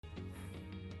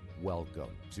Welcome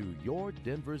to your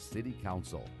Denver City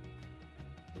Council.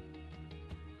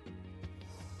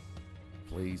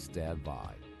 Please stand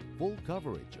by. Full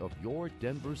coverage of your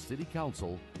Denver City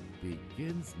Council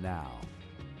begins now.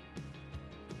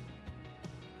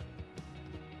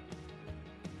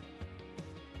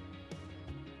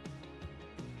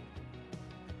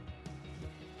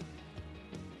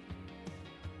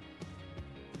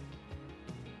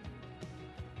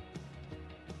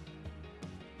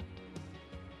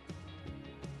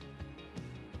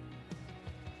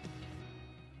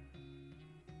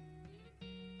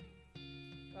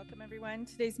 Welcome, everyone.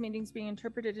 Today's meeting is being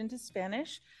interpreted into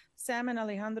Spanish. Sam and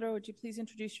Alejandro, would you please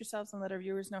introduce yourselves and let our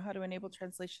viewers know how to enable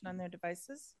translation on their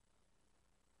devices?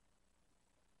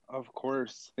 Of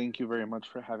course. Thank you very much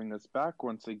for having us back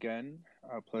once again.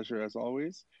 A pleasure as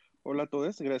always. Hola a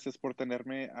todos. Gracias por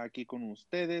tenerme aquí con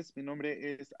ustedes. Mi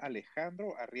nombre es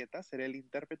Alejandro Arrieta. Seré el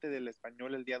intérprete del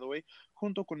español el día de hoy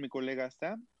junto con mi colega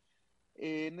Sam.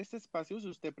 En este espacio, si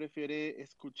usted prefiere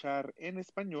escuchar en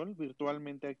español,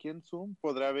 virtualmente aquí en Zoom,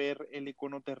 podrá ver el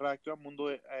icono terráqueo,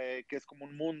 que es como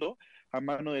un mundo, a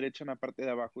mano derecha en la parte de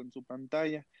abajo en su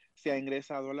pantalla. Si ha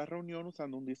ingresado a la reunión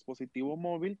usando un dispositivo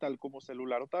móvil, tal como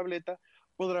celular o tableta,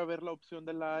 podrá ver la opción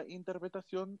de la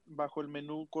interpretación bajo el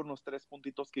menú con los tres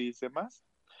puntitos que dice más.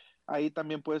 Ahí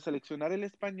también puede seleccionar el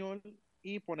español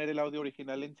y poner el audio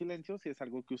original en silencio si es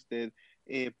algo que usted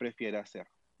prefiere hacer.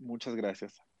 Muchas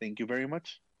gracias. Thank you very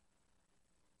much.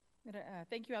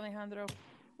 Thank you, Alejandro.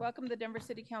 Welcome to the Denver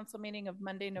City Council meeting of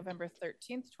Monday, November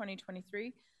 13th,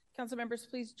 2023. Council members,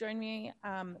 please join me.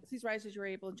 Please rise as you're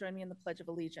able and join me in the Pledge of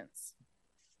Allegiance.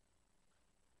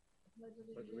 Pledge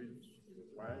allegiance to the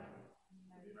flag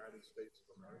of the United States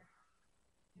of America,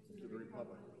 and to the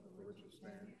republic for which it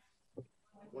stands,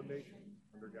 one nation,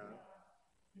 under God,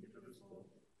 indivisible,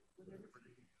 with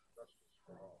liberty and justice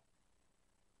for all.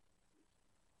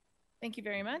 Thank you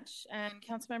very much. And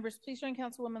council members, please join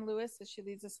Councilwoman Lewis as she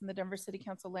leads us in the Denver City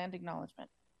Council land acknowledgement.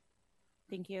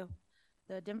 Thank you.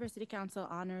 The Denver City Council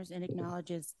honors and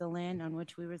acknowledges the land on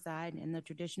which we reside in the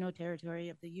traditional territory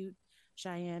of the Ute,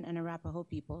 Cheyenne, and Arapaho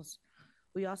peoples.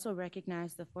 We also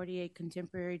recognize the 48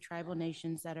 contemporary tribal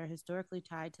nations that are historically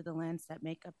tied to the lands that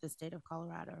make up the state of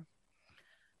Colorado.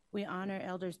 We honor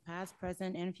elders past,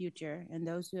 present, and future, and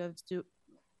those who have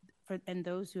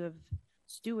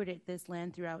stewarded this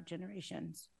land throughout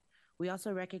generations. We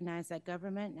also recognize that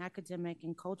government, academic,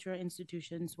 and cultural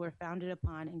institutions were founded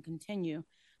upon and continue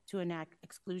to enact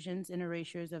exclusions and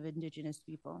erasures of Indigenous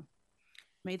people.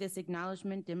 May this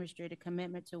acknowledgement demonstrate a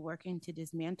commitment to working to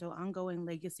dismantle ongoing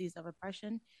legacies of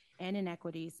oppression and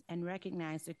inequities and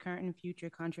recognize the current and future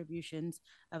contributions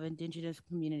of Indigenous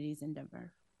communities in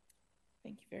Denver.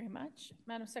 Thank you very much.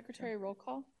 Madam Secretary, roll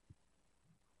call.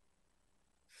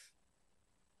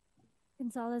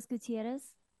 Gonzalez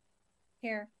Gutierrez.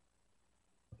 Here.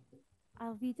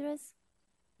 Alvidrez.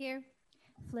 Here.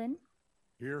 Flynn.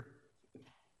 Here.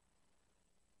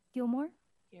 Gilmore.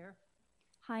 Here.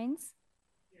 Hines.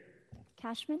 Here.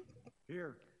 Cashman.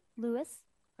 Here. Lewis.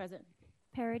 Present.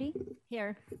 Parody.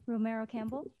 Here. Romero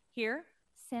Campbell. Here.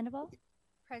 Sandoval.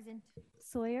 Present.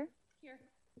 Sawyer. Here.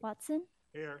 Watson.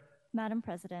 Here. Madam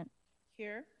President.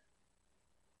 Here.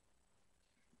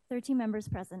 13 members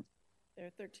present. There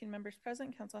are 13 members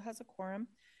present. Council has a quorum.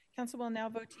 Council will now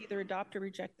vote to either adopt or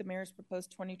reject the mayor's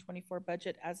proposed 2024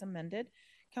 budget as amended.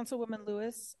 Councilwoman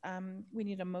Lewis, we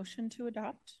need a motion to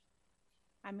adopt.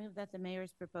 I move that the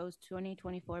mayor's proposed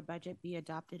 2024 budget be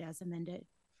adopted as amended.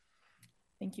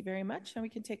 Thank you very much. And we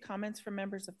can take comments from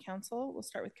members of council. We'll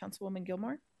start with Councilwoman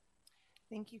Gilmore.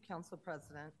 Thank you, Council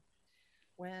President.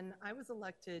 When I was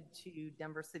elected to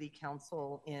Denver City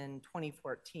Council in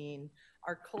 2014,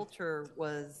 our culture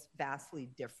was vastly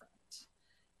different.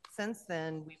 Since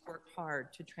then, we've worked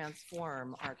hard to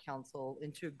transform our council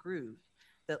into a group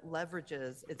that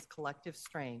leverages its collective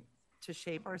strength to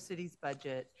shape our city's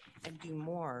budget and do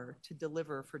more to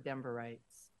deliver for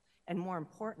Denverites, and more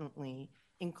importantly,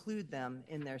 include them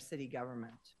in their city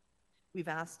government. We've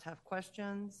asked tough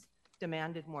questions,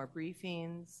 demanded more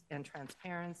briefings and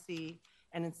transparency,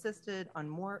 and insisted on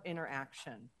more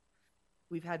interaction.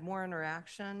 We've had more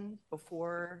interaction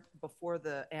before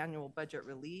the annual budget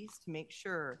release to make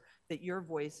sure that your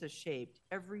voice has shaped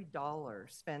every dollar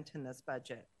spent in this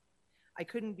budget. I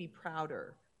couldn't be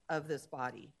prouder of this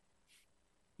body.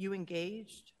 You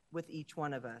engaged with each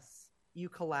one of us. You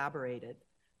collaborated,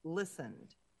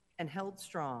 listened, and held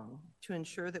strong to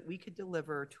ensure that we could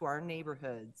deliver to our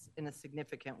neighborhoods in a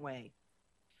significant way.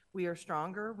 We are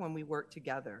stronger when we work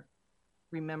together.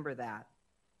 Remember that.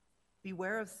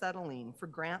 Beware of settling for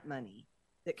grant money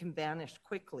that can vanish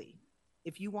quickly.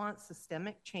 If you want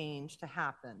systemic change to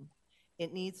happen,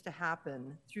 It needs to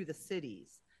happen through the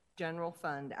city's general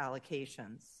fund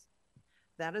allocations.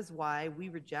 That is why we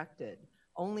rejected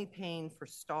only paying for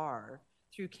STAR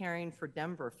through Caring for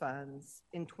Denver funds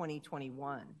in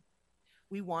 2021.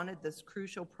 We wanted this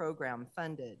crucial program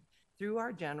funded through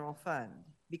our general fund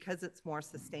because it's more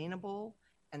sustainable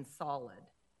and solid.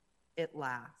 It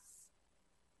lasts.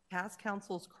 Past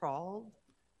councils crawled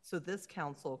so this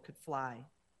council could fly.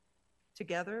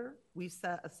 Together, we've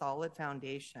set a solid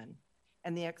foundation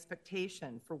and the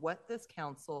expectation for what this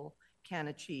council can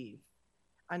achieve.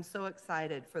 I'm so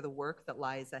excited for the work that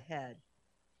lies ahead.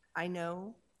 I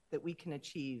know that we can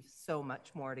achieve so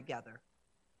much more together.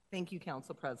 Thank you,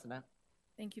 Council President.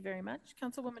 Thank you very much.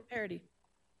 Councilwoman Parody.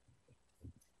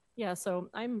 Yeah, so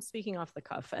I'm speaking off the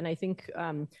cuff, and I think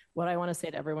what I want to say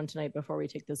to everyone tonight before we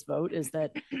take this vote is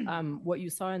that what you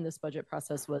saw in this budget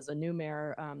process was a new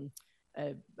mayor,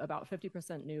 about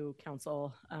 50% new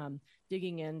council,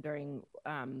 digging in during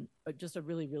just a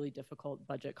really, really difficult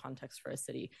budget context for a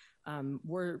city.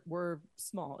 We're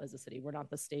small as a city. We're not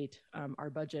the state. Our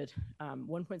budget,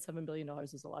 $1.7 billion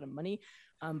is a lot of money,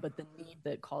 but the need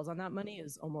that calls on that money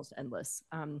is almost endless.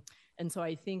 And so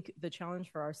I think the challenge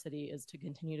for our city is to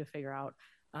continue to figure out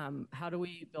how do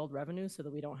we build revenue so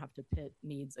that we don't have to pit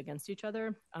needs against each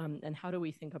other? And how do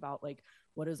we think about, like,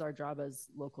 what is our job as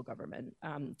local government?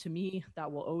 To me,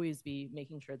 that will always be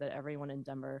making sure that everyone in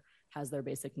Denver has their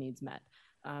basic needs met.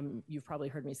 You've probably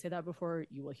heard me say that before.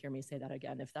 You will hear me say that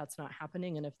again. If that's not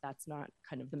happening, and if that's not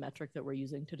kind of the metric that we're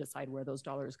using to decide where those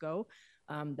dollars go,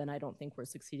 then I don't think we're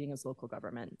succeeding as local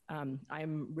government.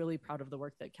 I'm really proud of the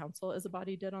work that council as a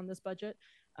body did on this budget.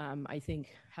 I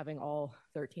think having all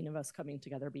 13 of us coming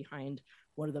together behind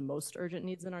one of the most urgent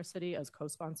needs in our city as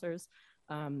co-sponsors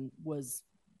was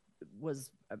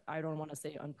I don't want to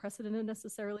say unprecedented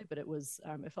necessarily, but it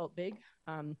felt big.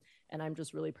 And I'm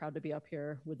just really proud to be up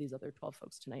here with these other 12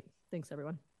 folks tonight. Thanks,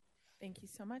 everyone. Thank you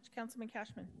so much. Councilman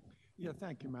Cashman. Yeah,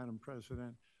 thank you, Madam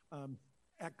President.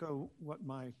 Echo what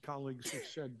my colleagues have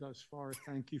said thus far.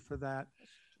 Thank you for that.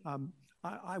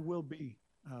 I will be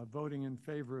voting in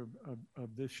favor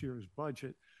of this year's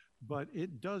budget, but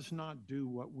it does not do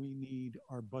what we need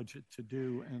our budget to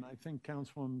do. And I think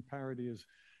Councilwoman Parody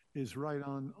is right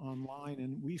on line,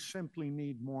 and we simply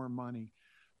need more money.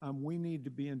 We need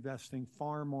to be investing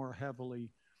far more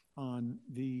heavily on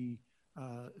the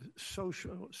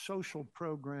social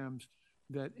programs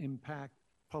that impact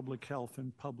public health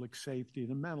and public safety,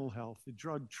 the mental health, the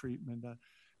drug treatment,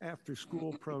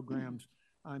 after-school programs.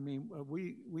 I mean,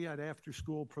 we had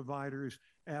after-school providers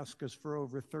ask us for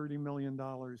over $30 million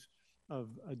of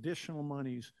additional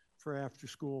monies for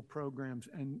after-school programs,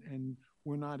 and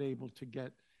we're not able to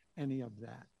get any of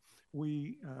that.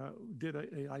 We did,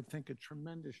 I think, a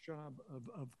tremendous job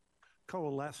of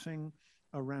coalescing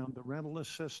around the rental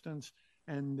assistance,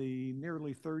 and the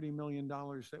nearly $30 million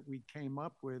that we came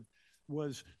up with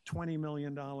was $20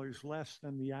 million less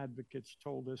than the advocates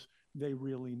told us they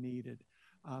really needed.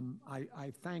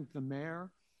 I thank the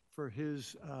mayor for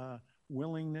his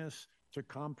willingness to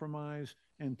compromise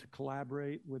and to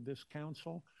collaborate with this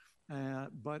council.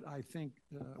 But I think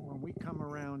when we come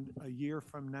around a year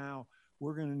from now,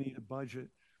 we're going to need a budget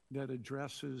that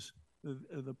addresses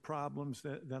the problems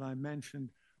that I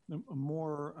mentioned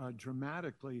more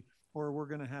dramatically, or we're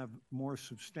going to have more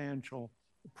substantial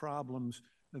problems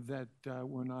that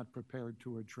we're not prepared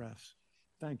to address.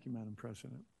 Thank you, Madam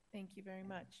President. Thank you very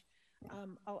much.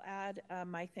 I'll add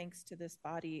my thanks to this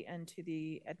body and to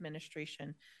the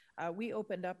administration. We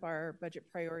opened up our budget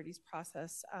priorities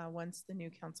process once the new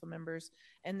council members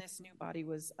and this new body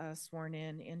was sworn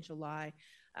in July,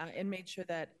 and made sure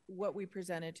that what we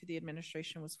presented to the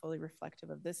administration was fully reflective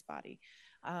of this body.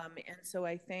 And so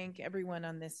I thank everyone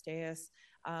on this dais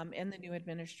and the new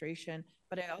administration,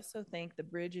 but I also thank the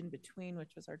bridge in between,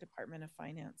 which was our Department of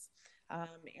Finance,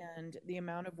 and the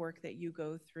amount of work that you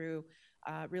go through,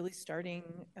 really starting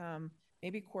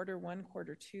maybe quarter one,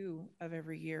 quarter two of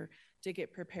every year to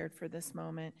get prepared for this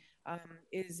moment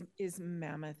is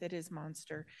mammoth. It is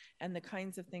monster. And the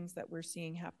kinds of things that we're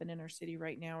seeing happen in our city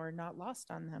right now are not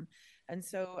lost on them. And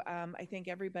so I think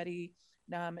everybody,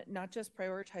 not just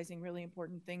prioritizing really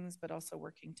important things, but also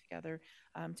working together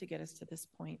to get us to this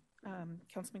point.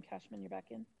 Councilman Cashman, you're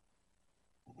back in.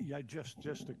 Yeah,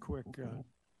 just a quick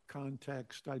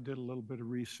context. I did a little bit of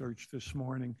research this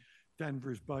morning.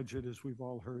 Denver's budget, as we've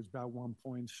all heard, is about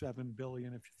 $1.7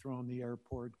 billion. If you throw in the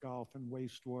airport, golf, and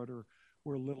wastewater,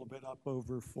 we're a little bit up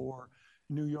over $4 billion.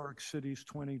 New York City's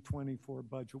 2024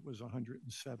 budget was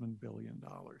 $107 billion.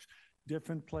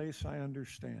 Different place, I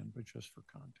understand, but just for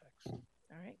context.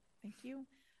 All right, thank you.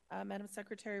 Madam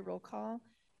Secretary, roll call.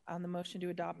 On the motion to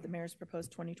adopt the mayor's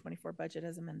proposed 2024 budget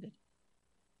as amended.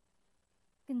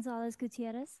 Gonzalez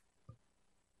Gutierrez,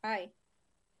 Aye.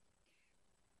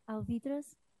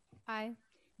 Alvidrez, Aye.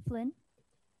 Flynn,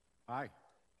 Aye.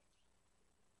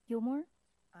 Gilmore,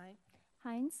 Aye.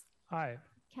 Hines, Aye.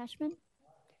 Cashman,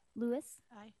 Lewis,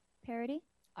 Aye. Parity,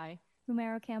 Aye.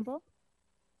 Romero Campbell,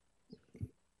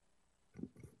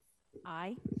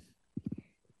 Aye.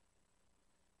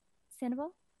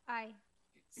 Sandoval, Aye.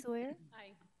 Sawyer,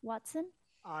 Aye. Watson,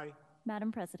 Aye.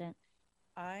 Madam President.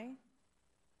 Aye.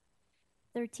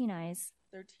 13 ayes.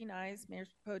 13 ayes.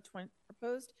 Mayor's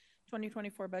proposed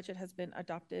 2024 budget has been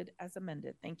adopted as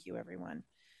amended. Thank you, everyone.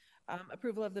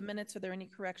 Approval of the minutes. Are there any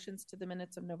corrections to the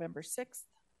minutes of November 6th?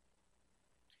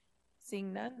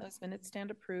 Seeing none, those minutes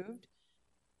stand approved.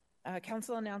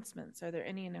 Council announcements. Are there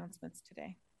any announcements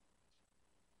today?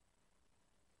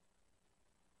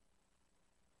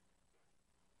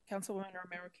 Councilwoman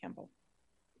Romero Campbell.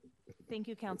 Thank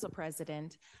you, Council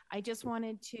President. I just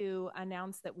wanted to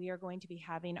announce that we are going to be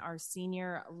having our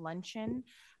senior luncheon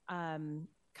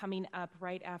coming up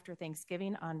right after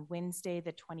Thanksgiving on Wednesday,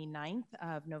 the 29th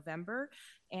of November.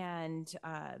 And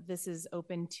this is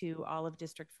open to all of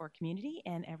District 4 community,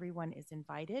 and everyone is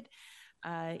invited.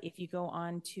 If you go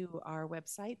on to our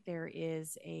website, there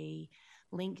is a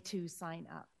link to sign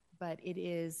up, but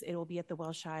it will be at the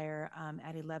Welshire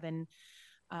at 11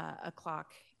 o'clock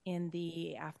in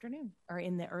the afternoon or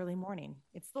in the early morning.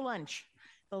 It's the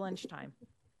lunchtime.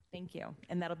 Thank you.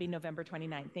 And that'll be November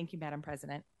 29th. Thank you, Madam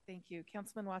President. Thank you.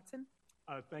 Councilman Watson.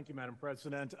 Thank you, Madam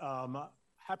President.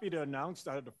 Happy to announce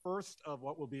the first of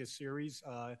what will be a series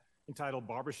entitled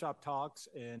Barbershop Talks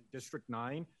in District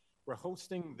 9. We're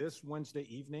hosting this Wednesday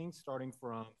evening, starting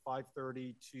from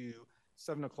 5:30 to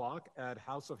 7 o'clock at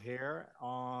House of Hair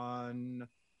on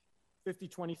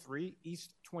 5023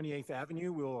 East 28th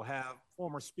Avenue. We'll have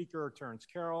former Speaker Terrence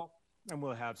Carroll, and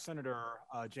we'll have Senator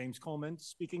James Coleman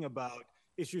speaking about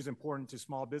issues important to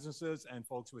small businesses and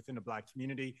folks within the Black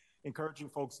community, encouraging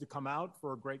folks to come out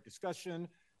for a great discussion,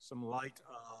 some light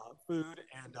food,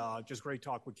 and just great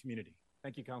talk with community.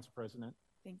 Thank you, Council President.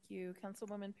 Thank you.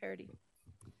 Councilwoman Parity.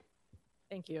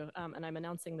 Thank you. And I'm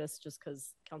announcing this just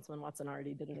because Councilman Watson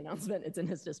already did an announcement. It's in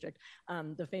his district.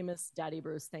 The famous Daddy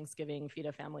Bruce Thanksgiving Feed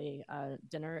a Family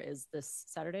dinner is this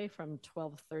Saturday from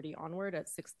 12:30 onward at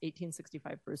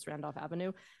 1865 Bruce Randolph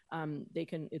Avenue.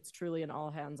 It's truly an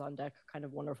all hands on deck kind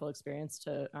of wonderful experience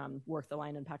to work the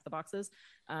line and pack the boxes.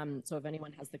 So if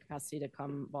anyone has the capacity to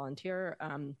come volunteer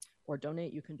or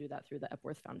donate, you can do that through the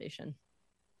Epworth Foundation.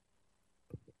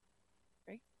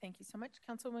 Great. Thank you so much.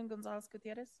 Councilwoman Gonzalez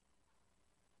Gutierrez.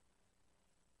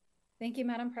 Thank you,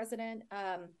 Madam President.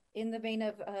 In the vein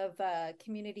of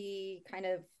community kind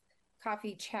of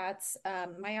coffee chats,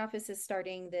 my office is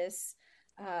starting this.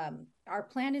 Our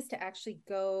plan is to actually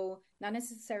go, not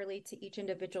necessarily to each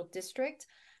individual district,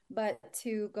 but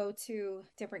to go to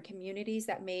different communities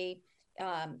that may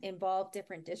involve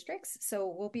different districts. So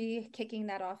we'll be kicking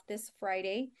that off this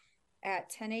Friday at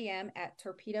 10 a.m. at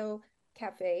Torpedo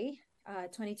Cafe,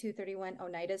 2231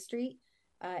 Oneida Street.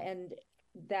 And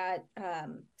that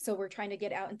so we're trying to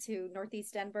get out into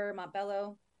Northeast Denver.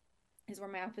 Montbello is where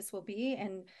my office will be,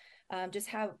 and just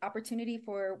have opportunity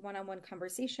for one-on-one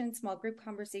conversations, small group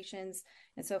conversations.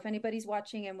 And so if anybody's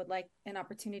watching and would like an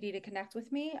opportunity to connect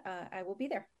with me, I will be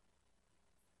there.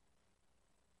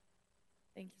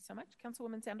 Thank you so much.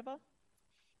 Councilwoman Sandoval.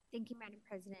 Thank you, Madam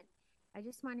President. I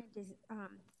just wanted to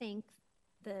thank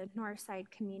the Northside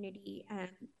community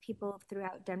and people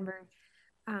throughout Denver.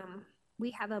 We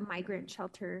have a migrant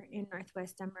shelter in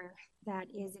Northwest Denver that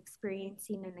is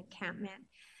experiencing an encampment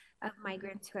of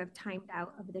migrants who have timed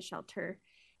out of the shelter.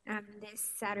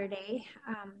 This Saturday,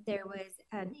 there was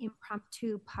an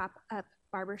impromptu pop-up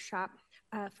barbershop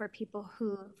for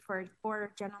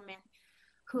four gentlemen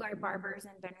who are barbers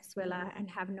in Venezuela and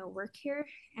have no work here.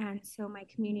 And so my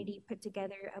community put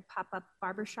together a pop-up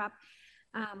barbershop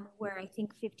where I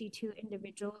think 52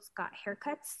 individuals got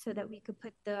haircuts so that we could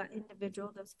put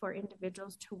those four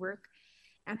individuals to work.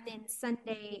 And then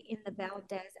Sunday in the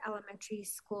Valdez Elementary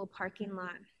School parking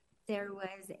lot, there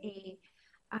was a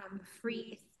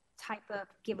free type of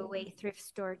giveaway thrift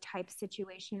store type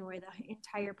situation where the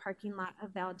entire parking lot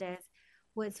of Valdez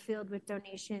was filled with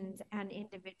donations, and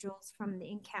individuals from the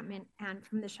encampment and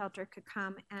from the shelter could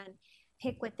come and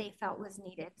pick what they felt was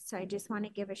needed. So I just want to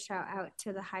give a shout out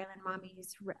to the Highland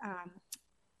Mommies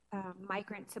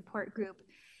migrant support group.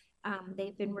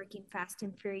 They've been working fast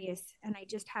and furious, and I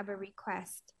just have a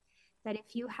request that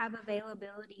if you have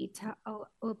availability to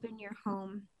open your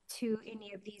home to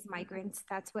any of these migrants,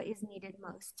 that's what is needed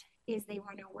most, is they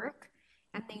want to work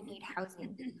and they need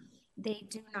housing. They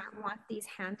do not want these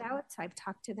handouts. I've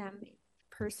talked to them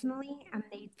personally, and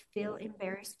they feel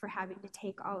embarrassed for having to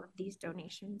take all of these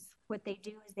donations. What they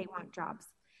do is they want jobs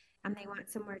and they want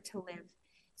somewhere to live.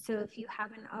 So if you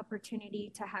have an opportunity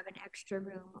to have an extra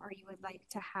room, or you would like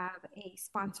to have a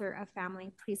sponsor of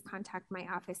family, please contact my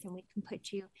office and we can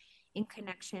put you in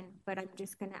connection. But I'm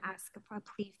just going to ask a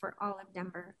plea for all of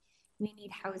Denver. We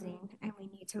need housing, and we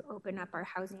need to open up our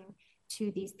housing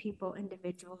to these people,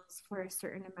 individuals, for a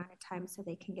certain amount of time so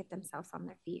they can get themselves on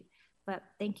their feet. But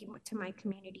thank you to my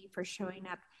community for showing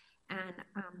up and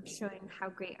showing how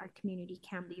great our community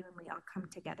can be when we all come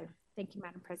together. Thank you,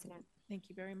 Madam President. Thank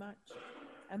you very much.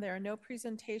 And there are no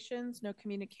presentations, no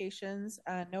communications,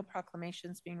 no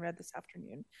proclamations being read this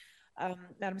afternoon.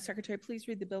 Madam Secretary, please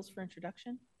read the bills for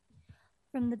introduction.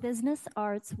 From the Business,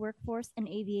 Arts, Workforce, and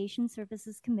Aviation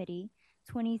Services Committee,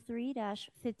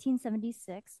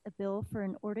 23-1576, a bill for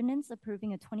an ordinance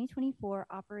approving a 2024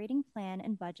 operating plan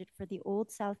and budget for the Old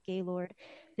South Gaylord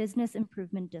Business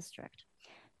Improvement District.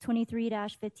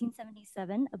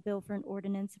 23-1577, a bill for an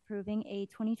ordinance approving a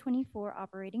 2024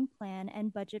 operating plan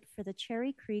and budget for the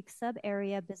Cherry Creek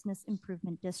Sub-Area Business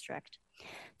Improvement District.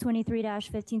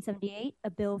 23-1578, a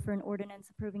bill for an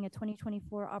ordinance approving a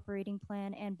 2024 operating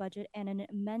plan and budget and an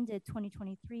amended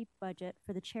 2023 budget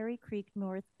for the Cherry Creek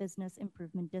North Business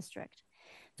Improvement District.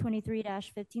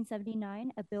 23-1579,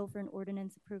 a bill for an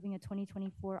ordinance approving a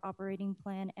 2024 operating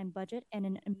plan and budget and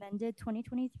an amended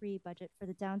 2023 budget for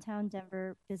the Downtown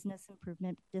Denver Business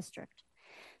Improvement District.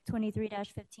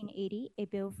 23-1580, a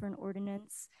bill for an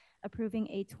ordinance approving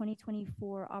a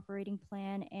 2024 operating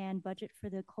plan and budget for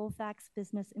the Colfax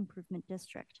Business Improvement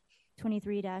District.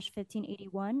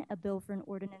 23-1581, a bill for an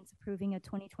ordinance approving a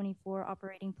 2024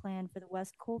 operating plan for the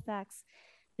West Colfax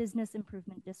Business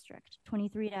Improvement District.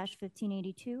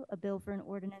 23-1582, a bill for an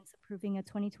ordinance approving a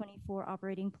 2024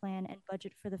 operating plan and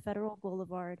budget for the Federal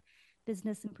Boulevard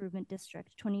Business Improvement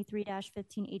District.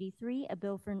 23-1583, a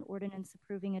bill for an ordinance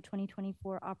approving a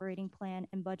 2024 operating plan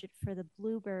and budget for the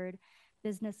Bluebird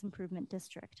Business Improvement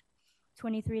District.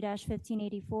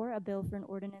 23-1584, a bill for an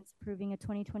ordinance approving a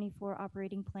 2024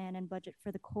 operating plan and budget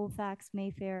for the Colfax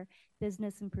Mayfair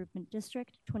Business Improvement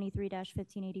District.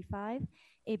 23-1585,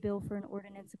 a bill for an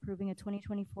ordinance approving a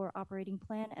 2024 operating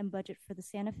plan and budget for the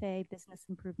Santa Fe Business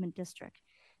Improvement District.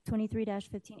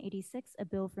 23-1586, a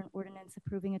bill for an ordinance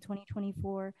approving a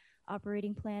 2024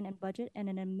 operating plan and budget and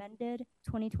an amended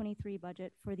 2023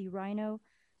 budget for the Rhino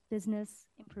Business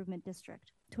Improvement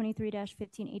District.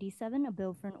 23-1587, a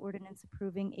bill for an ordinance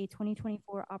approving a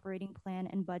 2024 operating plan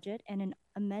and budget and an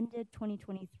amended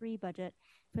 2023 budget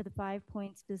for the Five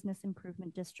Points Business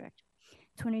Improvement District.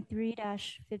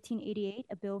 23-1588,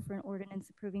 a bill for an ordinance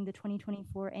approving the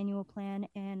 2024 annual plan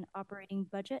and operating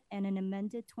budget and an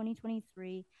amended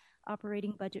 2023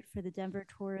 operating budget for the Denver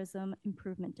Tourism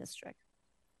Improvement District.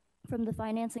 From the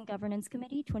Finance and Governance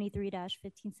Committee,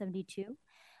 23-1572,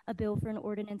 a bill for an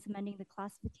ordinance amending the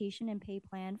classification and pay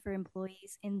plan for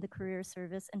employees in the career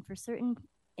service and for certain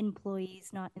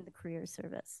employees not in the career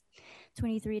service.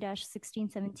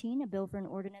 23-1617, a bill for an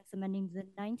ordinance amending the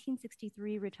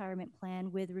 1963 retirement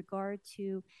plan with regard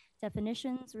to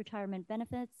definitions, retirement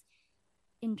benefits,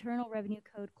 Internal Revenue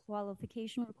Code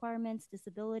qualification requirements,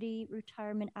 disability,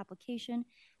 retirement application,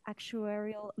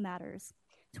 actuarial matters.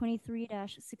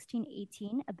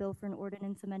 23-1618, a bill for an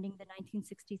ordinance amending the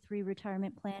 1963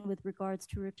 retirement plan with regards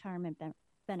to retirement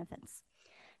benefits.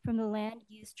 From the Land,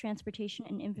 Use, Transportation,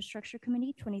 and Infrastructure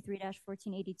Committee,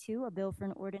 23-1482, a bill for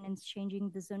an ordinance changing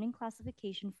the zoning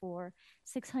classification for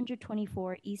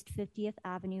 624 East 50th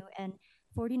Avenue and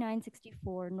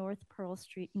 4964 North Pearl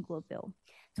Street in Globeville.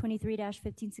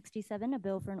 23-1567, a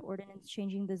bill for an ordinance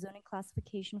changing the zoning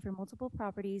classification for multiple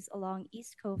properties along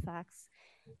East Colfax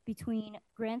between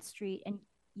Grant Street and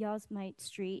Yosemite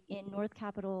Street in North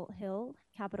Capitol Hill,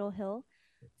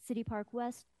 City Park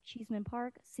West, Cheeseman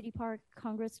Park, City Park,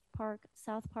 Congress Park,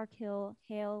 South Park Hill,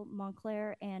 Hale,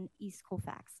 Montclair, and East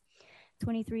Colfax.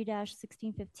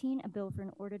 23-1615, a bill for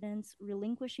an ordinance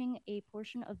relinquishing a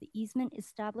portion of the easement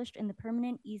established in the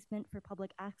permanent easement for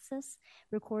public access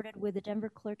recorded with the Denver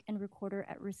Clerk and Recorder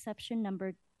at reception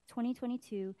number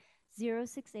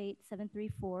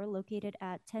 2022-068734 located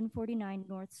at 1049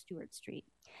 North Stewart Street.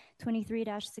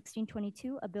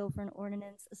 23-1622, a bill for an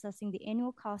ordinance assessing the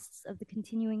annual costs of the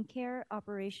continuing care,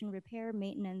 operation, repair,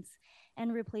 maintenance,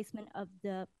 and replacement of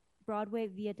the Broadway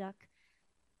Viaduct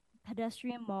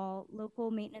Pedestrian Mall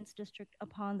Local Maintenance District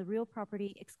upon the real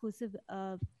property exclusive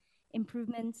of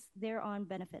improvements thereon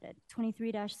benefited.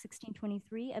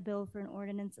 23-1623, a bill for an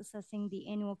ordinance assessing the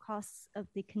annual costs of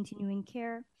the continuing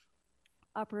care,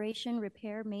 operation,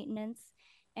 repair, maintenance,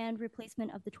 and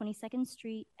replacement of the 22nd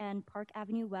Street and Park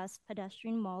Avenue West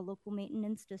pedestrian mall local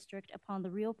maintenance district upon the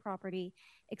real property,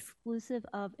 exclusive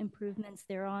of improvements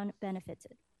thereon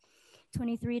benefited.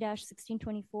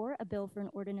 23-1624, a bill for an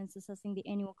ordinance assessing the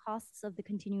annual costs of the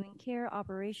continuing care,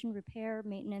 operation, repair,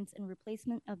 maintenance, and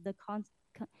replacement of the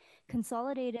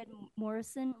consolidated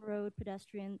Morrison Road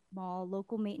pedestrian mall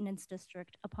local maintenance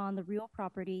district upon the real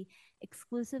property,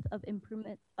 exclusive of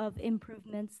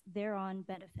improvements thereon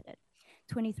benefited.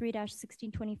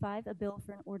 23-1625, a bill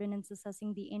for an ordinance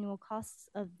assessing the annual costs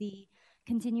of the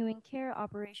continuing care,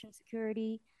 operation,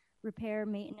 security, repair,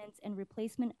 maintenance, and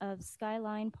replacement of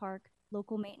Skyline Park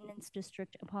local maintenance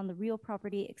district upon the real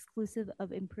property, exclusive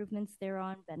of improvements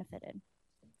thereon benefited.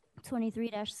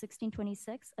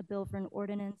 23-1626, a bill for an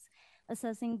ordinance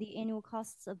assessing the annual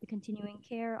costs of the continuing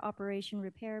care, operation,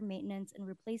 repair, maintenance, and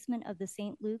replacement of the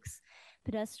St. Luke's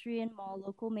pedestrian mall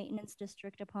local maintenance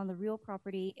district upon the real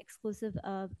property, exclusive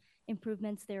of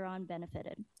improvements thereon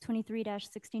benefited.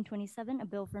 23-1627, a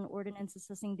bill for an ordinance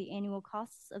assessing the annual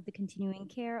costs of the continuing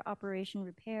care, operation,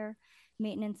 repair,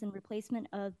 maintenance, and replacement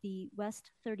of the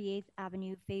West 38th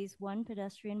Avenue Phase 1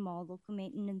 pedestrian mall local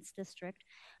maintenance district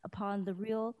upon the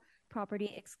real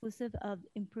property, exclusive of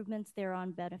improvements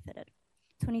thereon benefited.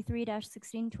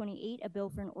 23-1628, a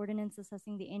bill for an ordinance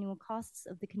assessing the annual costs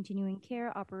of the continuing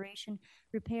care, operation,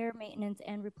 repair, maintenance,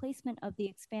 and replacement of the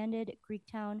expanded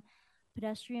Greektown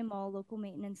pedestrian mall local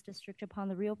maintenance district upon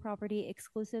the real property,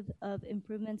 exclusive of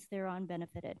improvements thereon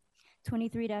benefited.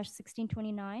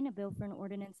 23-1629, a bill for an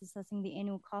ordinance assessing the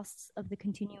annual costs of the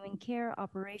continuing care,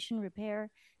 operation,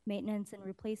 repair, maintenance, and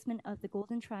replacement of the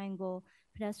Golden Triangle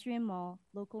pedestrian mall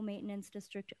local maintenance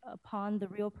district upon the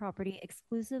real property,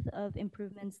 exclusive of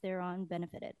improvements thereon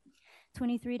benefited.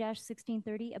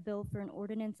 23-1630, a bill for an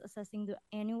ordinance assessing the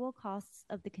annual costs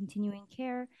of the continuing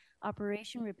care,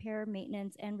 operation, repair,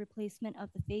 maintenance, and replacement of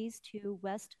the Phase 2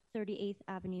 West 38th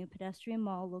Avenue pedestrian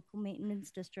mall local maintenance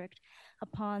district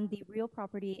upon the real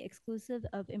property, exclusive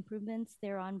of improvements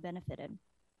thereon benefited.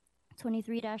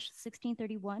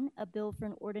 23-1631, a bill for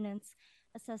an ordinance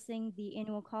assessing the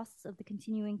annual costs of the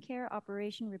continuing care,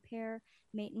 operation, repair,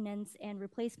 maintenance, and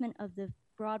replacement of the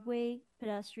Broadway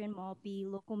pedestrian mall B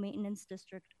local maintenance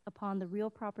district upon the real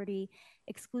property,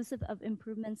 exclusive of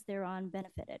improvements thereon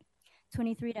benefited.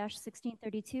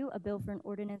 23-1632, a bill for an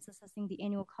ordinance assessing the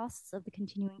annual costs of the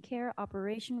continuing care,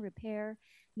 operation, repair,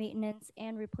 maintenance,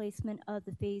 and replacement of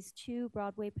the Phase 2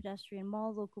 Broadway pedestrian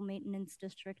mall local maintenance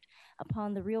district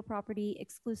upon the real property,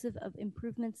 exclusive of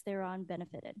improvements thereon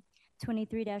benefited.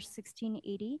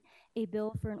 23-1680, a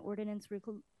bill for an ordinance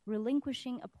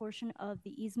relinquishing a portion of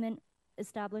the easement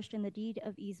established in the deed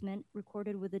of easement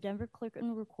recorded with the Denver Clerk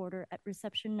and Recorder at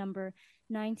reception number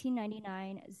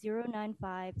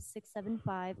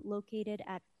 1999-095-675 located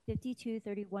at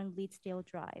 5231 Leedsdale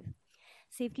Drive.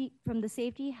 From the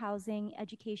Safety, Housing,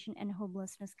 Education, and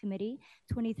Homelessness Committee,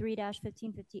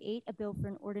 23-1558, a bill for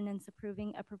an ordinance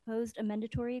approving a proposed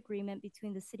amendatory agreement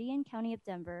between the City and County of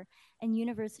Denver and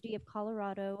University of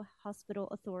Colorado Hospital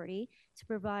Authority to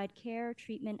provide care,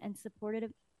 treatment, and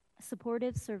supportive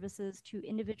services to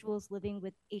individuals living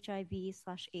with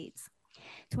HIV/AIDS.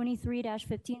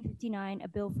 23-1559, a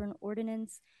bill for an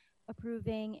ordinance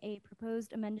approving a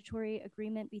proposed amendatory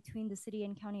agreement between the City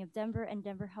and County of Denver and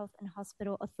Denver Health and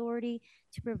Hospital Authority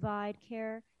to provide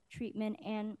care, treatment,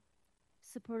 and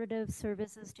supportive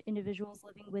services to individuals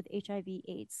living with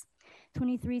HIV/AIDS.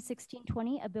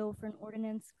 23-1620, a bill for an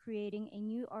ordinance creating a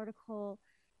new Article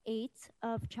 8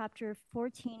 of Chapter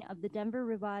 14 of the Denver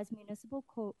Revised Municipal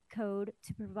Code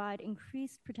to provide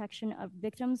increased protection of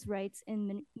victims' rights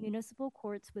in municipal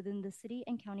courts within the City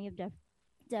and County of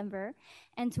Denver,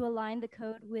 and to align the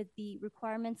code with the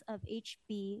requirements of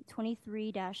HB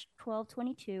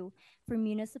 23-1222 for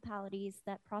municipalities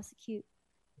that prosecute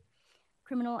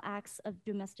criminal acts of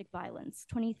domestic violence.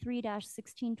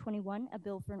 23-1621, a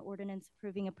bill for an ordinance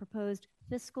approving a proposed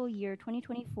fiscal year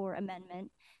 2024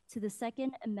 amendment to the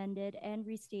second amended and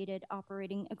restated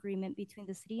operating agreement between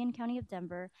the City and County of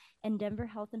Denver and Denver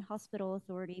Health and Hospital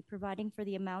Authority, providing for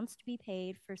the amounts to be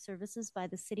paid for services by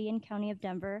the City and County of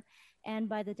Denver and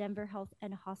by the Denver Health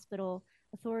and Hospital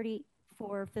Authority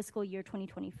for fiscal year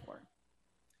 2024.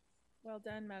 Well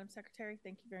done, Madam Secretary.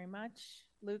 Thank you very much.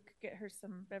 Luke, get her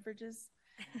some beverages.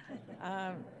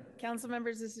 Council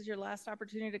members, this is your last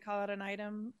opportunity to call out an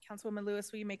item. Councilwoman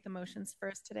Lewis, will you make the motions for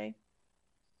us today?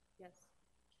 Yes.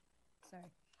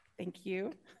 Sorry. Thank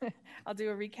you. I'll do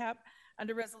a recap.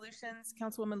 Under resolutions,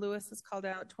 Councilwoman Lewis has called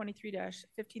out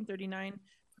 23-1539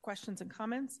 for questions and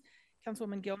comments.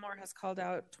 Councilwoman Gilmore has called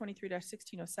out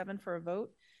 23-1607 for a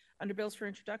vote. Under bills for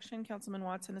introduction, Councilman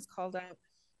Watson has called out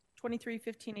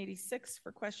 23-1586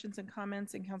 for questions and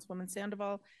comments, and Councilwoman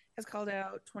Sandoval has called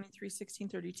out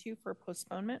 23-1632 for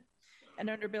postponement. And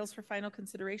under bills for final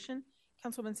consideration,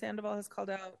 Councilwoman Sandoval has called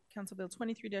out Council Bill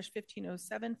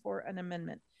 23-1507 for an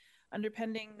amendment. Under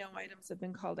pending, no items have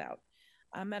been called out.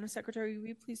 Madam Secretary, will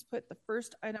you please put the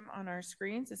first item on our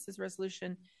screens? This is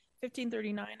Resolution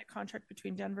 1539, a contract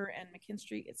between Denver and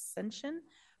McKinstry Ascension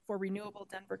for Renewable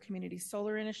Denver Community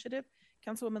Solar Initiative.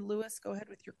 Councilwoman Lewis, go ahead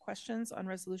with your questions on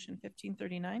Resolution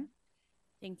 1539.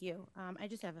 Thank you. I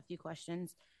just have a few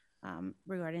questions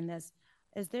regarding this.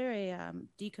 Is there a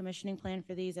decommissioning plan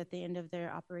for these at the end of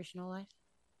their operational life?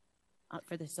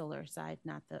 For the solar side,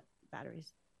 not the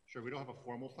batteries. Sure, we don't have a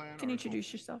formal plan. Can you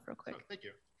introduce yourself real quick? Sure, thank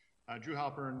you. Drew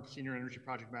Halpern, Senior Energy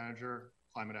Project Manager,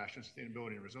 Climate Action,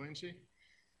 Sustainability, and Resiliency.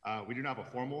 We do not have a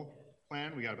formal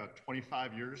plan. We got about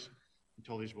 25 years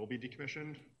until these will be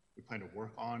decommissioned. We plan to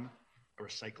work on a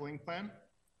recycling plan.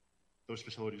 Those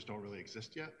facilities don't really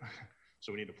exist yet,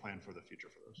 so we need to plan for the future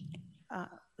for those.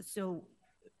 So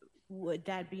would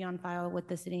that be on file with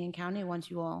the city and county once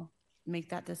you all make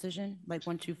that decision? Like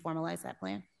once you formalize that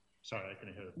plan? Sorry, I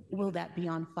couldn't hear it. Will that be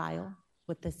on file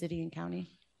with the city and county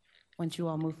once you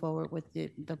all move forward with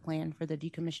the plan for the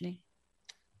decommissioning?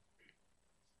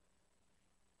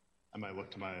 I might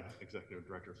look to my executive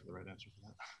director for the right answer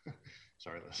for that.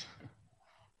 Sorry, Liz.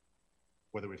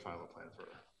 Whether we file a plan for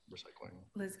recycling.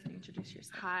 Liz, can you introduce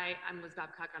yourself? Hi, I'm Liz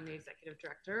Babcock. I'm the executive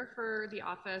director for the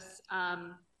office.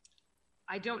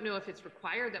 I don't know if it's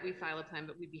required that we file a plan,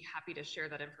 but we'd be happy to share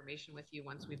that information with you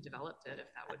once we've developed it,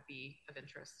 if that would be of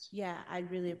interest. Yeah, I'd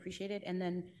really appreciate it. And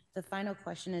then the final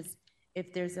question is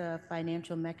if there's a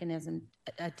financial mechanism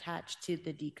attached to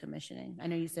the decommissioning. I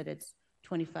know you said it's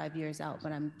 25 years out,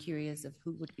 but I'm curious of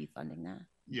who would be funding that.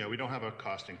 Yeah, we don't have a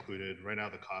cost included. Right now,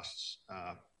 the costs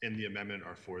in the amendment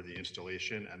are for the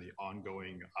installation and the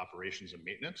ongoing operations and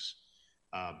maintenance,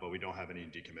 but we don't have any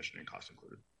decommissioning costs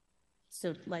included.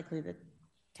 So likely the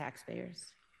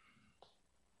taxpayers.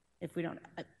 If we don't,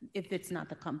 if it's not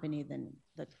the company, then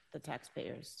the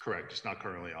taxpayers. Correct. It's not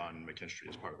currently on McKinstry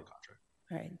as part of the contract.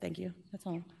 All right, thank you. That's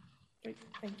all. Great,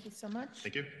 thank you so much.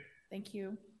 Thank you. Thank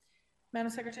you. Madam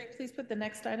Secretary, please put the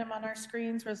next item on our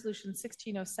screens, Resolution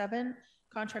 1607,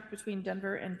 contract between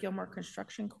Denver and Gilmore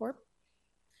Construction Corp.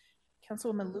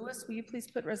 Councilwoman Lewis, will you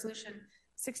please put Resolution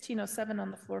 1607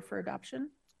 on the floor for adoption?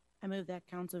 I move that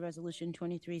Council Resolution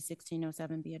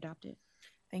 23-1607 be adopted.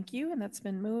 Thank you, and that's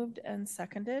been moved and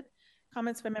seconded.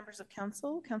 Comments by members of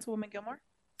council. Councilwoman Gilmore.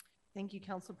 Thank you,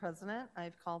 Council President.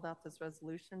 I've called out this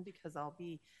resolution because I'll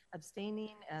be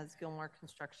abstaining as Gilmore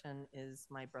Construction is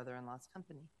my brother-in-law's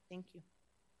company. Thank you.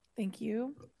 Thank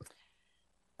you.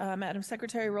 Madam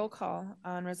Secretary, roll call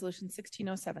on Resolution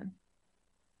 1607.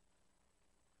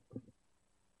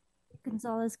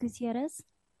 Gonzalez Gutierrez.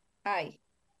 Aye.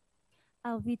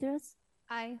 Alvidrez.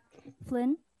 Aye.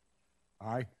 Flynn.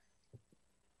 Aye.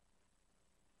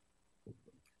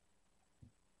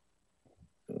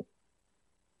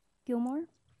 Gilmore.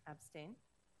 Abstain.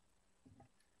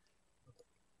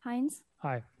 Hines.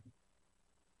 Aye.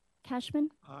 Cashman.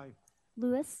 Aye.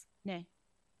 Lewis. Nay.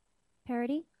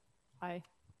 Parity. Aye.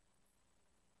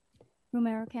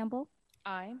 Romero Campbell.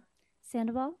 Aye.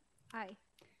 Sandoval. Aye.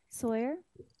 Sawyer.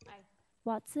 Aye.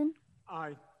 Watson.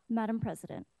 Aye. Madam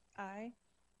President. Aye.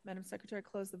 Madam Secretary,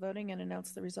 close the voting and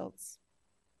announce the results.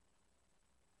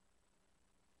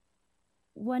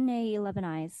 1 nay, 11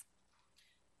 ayes.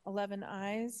 11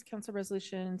 ayes. Council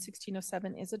Resolution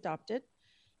 1607 is adopted.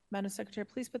 Madam Secretary,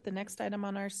 please put the next item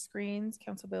on our screens,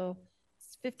 Council Bill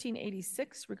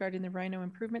 1586 regarding the Rhino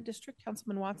Improvement District.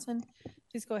 Councilman Watson,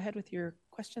 please go ahead with your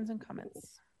questions and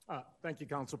comments. Thank you,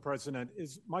 Council President.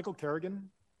 Is Michael Kerrigan?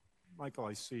 Michael,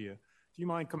 I see you. Do you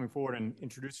mind coming forward and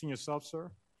introducing yourself, sir?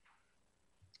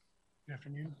 Good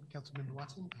afternoon, Councilmember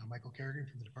Watson. Michael Kerrigan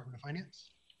from the Department of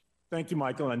Finance. Thank you,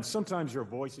 Michael. And sometimes your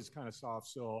voice is kind of soft,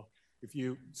 so if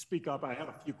you speak up, I have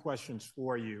a few questions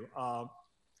for you.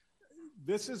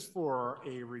 This is for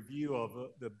a review of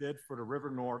the bid for the River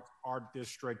North Art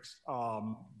District's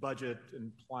budget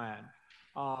and plan.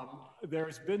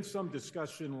 There's been some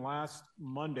discussion last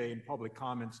Monday in public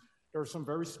comments. There are some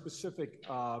very specific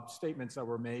statements that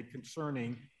were made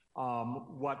concerning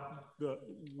what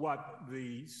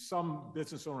some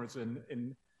business owners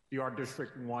in the art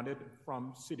district wanted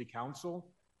from City Council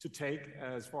to take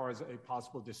as far as a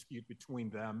possible dispute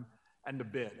between them and the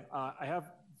bid. I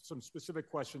have some specific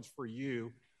questions for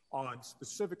you on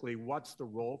specifically what's the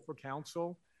role for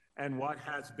council and what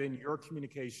has been your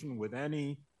communication with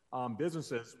any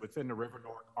businesses within the River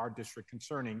North Art District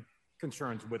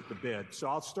concerns with the bid. So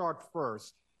I'll start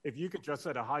first. If you could just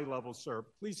at a high level, sir,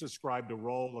 please describe the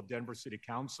role of Denver City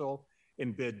Council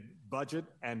in bid budget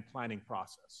and planning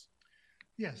process?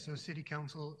 Yes, so City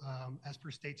Council, as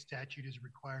per state statute, is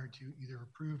required to either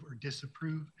approve or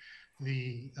disapprove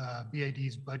the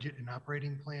BID's budget and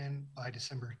operating plan by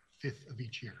December 5th of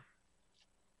each year.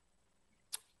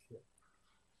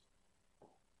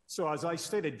 So as I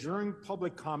stated, during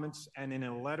public comments and in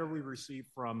a letter we received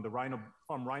from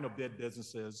Rhino Bid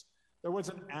businesses, there was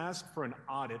an ask for an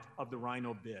audit of the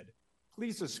Rhino Bid.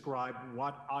 Please describe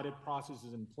what audit process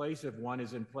is in place, if one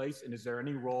is in place, and is there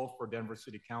any role for Denver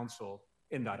City Council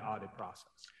in that audit process?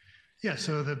 Yeah,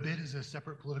 so the bid is a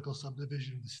separate political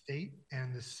subdivision of the state,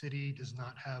 and the city does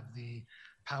not have the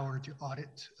power to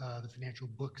audit the financial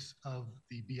books of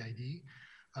the BID.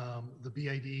 The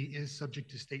BID is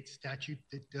subject to state statute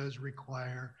that does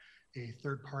require a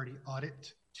third-party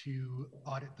audit to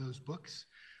audit those books.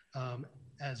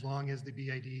 As long as the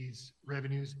BID's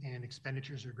revenues and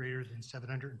expenditures are greater than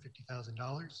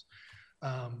 $750,000,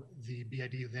 the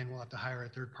BID then will have to hire a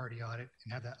third-party audit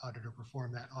and have that auditor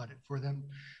perform that audit for them.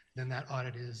 Then that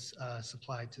audit is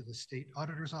supplied to the state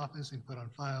auditor's office and put on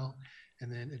file.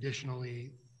 And then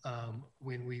additionally,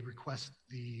 when we request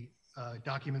the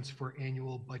documents for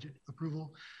annual budget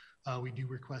approval, we do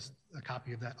request a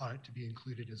copy of that audit to be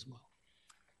included as well.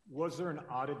 Was there an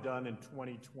audit done in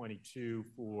 2022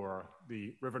 for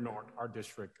the River North, our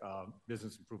district,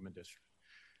 business improvement district?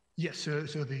 Yes, so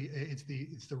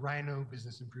it's the Rhino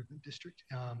Business Improvement District.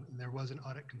 And there was an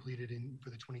audit completed for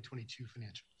the 2022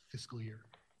 financial fiscal year.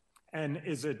 And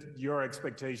is it your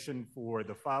expectation for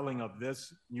the filing of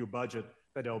this new budget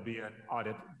that there'll be an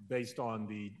audit based on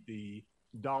the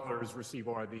dollars received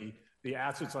or the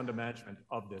assets under management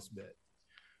of this bid?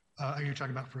 Are you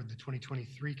talking about for the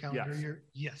 2023 calendar year?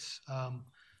 Yes.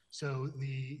 So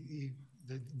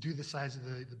due to the size of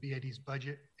the BID's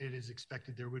budget, it is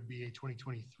expected there would be a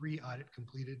 2023 audit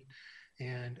completed.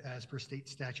 And as per state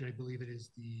statute, I believe it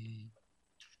is the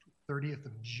 30th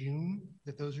of June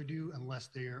that those are due, unless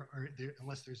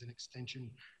there's an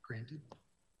extension granted.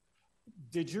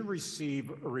 Did you receive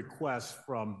a request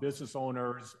from business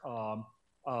owners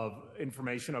of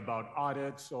information about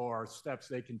audits or steps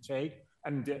they can take?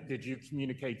 And did you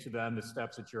communicate to them the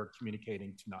steps that you're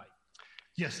communicating tonight?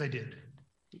 Yes, I did.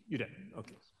 You did,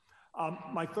 okay.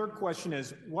 My third question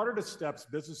is, what are the steps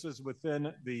businesses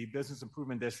within the Business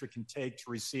Improvement District can take to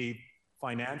receive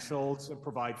financials and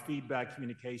provide feedback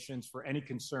communications for any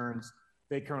concerns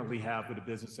they currently have with the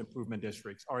Business Improvement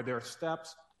Districts? Are there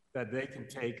steps that they can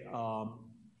take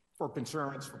for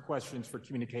concerns, for questions, for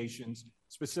communications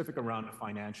specific around the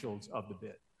financials of the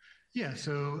bid? Yeah,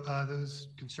 so those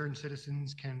concerned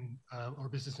citizens can, or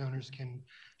business owners can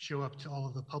show up to all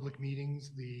of the public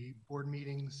meetings, the board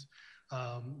meetings,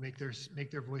 make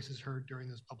their voices heard during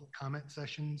those public comment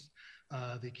sessions.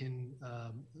 They can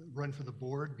run for the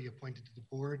board, be appointed to the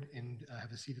board, and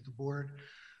have a seat at the board.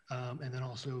 And then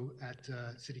also at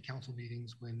city council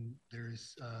meetings when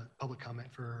there's public comment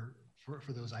for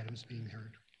those items being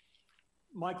heard.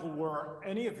 Michael, were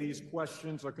any of these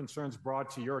questions or concerns brought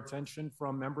to your attention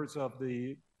from members of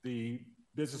the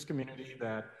business community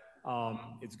that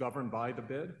it's governed by the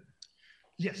bid?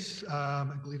 Yes, I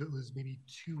believe it was maybe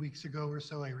 2 weeks ago or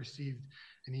so. I received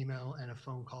an email and a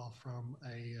phone call from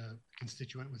a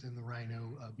constituent within the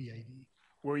Rhino BID.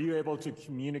 Were you able to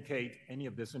communicate any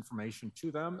of this information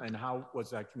to them, and how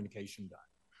was that communication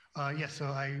done? Yes, so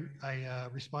I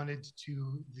responded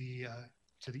to the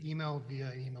email via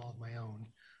an email of my own,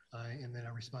 and then I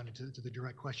responded to the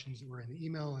direct questions that were in the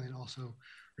email, and then also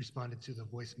responded to the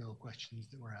voicemail questions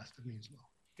that were asked of me as well.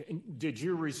 Okay. And did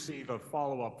you receive a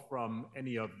follow-up from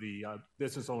any of the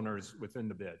business owners within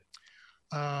the bid?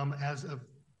 As of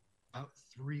about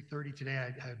 3:30 today,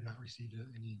 I have not received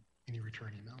any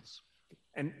return emails.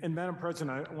 And Madam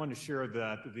President, I want to share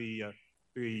that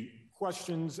the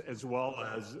questions as well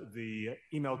as the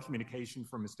email communication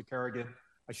from Mr. Kerrigan,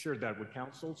 I shared that with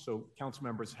council, so council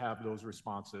members have those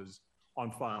responses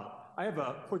on file. I have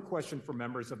a quick question for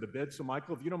members of the bid. So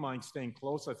Michael, if you don't mind staying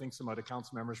close, I think some other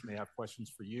council members may have questions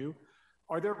for you.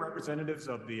 Are there representatives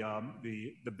of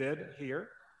the bid here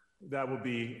that will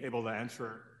be able to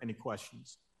answer any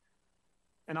questions?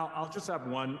 And I'll just have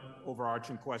one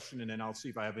overarching question, and then I'll see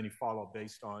if I have any follow-up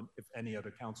based on if any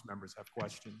other council members have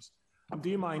questions. Do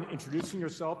you mind introducing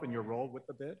yourself and your role with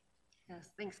the bid?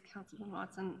 Yes, thanks, Councilman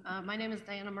Watson. My name is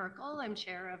Diana Merkel. I'm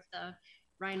chair of the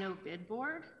Rhino Bid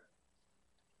Board.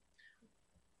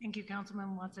 Thank you,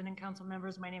 Councilman Watson and council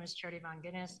members. My name is Charity Von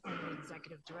Guinness. I'm the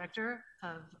executive director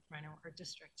of Rhino Art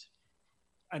District.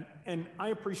 And I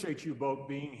appreciate you both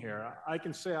being here. I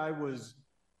can say I was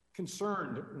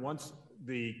concerned once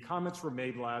the comments were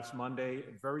made last Monday,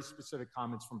 very specific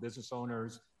comments from business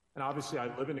owners and obviously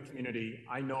I live in the community.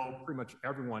 I know pretty much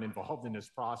everyone involved in this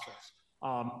process.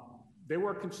 They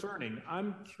were concerning.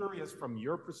 I'm curious from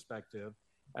your perspective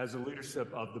as a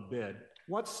leadership of the bid,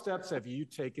 what steps have you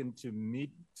taken to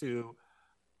meet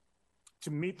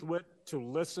with, to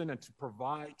listen, and to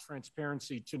provide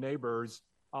transparency to neighbors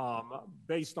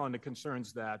based on the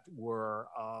concerns that were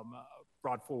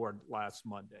brought forward last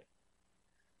Monday?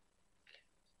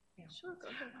 Yeah. Sure, go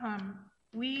ahead.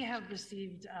 We have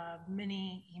received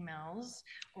many emails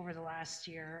over the last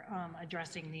year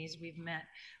addressing these. We've met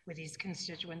with these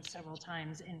constituents several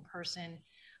times in person.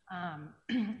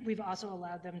 We've also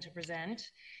allowed them to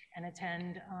present and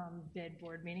attend bid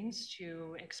board meetings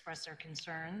to express their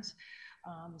concerns.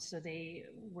 So they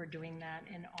were doing that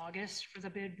in August for the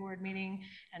bid board meeting,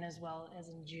 and as well as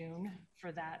in June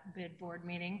for that bid board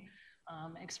meeting,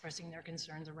 expressing their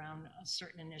concerns around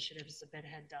certain initiatives the bid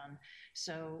had done.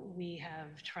 So we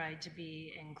have tried to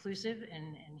be inclusive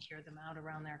and hear them out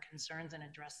around their concerns and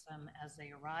address them as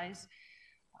they arise.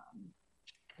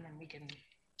 And then we can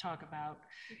talk about,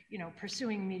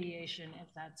 pursuing mediation if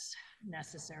that's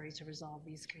necessary to resolve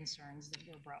these concerns that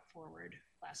were brought forward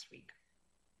last week.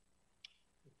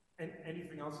 And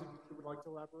anything else that you would like to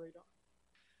elaborate on?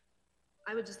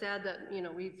 I would just add that,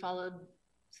 we followed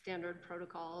standard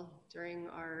protocol during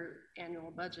our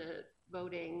annual budget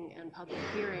voting and public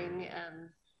hearing. And,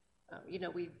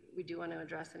 we do want to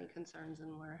address any concerns,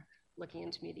 and we're looking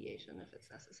into mediation if it's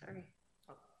necessary.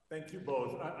 Thank you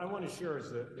both. I want to share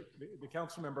as the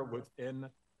council member within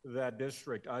that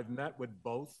district, I've met with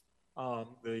both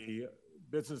the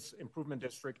business improvement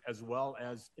district as well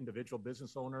as individual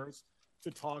business owners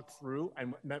to talk through,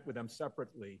 and met with them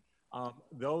separately.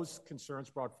 Those concerns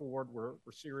brought forward were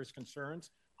serious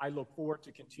concerns. I look forward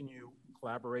to continue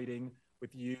collaborating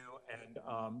with you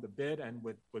and the bid and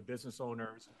with business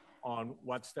owners on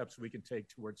what steps we can take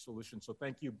towards solutions. So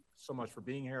thank you so much for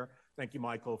being here. Thank you,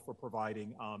 Michael, for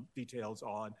providing details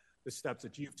on the steps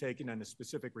that you've taken and the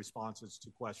specific responses to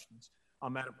questions.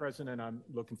 Madam President, I'm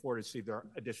looking forward to see if there are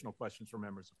additional questions from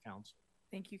members of council.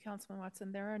 Thank you, Councilman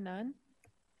Watson. There are none.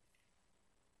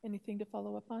 Anything to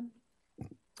follow up on?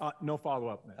 No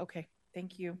follow-up, ma'am. Okay,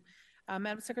 thank you.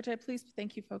 Madam Secretary, please,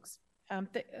 thank you, folks.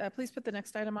 Please put the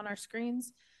next item on our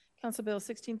screens. Council Bill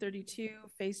 1632,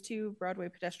 Phase 2, Broadway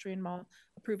Pedestrian Mall,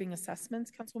 approving assessments.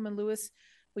 Councilwoman Lewis,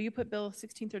 will you put Bill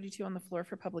 1632 on the floor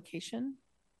for publication?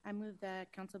 I move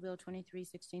that Council Bill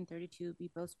 23-1632 be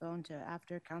postponed to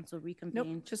after council reconvenes.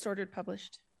 Nope, just ordered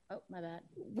published. Oh, my bad.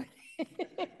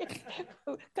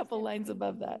 A couple lines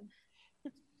above that.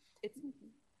 It's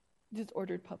just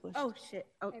ordered published. Oh, shit.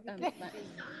 Oh,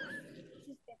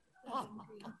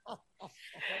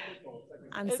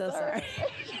 I'm so sorry.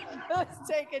 Let's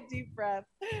take a deep breath.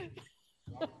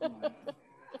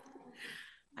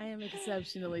 I am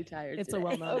exceptionally tired. It's today. a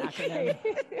well-known acronym.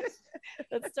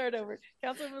 Let's start over.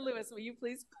 Councilman Lewis, will you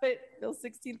please put Bill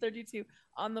 1632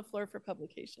 on the floor for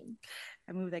publication?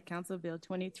 I move that Council Bill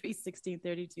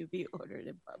 23-1632 be ordered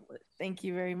and published. Thank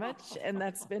you very much. And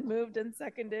that's been moved and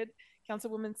seconded.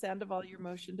 Councilwoman Sandoval, your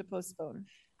motion to postpone.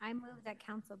 I move that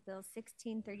Council Bill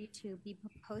 1632 be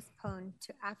postponed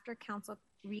to after council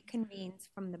reconvenes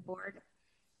from the board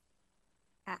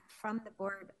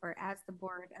or as the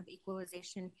Board of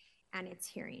Equalization and its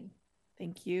hearing.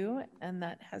 Thank you. And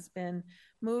that has been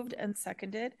moved and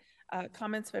seconded.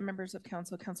 Comments by members of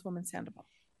council. Councilwoman Sandoval.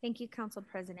 Thank you, Council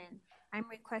President. I'm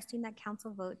requesting that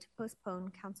council vote to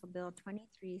postpone Council Bill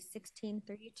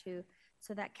 23-1632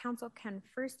 so that council can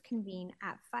first convene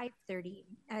at 5:30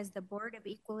 as the Board of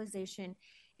Equalization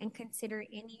and consider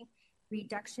any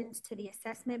reductions to the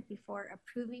assessment before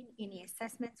approving any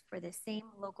assessments for the same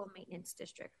local maintenance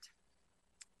district.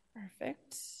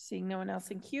 Perfect. Seeing no one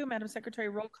else in queue, Madam Secretary,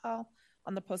 roll call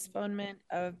on the postponement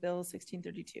of Bill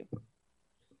 1632.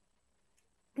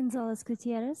 Gonzalez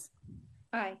Gutierrez.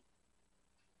 Aye.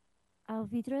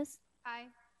 Alvidrez. Aye.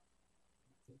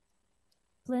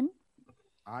 Flynn.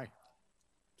 Aye.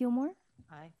 Gilmore.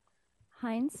 Aye.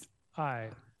 Hines. Aye.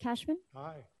 Cashman.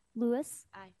 Aye. Lewis.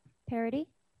 Aye. Parody.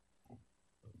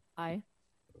 Aye.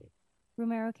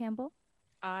 Romero Campbell.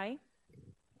 Aye.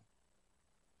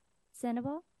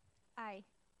 Sandoval. Aye.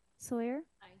 Sawyer.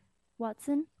 Aye.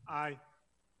 Watson. Aye.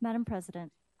 Madam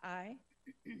President. Aye.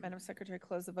 Madam Secretary,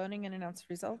 close the voting and announce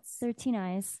results. 13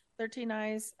 ayes. 13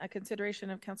 ayes. A consideration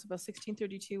of Council Bill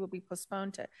 1632 will be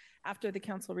postponed to after the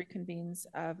council reconvenes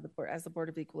of the board as the Board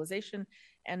of Equalization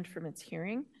and from its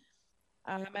hearing.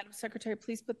 Madam Secretary,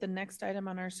 please put the next item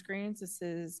on our screens. This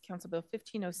is Council Bill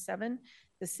 1507,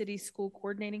 the City School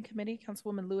Coordinating Committee.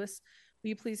 Councilwoman Lewis, will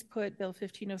you please put Bill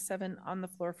 1507 on the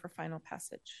floor for final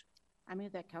passage? I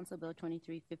move that Council Bill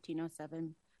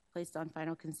 23-1507 placed on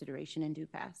final consideration and do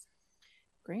pass.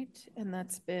 Great, and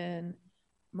that's been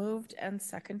moved and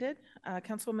seconded.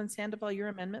 Councilwoman Sandoval, your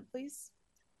amendment, please.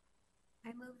 I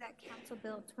move that Council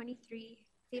Bill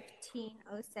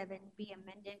 23-1507 be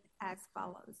amended as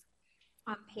follows.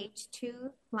 On page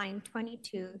 2, line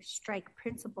 22, strike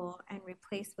principal and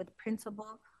replace with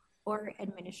principal or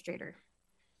administrator.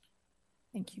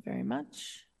 Thank you very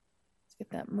much. Let's get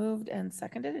that moved and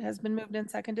seconded. It has been moved and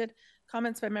seconded.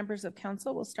 Comments by members of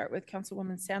council. We'll start with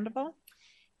Councilwoman Sandoval.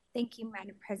 Thank you,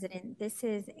 Madam President. This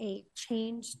is a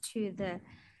change to the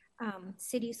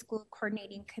City School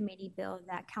Coordinating Committee bill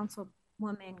that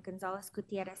Councilwoman Gonzalez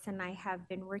Gutierrez and I have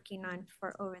been working on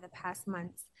for over the past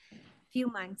few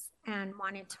months, and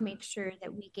wanted to make sure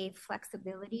that we gave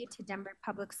flexibility to Denver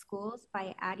Public Schools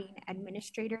by adding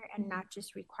administrator and not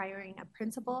just requiring a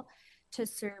principal to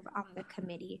serve on the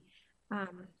committee.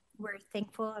 We're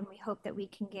thankful and we hope that we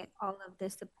can get all of the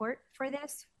support for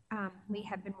this. We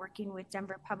have been working with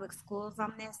Denver Public Schools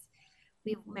on this.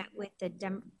 We've met with the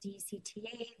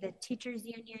DCTA, the Teachers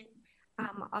Union,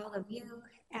 all of you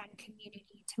and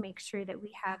community to make sure that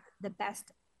we have the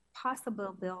best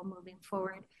possible bill moving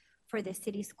forward for the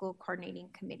City School Coordinating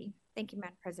Committee. Thank you,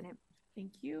 Madam President.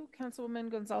 Thank you. Councilwoman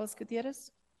Gonzalez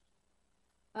Gutierrez.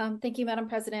 Thank you, Madam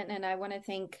President, and I want to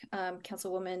thank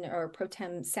Councilwoman or Pro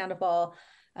Tem Sandoval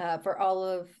for all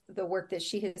of the work that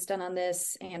she has done on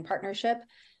this and partnership.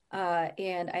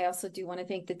 And I also do want to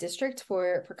thank the district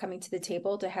for coming to the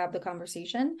table to have the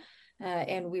conversation.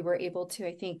 And we were able to,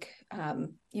 I think,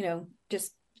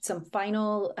 just some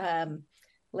final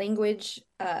language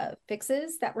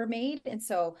fixes that were made. And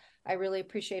so I really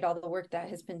appreciate all the work that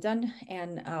has been done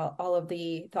and all of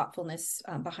the thoughtfulness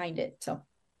behind it. So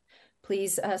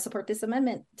please support this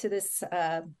amendment to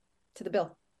the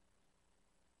bill.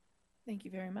 Thank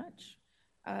you very much.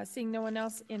 Seeing no one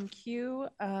else in queue,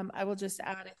 I will just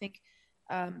add, I think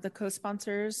the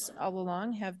co-sponsors all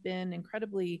along have been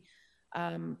incredibly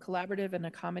collaborative and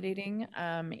accommodating.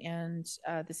 And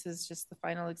this is just the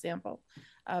final example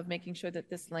of making sure that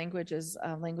this language is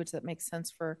a language that makes sense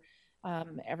for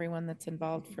everyone that's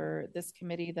involved for this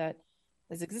committee that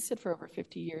has existed for over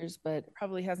 50 years, but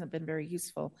probably hasn't been very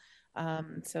useful.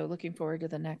 So looking forward to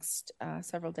the next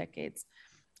several decades.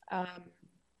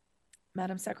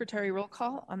 Madam Secretary, roll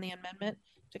call on the amendment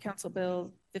to Council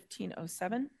Bill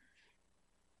 1507.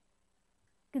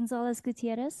 Gonzalez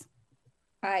Gutierrez.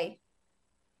 Aye.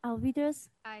 Alvidrez.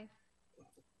 Aye.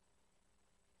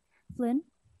 Flynn.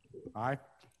 Aye.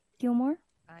 Gilmore.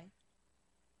 Aye.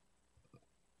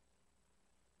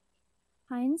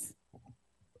 Hines.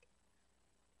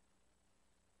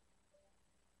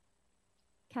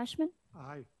 Cashman.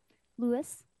 Aye.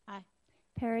 Lewis. Aye.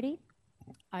 Parity.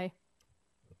 Aye.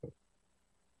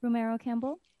 Romero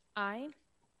Campbell. Aye.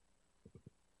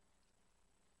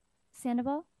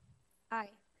 Sandoval. Aye.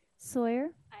 Sawyer.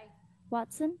 Aye.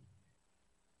 Watson.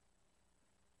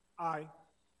 Aye.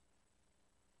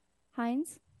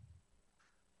 Hines.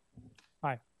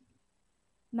 Aye.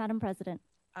 Madam President.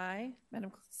 Aye.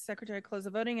 Madam Secretary, close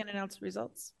the voting and announce the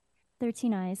results.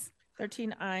 13 ayes.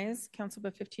 13 ayes. Council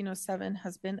Bill 1507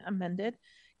 has been amended.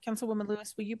 Councilwoman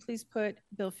Lewis, will you please put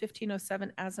Bill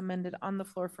 1507 as amended on the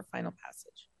floor for final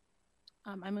passage?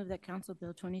 I move that Council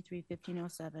Bill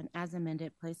 23-1507 as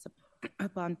amended placed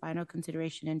upon final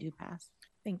consideration and do pass.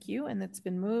 Thank you. And it's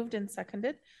been moved and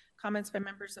seconded. Comments by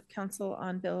members of council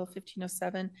on Bill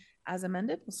 1507 as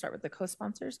amended. We'll start with the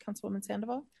co-sponsors. Councilwoman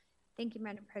Sandoval. Thank you,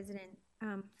 Madam President.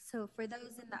 So for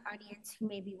those in the audience who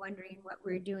may be wondering what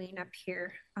we're doing up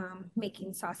here,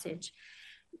 making sausage,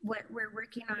 what we're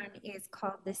working on is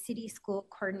called the City School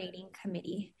Coordinating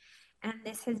Committee. And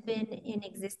this has been in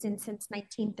existence since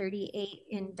 1938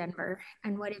 in Denver.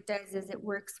 And what it does is it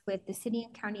works with the City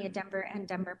and County of Denver and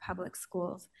Denver Public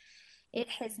Schools. It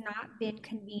has not been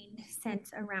convened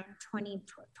since around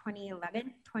 2011,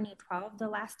 2012, the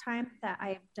last time that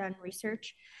I've done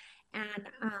research. And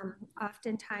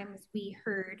oftentimes we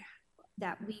heard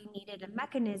that we needed a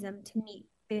mechanism to meet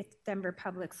with Denver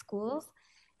Public Schools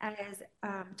as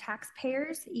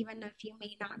taxpayers. Even if you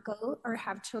may not go or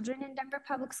have children in Denver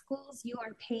Public Schools, you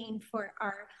are paying for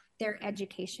their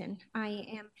education.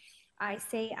 I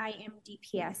say I am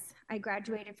DPS. I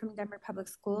graduated from Denver Public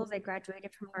Schools. I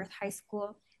graduated from North High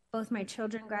School. Both my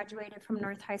children graduated from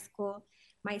North High School.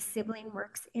 My sibling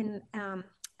works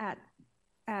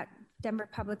at Denver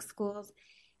Public Schools.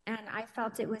 And I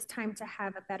felt it was time to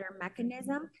have a better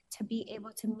mechanism to be able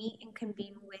to meet and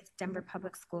convene with Denver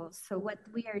Public Schools. So what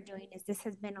we are doing is this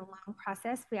has been a long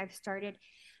process. We have started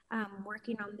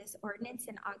working on this ordinance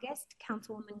in August.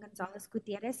 Councilwoman Gonzalez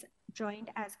Gutierrez joined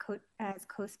as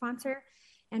co-sponsor.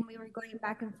 And we were going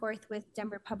back and forth with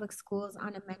Denver Public Schools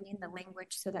on amending the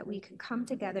language so that we could come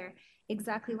together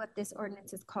exactly what this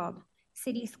ordinance is called,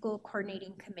 City School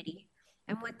Coordinating Committee.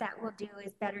 And what that will do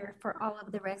is better for all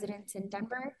of the residents in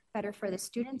Denver, better for the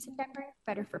students in Denver,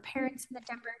 better for parents in the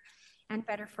Denver, and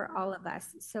better for all of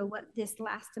us. So what this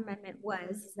last amendment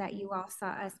was that you all saw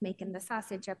us making the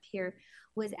sausage up here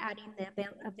was adding the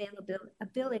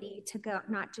availability to go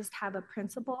not just have a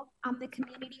principal on the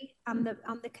community on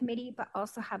the committee, but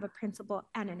also have a principal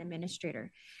and an administrator.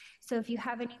 So if you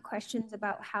have any questions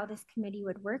about how this committee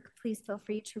would work, please feel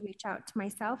free to reach out to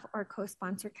myself or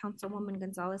co-sponsor Councilwoman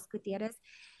Gonzalez Gutierrez.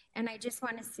 And I just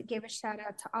want to give a shout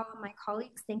out to all of my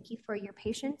colleagues. Thank you for your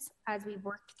patience as we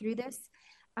worked through this.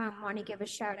 Want to give a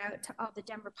shout out to all the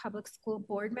Denver Public School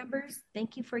board members.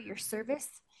 Thank you for your service.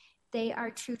 They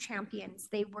are true champions.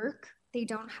 They work, they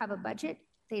don't have a budget,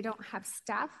 they don't have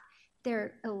staff,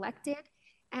 they're elected,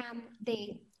 and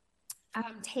they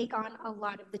take on a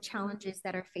lot of the challenges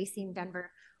that are facing Denver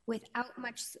without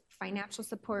much financial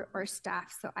support or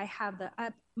staff. So I have the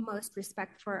utmost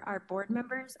respect for our board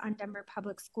members on Denver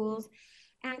Public Schools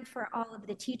and for all of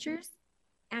the teachers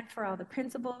and for all the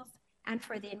principals and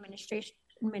for the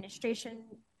administration,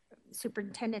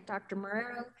 Superintendent Dr.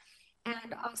 Marrero,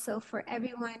 and also for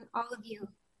everyone, all of you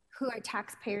who are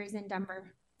taxpayers in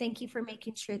Denver. Thank you for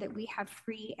making sure that we have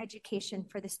free education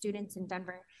for the students in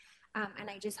Denver. And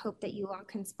I just hope that you all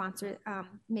can sponsor,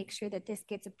 make sure that this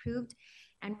gets approved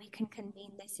and we can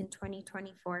convene this in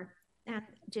 2024. And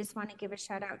just want to give a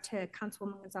shout out to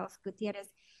Councilwoman Gonzalez Gutierrez.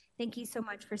 Thank you so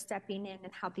much for stepping in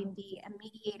and helping be a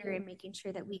mediator and making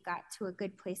sure that we got to a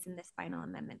good place in this final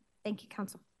amendment. Thank you,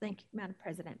 Council. Thank you, Madam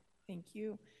President. Thank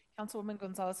you. Councilwoman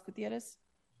Gonzalez Gutierrez.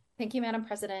 Thank you, Madam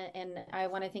President. And I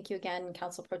want to thank you again,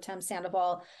 Council Pro Tem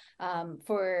Sandoval,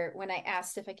 for when I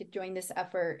asked if I could join this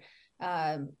effort,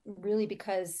 really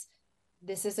because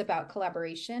this is about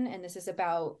collaboration and this is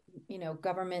about,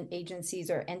 government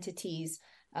agencies or entities,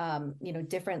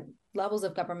 different levels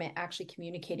of government actually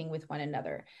communicating with one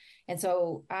another. And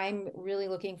so I'm really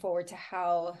looking forward to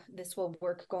how this will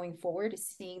work going forward,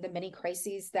 seeing the many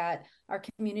crises that our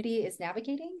community is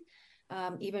navigating.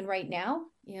 Even right now,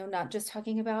 not just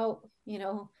talking about,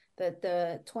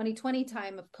 the 2020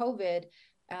 time of COVID,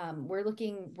 we're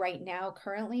looking right now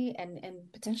currently and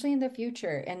potentially in the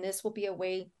future. And this will be a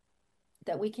way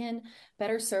that we can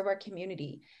better serve our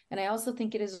community. And I also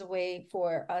think it is a way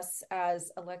for us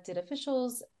as elected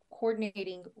officials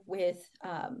coordinating with,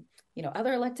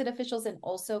 other elected officials and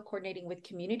also coordinating with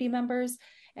community members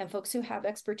and folks who have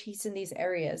expertise in these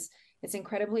areas. It's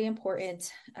incredibly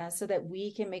important so that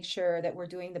we can make sure that we're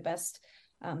doing the best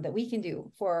that we can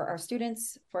do for our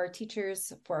students, for our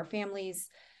teachers, for our families,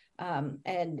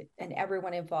 and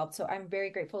everyone involved. So I'm very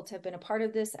grateful to have been a part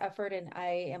of this effort, and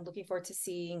I am looking forward to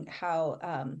seeing how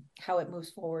it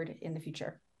moves forward in the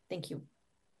future. Thank you.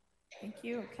 Thank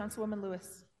you. Councilwoman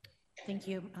Lewis. Thank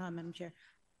you, Madam Chair.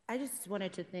 I just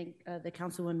wanted to thank the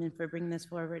councilwomen for bringing this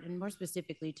forward, and more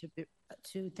specifically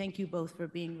to thank you both for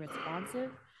being responsive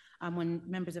when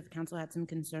members of council had some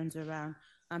concerns around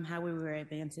how we were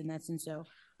advancing this. And so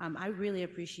I really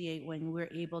appreciate when we're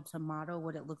able to model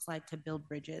what it looks like to build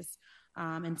bridges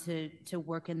and to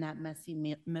work in that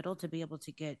messy middle to be able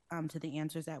to get to the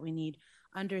answers that we need,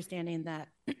 understanding that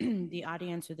the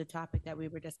audience or the topic that we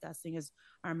were discussing is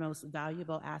our most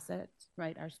valuable asset,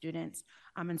 right, our students.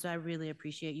 And so I really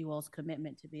appreciate you all's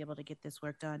commitment to be able to get this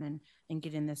work done and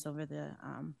getting this over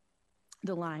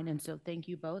the line. And so thank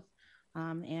you both.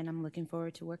 And I'm looking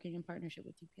forward to working in partnership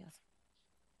with DPS.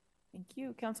 Thank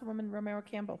you. Councilwoman Romero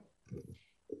Campbell.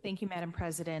 Thank you, Madam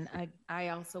President. I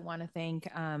also want to thank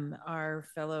our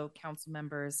fellow council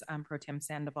members, Pro Tem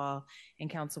Sandoval and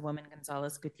Councilwoman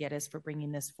Gonzalez Gutierrez for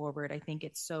bringing this forward. I think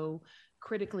it's so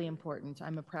critically important.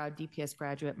 I'm a proud DPS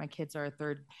graduate. My kids are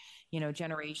third,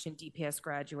 generation DPS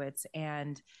graduates.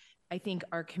 And I think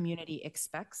our community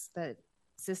expects that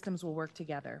systems will work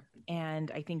together.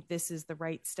 And I think this is the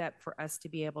right step for us to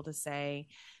be able to say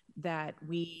that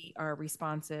we are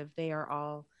responsive. They are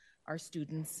all our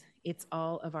students. It's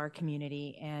all of our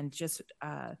community, and just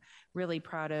really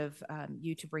proud of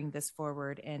you to bring this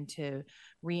forward and to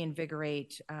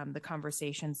reinvigorate the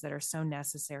conversations that are so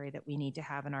necessary that we need to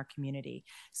have in our community.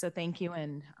 So thank you.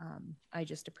 And I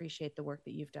just appreciate the work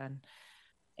that you've done.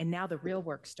 And now the real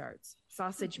work starts.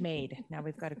 Sausage made. Now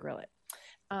we've got to grill it.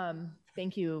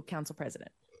 Thank you, Council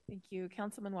President. Thank you.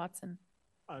 Councilman Watson.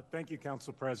 Thank you,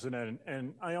 Council President.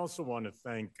 And I also want to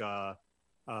thank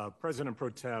President Pro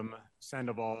Tem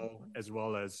Sandoval, as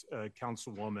well as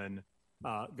Councilwoman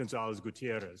Gonzalez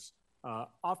Gutierrez.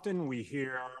 Often we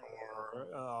hear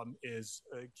or is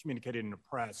communicated in the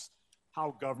press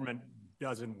how government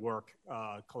doesn't work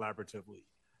collaboratively.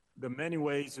 The many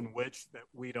ways in which that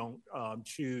we don't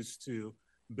choose to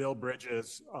build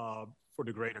bridges for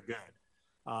the greater good.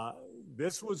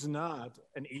 This was not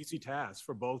an easy task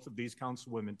for both of these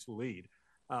councilwomen to lead.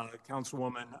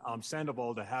 Councilwoman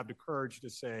Sandoval to have the courage to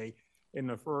say in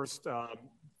the first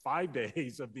 5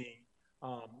 days of being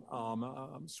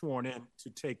sworn in to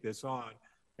take this on,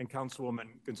 and Councilwoman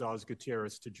Gonzalez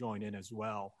Gutierrez to join in as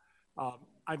well.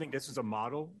 I think this is a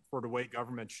model for the way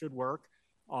government should work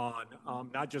on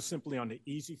not just simply on the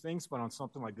easy things, but on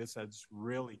something like this that's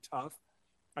really tough.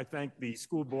 I thank the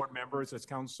school board members, as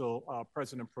Council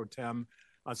President Pro Tem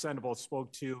Sandoval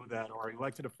spoke to, that are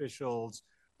elected officials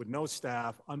with no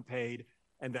staff, unpaid,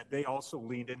 and that they also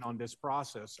leaned in on this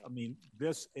process. I mean,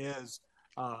 this is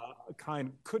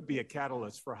could be a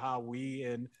catalyst for how we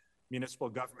in municipal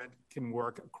government can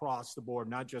work across the board,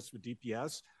 not just with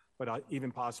DPS, but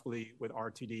even possibly with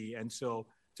RTD. And so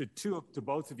to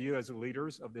both of you as the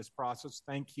leaders of this process,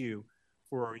 thank you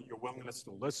for your willingness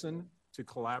to listen, to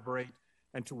collaborate,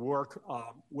 and to work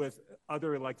with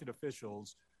other elected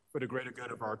officials for the greater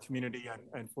good of our community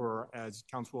and for, as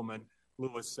Councilwoman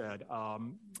Lewis said, our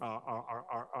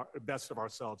best of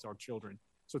ourselves, our children.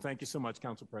 So thank you so much,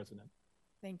 Council President.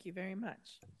 Thank you very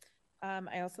much.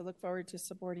 I also look forward to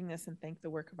supporting this and thank the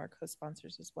work of our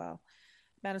co-sponsors as well.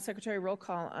 Madam Secretary, roll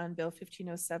call on Bill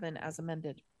 1507 as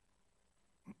amended.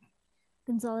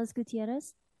 Gonzalez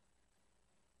Gutierrez.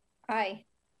 Aye.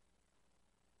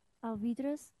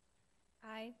 Alvidrez.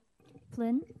 Aye.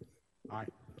 Flynn. Aye.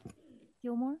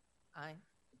 Gilmore. Aye.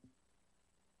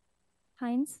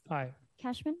 Hines. Aye.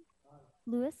 Cashman.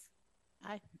 Lewis.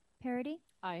 Aye. Parody.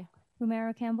 Aye.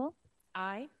 Romero Campbell.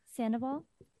 Aye. Sandoval.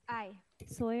 Aye.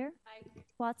 Sawyer. Aye.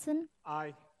 Watson.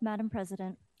 Aye. Madam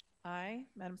President. Aye.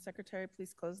 Madam Secretary,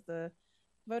 please close the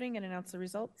voting and announce the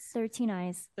results. 13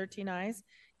 ayes. 13 ayes.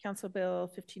 Council Bill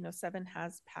 1507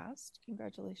 has passed.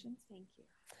 Congratulations. Thank you.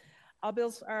 All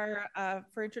bills are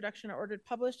for introduction are ordered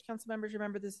published. Council members,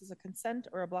 remember this is a consent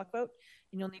or a block vote,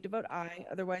 and you'll need to vote aye.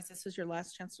 Otherwise, this is your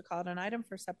last chance to call out an item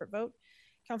for a separate vote.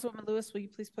 Councilwoman Lewis, will you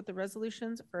please put the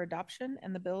resolutions for adoption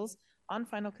and the bills on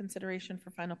final consideration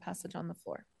for final passage on the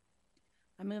floor?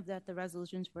 I move that the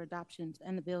resolutions for adoptions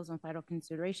and the bills on final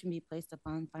consideration be placed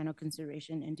upon final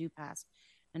consideration and do pass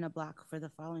in a block for the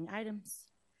following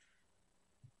items.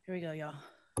 Here we go, y'all.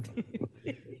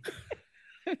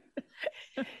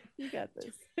 You got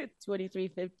this.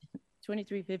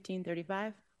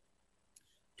 231535,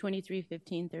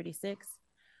 231536,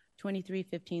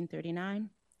 231539,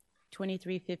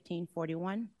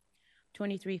 231541,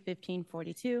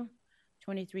 231542,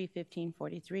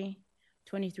 231543,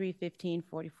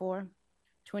 231544,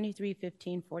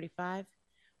 231545,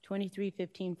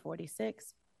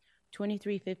 231546,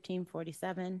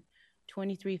 231547,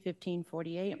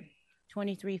 231548,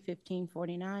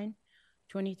 231549,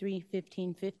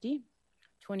 231550,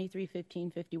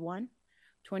 231551,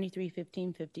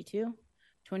 231552,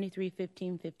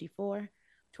 231554,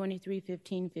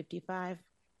 231555,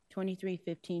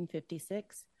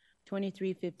 231556,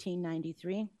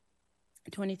 231593,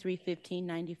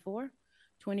 231594,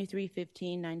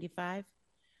 231595,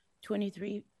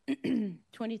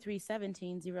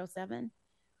 231707,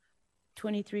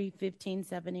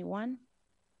 231571,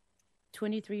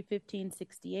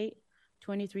 231568,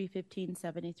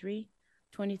 231573,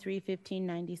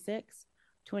 231596,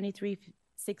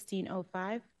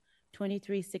 231605,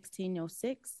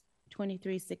 231606,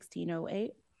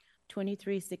 231608,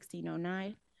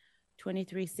 231609,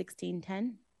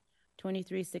 231610,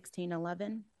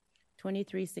 231611,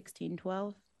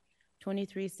 231612,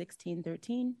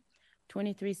 231613,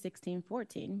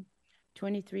 231614,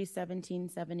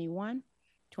 231771,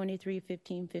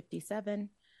 231557,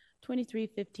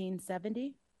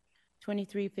 231570,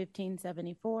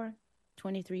 231574,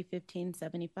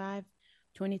 231575,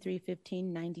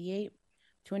 231598,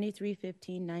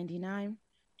 231599,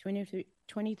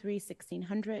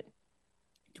 231600,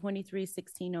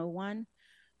 231601,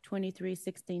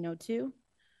 231602,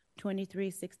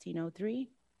 231603,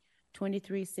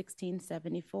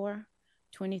 231674,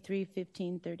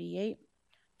 231538,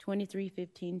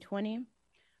 231520,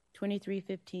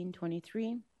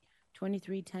 231523,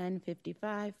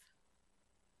 231055.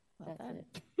 Well done.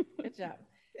 Good job.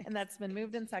 And that's been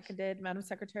moved and seconded. Madam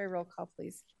Secretary, roll call,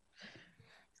 please.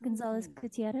 Gonzalez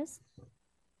Gutierrez.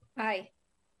 Aye.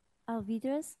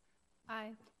 Alvidrez.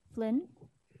 Aye. Flynn.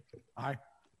 Aye.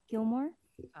 Gilmore.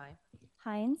 Aye.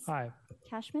 Hines. Aye.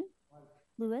 Cashman.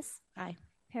 Lewis. Aye.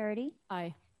 Parody.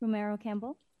 Aye. Romero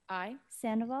Campbell. Aye.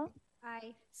 Sandoval.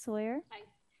 Aye. Sawyer. Aye.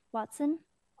 Watson.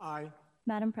 Aye.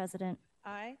 Madam President.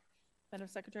 Aye. Madam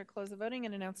Secretary, close the voting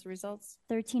and announce the results.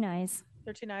 13 ayes.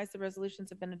 13 ayes, the resolutions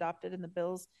have been adopted and the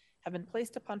bills have been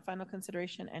placed upon final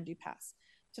consideration and do pass.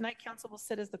 Tonight, Council will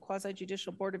sit as the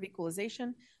Quasi-Judicial Board of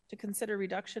Equalization to consider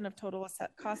reduction of total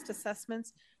cost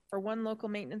assessments for one local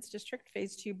maintenance district,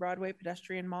 Phase 2 Broadway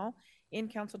Pedestrian Mall in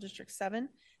Council District 7.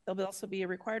 There'll also be a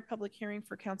required public hearing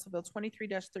for Council Bill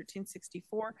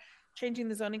 23-1364, changing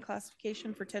the zoning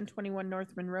classification for 1021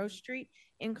 North Monroe Street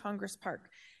in Congress Park.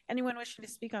 Anyone wishing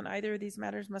to speak on either of these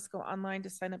matters must go online to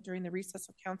sign up during the recess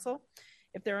of Council.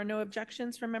 If there are no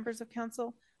objections from members of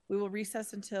Council, we will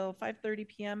recess until 5:30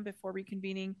 p.m. before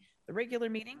reconvening the regular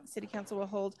meeting. City Council will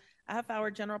hold a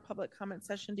half-hour general public comment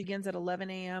session, begins at 11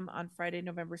 a.m. on Friday,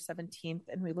 November 17th,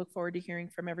 and we look forward to hearing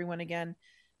from everyone again.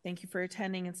 Thank you for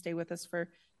attending and stay with us for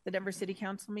the Denver City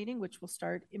Council meeting, which will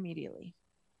start immediately.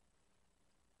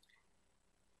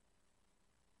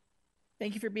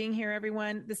 Thank you for being here,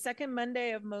 everyone. The second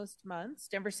Monday of most months,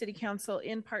 Denver City Council,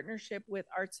 in partnership with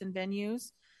Arts and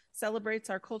Venues, celebrates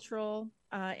our cultural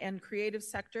and creative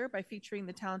sector by featuring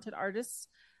the talented artists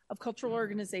of cultural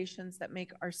organizations that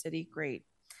make our city great.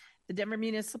 The Denver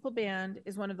Municipal Band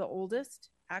is one of the oldest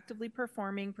actively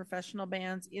performing professional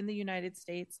bands in the United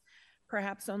States,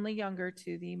 perhaps only younger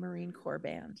to the Marine Corps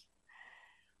Band.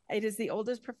 It is the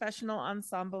oldest professional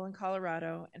ensemble in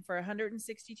Colorado, and for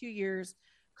 162 years,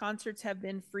 concerts have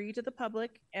been free to the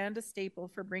public and a staple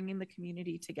for bringing the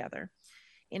community together.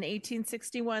 In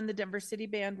 1861, the Denver City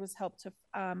Band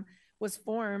was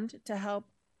formed to help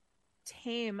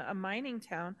tame a mining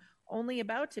town only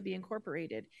about to be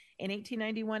incorporated. In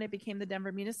 1891, it became the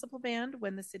Denver Municipal Band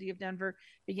when the city of Denver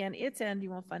began its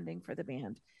annual funding for the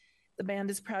band. The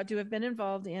band is proud to have been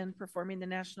involved in performing the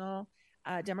National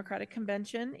Democratic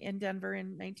Convention in Denver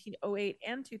in 1908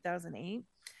 and 2008,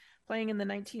 playing in the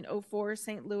 1904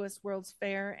 St. Louis World's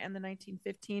Fair and the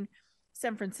 1915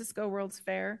 San Francisco World's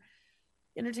Fair,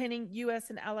 entertaining U.S.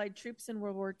 and Allied troops in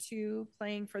World War II,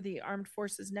 playing for the Armed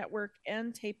Forces Network,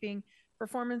 and taping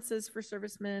performances for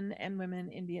servicemen and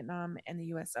women in Vietnam and the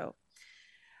USO.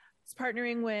 It's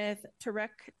partnering with Tarek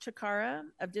Chakara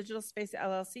of Digital Space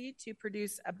LLC to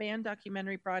produce a band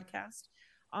documentary broadcast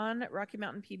on Rocky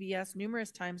Mountain PBS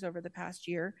numerous times over the past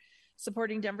year,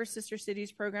 supporting Denver Sister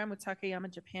Cities program with Takayama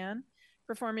Japan,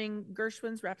 performing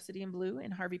Gershwin's Rhapsody in Blue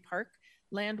in Harvey Park,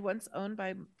 land once owned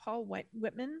by Paul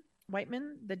Whiteman,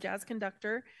 the jazz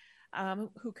conductor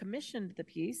who commissioned the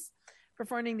piece,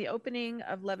 performing the opening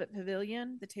of Levitt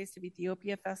Pavilion, the Taste of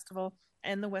Ethiopia Festival,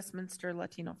 and the Westminster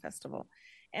Latino Festival,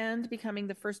 and becoming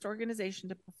the first organization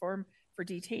to perform for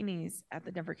detainees at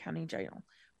the Denver County Jail.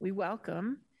 We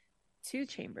welcome to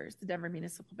Chambers, the Denver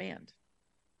Municipal Band.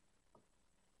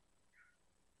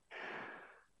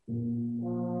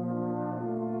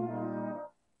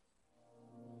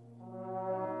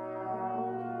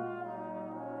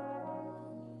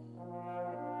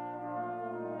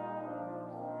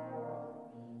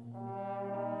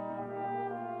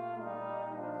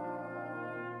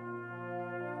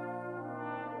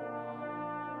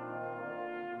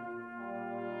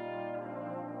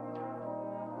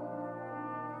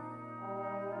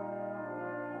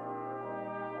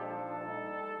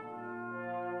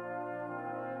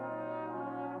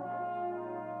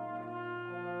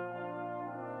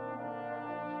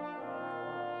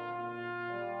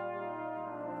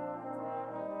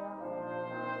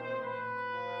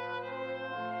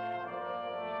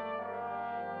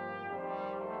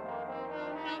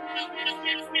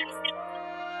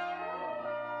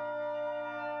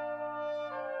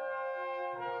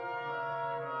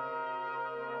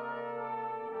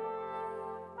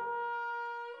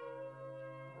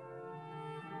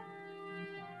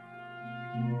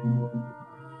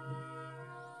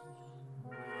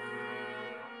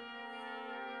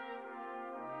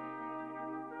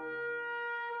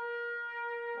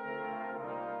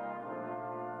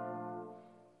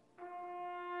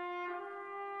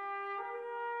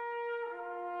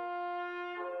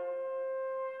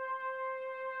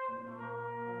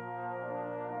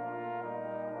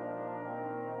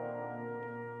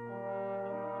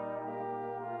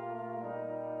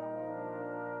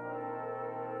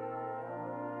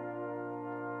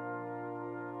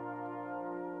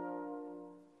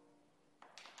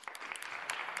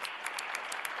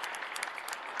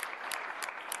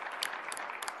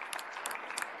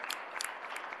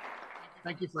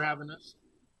 Thank you for having us.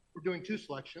 We're doing two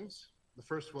selections. The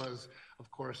first was, of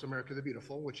course, America the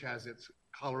Beautiful, which has its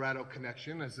Colorado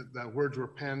connection, as the words were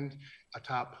penned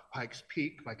atop Pikes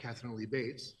Peak by Catherine Lee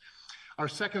Bates. Our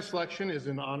second selection is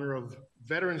in honor of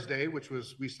Veterans Day, which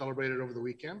we celebrated over the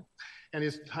weekend, and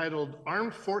is titled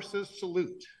Armed Forces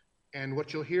Salute. And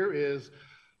what you'll hear is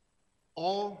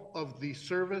all of the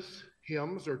service,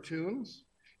 hymns or tunes.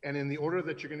 And in the order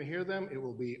that you're going to hear them, it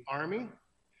will be Army,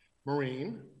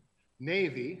 Marine,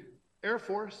 Navy, Air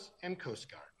Force, and Coast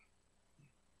Guard.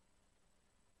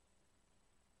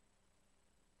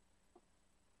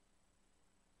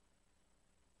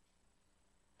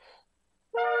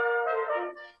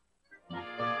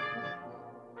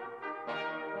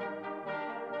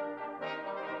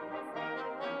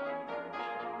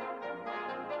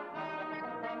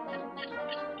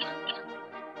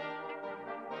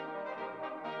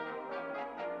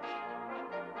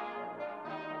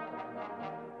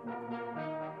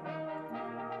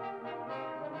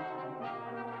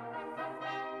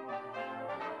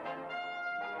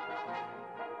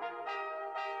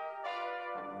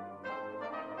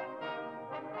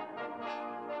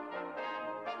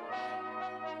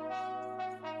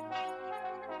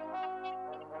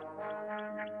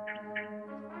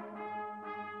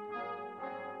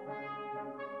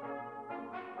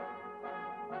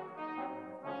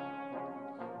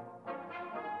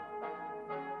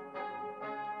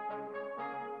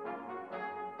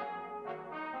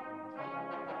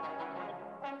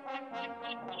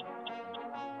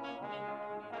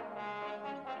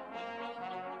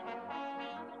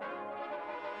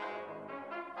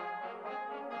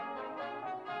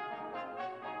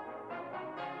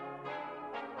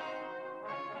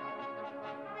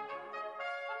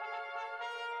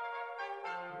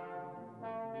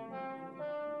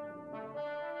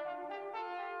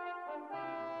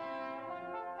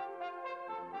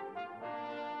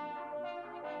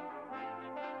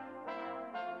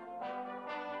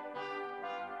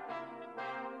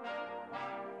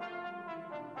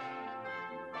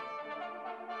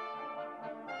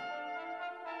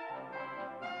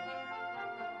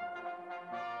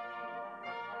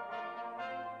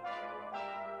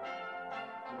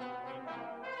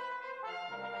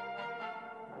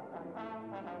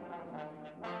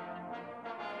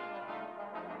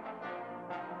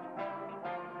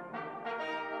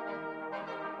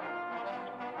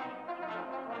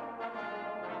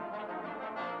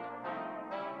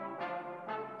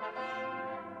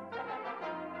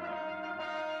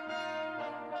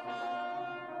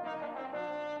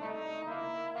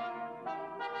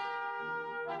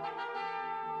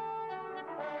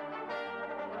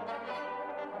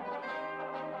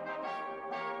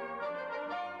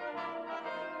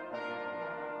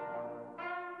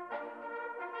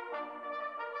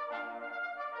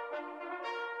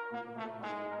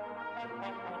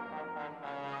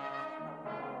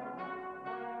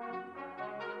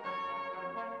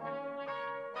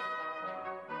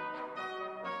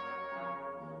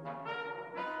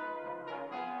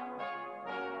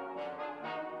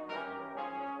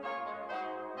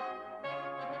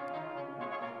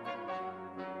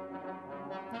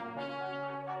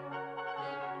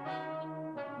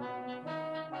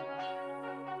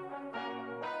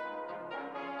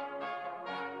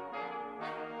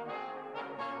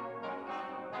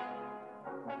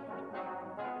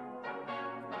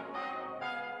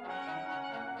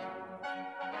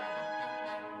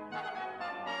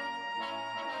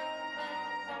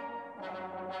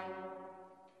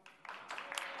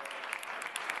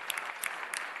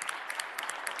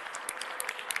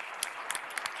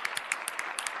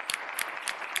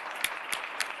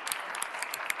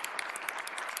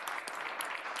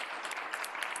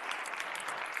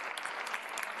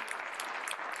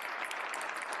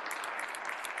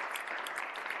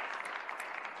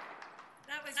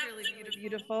 That was really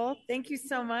beautiful. Thank you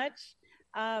so much.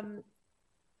 Are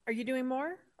you doing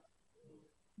more?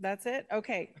 That's it?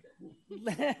 Okay.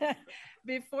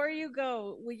 Before you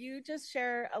go, will you just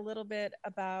share a little bit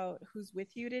about who's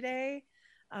with you today,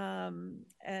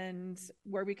 and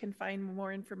where we can find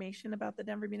more information about the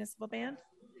Denver Municipal Band?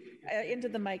 Into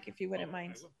the mic, if you wouldn't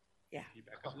mind. Yeah.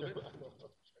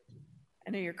 I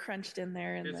know you're crunched in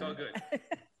there. It's all good.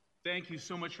 Thank you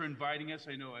so much for inviting us.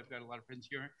 I know I've got a lot of friends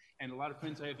here and a lot of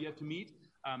friends I have yet to meet.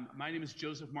 My name is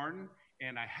Joseph Martin,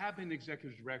 and I have been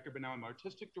executive director, but now I'm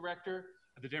artistic director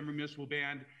of the Denver Municipal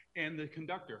Band and the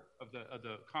conductor of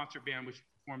the concert band, which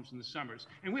performs in the summers.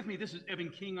 And with me, this is Evan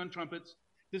King on trumpets.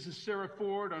 This is Sarah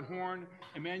Ford on horn,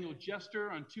 Emmanuel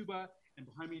Jester on tuba, and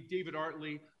behind me, David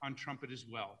Artley on trumpet as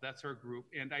well. That's our group.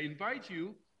 And I invite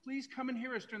you, please come and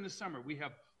hear us during the summer. We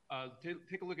have,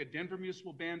 take a look at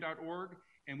denvermunicipalband.org.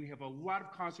 And we have a lot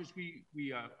of concerts.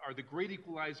 We are the great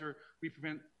equalizer. We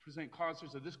present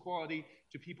concerts of this quality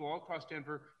to people all across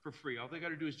Denver for free. All they got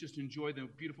to do is just enjoy the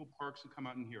beautiful parks and come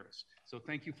out and hear us. So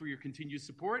thank you for your continued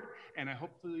support, and I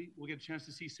hopefully we'll get a chance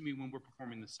to see some of you when we're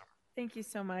performing this summer. Thank you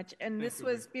so much. And this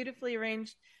was beautifully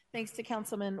arranged thanks to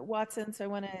Councilman Watson. So I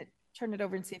want to turn it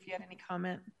over and see if you had any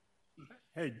comment. Okay.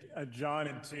 Hey, John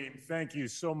and team, thank you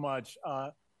so much.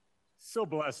 So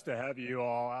blessed to have you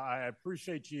all. I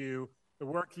appreciate you, the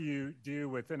work you do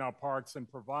within our parks and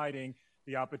providing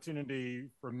the opportunity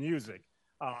for music.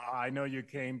 I know you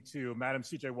came to Madam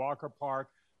C.J. Walker Park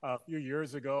a few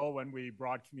years ago when we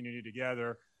brought community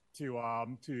together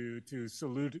to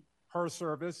salute her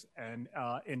service and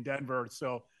in Denver.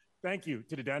 So thank you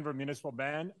to the Denver Municipal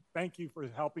Band. Thank you for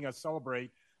helping us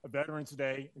celebrate Veterans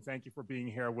Day, and thank you for being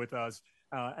here with us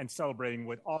and celebrating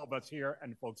with all of us here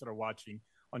and folks that are watching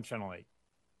on Channel 8.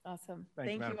 Awesome.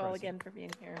 Thank Thank you all again for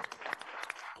being here.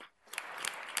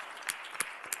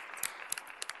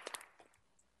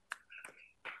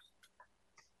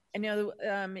 I know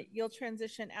you'll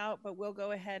transition out, but we'll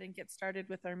go ahead and get started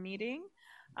with our meeting.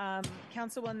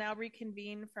 Council will now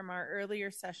reconvene from our earlier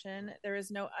session. There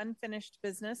is no unfinished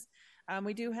business.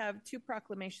 We do have two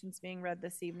proclamations being read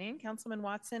this evening. Councilman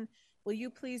Watson, will you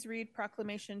please read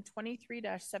Proclamation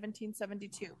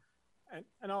 23-1772?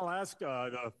 And I'll ask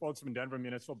the folks from Denver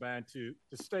Municipal Band to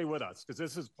stay with us, because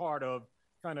this is part of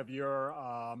kind of your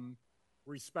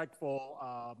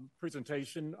respectful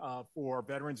presentation for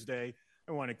Veterans Day.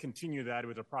 I want to continue that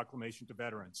with a proclamation to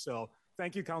veterans. So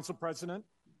thank you, Council President.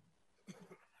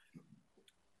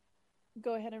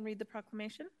 Go ahead and read the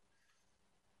proclamation.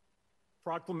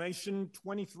 Proclamation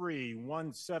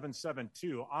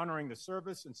 23-1772, honoring the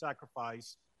service and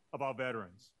sacrifice of our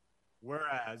veterans.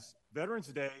 Whereas Veterans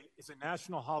Day is a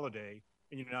national holiday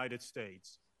in the United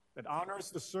States that honors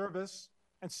the service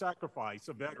and sacrifice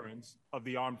of veterans of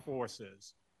the armed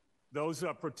forces, those who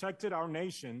have protected our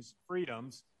nation's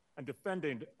freedoms and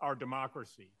defended our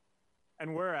democracy.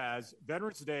 And whereas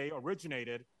Veterans Day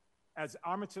originated as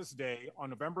Armistice Day on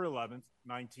November 11th,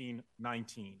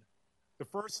 1919, the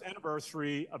first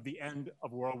anniversary of the end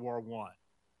of World War I,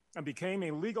 and became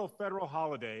a legal federal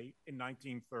holiday in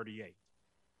 1938,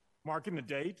 marking the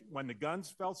date when the guns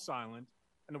fell silent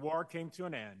and the war came to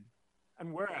an end.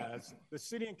 And whereas the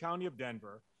city and county of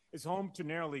Denver is home to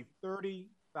nearly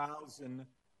 30,000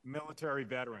 military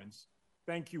veterans,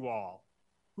 thank you all,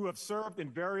 who have served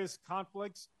in various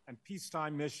conflicts and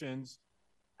peacetime missions.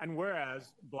 And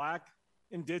whereas Black,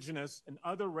 Indigenous, and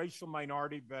other racial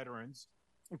minority veterans,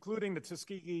 including the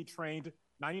Tuskegee-trained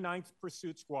 99th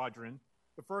Pursuit Squadron,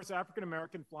 the first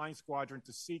African-American flying squadron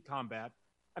to sea combat,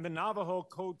 and the Navajo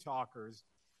Code Talkers,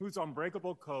 whose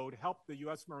unbreakable code helped the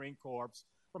U.S. Marine Corps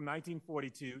from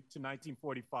 1942 to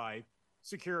 1945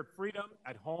 secure freedom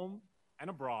at home and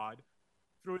abroad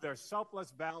through their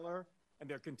selfless valor and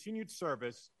their continued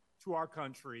service to our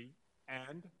country.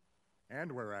 And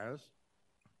whereas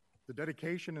the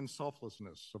dedication and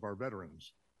selflessness of our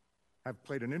veterans have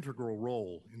played an integral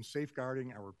role in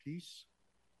safeguarding our peace,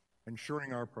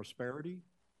 ensuring our prosperity,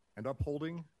 and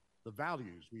upholding the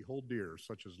values we hold dear,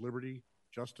 such as liberty,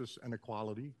 justice, and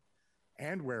equality.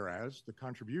 And whereas the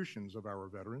contributions of our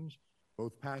veterans,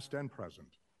 both past and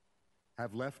present,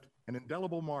 have left an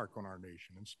indelible mark on our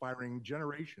nation, inspiring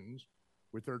generations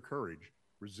with their courage,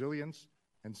 resilience,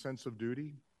 and sense of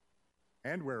duty.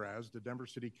 And whereas the Denver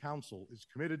City Council is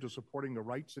committed to supporting the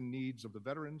rights and needs of the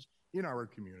veterans in our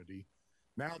community,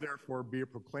 now therefore be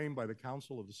it proclaimed by the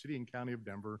Council of the City and County of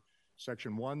Denver,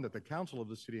 Section 1, that the Council of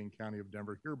the City and County of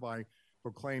Denver hereby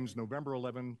proclaims November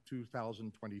 11,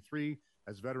 2023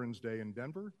 as Veterans Day in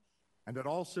Denver, and that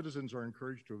all citizens are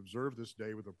encouraged to observe this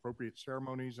day with appropriate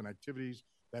ceremonies and activities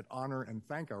that honor and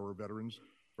thank our veterans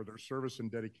for their service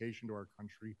and dedication to our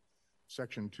country.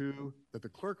 Section 2, that the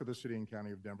clerk of the City and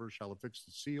County of Denver shall affix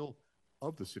the seal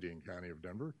of the City and County of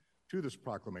Denver to this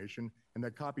proclamation, and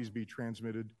that copies be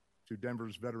transmitted to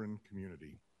Denver's veteran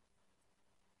community.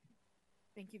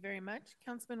 Thank you very much.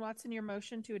 Councilman Watson, your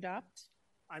motion to adopt?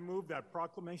 I move that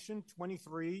Proclamation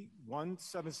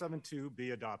 23-1772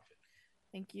 be adopted.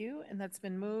 Thank you. And that's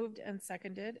been moved and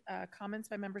seconded. Comments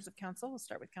by members of council. We'll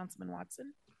start with Councilman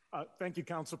Watson. Thank you,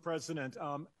 Council President.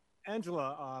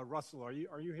 Angela Russell, are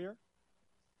you here?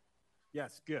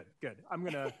 Yes, good. I'm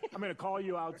gonna call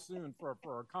you out soon for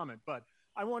a comment, but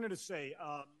I wanted to say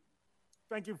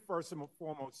thank you first and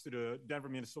foremost to the Denver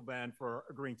Municipal Band for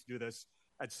agreeing to do this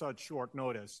at such short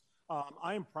notice.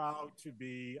 I am proud to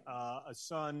be a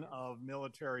son of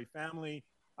military family.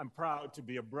 I'm proud to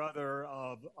be a brother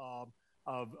of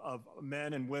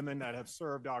men and women that have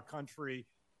served our country.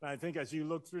 And I think as you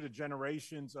look through the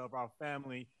generations of our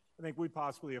family, I think we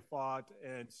possibly have fought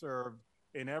and served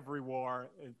in every war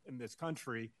in this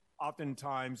country,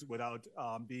 oftentimes without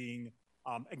being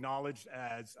acknowledged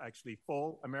as actually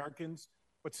full Americans,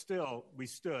 but still we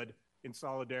stood in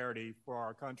solidarity for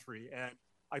our country. And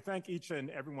I thank each and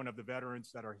every one of the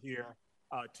veterans that are here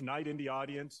tonight in the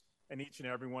audience, and each and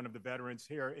every one of the veterans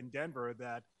here in Denver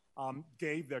that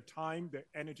gave their time, their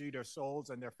energy, their souls,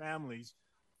 and their families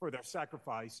for their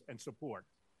sacrifice and support.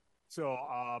 So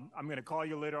I'm going to call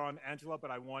you later on, Angela,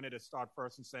 but I wanted to start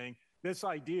first in saying this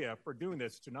idea for doing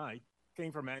this tonight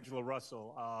came from Angela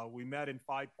Russell. We met in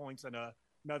 5 Points at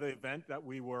another event that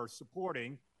we were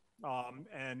supporting,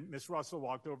 and Ms. Russell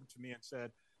walked over to me and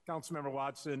said, Councilmember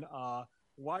Watson,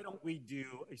 why don't we do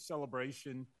a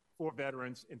celebration for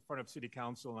veterans in front of City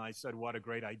Council? And I said, what a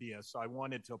great idea. So I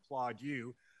wanted to applaud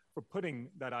you for putting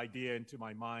that idea into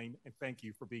my mind, and thank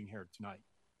you for being here tonight.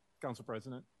 Council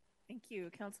President. Thank you.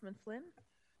 Councilman Flynn.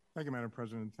 Thank you, Madam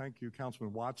President. Thank you,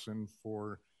 Councilman Watson,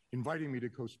 for inviting me to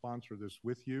co-sponsor this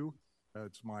with you.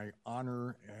 It's my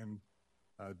honor and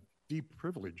deep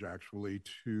privilege, actually,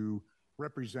 to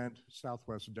represent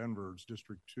Southwest Denver's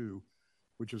District 2,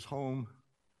 which is home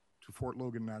to Fort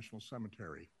Logan National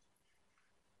Cemetery.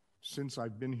 Since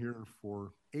I've been here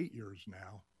for 8 years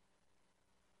now,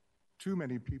 too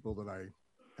many people that I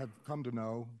have come to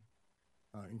know,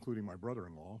 including my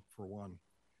brother-in-law, for one,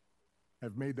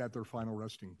 have made that their final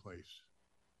resting place.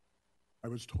 I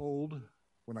was told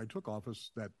when I took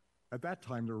office that at that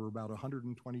time there were about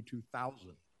 122,000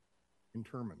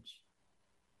 interments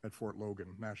at Fort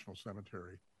Logan National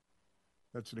Cemetery.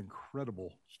 That's an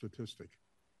incredible statistic.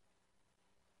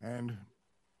 And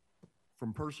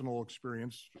from personal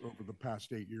experience over the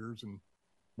past 8 years, and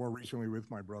more recently with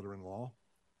my brother-in-law,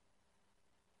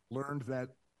 learned that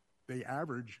they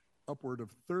average upward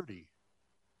of 30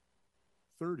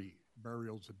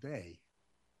 burials a day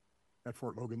at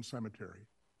Fort Logan Cemetery.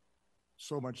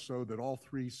 So much so that all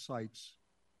 3 sites,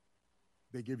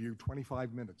 they give you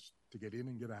 25 minutes to get in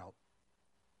and get out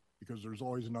because there's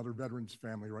always another veterans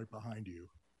family right behind you.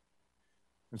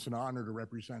 It's an honor to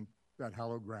represent that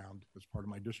hallowed ground as part of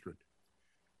my district.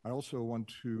 I also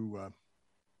want to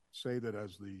say that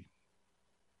as the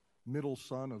middle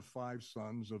son of 5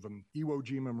 sons of an Iwo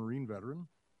Jima Marine veteran,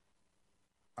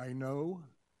 I know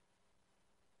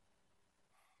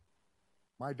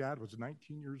my dad was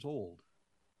 19 years old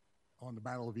on the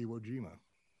Battle of Iwo Jima.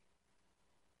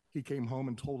 He came home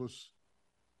and told us,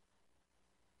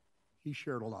 he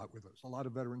shared a lot with us. A lot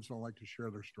of veterans don't like to share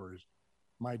their stories.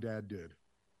 My dad did.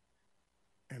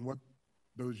 And what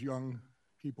those young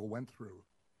people went through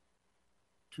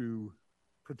to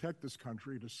protect this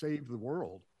country, to save the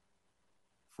world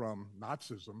from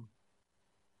Nazism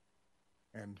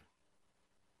and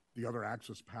the other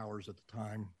Axis powers at the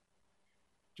time,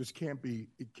 just can't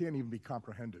even be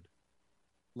comprehended,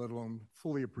 let alone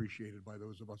fully appreciated by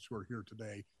those of us who are here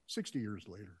today, 60 years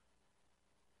later.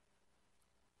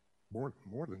 More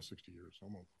than 60 years,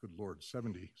 almost, good Lord,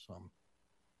 70 some.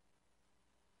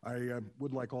 I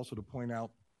would like also to point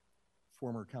out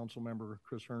former council member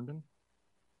Chris Herndon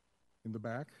in the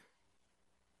back,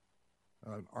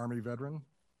 Army veteran,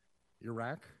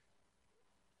 Iraq.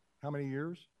 How many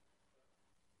years?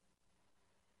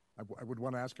 I would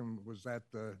want to ask him, was that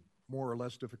more or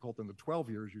less difficult than the 12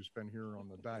 years you spent here on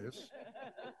the dais?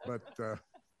 But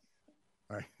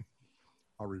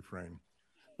I'll refrain.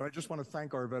 But I just want to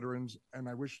thank our veterans, and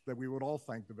I wish that we would all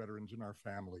thank the veterans and our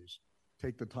families.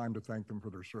 Take the time to thank them for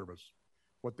their service.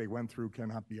 What they went through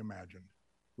cannot be imagined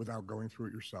without going through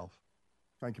it yourself.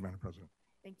 Thank you, Madam President.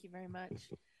 Thank you very much.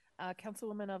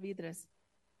 Councilwoman Alvidrez.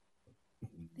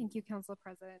 Thank you, Council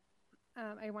President.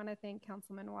 I want to thank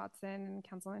Councilman Watson and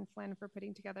Councilman Flynn for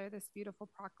putting together this beautiful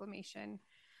proclamation.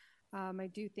 I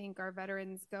do think our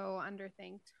veterans go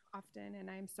underthanked often,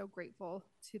 and I'm so grateful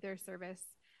to their service.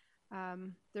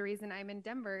 The reason I'm in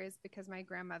Denver is because my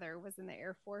grandmother was in the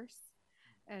Air Force.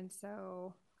 And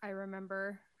so I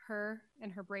remember her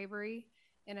and her bravery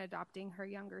in adopting her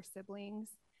younger siblings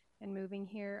and moving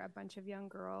here, a bunch of young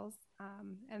girls.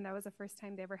 And that was the first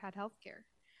time they ever had health care.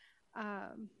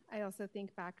 I also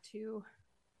think back to,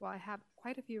 well, I have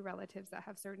quite a few relatives that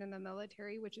have served in the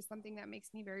military, which is something that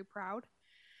makes me very proud.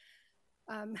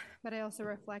 But I also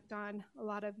reflect on a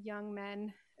lot of young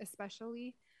men,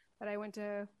 especially that I went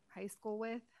to high school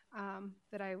with,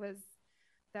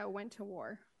 that went to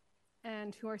war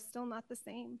and who are still not the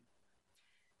same.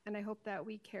 And I hope that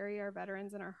we carry our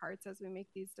veterans in our hearts as we make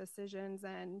these decisions.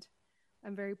 And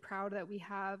I'm very proud that we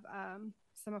have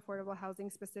some affordable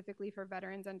housing specifically for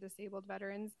veterans and disabled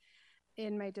veterans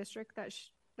in my district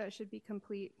that should be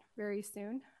complete very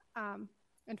soon,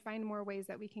 and find more ways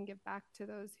that we can give back to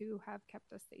those who have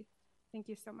kept us safe. Thank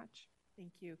you so much.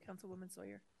 Thank you. Councilwoman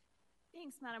Sawyer.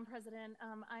 Thanks, Madam President.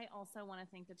 I also want to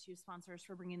thank the 2 sponsors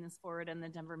for bringing this forward and the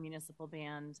Denver Municipal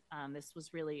Band. This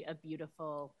was really a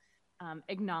beautiful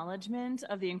acknowledgement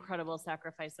of the incredible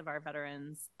sacrifice of our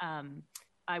veterans.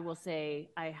 I will say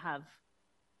I have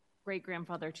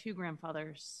great-grandfather, 2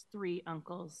 grandfathers, 3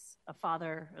 uncles, a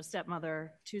father, a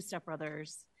stepmother, 2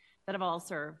 stepbrothers that have all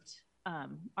served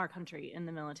our country in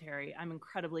the military. I'm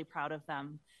incredibly proud of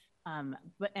them, and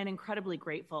incredibly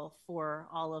grateful for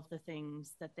all of the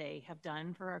things that they have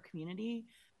done for our community.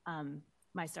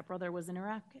 My stepbrother was in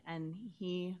Iraq, and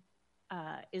he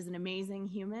is an amazing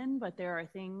human, but there are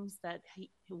things that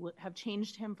have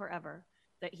changed him forever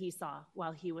that he saw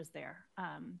while he was there.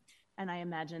 And I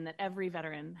imagine that every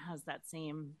veteran has that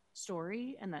same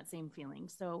story and that same feeling.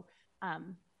 So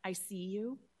I see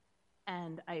you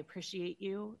and I appreciate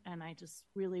you. And I just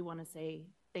really want to say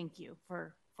thank you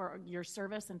for your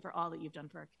service and for all that you've done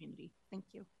for our community. Thank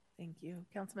you. Thank you.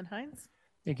 Councilman Hines?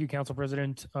 Thank you, Council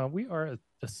President. We are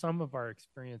the sum of our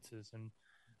experiences. And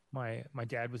my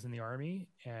dad was in the Army,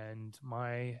 and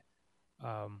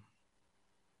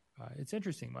it's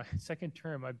interesting. My second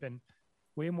term, I've been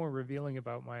way more revealing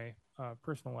about my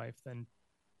personal life than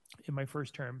in my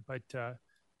first term. But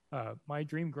my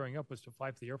dream growing up was to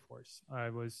fly for the Air Force.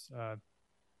 I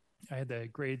had the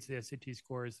grades, the SAT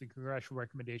scores, the congressional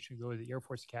recommendation to go to the Air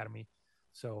Force Academy.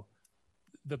 So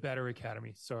the better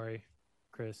academy. Sorry,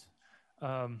 Chris.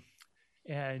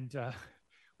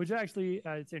 Which actually,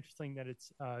 it's interesting that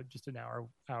it's just an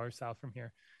hour south from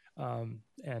here.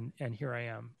 And here I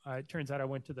am. It turns out I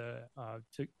went to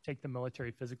take the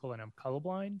military physical, and I'm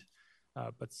colorblind,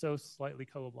 but so slightly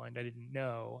colorblind I didn't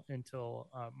know until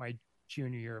my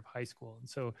junior year of high school. And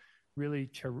so really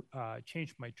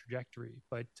changed my trajectory.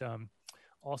 But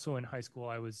also in high school,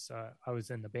 I was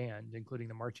in the band, including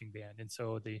the marching band. And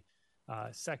so the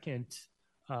second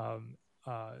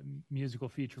musical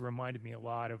feature reminded me a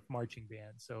lot of marching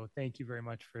band. So thank you very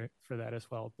much for that as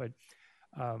well. But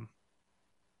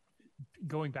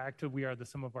going back to we are the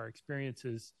sum of our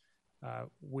experiences,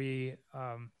 we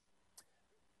are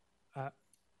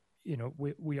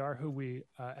who we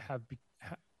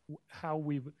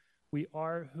we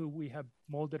are who we have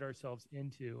molded ourselves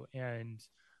into. And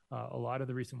a lot of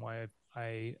the reason why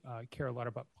I care a lot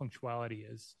about punctuality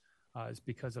is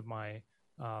because of my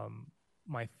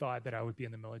thought that I would be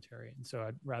in the military. And so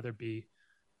I'd rather be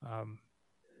 10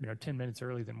 minutes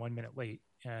early than 1 minute late.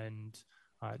 And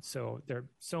so there are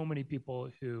so many people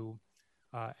who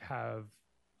have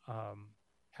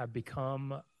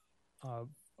become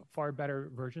far better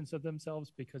versions of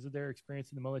themselves because of their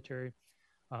experience in the military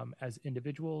as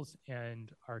individuals,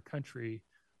 and our country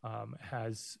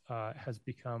has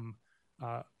become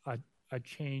a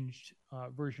changed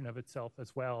version of itself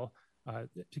as well.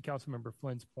 To Councilmember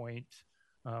Flynn's point,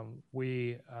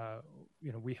 we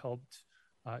helped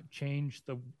change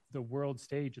the world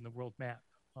stage and the world map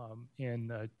in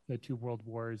the 2 world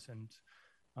wars, and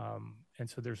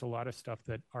so there's a lot of stuff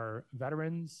that our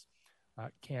veterans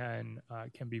can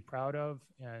be proud of,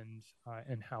 and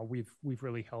how we've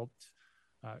really helped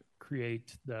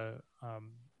create the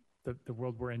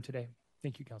world we're in today.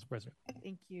 Thank you, Council President.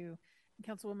 Thank you.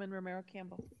 Councilwoman Romero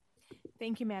Campbell.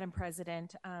 Thank you, Madam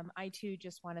President. I too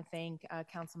just want to thank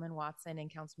Councilman Watson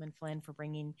and Councilman Flynn for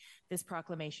bringing this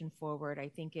proclamation forward. I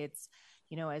think it's,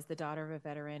 as the daughter of a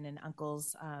veteran and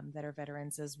uncles that are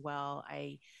veterans as well,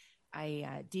 I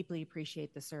deeply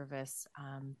appreciate the service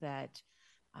that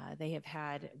they have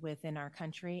had within our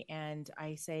country. And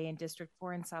I say in District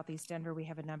 4 in Southeast Denver, we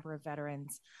have a number of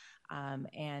veterans,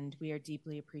 and we are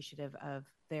deeply appreciative of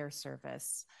their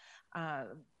service.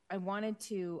 I wanted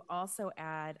to also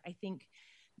add, I think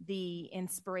the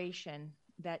inspiration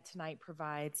that tonight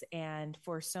provides, and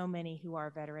for so many who are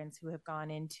veterans who have gone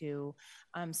into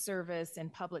service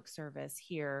and public service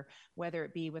here, whether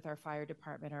it be with our fire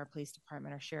department, our police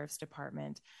department, our sheriff's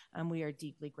department, we are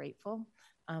deeply grateful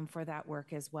for that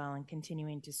work as well, and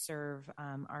continuing to serve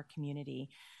our community.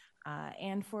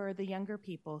 And for the younger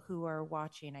people who are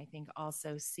watching, I think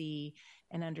also see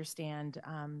and understand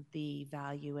the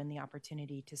value and the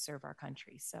opportunity to serve our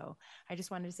country. So I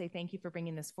just wanted to say thank you for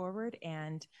bringing this forward,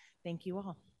 and thank you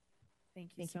all.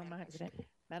 Thank you so much.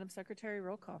 Madam Secretary,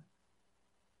 roll call.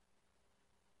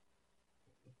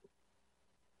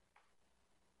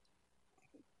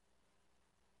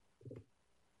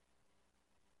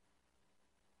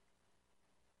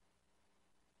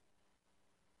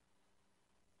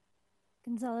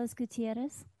 Gonzalez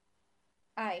Gutierrez.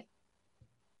 Aye.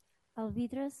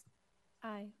 Alvidrez.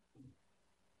 Aye.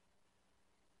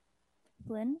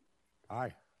 Flynn.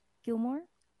 Aye. Gilmore.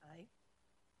 Aye.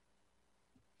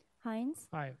 Hines.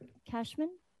 Aye. Cashman.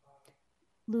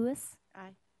 Lewis.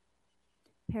 Aye.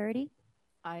 Parity.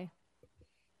 Aye.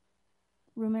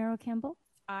 Romero Campbell.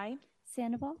 Aye.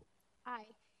 Sandoval. Aye.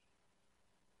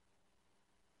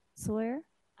 Sawyer.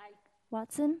 Aye.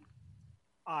 Watson.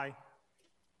 Aye.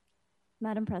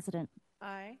 Madam President.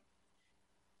 Aye.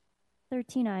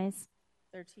 13 ayes.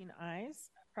 13 ayes.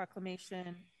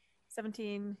 Proclamation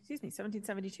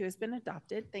 1772 has been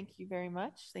adopted. Thank you very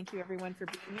much. Thank you everyone for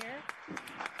being here.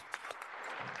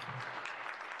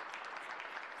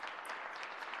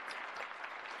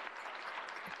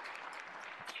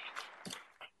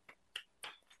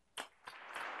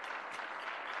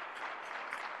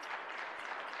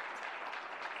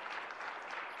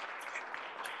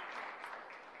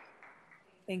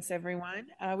 Thanks, everyone.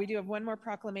 We do have one more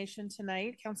proclamation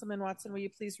tonight. Councilman Watson, will you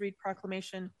please read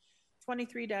Proclamation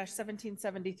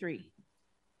 23-1773?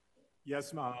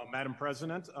 Yes, Madam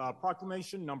President.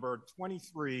 Proclamation number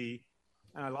 23,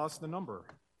 and I lost the number.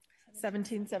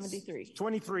 1773.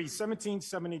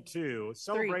 1772,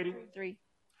 celebrating... Three.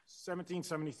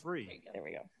 1773. There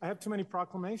we go. I have too many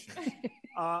proclamations.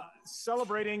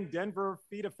 Celebrating Denver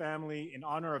Feed a Family in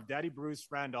honor of Daddy Bruce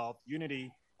Randolph,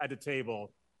 Unity at the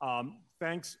Table.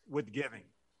 Thanks with giving.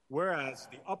 Whereas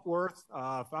the Upworth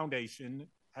Foundation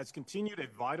has continued a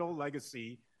vital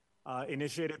legacy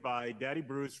initiated by Daddy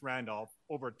Bruce Randolph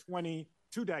over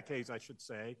 22 decades, I should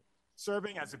say,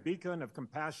 serving as a beacon of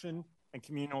compassion and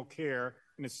communal care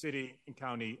in the city and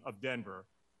county of Denver.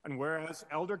 And whereas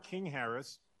Elder King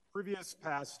Harris, previous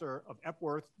pastor of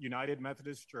Epworth United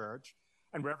Methodist Church,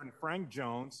 and Reverend Frank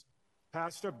Jones,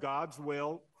 pastor of God's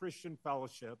Will Christian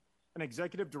Fellowship, and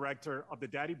executive director of the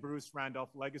Daddy Bruce Randolph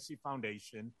Legacy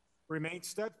Foundation, remain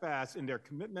steadfast in their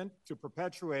commitment to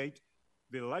perpetuate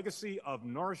the legacy of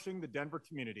nourishing the Denver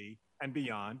community and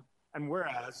beyond. And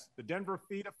whereas the Denver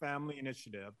Feed a Family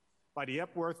initiative by the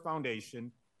Epworth Foundation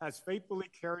has faithfully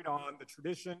carried on the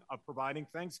tradition of providing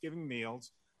Thanksgiving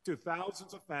meals to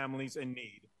thousands of families in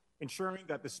need, ensuring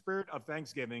that the spirit of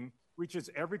Thanksgiving reaches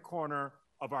every corner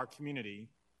of our community.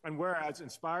 And whereas,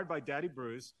 inspired by Daddy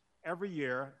Bruce, every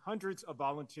year, hundreds of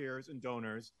volunteers and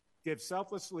donors give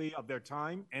selflessly of their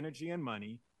time, energy, and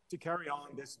money to carry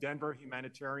on this Denver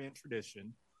humanitarian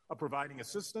tradition of providing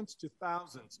assistance to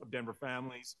thousands of Denver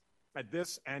families at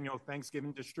this annual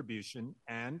Thanksgiving distribution.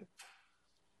 And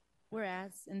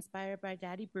whereas, inspired by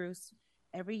Daddy Bruce,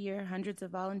 every year, hundreds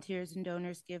of volunteers and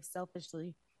donors give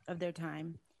selfishly of their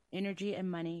time, energy,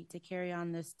 and money to carry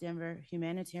on this Denver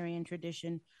humanitarian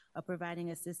tradition of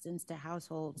providing assistance to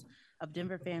households of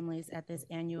Denver families at this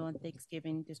annual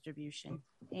Thanksgiving distribution.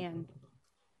 And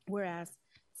whereas,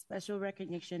 special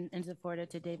recognition is afforded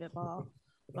to David Ball,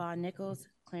 Vaughn Nichols,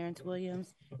 Clarence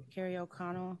Williams, Carrie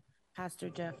O'Connell, Pastor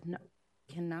Jeff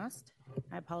Knost,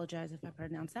 I apologize if I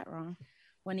pronounced that wrong,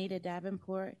 Juanita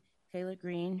Davenport, Taylor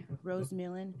Green, Rose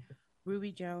Millen,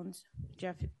 Ruby Jones,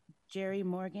 Jerry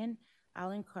Morgan,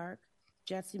 Alan Clark,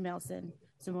 Jesse Melson,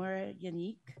 Samora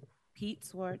Yannick, Pete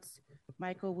Swartz,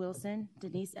 Michael Wilson,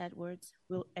 Denise Edwards,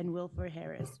 and Wilford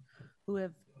Harris, who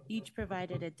have each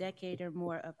provided a decade or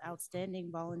more of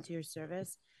outstanding volunteer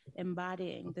service,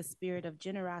 embodying the spirit of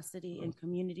generosity and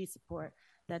community support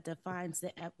that defines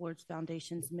the Epworth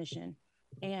Foundation's mission.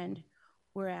 And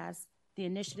whereas the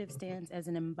initiative stands as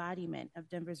an embodiment of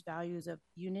Denver's values of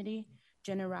unity,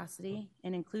 generosity,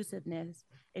 and inclusiveness,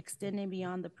 extending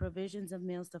beyond the provisions of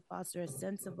meals to foster a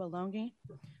sense of belonging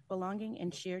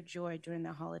and shared joy during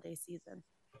the holiday season.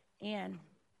 And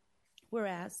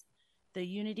whereas the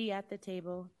Unity at the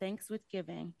Table, Thanks with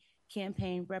Giving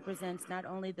campaign represents not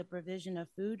only the provision of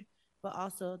food, but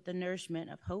also the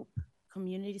nourishment of hope,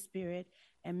 community spirit,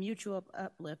 and mutual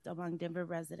uplift among Denver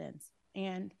residents.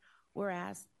 And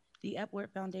whereas the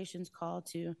Epworth Foundation's call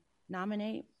to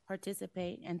nominate,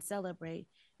 participate, and celebrate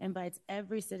invites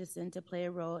every citizen to play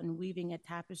a role in weaving a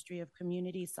tapestry of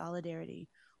community solidarity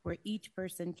where each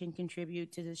person can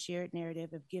contribute to the shared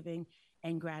narrative of giving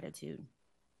and gratitude.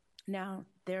 Now,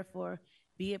 therefore,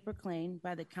 be it proclaimed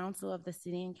by the Council of the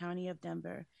City and County of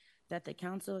Denver that the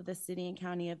Council of the City and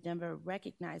County of Denver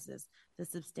recognizes the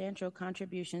substantial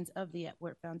contributions of the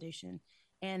Epworth Foundation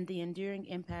and the enduring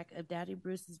impact of Daddy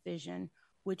Bruce's vision,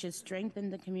 which has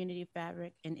strengthened the community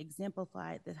fabric and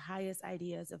exemplified the highest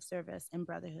ideas of service and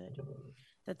brotherhood.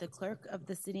 That the Clerk of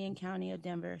the City and County of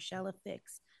Denver shall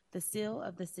affix the seal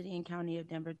of the City and County of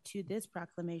Denver to this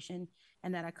proclamation,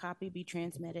 and that a copy be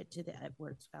transmitted to the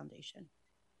Epworth Foundation.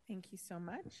 Thank you so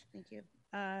much. Thank you.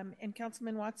 And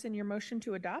Councilman Watson, your motion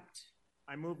to adopt?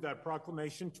 I move that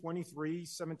Proclamation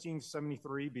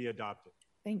 23-1773 be adopted.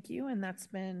 Thank you, and that's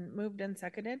been moved and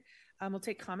seconded. We'll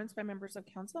take comments by members of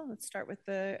council. Let's start with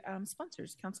the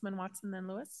sponsors, Councilman Watson, then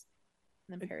Lewis,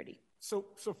 and then Parody. So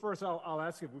first I'll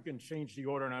ask if we can change the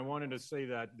order, and I wanted to say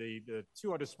that the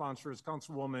two other sponsors,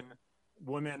 Councilwoman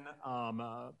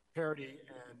Parody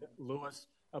and Lewis,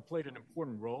 played an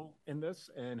important role in this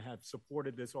and have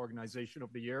supported this organization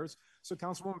over the years. So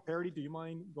Councilwoman Parody, do you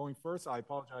mind going first? I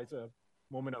apologize.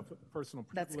 moment of personal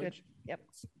privilege. That's good. Yep.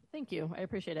 Thank you. I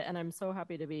appreciate it. And I'm so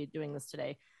happy to be doing this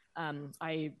today.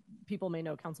 People may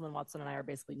know Councilman Watson and I are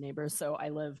basically neighbors, so I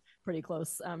live pretty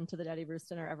close to the Daddy Bruce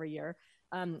dinner every year.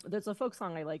 There's a folk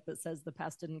song I like that says the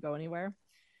past didn't go anywhere.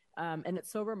 And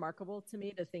it's so remarkable to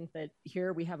me to think that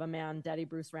here we have a man, Daddy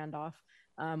Bruce Randolph,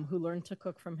 who learned to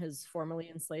cook from his formerly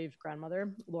enslaved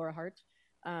grandmother, Laura Hart,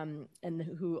 and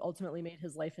who ultimately made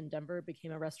his life in Denver,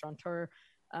 became a restaurateur,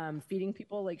 feeding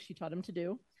people like she taught him to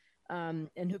do,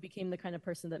 and who became the kind of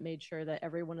person that made sure that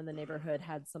everyone in the neighborhood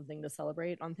had something to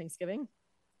celebrate on Thanksgiving,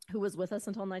 who was with us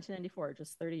until 1994,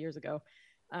 just 30 years ago.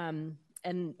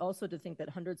 And also to think that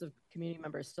hundreds of community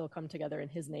members still come together in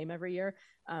his name every year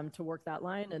to work that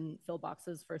line and fill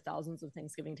boxes for thousands of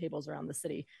Thanksgiving tables around the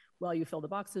city. While you fill the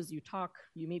boxes, you talk,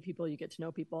 you meet people, you get to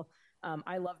know people.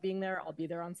 I love being there. I'll be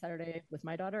there on Saturday with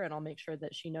my daughter, and I'll make sure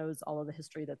that she knows all of the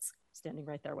history that's standing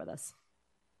right there with us.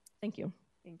 Thank you.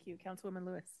 Thank you. Councilwoman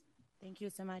Lewis. Thank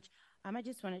you so much. I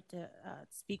just wanted to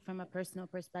speak from a personal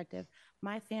perspective.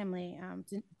 My family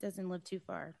doesn't live too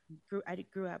far. I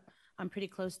grew up pretty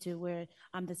close to where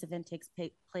this event takes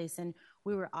place, and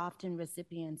we were often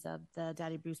recipients of the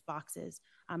Daddy Bruce boxes.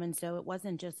 And so it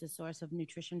wasn't just a source of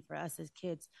nutrition for us as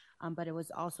kids, but it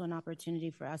was also an opportunity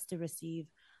for us to receive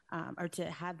or to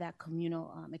have that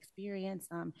communal experience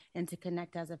and to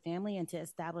connect as a family and to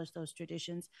establish those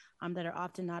traditions that are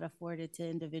often not afforded to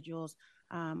individuals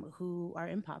who are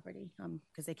in poverty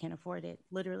because they can't afford it,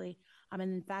 literally. And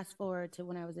then fast forward to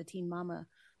when I was a teen mama,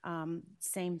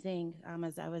 same thing.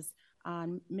 As I was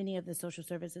on many of the social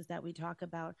services that we talk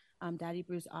about, Daddy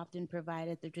Bruce often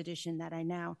provided the tradition that I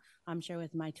now share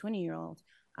with my 20-year-old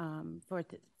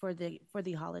for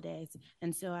the holidays.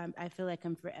 And so I feel like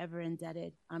I'm forever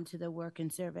indebted to the work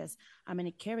and service. I'm going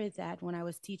to carry that when I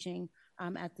was teaching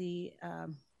at the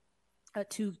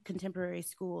two contemporary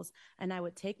schools, and I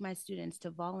would take my students to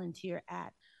volunteer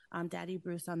at Daddy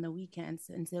Bruce on the weekends.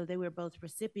 And so they were both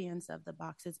recipients of the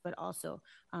boxes, but also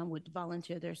would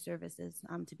volunteer their services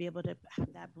to be able to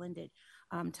have that blended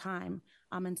time.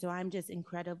 And so I'm just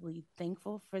incredibly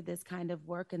thankful for this kind of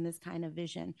work and this kind of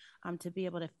vision to be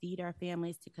able to feed our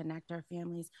families, to connect our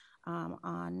families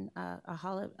on a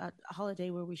holiday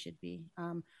where we should be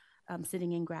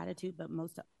sitting in gratitude, but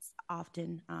most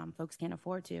often folks can't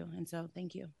afford to. And so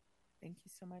thank you. Thank you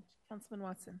so much. Councilman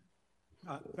Watson.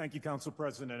 Thank you, Council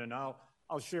President. And I'll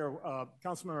share,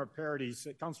 Councilwoman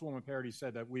Parity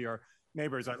said that we are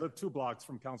neighbors. I live 2 blocks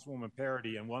from Councilwoman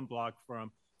Parity and 1 block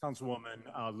from Councilwoman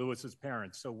Lewis's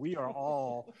parents. So we are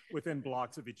all within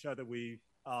blocks of each other. We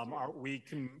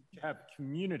can have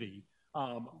community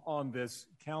on this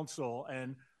council.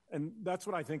 And that's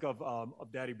what I think of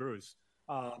Daddy Bruce.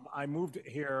 I moved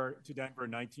here to Denver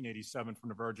in 1987 from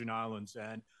the Virgin Islands.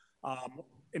 And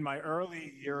in my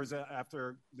early years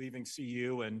after leaving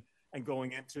CU and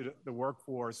going into the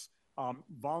workforce,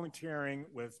 volunteering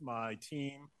with my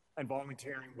team and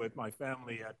volunteering with my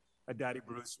family at Daddy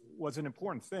Bruce was an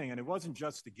important thing. And it wasn't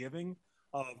just the giving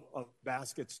of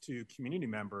baskets to community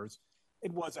members.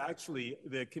 It was actually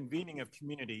the convening of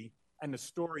community and the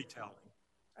storytelling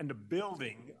and the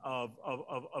building of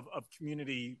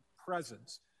community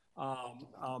presence.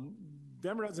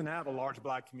 Denver doesn't have a large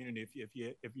Black community,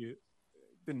 if you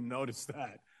didn't notice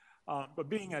that. But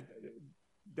being at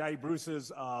Daddy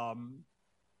Bruce's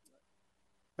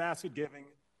basket giving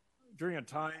during a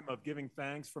time of giving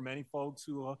thanks for many folks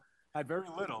who had very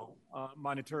little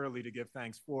monetarily to give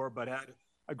thanks for, but had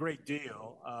a great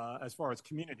deal as far as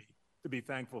community to be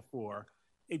thankful for.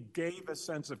 It gave a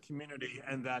sense of community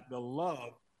and that the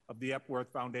love of the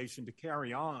Epworth Foundation to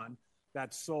carry on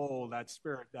that soul, that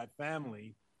spirit, that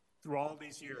family through all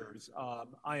these years.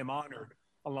 I am honored,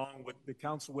 along with the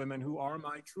councilwomen who are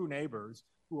my true neighbors,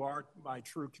 who are my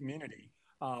true community,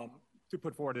 to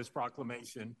put forward this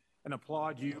proclamation and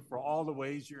applaud you for all the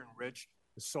ways you enrich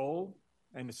the soul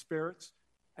and the spirits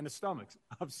and the stomachs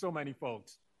of so many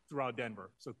folks throughout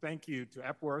Denver. So thank you to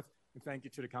Epworth and thank you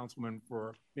to the councilman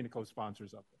for being the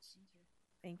co-sponsors of this.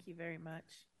 Thank you very much.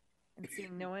 And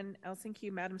seeing no one else in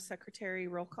queue, Madam Secretary,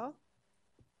 roll call.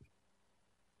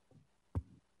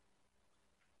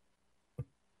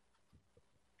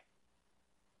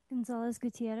 Gonzalez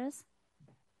Gutierrez.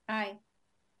 Aye.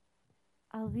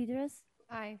 Alvidrez.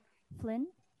 Aye. Flynn.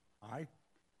 Aye.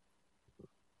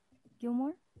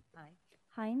 Gilmore. Aye.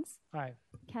 Hines. Aye.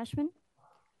 Cashman.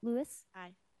 Lewis.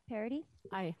 Aye. Parity.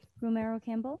 Aye. Romero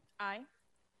Campbell. Aye.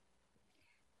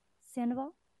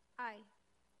 Sandoval. Aye.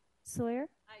 Sawyer.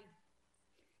 Aye.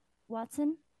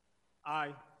 Watson.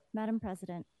 Aye. Madam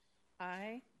President.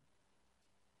 Aye.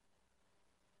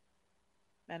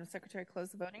 Madam Secretary, close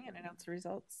the voting and announce the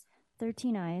results.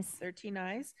 13 ayes. 13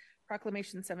 ayes.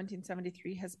 Proclamation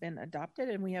 1773 has been adopted,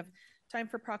 and we have time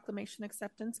for proclamation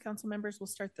acceptance. Council members, we'll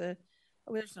start the,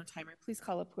 oh, there's no timer. Please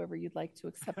call up whoever you'd like to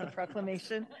accept the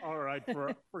proclamation. All right,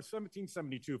 for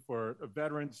 1772, for a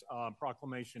Veterans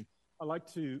Proclamation, I'd like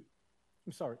to,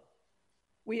 I'm sorry.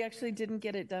 We actually didn't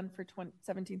get it done for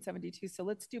 1772, so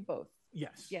let's do both.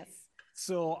 Yes. Yes.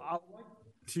 So I'd like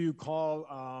to call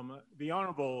the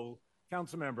Honorable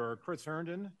Councilmember Chris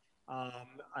Herndon.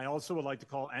 I also would like to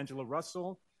call Angela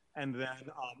Russell, and then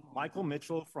Michael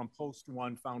Mitchell from Post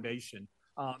One Foundation.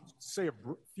 Say a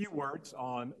few words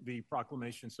on the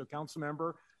proclamation. So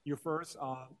Councilmember, you're first.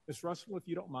 Ms. Russell, if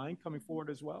you don't mind coming forward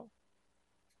as well.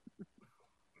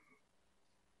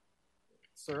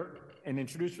 Sir, and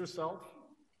introduce yourself,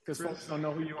 because folks don't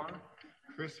know who you are.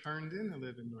 Chris Herndon, I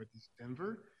live in Northeast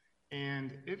Denver,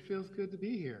 and it feels good to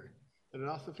be here. But it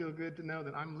also feels good to know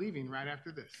that I'm leaving right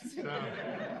after this. So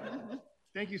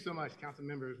thank you so much, Council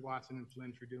Members Watson and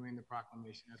Flynn, for doing the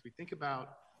proclamation. As we think about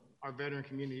our veteran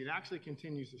community, it actually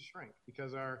continues to shrink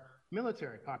because our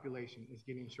military population is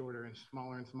getting shorter and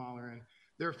smaller and smaller. And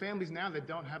there are families now that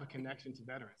don't have a connection to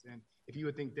veterans. And if you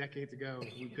would think decades ago,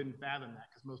 we couldn't fathom that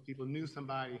because most people knew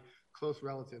somebody, close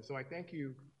relative. So I thank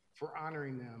you for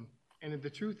honoring them. And the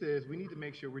truth is, we need to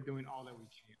make sure we're doing all that we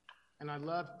can. And I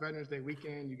love Veterans Day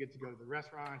weekend. You get to go to the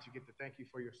restaurants, you get to thank you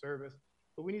for your service.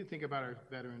 But we need to think about our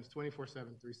veterans 24/7,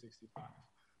 365.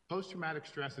 Post-traumatic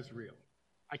stress is real.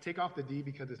 I take off the D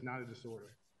because it's not a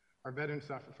disorder. Our veterans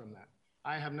suffer from that.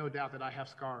 I have no doubt that I have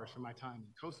scars from my time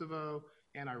in Kosovo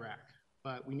and Iraq.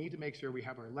 But we need to make sure we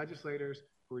have our legislators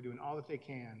who are doing all that they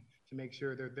can to make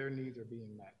sure that their needs are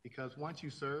being met. Because once you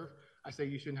serve, I say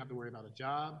you shouldn't have to worry about a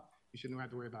job, you shouldn't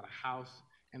have to worry about a house,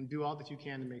 and do all that you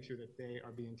can to make sure that they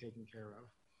are being taken care of.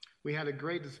 We had a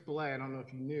great display, I don't know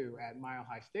if you knew, at Mile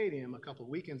High Stadium a couple of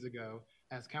weekends ago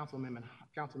as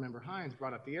Councilmember Hines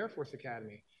brought up the Air Force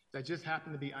Academy that just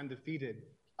happened to be undefeated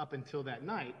up until that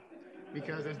night,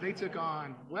 because as they took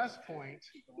on West Point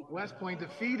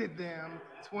defeated them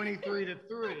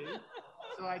 23-3.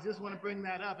 So I just want to bring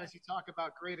that up as you talk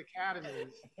about great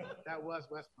academies. That was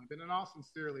West Point. But in all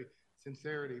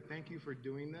sincerity, thank you for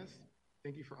doing this.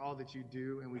 Thank you for all that you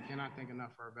do, and we cannot thank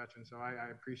enough for our veterans. So I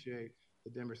appreciate the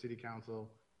Denver City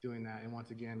Council doing that. And once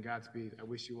again, Godspeed. I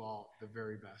wish you all the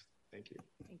very best. Thank you.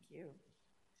 Thank you.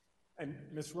 And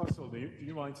Ms. Russell, do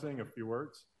you mind saying a few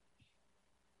words?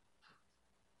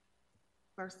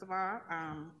 First of all,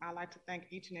 I'd like to thank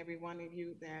each and every one of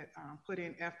you that put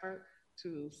in effort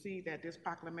to see that this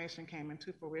proclamation came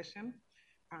into fruition.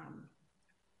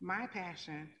 My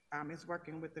passion is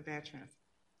working with the veterans.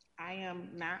 I am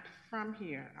not from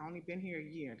here. I've only been here a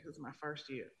year. This is my first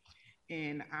year.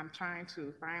 And I'm trying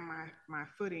to find my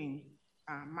footing.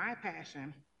 My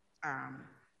passion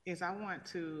is I want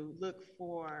to look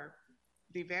for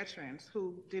the veterans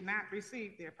who did not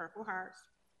receive their Purple Hearts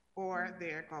or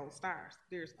their Gold Stars.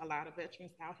 There's a lot of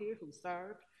veterans out here who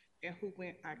served and who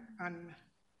went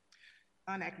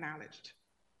unacknowledged.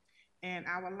 And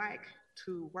I would like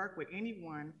to work with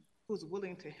anyone who's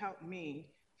willing to help me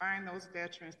find those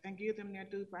veterans and give them their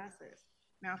due process.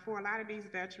 Now, for a lot of these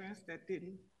veterans that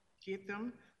didn't get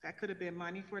them, that could have been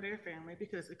money for their family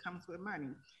because it comes with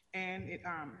money. And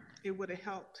it would have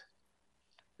helped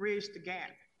bridge the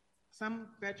gap. Some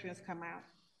veterans come out,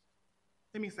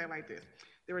 let me say it like this.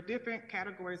 There are different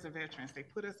categories of veterans. They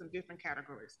put us in different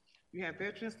categories. You have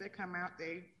veterans that come out,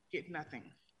 they get nothing.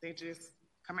 They just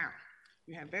come out.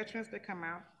 You have veterans that come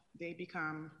out, they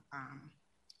become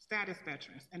status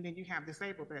veterans. And then you have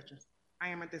disabled veterans. I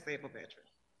am a disabled veteran.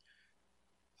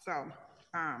 So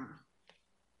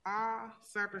all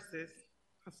services,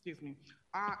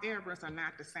 all areas are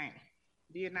not the same.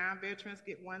 Vietnam veterans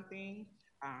get one thing.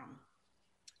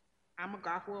 I'm a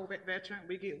Gulf War veteran.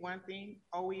 We get one thing.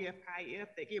 OEF, IF,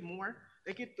 they get more.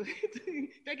 They get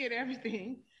they get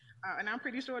everything. And I'm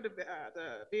pretty sure the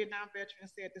Vietnam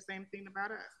veterans said the same thing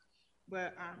about us.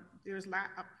 But there's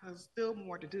still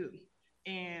more to do.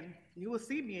 And you will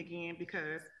see me again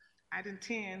because I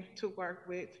intend to work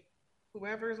with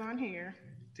whoever is on here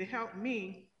to help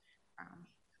me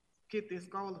get this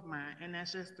goal of mine. And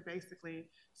that's just to basically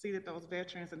see that those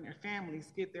veterans and their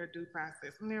families get their due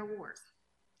process and their awards.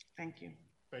 Thank you.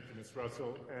 Thank you, Ms.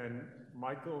 Russell. And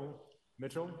Michael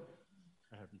Mitchell,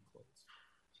 I have you close.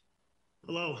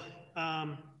 Hello.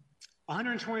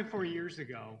 124 years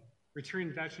ago,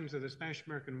 returning veterans of the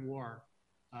Spanish-American War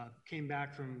came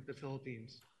back from the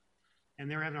Philippines,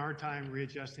 and they were having a hard time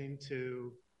readjusting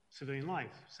to civilian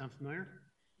life. Sound familiar?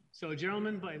 So a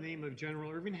gentleman by the name of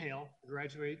General Irving Hale, a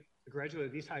graduate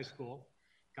of East High School,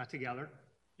 got together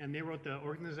and they wrote the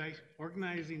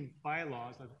organizing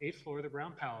bylaws of the 8th floor of the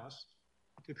Brown Palace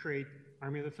to create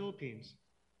Army of the Philippines,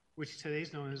 which today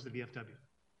is known as the VFW.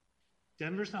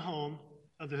 Denver's the home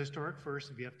of the historic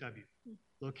first VFW,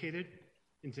 located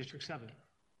in District 7.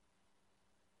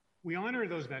 We honor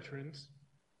those veterans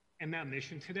and that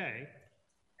mission today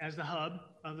as the hub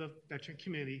of the veteran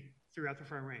community throughout the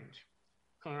Front Range.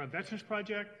 Colorado Veterans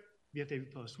Project,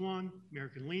 VFW Post 1,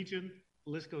 American Legion,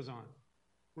 the list goes on.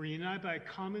 We're united by a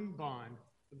common bond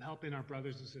of helping our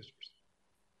brothers and sisters.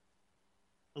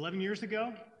 11 years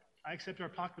ago, I accepted our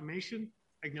proclamation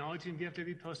acknowledging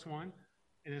VFW Post 1,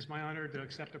 and it's my honor to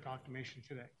accept the proclamation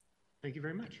today. Thank you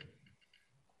very much.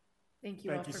 Thank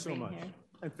you all for being here.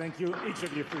 And thank you, each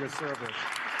of you, for your service.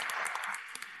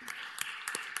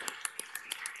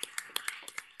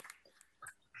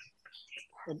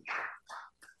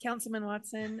 Councilman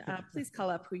Watson, please call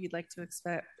up who you'd like to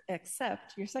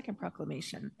accept your second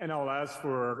proclamation. And I'll ask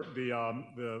for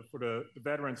the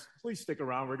veterans, please stick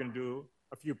around. We're going to do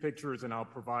a few pictures and I'll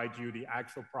provide you the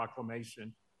actual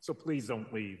proclamation. So please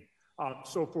don't leave.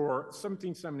 So for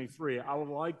 1773, I would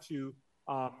like to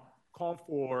call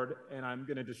forward, and I'm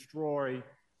going to destroy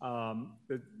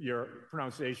your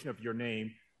pronunciation of your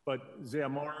name, but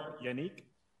Xiomara Yannick.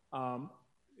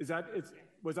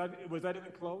 Was that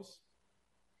even close?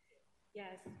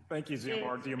 Yes. Thank you,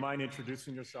 Xiomara. Do you mind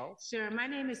introducing yourself? Sure. My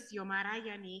name is Xiomara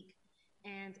Yannick,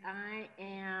 and I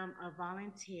am a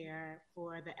volunteer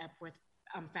for the Epworth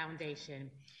Foundation.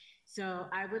 So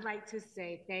I would like to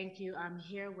say thank you. I'm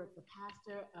here with the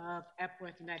pastor of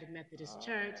Epworth United Methodist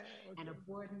Church and a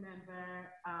board member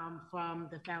from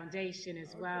the foundation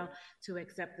as well to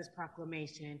accept this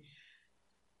proclamation.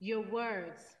 Your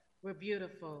words were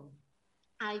beautiful.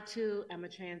 I too am a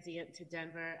transient to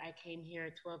Denver. I came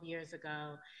here 12 years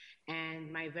ago,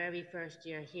 and my very first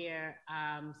year here,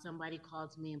 somebody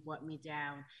called me and brought me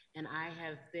down, and I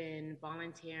have been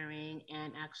volunteering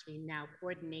and actually now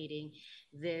coordinating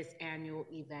this annual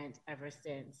event ever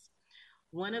since.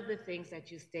 One of the things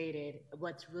that you stated,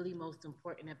 what's really most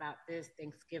important about this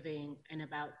Thanksgiving and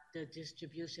about the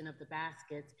distribution of the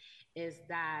baskets, is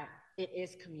that it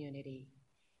is community.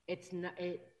 It's not.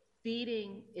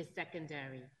 Feeding is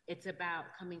secondary. It's about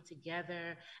coming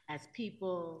together as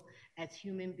people, as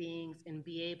human beings, and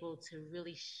be able to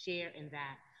really share in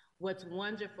that. What's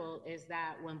wonderful is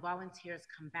that when volunteers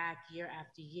come back year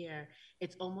after year,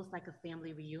 it's almost like a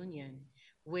family reunion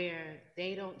where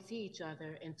they don't see each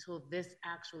other until this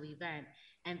actual event,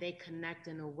 and they connect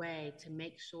in a way to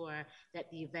make sure that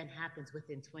the event happens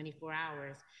within 24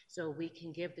 hours so we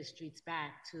can give the streets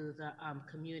back to the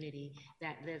community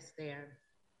that lives there.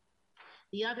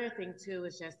 The other thing too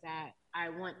is just that I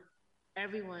want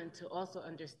everyone to also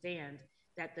understand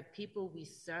that the people we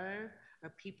serve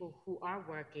are people who are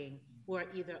working, who are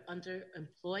either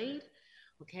underemployed,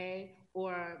 okay,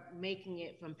 or making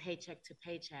it from paycheck to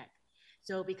paycheck.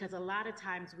 So because a lot of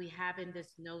times we have in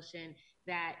this notion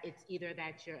that it's either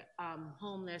that you're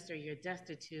homeless or you're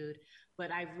destitute,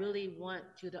 but I really want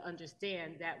you to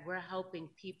understand that we're helping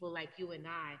people like you and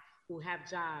I who have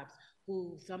jobs,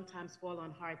 who sometimes fall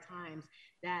on hard times,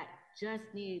 that just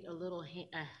need a little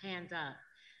a hand up.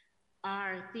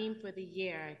 Our theme for the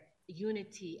year,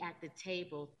 Unity at the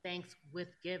Table, Thanks with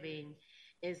Giving,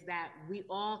 is that we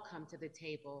all come to the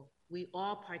table. We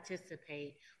all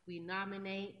participate. We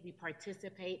nominate, we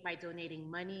participate by donating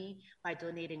money, by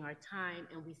donating our time,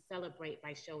 and we celebrate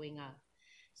by showing up.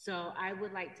 So I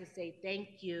would like to say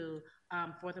thank you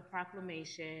for the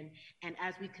proclamation. And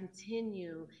as we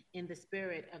continue in the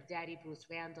spirit of Daddy Bruce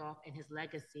Randolph and his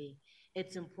legacy,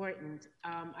 it's important.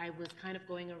 I was kind of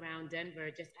going around Denver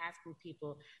just asking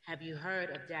people, have you heard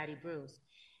of Daddy Bruce?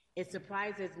 It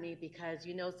surprises me because,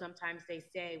 you know, sometimes they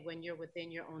say when you're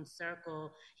within your own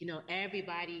circle, you know,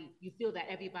 everybody, you feel that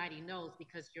everybody knows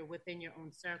because you're within your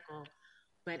own circle.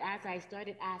 But as I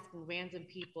started asking random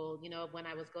people, you know, when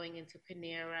I was going into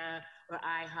Panera or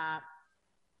IHOP,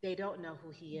 they don't know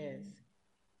who he is.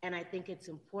 And I think it's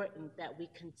important that we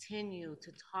continue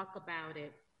to talk about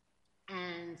it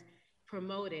and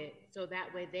promote it so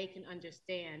that way they can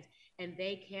understand and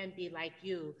they can be like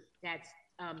you, that's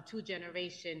 2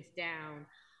 generations down,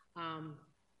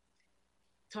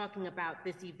 talking about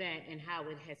this event and how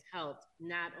it has helped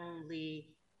not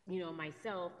only, you know,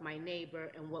 myself, my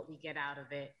neighbor, and what we get out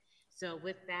of it. So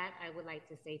with that, I would like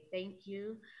to say thank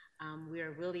you. We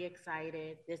are really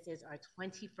excited. This is our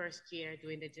 21st year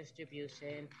doing the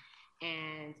distribution,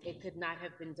 and it could not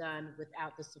have been done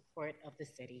without the support of the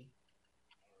city.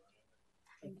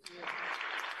 Thank you.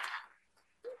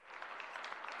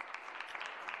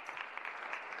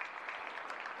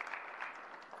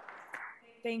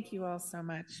 Thank you all so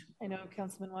much. I know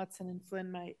Councilman Watson and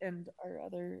Flynn might, and our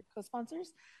other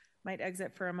co-sponsors might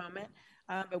exit for a moment,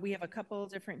 but we have a couple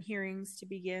different hearings to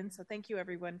begin. So thank you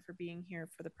everyone for being here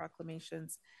for the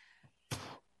proclamations.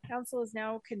 Council is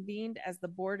now convened as the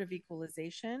Board of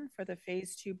Equalization for the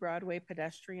Phase 2 Broadway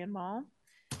Pedestrian Mall.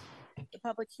 The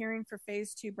public hearing for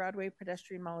Phase 2 Broadway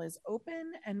Pedestrian Mall is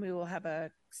open, and we will have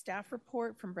a staff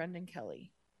report from Brendan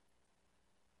Kelly.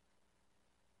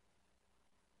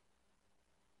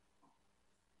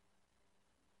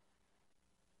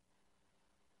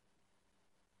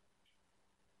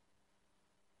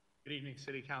 Good evening,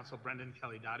 City Council. Brendan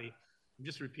Kelly Dottie. I'm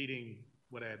just repeating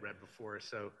what I had read before.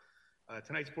 So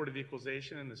tonight's Board of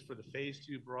Equalization is for the Phase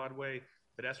 2 Broadway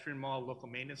Pedestrian Mall Local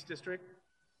Maintenance District.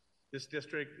 This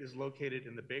district is located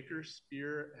in the Baker,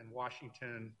 Spear, and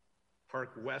Washington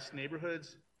Park West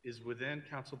neighborhoods, is within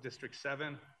Council District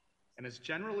 7, and is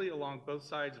generally along both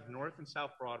sides of North and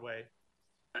South Broadway,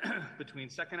 between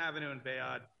 2nd Avenue and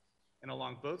Bayard, and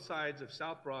along both sides of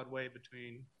South Broadway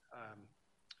between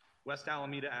West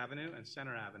Alameda Avenue and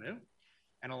Center Avenue,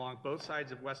 and along both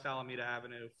sides of West Alameda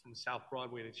Avenue from South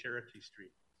Broadway to Cherokee Street.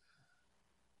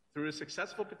 Through a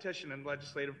successful petition and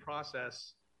legislative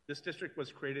process, this district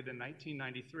was created in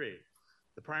 1993.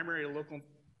 The primary local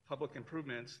public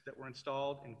improvements that were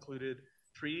installed included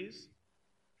trees,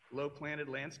 low planted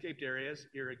landscaped areas,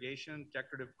 irrigation,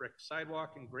 decorative brick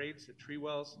sidewalk and grates at tree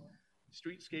wells,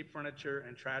 streetscape furniture,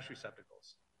 and trash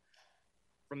receptacles.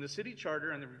 From the city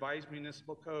charter and the revised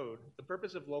municipal code, the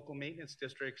purpose of local maintenance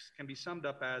districts can be summed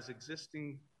up as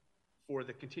existing for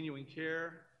the continuing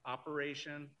care,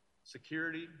 operation,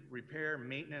 security, repair,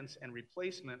 maintenance, and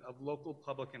replacement of local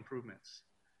public improvements.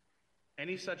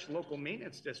 Any such local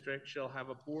maintenance district shall have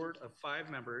a board of 5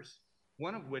 members,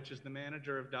 one of which is the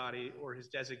manager of Dottie or his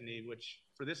designee, which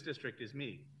for this district is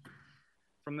me.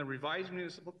 From the revised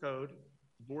municipal code,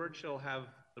 the board shall have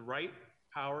the right,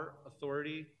 power,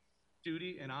 authority,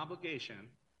 duty, and obligation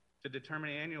to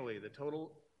determine annually the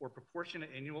total or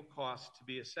proportionate annual cost to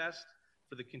be assessed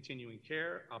for the continuing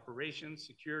care, operation,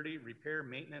 security, repair,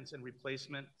 maintenance, and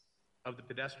replacement of the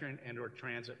pedestrian and or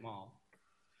transit mall.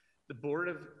 The Board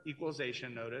of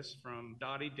Equalization notice from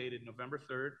Dottie dated November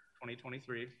 3rd,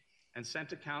 2023, and sent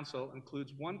to council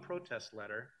includes one protest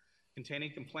letter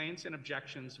containing complaints and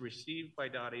objections received by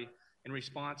Dottie in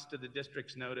response to the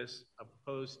district's notice of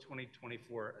proposed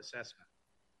 2024 assessment.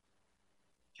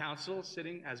 Council,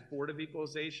 sitting as Board of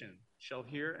Equalization, shall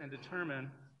hear and determine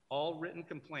all written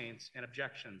complaints and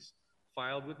objections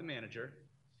filed with the manager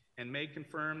and may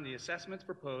confirm the assessments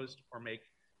proposed or make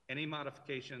any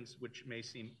modifications which may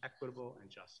seem equitable and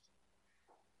just.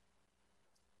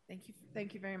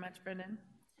 Thank you very much, Brendan.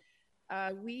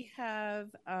 We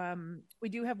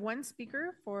do have one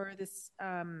speaker for this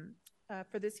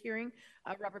hearing.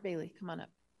 Robert Bailey, come on up.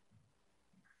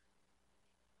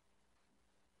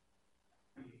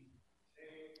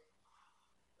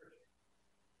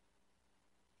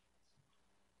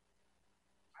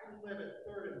 I live at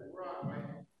 3rd and Broadway.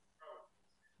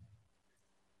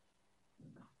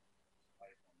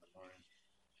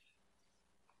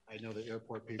 I know the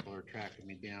airport people are tracking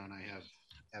me down. I have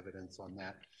evidence on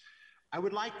that. I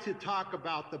would like to talk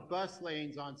about the bus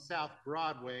lanes on South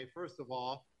Broadway. First of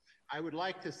all, I would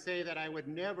like to say that I would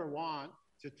never want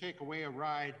to take away a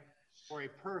ride for a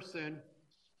person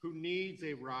who needs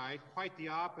a ride. Quite the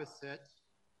opposite.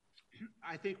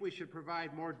 I think we should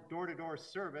provide more door-to-door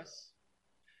service.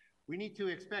 We need to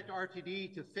expect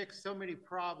RTD to fix so many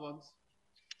problems,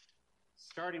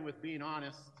 starting with being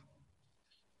honest.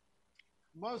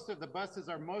 Most of the buses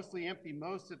are mostly empty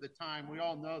most of the time. We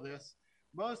all know this.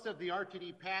 Most of the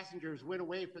RTD passengers went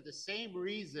away for the same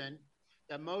reason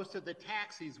that most of the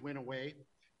taxis went away,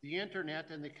 the internet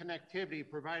and the connectivity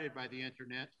provided by the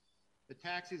internet. The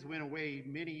taxis went away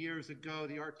many years ago.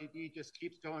 The RTD just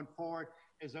keeps going forward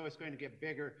as though it's going to get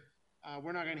bigger.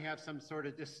 We're not going to have some sort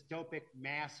of dystopic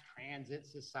mass transit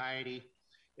society.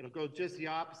 It'll go just the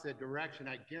opposite direction,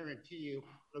 I guarantee you.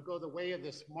 It'll go the way of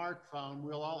the smartphone.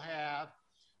 We'll all have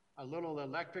a little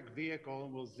electric vehicle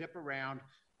and we'll zip around.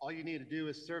 All you need to do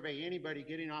is survey anybody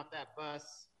getting off that bus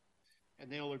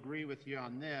and they'll agree with you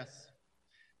on this.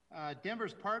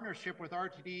 Denver's partnership with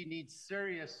RTD needs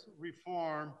serious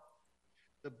reform.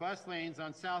 The bus lanes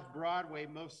on South Broadway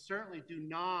most certainly do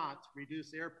not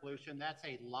reduce air pollution. That's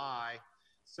a lie.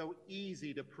 So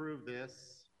easy to prove this.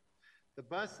 The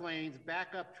bus lanes back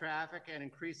up traffic and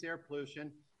increase air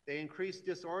pollution. They increase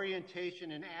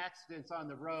disorientation and accidents on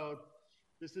the road.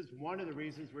 This is one of the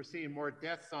reasons we're seeing more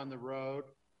deaths on the road.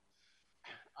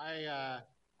 I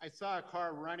saw a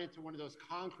car run into one of those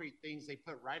concrete things they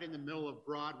put right in the middle of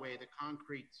Broadway, the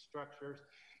concrete structures.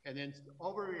 and then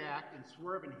overreact and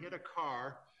swerve and hit a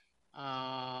car.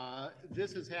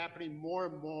 This is happening more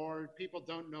and more. People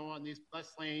don't know on these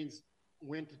bus lanes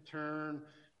when to turn,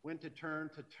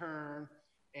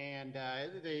 and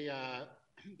they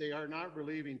are not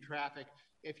relieving traffic.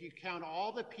 If you count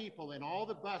all the people in all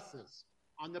the buses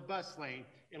on the bus lane,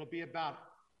 it'll be about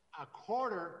a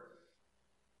quarter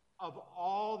of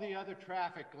all the other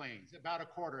traffic lanes, about a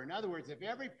quarter. In other words, if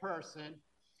every person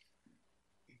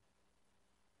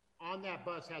on that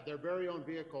bus had their very own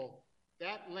vehicle,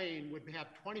 that lane would have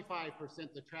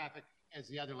 25% the traffic as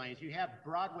the other lanes. You have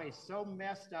Broadway so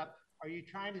messed up. Are you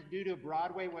trying to do to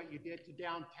Broadway what you did to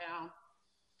downtown?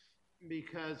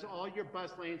 Because all your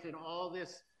bus lanes and all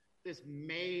this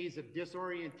maze of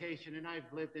disorientation, and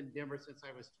I've lived in Denver since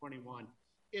I was 21,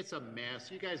 it's a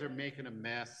mess. You guys are making a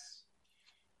mess.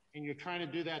 And you're trying to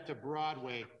do that to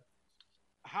Broadway.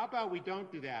 How about we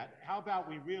don't do that? How about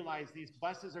we realize these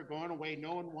buses are going away?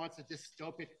 No one wants a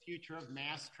dystopic future of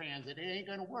mass transit. It ain't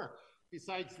gonna work.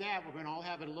 Besides that, we're gonna all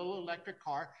have a little electric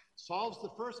car, solves the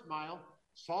first mile,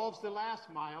 solves the last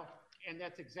mile, and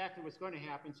that's exactly what's going to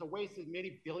happen. So waste as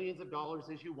many billions of dollars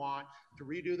as you want to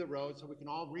redo the roads so we can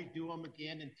all redo them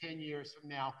again in 10 years from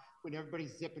now when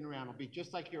everybody's zipping around. It'll be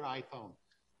just like your iPhone.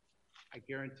 I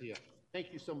guarantee you.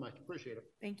 Thank you so much. Appreciate it.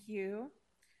 Thank you.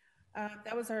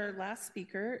 That was our last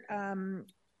speaker.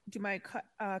 Do my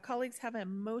colleagues have a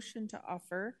motion to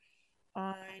offer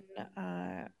on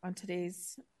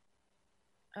today's,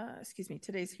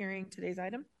 today's hearing, today's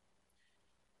item?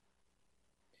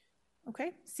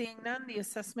 Okay, seeing none, the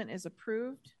assessment is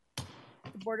approved.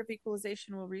 The Board of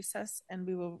Equalization will recess and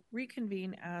we will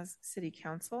reconvene as City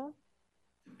Council.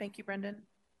 Thank you, Brendan.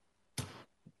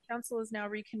 Council is now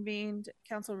reconvened.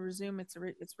 Council will resume its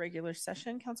regular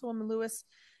session. Councilwoman Lewis,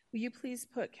 will you please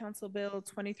put Council Bill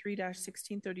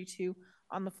 23-1632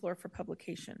 on the floor for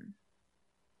publication?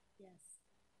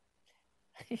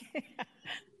 Yes.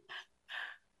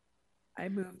 I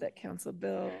move that Council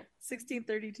Bill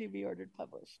 1632 be ordered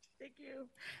published. Thank you.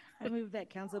 I move that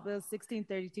Council Bill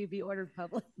 1632 be ordered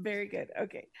published. Very good.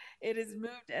 Okay. It is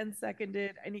moved and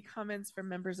seconded. Any comments from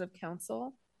members of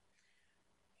council?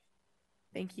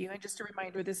 Thank you. And just a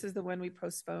reminder, this is the one we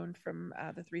postponed from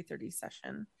the 3:30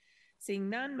 session. Seeing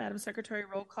none, Madam Secretary,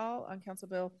 roll call on Council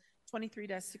Bill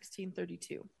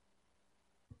 23-1632.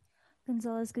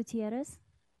 Gonzalez Gutierrez.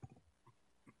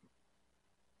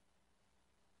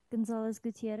 Gonzalez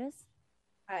Gutierrez.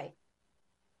 Aye.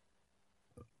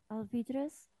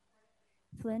 Alvidrez.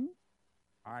 Flynn.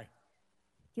 Aye.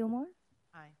 Gilmore.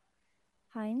 Aye.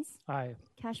 Hines. Aye.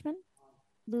 Cashman.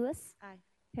 Lewis. Aye.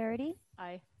 Parody.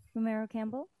 Aye. Romero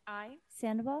Campbell. Aye.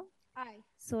 Sandoval. Aye.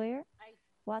 Sawyer. Aye.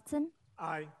 Watson.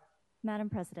 Aye. Madam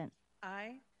President.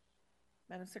 Aye.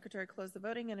 Madam Secretary, close the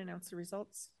voting and announce the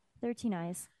results. 13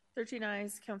 ayes. 13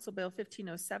 ayes. Council Bill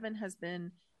 1507 has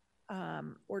been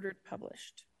ordered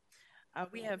published.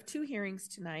 We have two hearings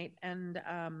tonight, and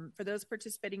for those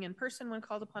participating in person, when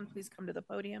called upon, please come to the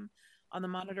podium. On the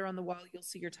monitor on the wall, you'll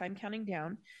see your time counting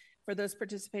down. For those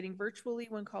participating virtually,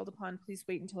 when called upon, please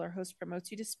wait until our host promotes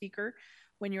you to speaker.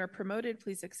 When you are promoted,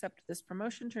 please accept this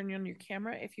promotion. Turn on your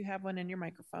camera if you have one and your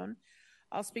microphone.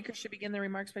 All speakers should begin their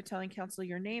remarks by telling council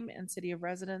your name and city of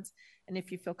residence, and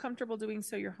if you feel comfortable doing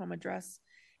so, your home address.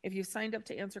 If you've signed up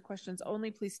to answer questions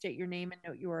only, please state your name and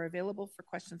note you are available for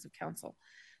questions of council.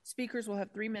 Speakers will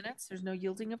have 3 minutes. There's no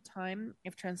yielding of time.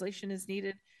 If translation is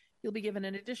needed, you'll be given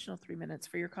an additional 3 minutes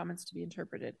for your comments to be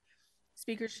interpreted.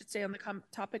 Speakers should stay on the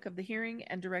topic of the hearing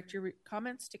and direct your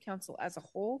comments to council as a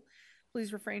whole.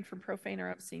 Please refrain from profane or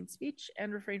obscene speech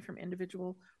and refrain from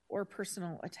individual or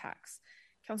personal attacks.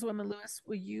 Councilwoman Lewis,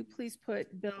 will you please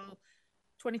put Bill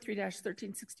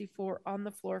 23-1364 on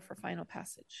the floor for final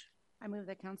passage? I move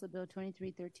that Council Bill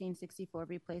 23-1364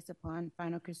 be placed upon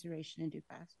final consideration and do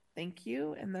pass. Thank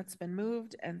you. And that's been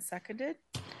moved and seconded.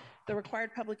 The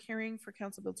required public hearing for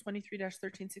Council Bill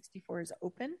 23-1364 is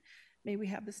open. May we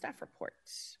have the staff report?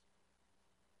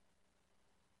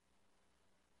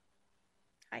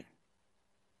 Hi.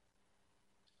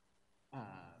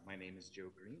 My name is Joe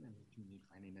Green. I'm with Community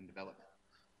Planning and Development.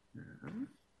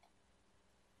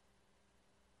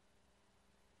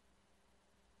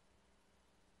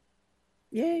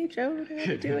 Yay, Joe,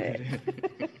 do it.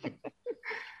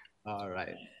 All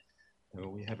right. So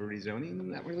we have a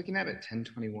rezoning that we're looking at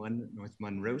 1021 North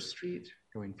Monroe Street,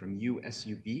 going from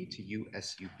USUB to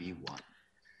USUB1.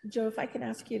 Joe, if I can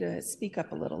ask you to speak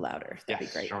up a little louder, that'd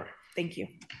be great. Sure. Thank you.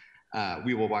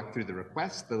 We will walk through the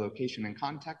request, the location and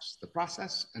context, the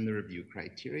process, and the review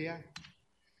criteria.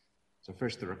 So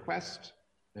first, the request.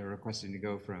 They're requesting to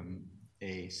go from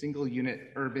a single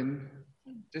unit urban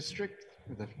district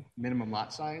with a minimum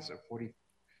lot size of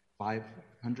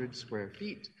 500 square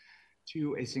feet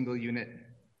to a single unit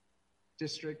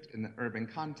district in the urban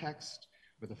context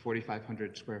with a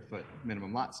 4,500 square foot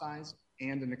minimum lot size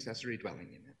and an accessory dwelling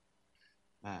unit.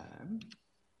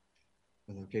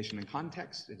 The location and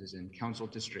context, it is in Council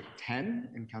District 10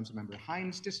 in Councilmember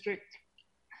Hines District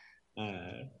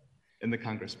in the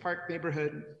Congress Park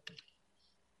neighborhood.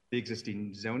 The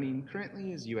existing zoning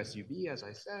currently is USUB, as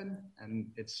I said, and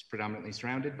it's predominantly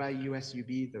surrounded by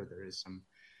USUB, though there is some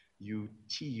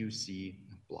UTUC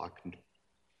blocked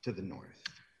to the north.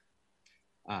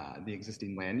 The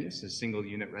existing land use is single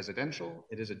unit residential.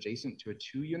 It is adjacent to a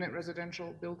 2-unit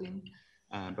residential building,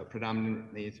 but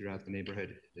predominantly throughout the neighborhood,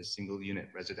 it is single unit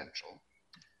residential.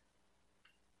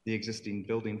 The existing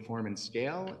building form and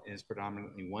scale is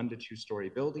predominantly 1 to 2-story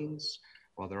buildings.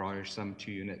 While there are some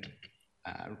 2-unit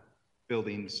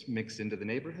buildings mixed into the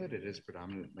neighborhood, it is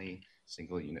predominantly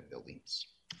single unit buildings.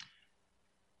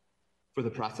 For the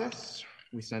process,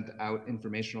 we sent out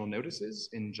informational notices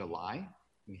in July.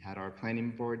 We had our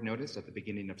planning board notice at the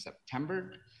beginning of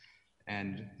September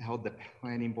and held the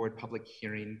planning board public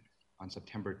hearing on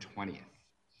September 20th.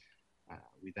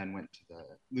 We then went to the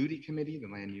LUDI committee,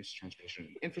 the Land Use, Transportation,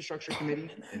 and Infrastructure Committee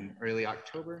in early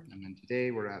October. And then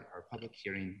today we're at our public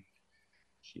hearing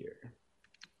here.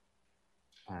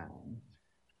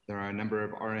 There are a number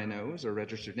of RNOs, or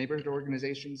registered neighborhood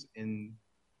organizations,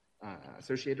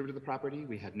 associated with the property.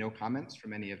 We had no comments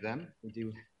from any of them. We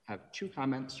do have 2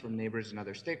 comments from neighbors and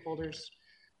other stakeholders.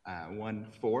 One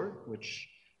which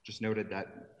just noted that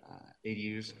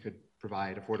ADUs could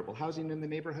provide affordable housing in the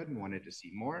neighborhood and wanted to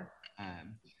see more.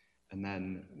 And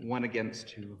then one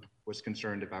against, who was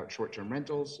concerned about short-term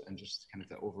rentals and just kind of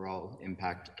the overall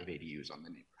impact of ADUs on the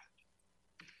neighborhood.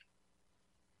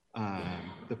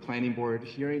 The planning board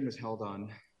hearing was held on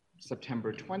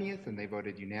September 20th, and they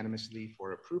voted unanimously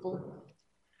for approval,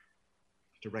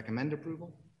 to recommend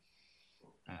approval.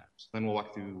 So then we'll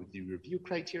walk through the review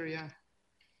criteria.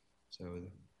 So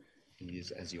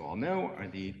these, as you all know, are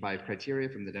the 5 criteria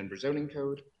from the Denver Zoning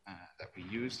Code that we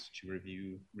use to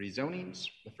review rezonings.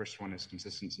 The first one is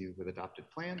consistency with adopted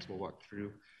plans. We'll walk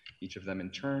through each of them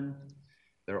in turn.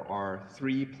 There are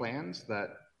 3 plans that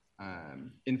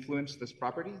influence this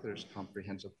property. There's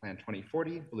Comprehensive Plan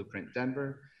 2040, Blueprint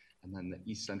Denver, and then the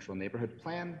East Central Neighborhood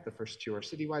Plan. The first 2 are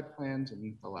citywide plans,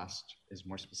 and the last is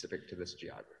more specific to this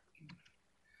geography.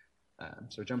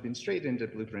 So jumping straight into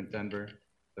Blueprint Denver,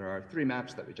 there are 3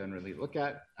 maps that we generally look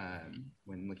at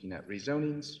when looking at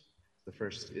rezonings. The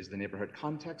first is the neighborhood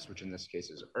context, which in this case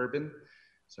is urban.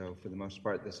 So for the most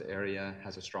part, this area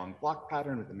has a strong block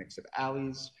pattern with a mix of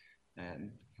alleys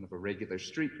and kind of a regular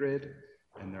street grid.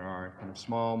 And there are kind of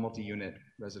small multi-unit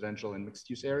residential and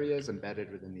mixed-use areas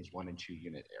embedded within these 1 and 2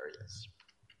 unit areas.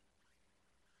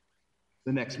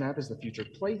 The next map is the future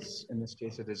place. In this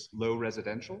case, it is low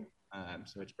residential.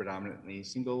 So it's predominantly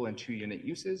single and 2 unit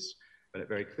uses, but it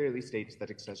very clearly states that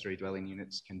accessory dwelling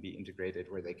units can be integrated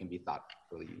where they can be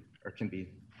thoughtfully, or can be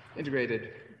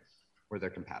integrated where they're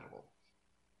compatible.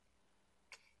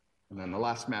 And then the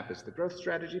last map is the growth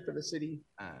strategy for the city.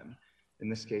 In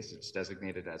this case, it's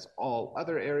designated as all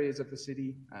other areas of the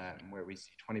city where we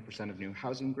see 20% of new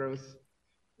housing growth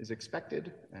is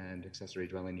expected, and accessory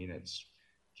dwelling units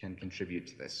can contribute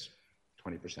to this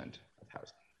 20% of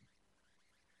housing.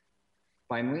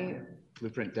 Finally,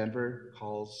 Blueprint Denver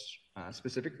calls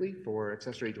specifically for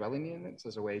accessory dwelling units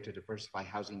as a way to diversify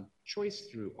housing choice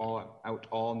throughout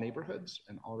all neighborhoods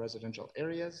and all residential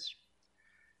areas.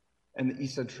 And the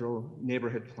East Central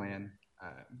Neighborhood Plan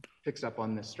picks up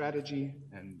on this strategy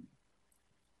and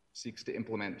seeks to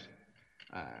implement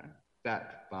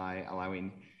that by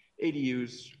allowing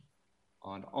ADUs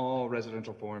on all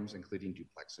residential forms, including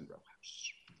duplex and row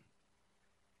house.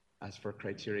 As for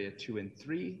criteria 2 and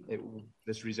 3,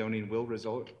 this rezoning will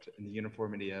result in the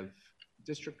uniformity of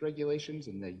district regulations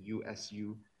in the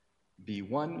USU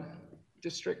B1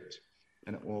 district,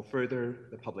 and it will further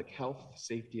the public health,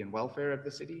 safety, and welfare of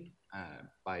the city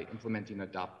by implementing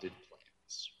adopted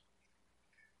plans.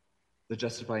 The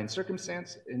justifying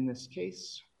circumstance in this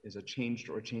case is a changed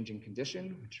or changing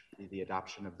condition, which would be the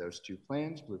adoption of those 2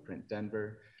 plans, Blueprint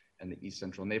Denver and the East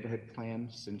Central Neighborhood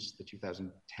Plan, since the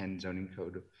 2010 zoning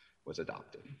code was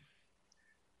adopted.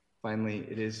 Finally,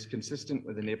 it is consistent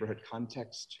with the neighborhood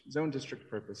context, zone district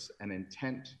purpose, and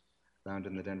intent found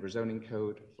in the Denver Zoning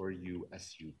Code for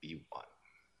USUB1.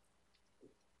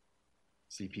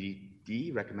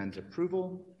 CPD recommends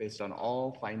approval based on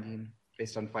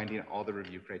finding all the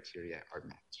review criteria are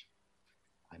met.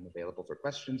 I'm available for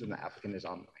questions, and the applicant is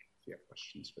online if you have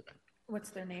questions for them.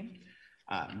 What's their name?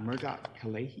 Murdoch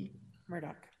Kalehi.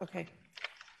 Murdoch, okay.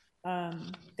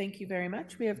 Thank you very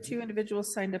much. We have 2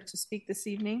 individuals signed up to speak this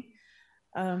evening.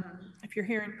 If you're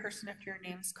here in person, after your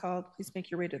name's called, please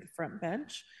make your way to the front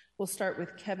bench. We'll start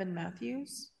with Kevin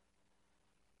Matthews.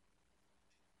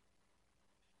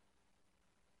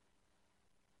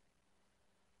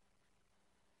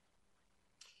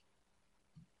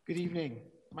 Good evening.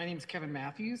 My name is Kevin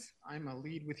Matthews. I'm a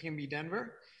lead with YIMBY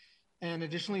Denver. And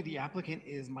additionally, the applicant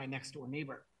is my next door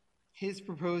neighbor. His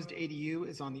proposed ADU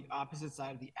is on the opposite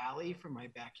side of the alley from my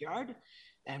backyard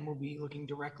and will be looking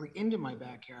directly into my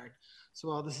backyard. So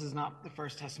while this is not the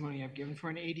first testimony I've given for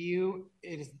an ADU,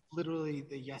 it is literally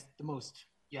the most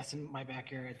yes in my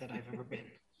backyard that I've ever been.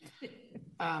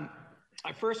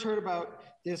 I first heard about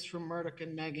this from Murdoch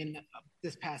and Megan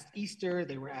this past Easter.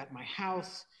 They were at my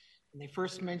house and they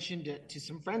first mentioned it to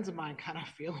some friends of mine, kind of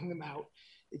feeling them out.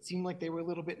 It seemed like they were a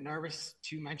little bit nervous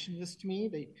to mention this to me.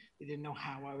 They didn't know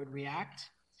how I would react.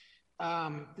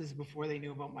 This is before they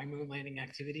knew about my moon landing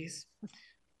activities.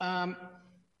 When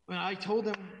I told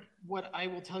them what I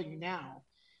will tell you now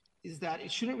is that it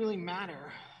shouldn't really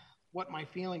matter what my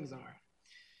feelings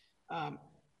are.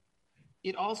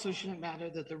 It also shouldn't matter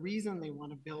that the reason they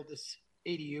want to build this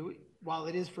ADU, while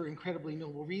it is for incredibly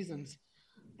noble reasons,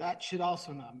 that should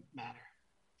also not matter.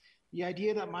 The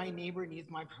idea that my neighbor needs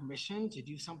my permission to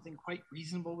do something quite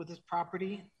reasonable with this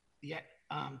property,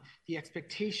 the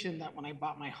expectation that when I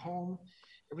bought my home,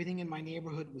 everything in my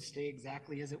neighborhood would stay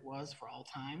exactly as it was for all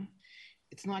time.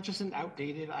 It's not just an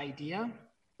outdated idea,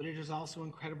 but it is also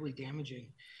incredibly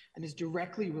damaging and is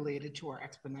directly related to our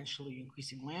exponentially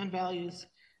increasing land values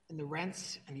and the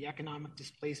rents and the economic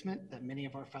displacement that many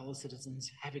of our fellow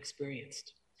citizens have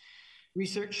experienced.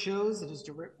 Research shows it is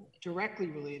directly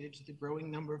related to the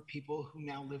growing number of people who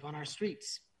now live on our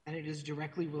streets, and it is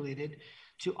directly related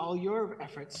to all your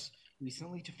efforts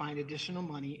recently to find additional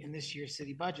money in this year's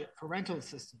city budget for rental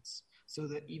assistance so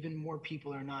that even more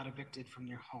people are not evicted from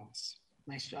their homes.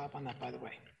 Nice job on that, by the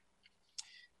way.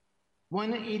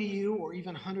 One ADU or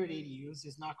even 100 ADUs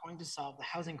is not going to solve the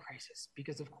housing crisis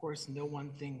because, of course, no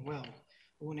one thing will.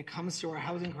 But when it comes to our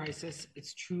housing crisis,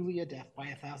 it's truly a death by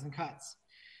 1,000 cuts.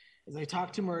 As I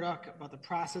talked to Murdoch about the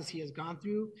process he has gone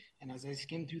through, and as I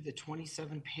skimmed through the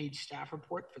 27-page staff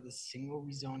report for the single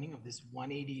rezoning of this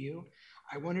one ADU,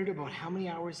 I wondered about how many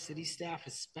hours city staff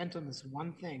has spent on this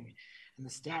one thing and the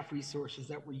staff resources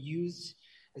that were used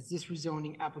as this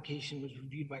rezoning application was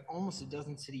reviewed by almost a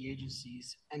dozen city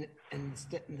agencies. And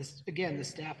again, the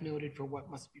staff noted for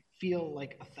what must feel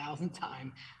like 1,000th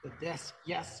time that this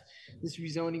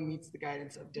rezoning meets the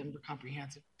guidance of Denver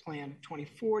Comprehensive Plan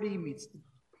 2040, meets the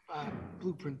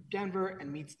Blueprint Denver,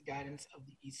 and meets the guidance of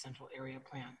the East Central Area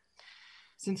Plan.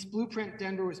 Since Blueprint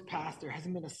Denver was passed, there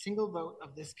hasn't been a single vote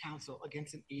of this council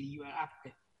against an ADU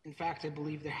applicant. In fact, I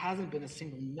believe there hasn't been a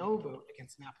single no vote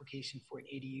against an application for an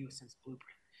ADU since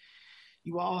Blueprint.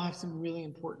 You all have some really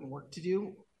important work to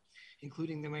do,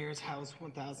 including the Mayor's House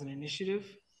 1000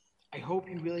 initiative. I hope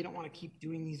you really don't want to keep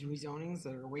doing these rezonings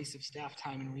that are a waste of staff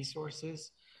time and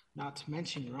resources, not to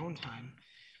mention your own time,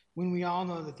 when we all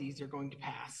know that these are going to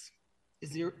pass.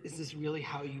 Is this really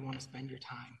how you want to spend your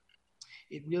time?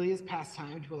 It really is past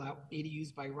time to allow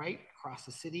ADUs by right across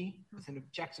the city with an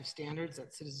objective standards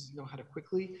that citizens know how to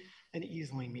quickly and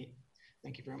easily meet.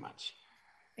 Thank you very much.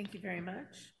 Thank you very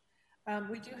much.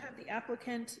 We do have the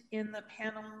applicant in the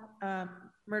panel.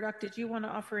 Murdoch, did you want to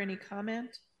offer any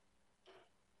comment?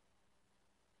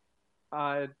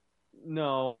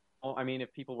 No. I mean,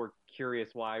 if people were curious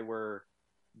why we're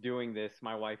doing this,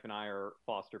 my wife and I are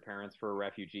foster parents for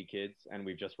refugee kids, and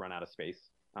we've just run out of space.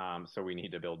 So we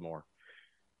need to build more.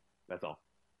 That's all.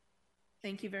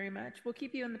 Thank you very much. We'll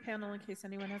keep you in the panel in case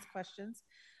anyone has questions.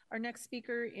 Our next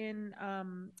speaker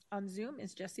on Zoom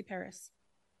is Jesse Paris.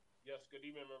 Yes, good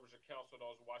evening, members of council,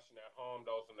 those watching at home,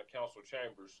 those in the council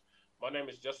chambers. My name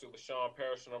is Jesse LaShawn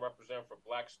Paris, and I represent for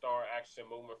Black Star Action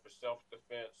Movement for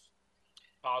Self-Defense,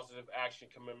 Positive Action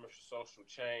Commitment for Social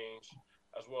Change,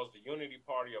 as well as the Unity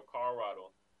Party of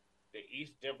Colorado, the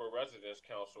East Denver Residents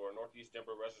Council, or Northeast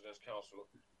Denver Residents Council,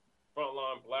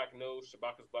 Frontline Black News,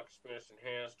 Shabaka's Black Experience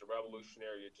Enhanced, the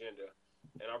Revolutionary Agenda.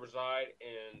 And I reside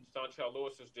in Sanchal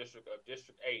Lewis's district of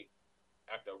District 8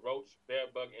 at the Roach,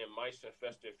 Bedbug, and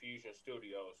Mice-Infested Fusion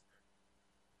Studios.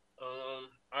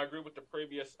 I agree with the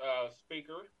previous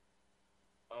speaker.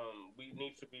 We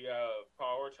need to be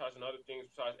prioritizing other things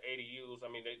besides ADUs.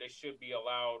 I mean, they should be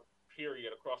allowed,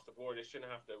 period, across the board. They shouldn't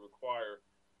have to require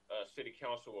city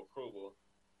council approval.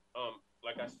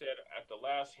 Like I said at the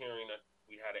last hearing that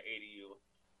we had an ADU,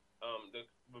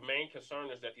 the main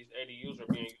concern is that these ADUs are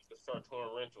being used to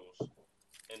short-term rentals,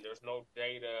 and there's no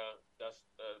data that's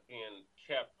being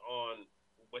kept on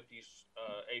what these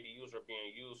ADUs are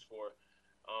being used for.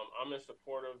 I'm in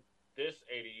support of this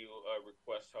ADU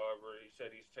request. However, he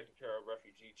said he's taking care of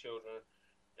refugee children,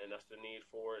 and that's the need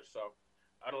for it. So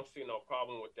I don't see no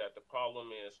problem with that. The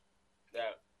problem is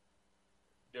that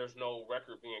there's no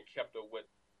record being kept of what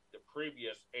the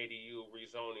previous ADU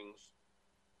rezonings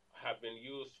have been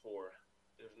used for.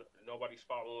 There's nobody's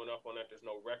following up on that. There's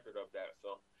no record of that.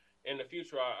 So in the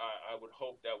future, I would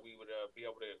hope that we would be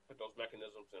able to put those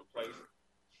mechanisms in place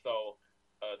so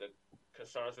the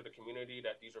concerns of the community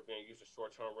that these are being used as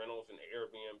short-term rentals and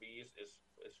Airbnbs is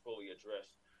fully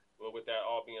addressed. Well, with that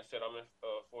all being said, I'm in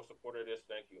full support of this.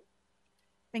 Thank you.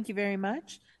 Thank you very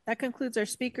much. That concludes our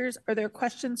speakers. Are there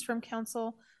questions from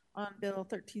council on Bill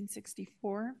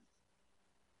 1364?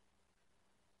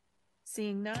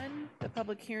 Seeing none, the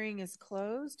public hearing is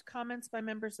closed. Comments by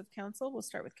members of council. We'll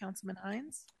start with Councilman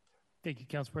Hines. Thank you,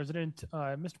 Council President.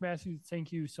 Mr. Matthews,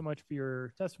 thank you so much for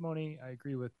your testimony. I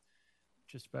agree with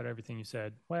just about everything you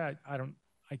said. Well,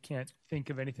 I can't think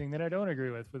of anything that I don't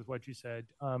agree with what you said.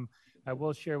 I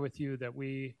will share with you that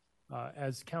we,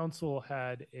 as council,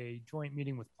 had a joint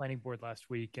meeting with Planning Board last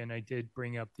week, and I did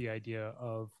bring up the idea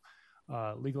of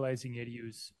legalizing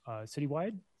ADUs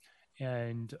citywide,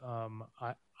 and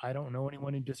I don't know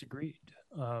anyone who disagreed.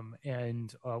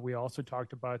 And we also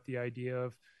talked about the idea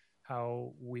of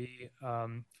how we,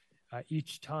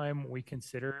 each time we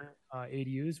consider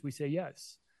ADUs, we say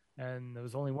yes. And there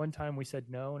was only one time we said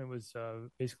no, and it was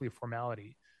basically a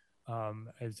formality.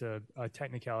 As a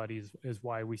technicality is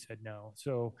why we said no.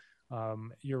 So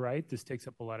you're right, this takes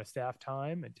up a lot of staff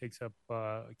time, it takes up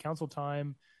council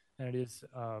time, and it is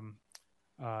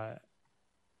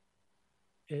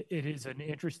it is an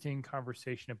interesting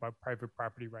conversation about private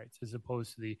property rights as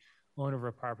opposed to the owner of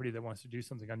a property that wants to do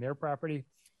something on their property,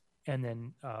 and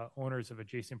then owners of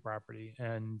adjacent property.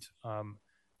 And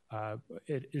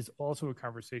it is also a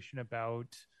conversation about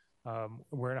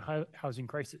we're in a housing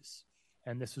crisis.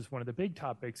 And this was one of the big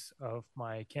topics of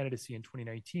my candidacy in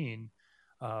 2019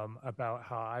 about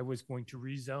how I was going to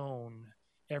rezone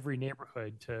every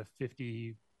neighborhood to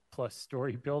 50 plus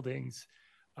story buildings.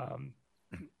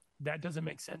 That doesn't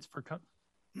make sense for,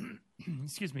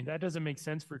 excuse me, that doesn't make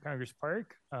sense for Congress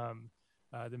Park.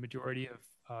 The majority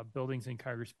of buildings in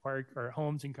Congress Park, or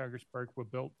homes in Congress Park, were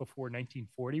built before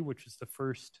 1940, which is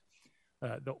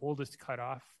the oldest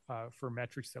cutoff for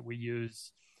metrics that we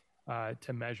use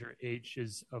to measure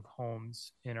ages of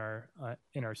homes in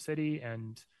our city.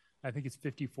 And I think it's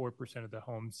 54% of the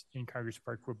homes in Congress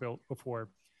Park were built before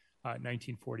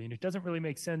 1940. And it doesn't really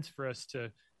make sense for us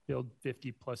to build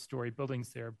 50 plus story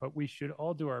buildings there, but we should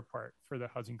all do our part for the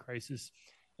housing crisis.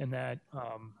 And that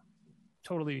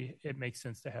totally, it makes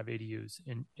sense to have ADUs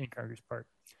in Congress Park.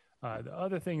 The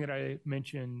other thing that I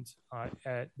mentioned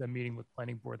at the meeting with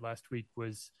Planning Board last week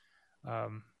was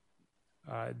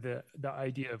the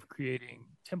idea of creating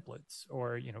templates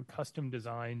or custom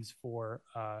designs for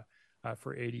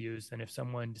ADUs. And if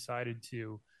someone decided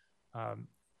to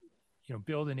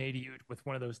build an ADU with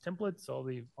one of those templates,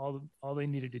 all they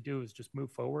needed to do is just move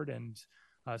forward, and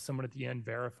someone at the end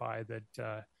verify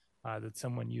that that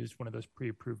someone used one of those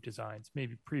pre-approved designs.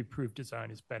 Maybe pre-approved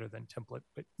design is better than template,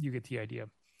 but you get the idea.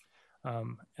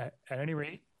 At any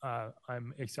rate,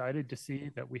 I'm excited to see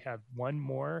that we have one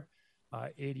more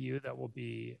ADU that will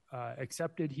be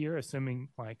accepted here, assuming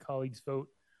my colleagues vote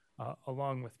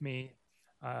along with me.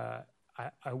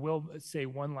 I will say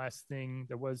one last thing.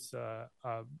 There was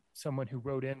someone who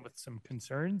wrote in with some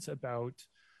concerns about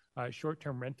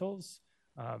short-term rentals.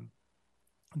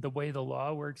 The way the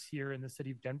law works here in the city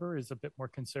of Denver is a bit more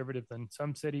conservative than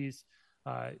some cities.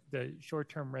 The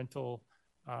short-term rental,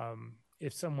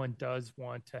 if someone does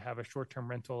want to have a short-term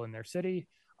rental in their city,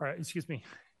 or excuse me,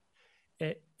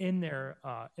 in their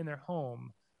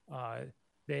home,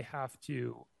 they have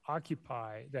to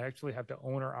occupy. They actually have to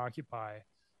own or occupy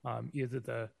either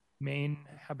the main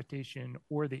habitation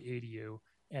or the ADU,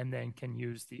 and then can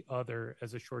use the other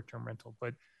as a short-term rental.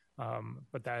 But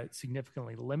that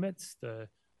significantly limits the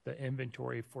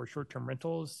inventory for short-term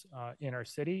rentals in our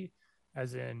city.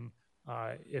 As in,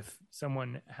 if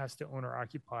someone has to own or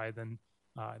occupy, then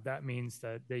that means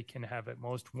that they can have at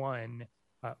most one.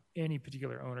 Any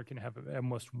particular owner can have at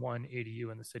most one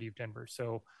ADU in the city of Denver.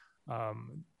 So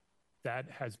that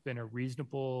has been a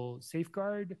reasonable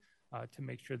safeguard to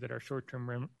make sure that our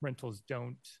short-term rentals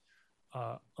don't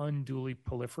unduly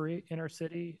proliferate in our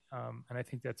city. And I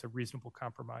think that's a reasonable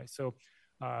compromise. So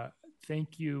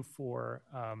thank you for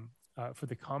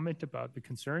the comment about the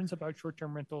concerns about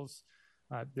short-term rentals.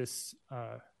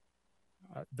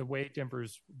 The way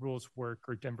Denver's rules work,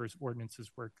 or Denver's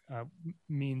ordinances work,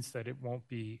 means that it won't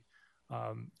be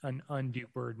an undue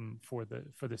burden for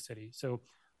the city. So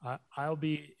I'll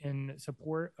be in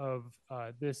support of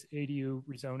this ADU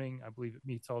rezoning. I believe it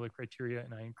meets all the criteria,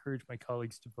 and I encourage my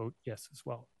colleagues to vote yes as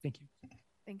well. Thank you.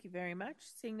 Thank you very much.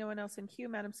 Seeing no one else in queue,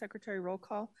 Madam Secretary, roll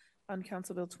call on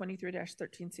Council Bill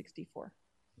 23-1364.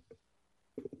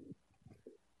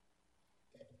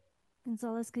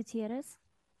 Gonzalez Gutierrez.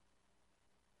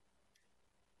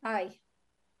 Aye.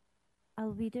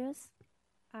 Alvidrez.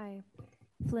 Aye.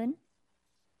 Flynn.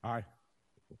 Aye.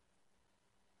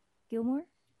 Gilmore.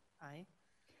 Aye.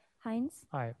 Hines.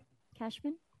 Aye.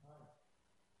 Cashman.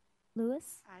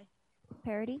 Lewis. Aye.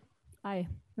 Parity. Aye.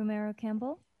 Romero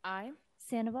Campbell. Aye.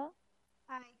 Sandoval.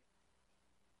 Aye.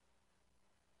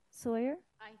 Sawyer.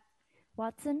 Aye.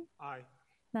 Watson. Aye.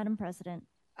 Madam President.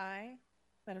 Aye.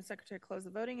 Madam Secretary, close the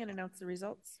voting and announce the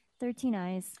results. 13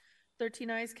 ayes.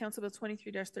 13 ayes. Council Bill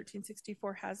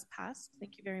 23-1364 has passed.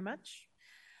 Thank you very much.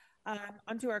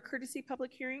 Onto our courtesy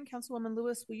public hearing. Councilwoman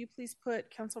Lewis, will you please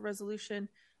put Council Resolution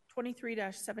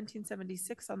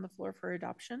 23-1776 on the floor for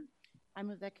adoption? I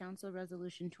move that Council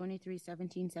Resolution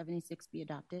 23-1776 be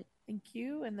adopted. Thank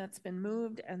you. And that's been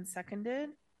moved and seconded.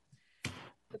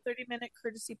 The 30-minute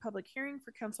courtesy public hearing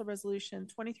for Council Resolution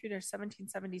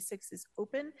 23-1776 is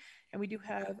open. And we do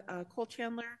have Cole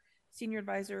Chandler, Senior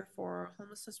Advisor for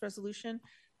Homelessness Resolution,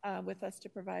 with us to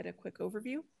provide a quick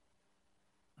overview.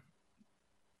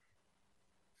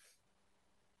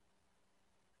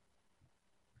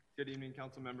 Good evening,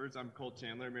 council members. I'm Cole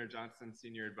Chandler, Mayor Johnson,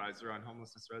 Senior Advisor on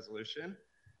Homelessness Resolution.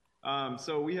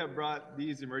 So we have brought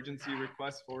these emergency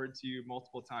requests forward to you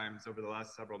multiple times over the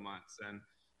last several months. And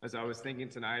as I was thinking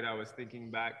tonight, I was thinking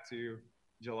back to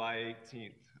July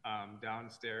 18th,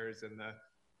 downstairs in the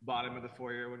bottom of the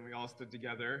foyer when we all stood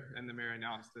together and the mayor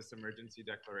announced this emergency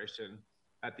declaration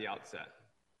at the outset.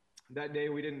 That day,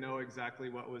 we didn't know exactly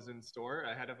what was in store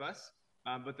ahead of us,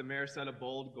 but the mayor set a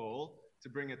bold goal to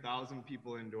bring 1,000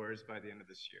 people indoors by the end of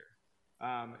this year.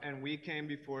 And we came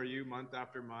before you month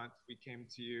after month. We came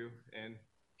to you in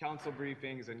council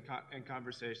briefings and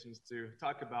conversations to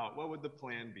talk about what would the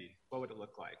plan be? What would it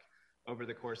look like over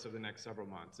the course of the next several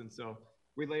months? And so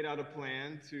we laid out a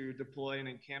plan to deploy an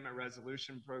encampment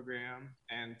resolution program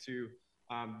and to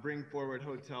bring forward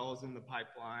hotels in the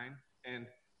pipeline and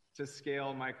to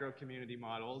scale micro community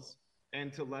models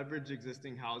and to leverage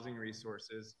existing housing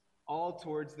resources, all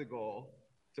towards the goal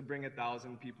to bring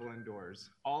 1,000 people indoors,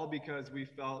 all because we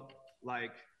felt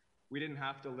like we didn't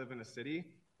have to live in a city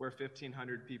where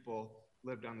 1,500 people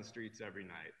lived on the streets every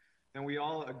night. And we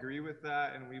all agree with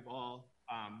that, and we've all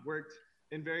worked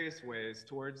in various ways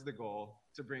towards the goal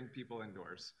to bring people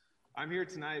indoors. I'm here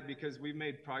tonight because we've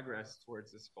made progress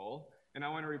towards this goal, and I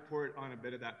want to report on a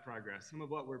bit of that progress, some of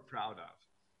what we're proud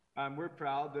of. We're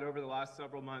proud that over the last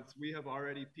several months, we have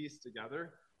already pieced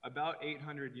together about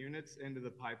 800 units into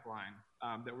the pipeline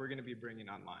that we're going to be bringing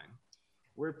online.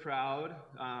 We're proud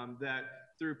that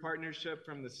through partnership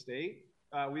from the state,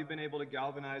 we've been able to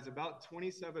galvanize about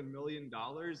 $27 million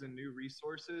in new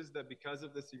resources that because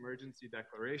of this emergency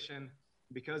declaration,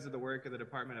 because of the work of the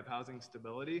Department of Housing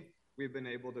Stability, we've been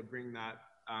able to bring that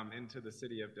into the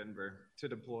city of Denver to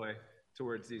deploy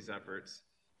towards these efforts.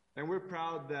 And we're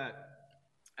proud that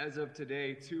as of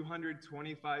today,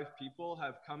 225 people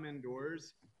have come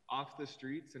indoors off the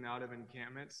streets and out of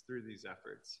encampments through these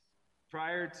efforts.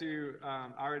 Prior to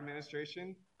our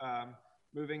administration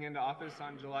moving into office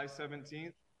on July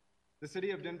 17th, the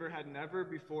city of Denver had never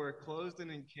before closed an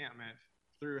encampment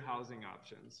through housing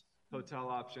options, hotel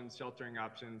options, sheltering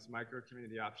options, micro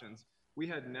community options. We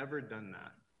had never done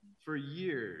that. For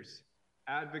years,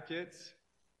 advocates,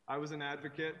 I was an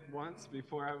advocate once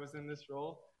before I was in this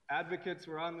role, advocates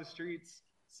were on the streets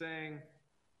saying,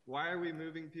 why are we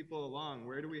moving people along?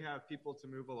 Where do we have people to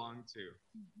move along to?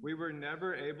 We were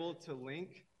never able to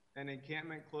link an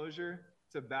encampment closure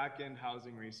to back-end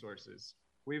housing resources.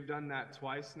 We've done that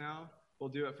twice now. We'll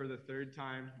do it for the third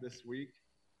time this week.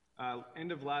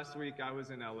 End of last week, I was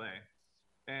in LA.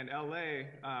 And LA,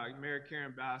 Mayor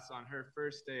Karen Bass, on her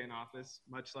first day in office,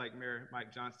 much like Mayor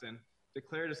Mike Johnston,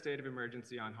 declared a state of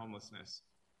emergency on homelessness.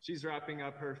 She's wrapping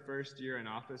up her first year in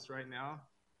office right now.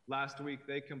 Last week,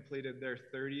 they completed their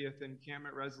 30th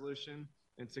encampment resolution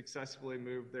and successfully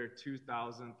moved their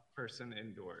 2,000th person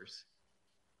indoors.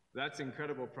 That's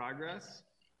incredible progress,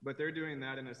 but they're doing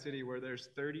that in a city where there's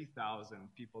 30,000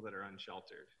 people that are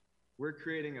unsheltered. We're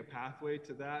creating a pathway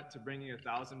to that, to bringing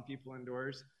 1,000 people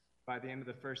indoors by the end of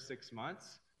the first 6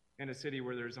 months in a city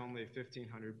where there's only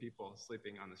 1,500 people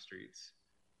sleeping on the streets.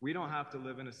 We don't have to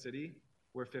live in a city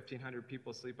where 1,500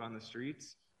 people sleep on the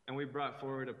streets, and we brought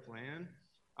forward a plan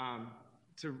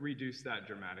to reduce that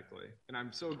dramatically. And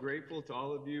I'm so grateful to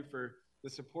all of you for the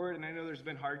support. And I know there's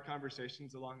been hard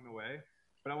conversations along the way,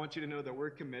 but I want you to know that we're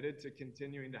committed to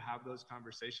continuing to have those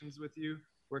conversations with you.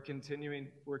 We're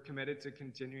committed to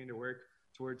continuing to work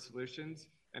towards solutions.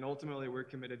 And ultimately, we're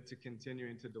committed to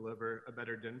continuing to deliver a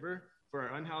better Denver for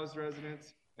our unhoused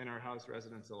residents and our housed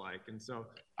residents alike. And so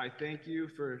I thank you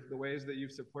for the ways that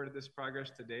you've supported this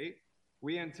progress to date.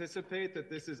 We anticipate that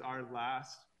this is our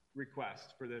last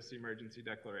request for this emergency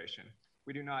declaration.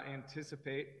 We do not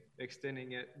anticipate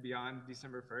extending it beyond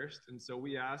December 1st. And so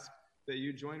we ask that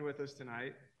you join with us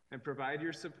tonight and provide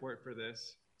your support for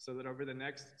this so that over the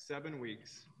next 7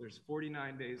 weeks, there's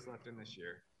 49 days left in this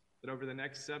year, that over the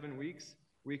next 7 weeks,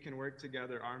 we can work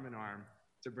together arm in arm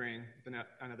to bring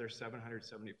another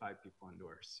 775 people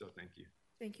indoors. So thank you.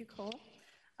 Thank you, Cole.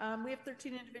 We have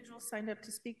 13 individuals signed up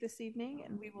to speak this evening,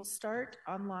 and we will start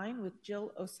online with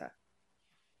Jill Osa.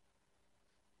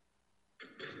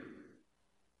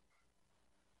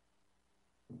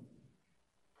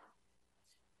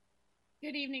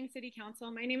 Good evening, City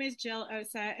Council. My name is Jill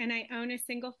Osa, and I own a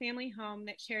single-family home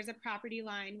that shares a property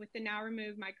line with the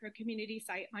now-removed micro-community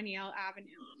site on Yale Avenue.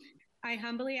 I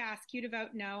humbly ask you to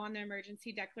vote no on the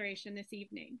emergency declaration this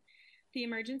evening. The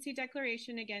emergency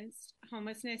declaration against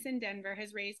homelessness in Denver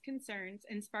has raised concerns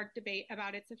and sparked debate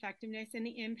about its effectiveness and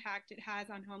the impact it has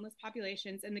on homeless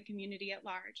populations and the community at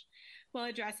large. While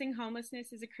addressing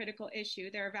homelessness is a critical issue,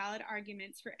 there are valid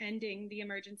arguments for ending the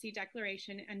emergency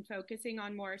declaration and focusing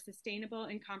on more sustainable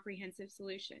and comprehensive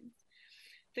solutions.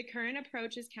 The current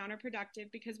approach is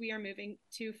counterproductive because we are moving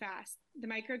too fast. The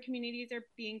micro-communities are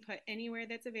being put anywhere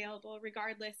that's available,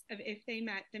 regardless of if they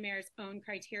met the mayor's own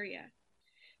criteria.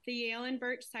 The Yale and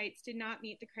Birch sites did not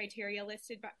meet the criteria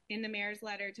listed in the mayor's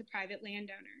letter to private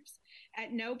landowners.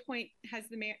 At no point has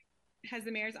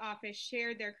the mayor's office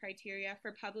shared their criteria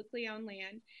for publicly owned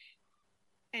land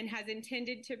and has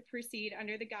intended to proceed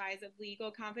under the guise of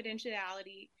legal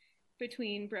confidentiality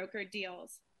between brokered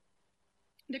deals.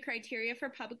 The criteria for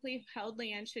publicly held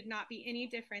land should not be any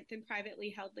different than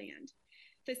privately held land.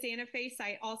 The Santa Fe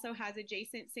site also has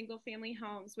adjacent single-family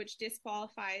homes, which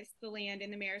disqualifies the land in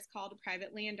the mayor's call to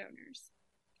private landowners.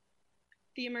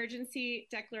 The emergency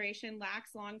declaration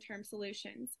lacks long-term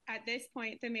solutions. At this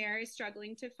point, the mayor is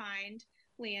struggling to find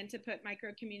land to put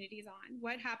micro-communities on.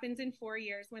 What happens in 4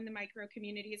 years when the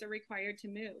micro-communities are required to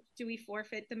move? Do we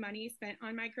forfeit the money spent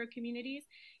on micro-communities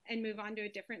and move on to a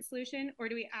different solution? Or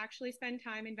do we actually spend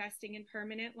time investing in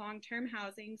permanent long-term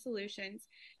housing solutions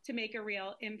to make a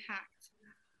real impact?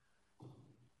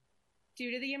 Due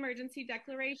to the emergency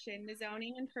declaration, the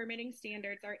zoning and permitting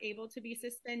standards are able to be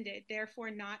suspended,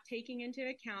 therefore not taking into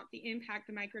account the impact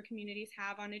the micro-communities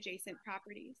have on adjacent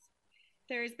properties.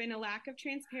 There has been a lack of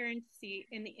transparency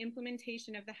in the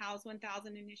implementation of the House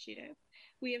 1000 initiative.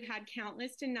 We have had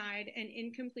countless denied and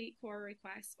incomplete core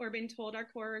requests, or been told our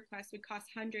core requests would cost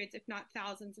hundreds, if not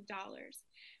thousands of dollars.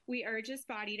 We urge this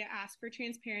body to ask for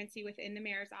transparency within the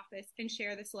mayor's office and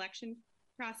share the selection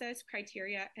process,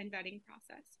 criteria, and vetting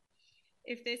process.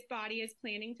 If this body is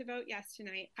planning to vote yes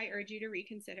tonight, I urge you to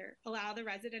reconsider. Allow the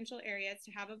residential areas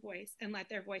to have a voice and let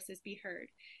their voices be heard.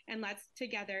 And let's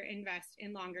together invest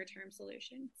in longer-term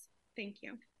solutions. Thank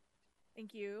you.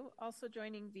 Thank you. Also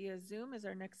joining via Zoom is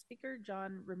our next speaker,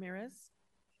 John Ramirez.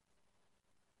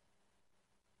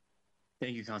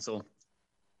 Thank you, Council.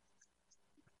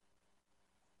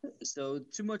 So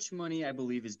too much money, I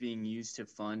believe, is being used to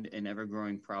fund an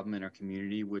ever-growing problem in our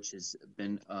community, which has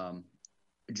been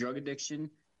drug addiction.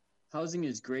 Housing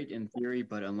is great in theory,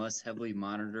 but unless heavily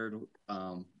monitored,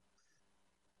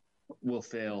 will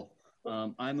fail.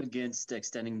 I'm against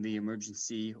extending the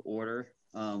emergency order.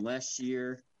 Last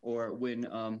year, or when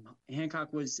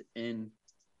Hancock was mayor,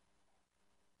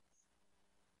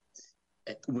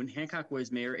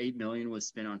 $8 million was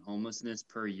spent on homelessness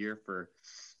per year for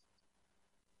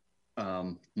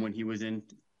when he was in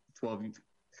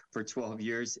 12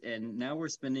 years, and now we're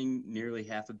spending nearly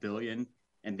 $500 million.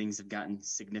 And things have gotten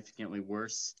significantly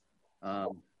worse.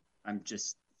 I'm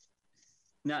just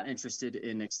not interested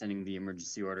in extending the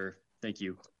emergency order. Thank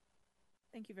you.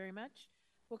 Thank you very much.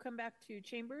 We'll come back to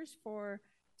Chambers for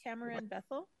Tamara and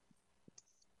Bethel.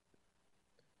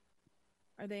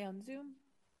 Are they on Zoom?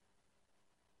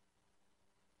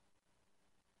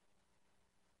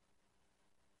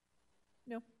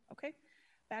 No? Okay.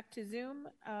 Back to Zoom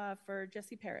for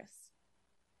Jesse Paris.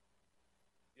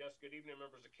 Yes, good evening,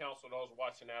 members of council, those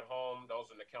watching at home,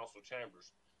 those in the council chambers.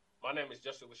 My name is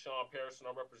Jesse LaShawn Paris, and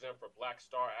I represent for Black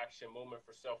Star Action Movement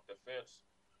for Self-Defense,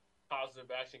 Positive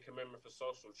Action Commitment for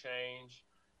Social Change,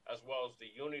 as well as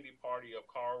the Unity Party of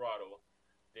Colorado,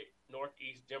 the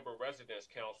Northeast Denver Residents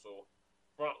Council,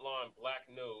 Frontline Black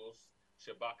News,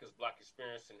 Shabaka's Black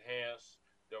Experience Enhanced,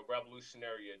 the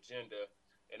revolutionary agenda.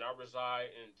 And I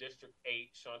reside in District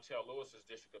 8, Chantel Lewis's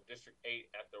district of District 8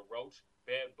 at the Roach,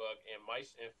 Bedbug, and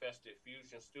Mice-Infested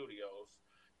Fusion Studios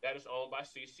that is owned by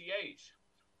CCH.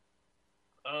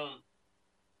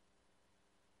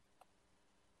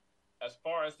 As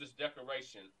far as this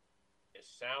declaration, it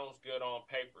sounds good on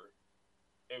paper.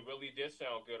 It really did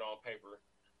sound good on paper.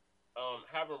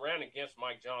 Having ran against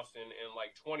Mike Johnson and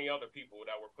like 20 other people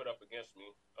that were put up against me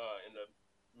in the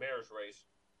mayor's race,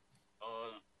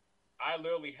 I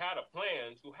literally had a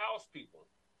plan to house people.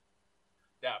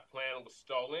 That plan was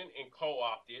stolen and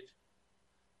co-opted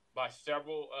by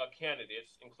several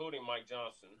candidates, including Mike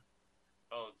Johnson.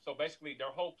 So basically,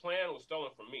 their whole plan was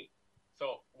stolen from me.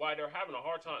 So why they're having a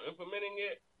hard time implementing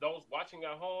it, those watching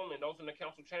at home and those in the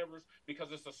council chambers,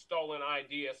 because it's a stolen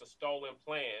idea, it's a stolen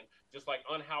plan. Just like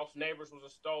unhoused neighbors was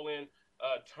a stolen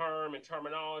term and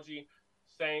terminology,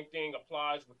 same thing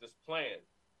applies with this plan.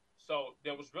 So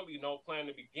there was really no plan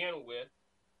to begin with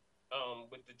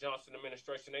the Johnson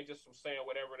administration. They just were saying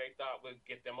whatever they thought would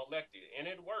get them elected. And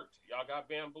it worked. Y'all got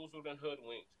bamboozled and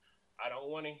hoodwinked. I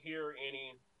don't want to hear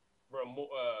any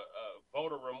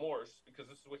voter remorse because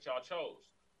this is what y'all chose.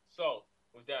 So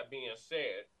with that being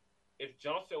said, if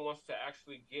Johnson wants to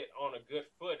actually get on a good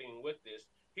footing with this,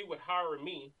 he would hire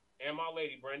me and my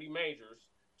lady Brandy Majors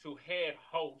to head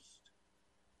host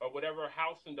or whatever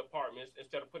housing departments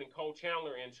instead of putting Coach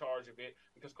Chandler in charge of it,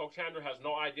 because Coach Chandler has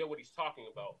no idea what he's talking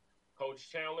about. Coach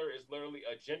Chandler is literally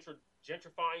a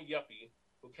gentrifying yuppie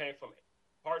who came from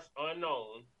parts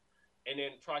unknown and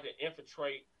then tried to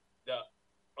infiltrate the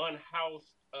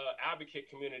unhoused advocate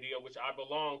community of which I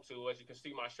belong to. As you can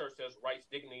see, my shirt says Rights,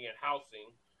 Dignity, and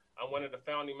Housing. I'm one of the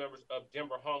founding members of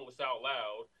Denver Homeless Out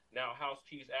Loud, now House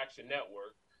Keys Action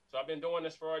Network. So I've been doing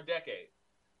this for a decade.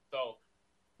 So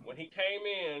when he came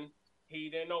in, he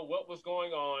didn't know what was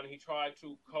going on. He tried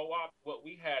to co-opt what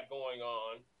we had going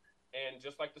on. And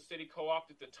just like the city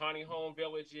co-opted the tiny home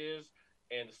villages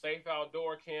and the safe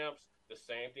outdoor camps, the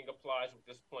same thing applies with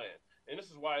this plan. And this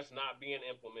is why it's not being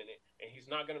implemented. And he's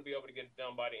not going to be able to get it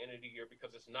done by the end of the year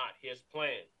because it's not his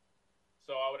plan.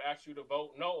 So I would ask you to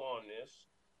vote no on this,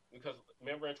 because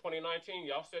remember in 2019,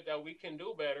 y'all said that we can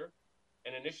do better.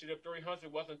 And Initiative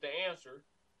 300 wasn't the answer.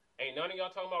 Ain't none of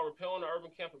y'all talking about repealing the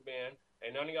urban camper ban.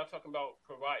 Ain't none of y'all talking about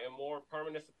providing more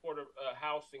permanent supportive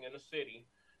housing in the city.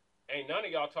 Ain't none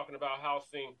of y'all talking about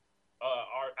housing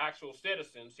our actual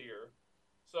citizens here.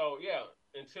 So yeah,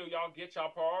 until y'all get y'all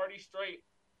priorities straight,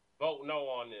 vote no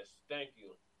on this. Thank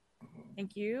you.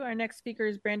 Thank you. Our next speaker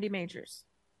is Brandy Majors.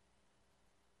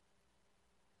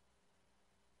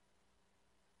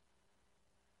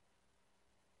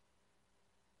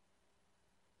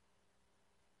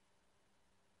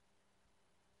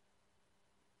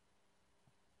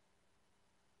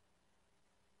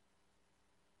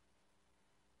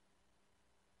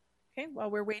 Okay,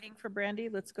 while we're waiting for Brandy,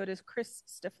 let's go to Chris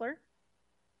Stifler.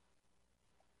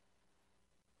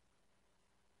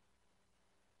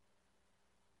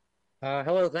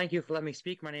 Hello, thank you for letting me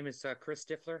speak. My name is Chris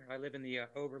Stifler. I live in the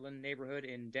Oberlin neighborhood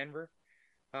in Denver.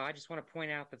 I just want to point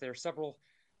out that there are several,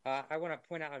 I want to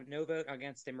point out a no vote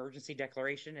against the emergency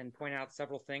declaration and point out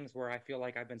several things where I feel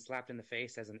like I've been slapped in the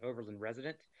face as an Oberlin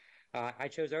resident. I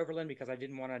chose Oberlin because I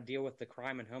didn't want to deal with the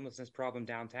crime and homelessness problem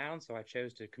downtown, so I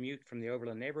chose to commute from the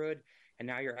Oberlin neighborhood, and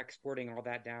now you're exporting all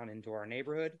that down into our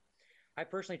neighborhood. I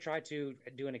personally tried to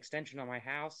do an extension on my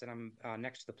house, and I'm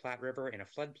next to the Platte River in a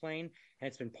floodplain, and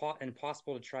it's been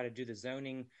impossible to try to do the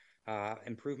zoning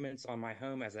improvements on my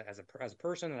home as a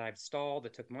person that I've stalled.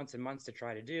 That took months and months to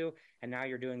try to do, and now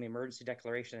you're doing the emergency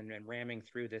declaration and ramming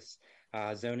through this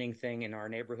zoning thing in our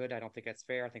neighborhood. I don't think that's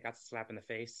fair. I think that's a slap in the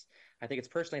face. I think it's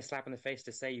personally a slap in the face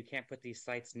to say you can't put these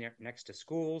sites next to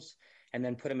schools and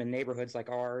then put them in neighborhoods like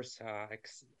ours,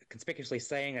 conspicuously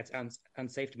saying it's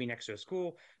unsafe to be next to a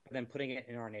school, but then putting it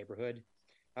in our neighborhood.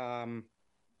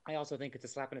 I also think it's a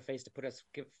slap in the face to put us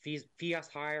fee us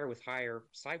higher with higher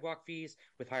sidewalk fees,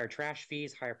 with higher trash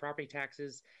fees, higher property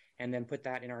taxes, and then put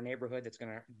that in our neighborhood that's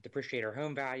going to depreciate our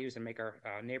home values and make our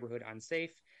neighborhood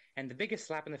unsafe. And the biggest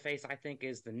slap in the face, I think,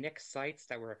 is the nixed sites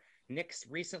that were nixed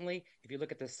recently. If you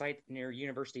look at the site near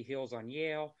University Hills on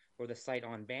Yale or the site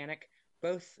on Bannock,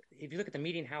 both, if you look at the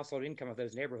median household income of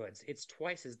those neighborhoods, it's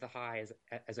twice as the high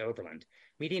as Overland.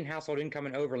 Median household income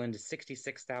in Overland is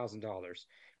 $66,000.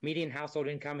 Median household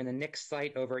income in the nixed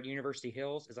site over at University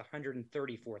Hills is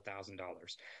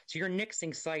 $134,000. So you're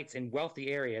nixing sites in wealthy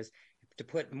areas to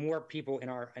put more people in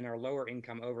our lower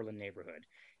income Overland neighborhood.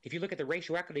 If you look at the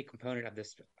racial equity component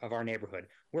of our neighborhood,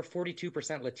 we're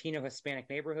 42% Latino Hispanic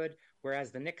neighborhood,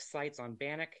 whereas the Nix sites on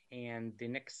Bannock and the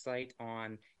Nix site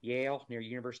on Yale near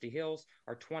University Hills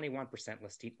are 21%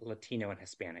 Latino and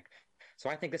Hispanic. So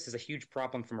I think this is a huge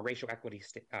problem from a racial equity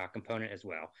component as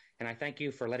well. And I thank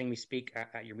you for letting me speak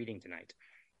at your meeting tonight.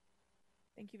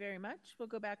 Thank you very much. We'll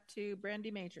go back to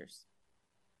Brandy Majors.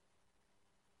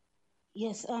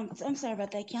 Yes, I'm sorry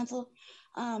about that, Council.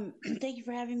 Thank you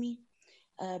for having me,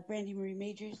 Brandy Marie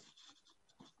Majors.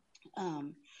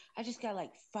 I just got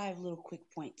like 5 little quick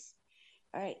points.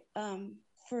 All right.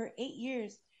 For 8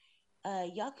 years,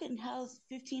 y'all couldn't house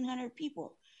 1,500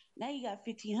 people. Now you got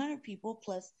 1,500 people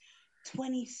plus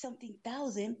 20-something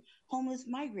thousand homeless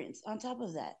migrants on top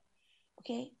of that.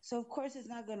 Okay, so of course it's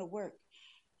not going to work.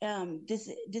 This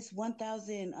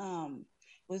 1,000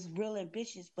 was real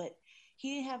ambitious, but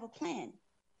he didn't have a plan.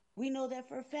 We know that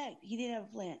for a fact. He didn't have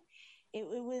a plan.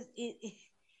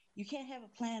 You can't have a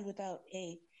plan without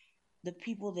the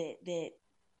people that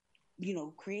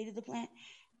created the plan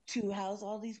to house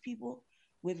all these people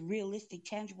with realistic,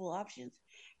 tangible options,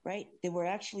 right? That were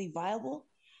actually viable.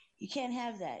 You can't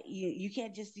have that. You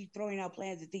can't just be throwing out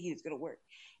plans and thinking it's going to work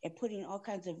and putting all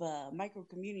kinds of micro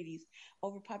communities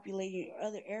overpopulating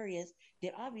other areas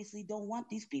that obviously don't want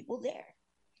these people there.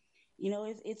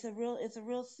 It's a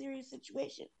real serious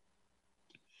situation.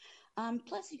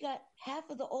 Plus, you got half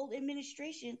of the old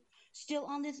administration still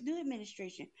on this new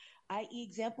administration, i.e.,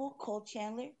 example, Cole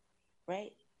Chandler,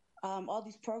 right? All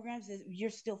these programs that you're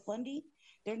still funding,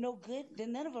 they're no good.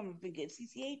 Then none of them have been good.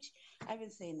 CCH, I've been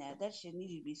saying that shit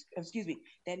needed to be,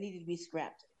 that needed to be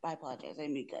scrapped. I apologize. I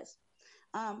mean, guys.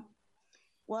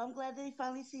 Well, I'm glad that he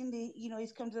finally seen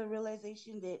he's come to the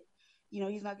realization that,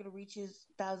 he's not going to reach his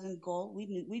 1,000 goal.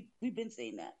 We've been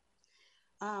saying that.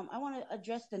 I want to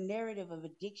address the narrative of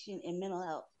addiction and mental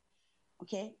health.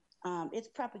 Okay. It's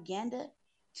propaganda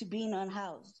to being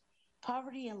unhoused.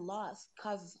 Poverty and loss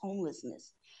causes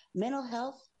homelessness. Mental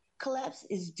health collapse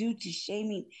is due to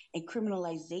shaming and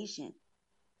criminalization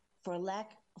for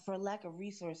lack of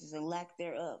resources and lack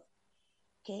thereof.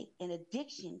 Okay, and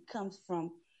addiction comes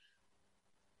from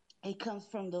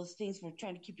those things from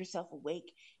trying to keep yourself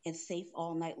awake and safe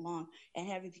all night long and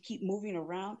having to keep moving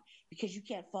around because you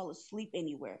can't fall asleep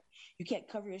anywhere. You can't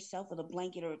cover yourself with a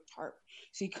blanket or a tarp.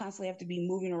 So you constantly have to be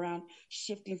moving around,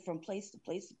 shifting from place to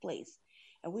place to place.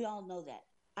 And we all know that.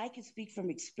 I can speak from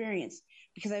experience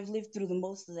because I've lived through the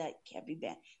most of that can't be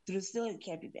bad, through the still it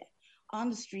can't be bad, on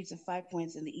the streets of 5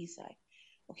 Points in the East Side.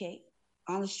 Okay,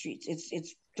 on the streets,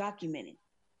 it's documented.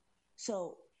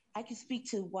 So I can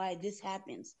speak to why this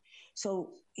happens.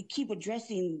 So keep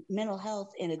addressing mental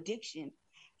health and addiction.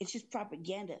 It's just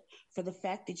propaganda for the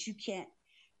fact that you can't,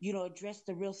 address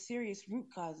the real serious root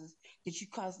causes that you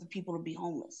caused the people to be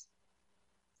homeless.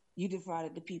 You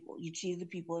defrauded the people, you cheated the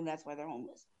people, and that's why they're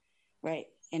homeless, right?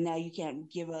 And now you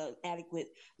can't give an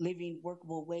adequate living,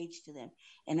 workable wage to them.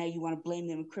 And now you want to blame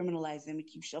them and criminalize them and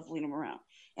keep shuffling them around.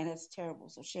 And that's terrible.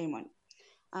 So shame on you.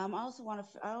 I also want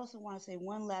to say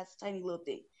one last tiny little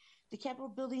thing. The Capitol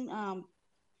building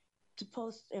to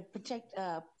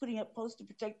putting up posts to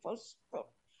protect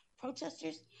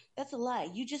protesters, that's a lie.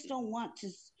 You just don't want to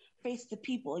face the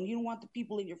people, and you don't want the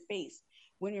people in your face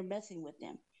when you're messing with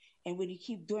them and when you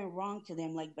keep doing wrong to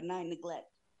them like benign neglect.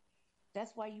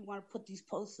 That's why you want to put these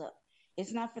posts up.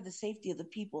 It's not for the safety of the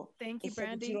people. Thank you, it's so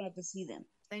Brandy. that you don't have to see them.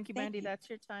 Thank you, Brandy. That's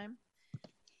your time.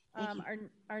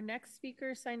 Our next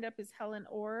speaker signed up is Helen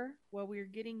Orr. While we're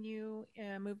getting you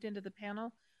moved into the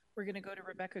panel, we're going to go to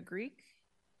Rebecca Greek.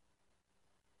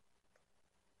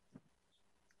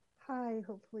 Hi,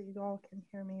 hopefully you all can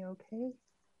hear me okay.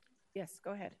 Yes,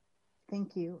 go ahead.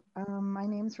 Thank you. My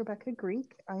name is Rebecca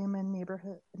Greek. I am in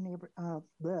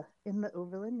in the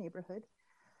Overland neighborhood.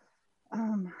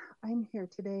 I'm here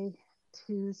today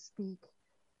to speak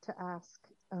to ask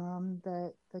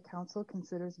that the council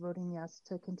considers voting yes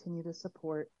to continue to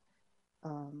support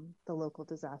the local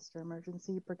disaster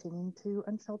emergency pertaining to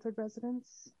unsheltered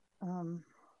residents.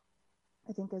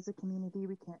 I think as a community,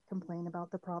 we can't complain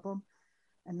about the problem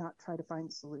and not try to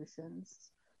find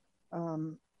solutions.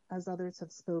 As others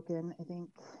have spoken, I think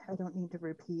I don't need to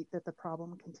repeat that the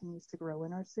problem continues to grow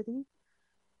in our city.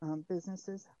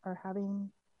 Businesses are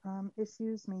having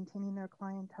issues maintaining their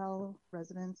clientele.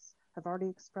 Residents have already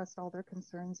expressed all their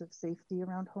concerns of safety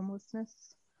around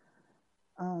homelessness.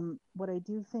 What I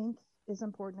do think is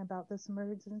important about this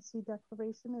emergency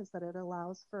declaration is that it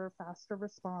allows for faster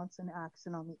response and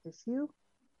action on the issue.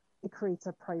 It creates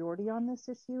a priority on this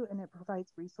issue, and it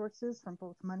provides resources from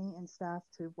both money and staff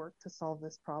to work to solve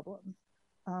this problem.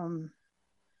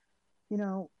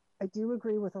 I do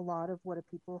agree with a lot of what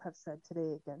people have said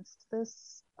today against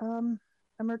this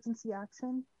emergency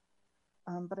action.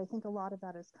 But I think a lot of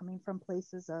that is coming from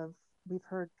places of, we've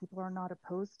heard people are not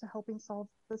opposed to helping solve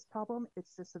this problem.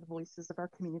 It's just that the voices of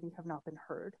our community have not been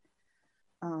heard.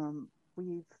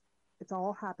 It's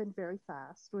all happened very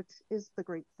fast, which is the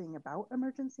great thing about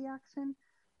emergency action,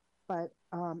 but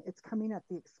it's coming at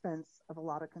the expense of a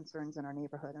lot of concerns in our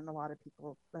neighborhood and a lot of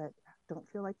people that don't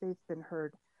feel like they've been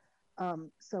heard.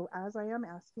 So as I am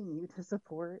asking you to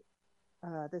support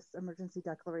this emergency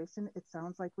declaration, it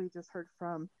sounds like we just heard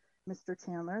from Mr.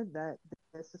 Chandler that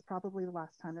this is probably the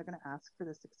last time they're going to ask for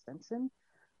this extension.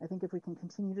 I think if we can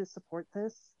continue to support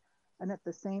this, and at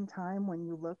the same time, when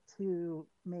you look to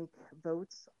make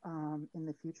votes in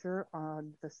the future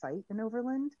on the site in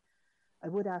Overland, I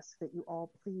would ask that you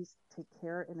all please take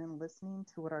care and in listening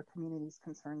to what our community's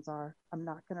concerns are. I'm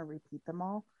not going to repeat them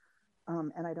all,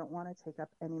 and I don't want to take up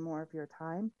any more of your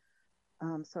time.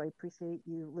 So I appreciate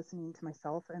you listening to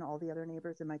myself and all the other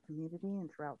neighbors in my community and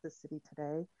throughout the city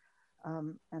today.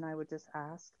 And I would just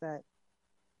ask that,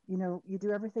 you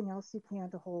do everything else you can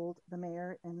to hold the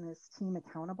mayor and this team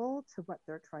accountable to what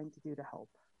they're trying to do to help.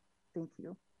 Thank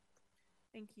you.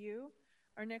 Thank you.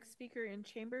 Our next speaker in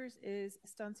chambers is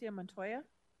Estancia Montoya.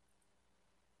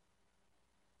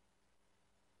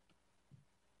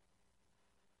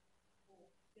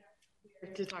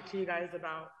 To talk to you guys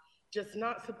about just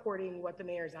not supporting what the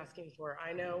mayor is asking for.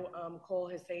 I know Cole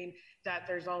is saying that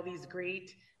there's all these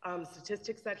great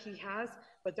statistics that he has,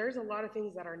 but there's a lot of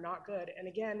things that are not good. And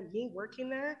again, me working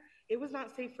there, it was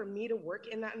not safe for me to work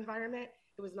in that environment.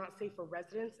 It was not safe for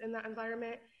residents in that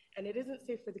environment, and it isn't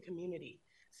safe for the community.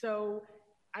 So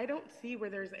I don't see where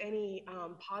there's any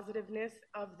positiveness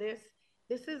of this.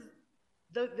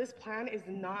 This plan is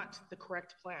not the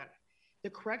correct plan. The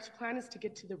correct plan is to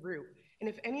get to the root. And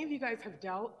if any of you guys have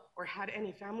dealt or had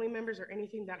any family members or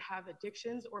anything that have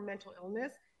addictions or mental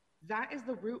illness, that is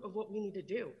the root of what we need to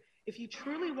do. If you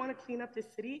truly want to clean up this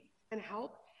city and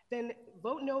help, then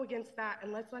vote no against that,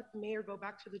 and let's let the mayor go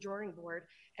back to the drawing board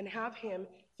and have him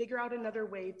figure out another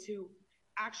way to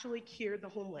actually cure the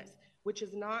homeless, which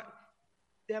is not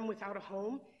them without a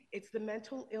home, it's the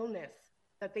mental illness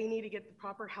that they need to get the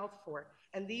proper health for.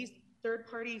 And these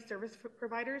third-party service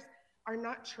providers are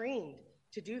not trained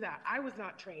to do that. I was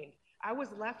not trained. I was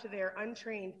left there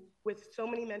untrained with so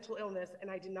many mental illness, and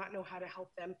I did not know how to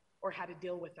help them or how to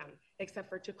deal with them, except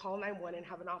for to call 911 and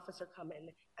have an officer come in,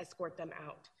 escort them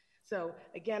out. So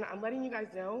again, I'm letting you guys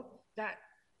know that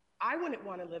I wouldn't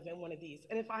want to live in one of these.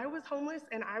 And if I was homeless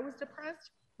and I was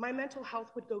depressed, my mental health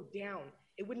would go down.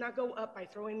 It would not go up by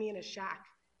throwing me in a shack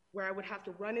where I would have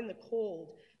to run in the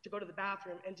cold to go to the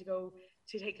bathroom and to go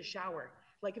to take a shower.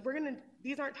 Like if we're gonna,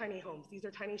 these aren't tiny homes, these are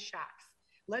tiny shacks.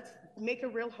 Let's make a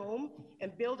real home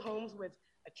and build homes with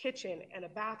a kitchen and a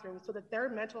bathroom so that their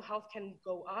mental health can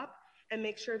go up and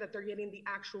make sure that they're getting the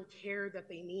actual care that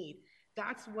they need.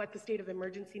 That's what the state of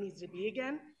emergency needs to be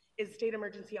again, is state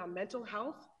emergency on mental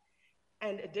health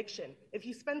and addiction. If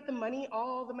you spent the money,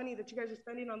 all the money that you guys are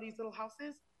spending on these little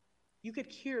houses, you could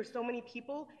cure so many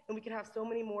people and we could have so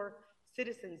many more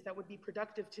citizens that would be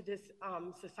productive to this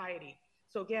society.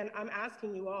 So again, I'm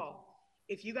asking you all,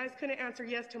 if you guys couldn't answer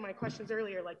yes to my questions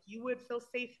earlier, like you would feel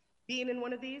safe being in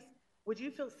one of these, would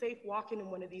you feel safe walking in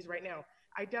one of these right now?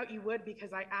 I doubt you would,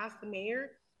 because I asked the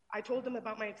mayor, I told him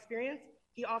about my experience.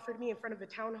 He offered me in front of the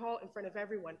town hall, in front of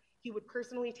everyone. He would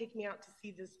personally take me out to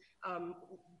see this,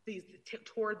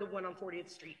 tour the one on 40th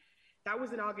Street. That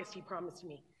was in August, he promised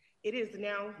me. It is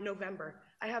now November.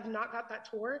 I have not got that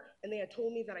tour, and they had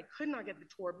told me that I could not get the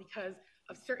tour because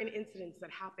of certain incidents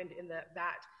that happened in that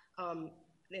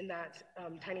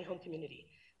tiny home community.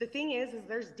 The thing is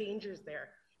there's dangers there,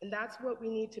 and that's what we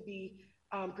need to be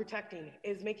protecting,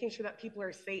 is making sure that people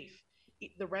are safe,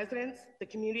 the residents, the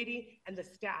community, and the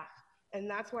staff. And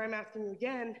that's why I'm asking you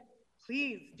again,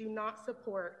 please do not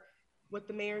support what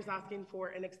the mayor is asking for,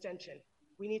 an extension.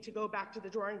 We need to go back to the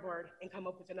drawing board and come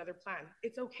up with another plan.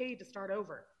 It's okay to start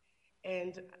over.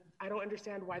 And I don't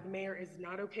understand why the mayor is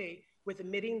not okay with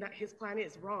admitting that his plan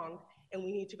is wrong, and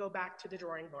we need to go back to the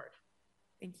drawing board.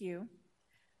 Thank you.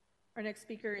 Our next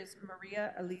speaker is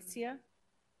Maria Alicia.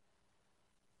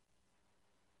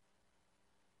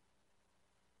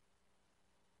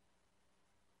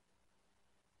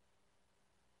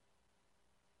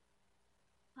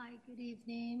 Hi, good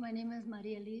evening. My name is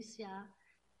Maria Alicia,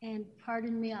 and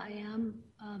pardon me, I am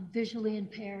visually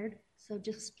impaired, so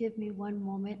just give me one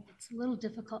moment. It's a little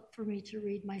difficult for me to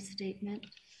read my statement.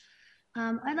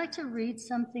 I'd like to read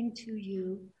something to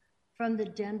you from the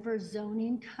Denver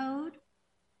zoning code.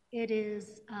 It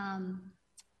is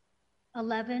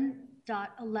 11.0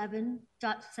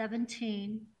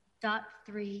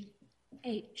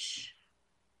 12.11.17.3H.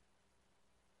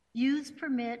 Use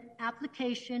permit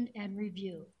application and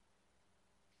review.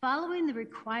 Following the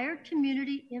required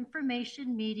community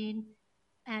information meeting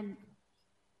and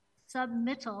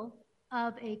submittal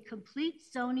of a complete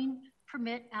zoning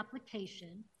permit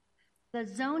application, the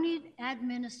zoning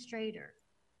administrator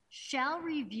shall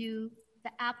review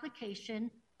the application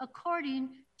according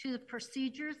to the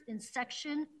procedures in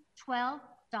section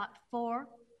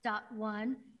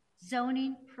 12.4.1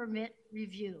 zoning permit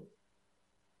review.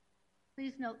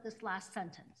 Please note this last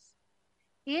sentence.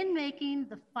 In making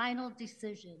the final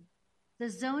decision, the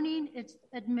zoning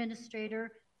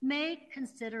administrator may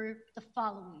consider the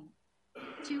following.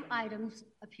 2 items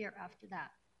appear after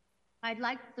that. I'd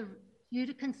like you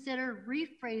to consider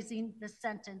rephrasing the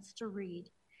sentence to read,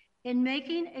 in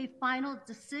making a final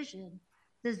decision,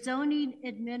 the zoning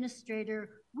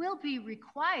administrator will be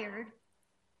required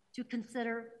to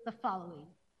consider the following.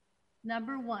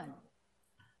 Number 1,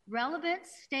 relevant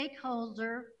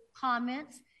stakeholder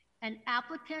comments and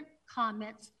applicant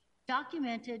comments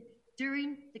documented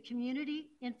during the community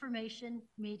information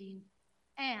meeting.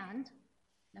 And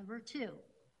number 2,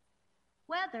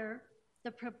 whether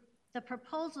the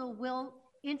proposal will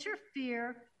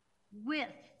interfere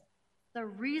with the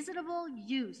reasonable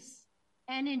use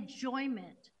and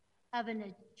enjoyment of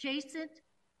an adjacent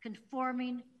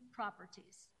conforming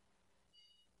properties.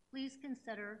 Please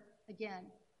consider,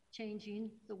 again,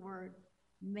 changing the word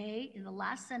may in the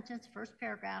last sentence, first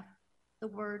paragraph, the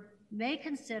word may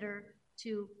consider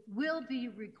to will be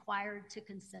required to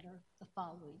consider the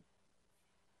following.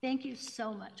 Thank you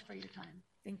so much for your time.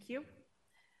 Thank you.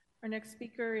 Our next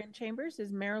speaker in chambers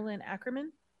is Marilyn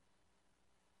Ackerman.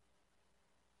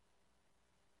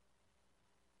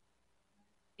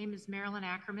 My name is Marilyn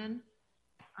Ackerman.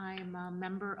 I'm a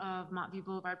member of Montview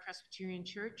Boulevard Presbyterian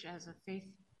Church as a faith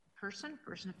person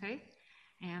of faith,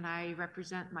 and I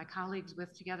represent my colleagues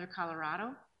with Together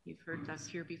Colorado. You've heard us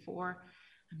here before.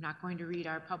 I'm not going to read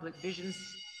our public visions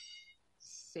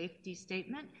safety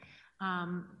statement,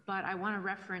 but I want to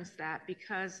reference that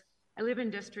because I live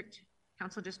in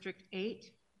Council District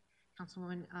 8,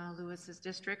 Councilwoman Lewis's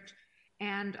district,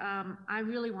 and I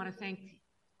really want to thank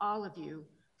all of you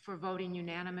for voting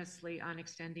unanimously on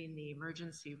extending the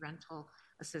emergency rental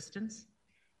assistance.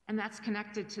 And that's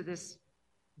connected to this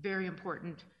very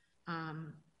important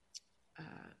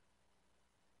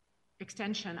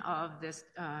extension of this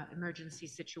emergency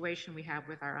situation we have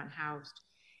with our unhoused.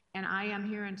 And I am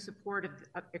here in support of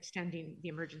extending the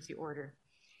emergency order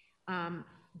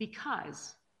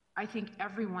because I think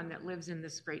everyone that lives in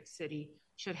this great city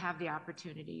should have the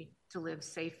opportunity to live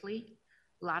safely.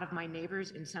 A lot of my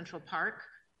neighbors in Central Park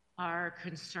are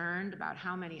concerned about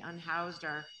how many unhoused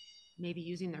are maybe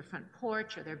using their front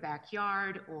porch or their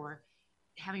backyard or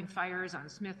having fires on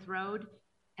Smith Road.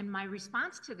 And my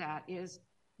response to that is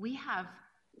we have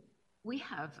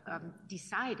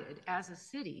decided as a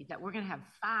city that we're going to have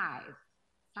five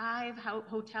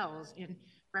hotels in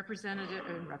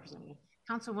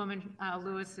Councilwoman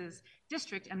Lewis's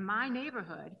district and my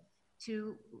neighborhood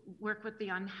to work with the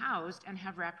unhoused and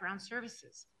have wraparound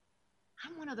services.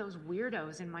 I'm one of those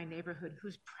weirdos in my neighborhood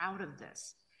who's proud of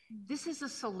this. This is a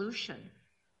solution.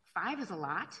 5 is a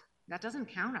lot. That doesn't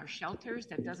count our shelters.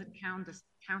 That doesn't count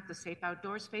the safe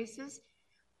outdoor spaces.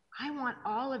 I want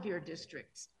all of your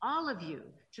districts, all of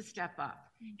you, to step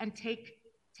up and take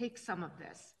some of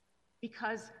this,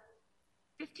 because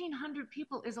 1,500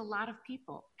 people is a lot of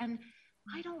people. And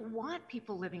I don't want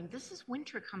people living, this is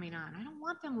winter coming on. I don't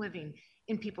want them living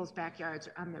in people's backyards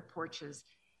or on their porches.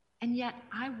 And yet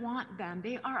I want them.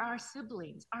 They are our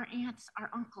siblings, our aunts,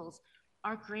 our uncles,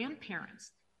 our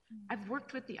grandparents. I've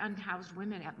worked with the unhoused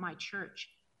women at my church.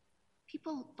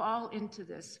 People fall into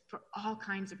this for all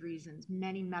kinds of reasons,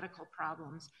 many medical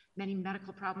problems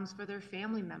for their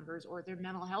family members, or their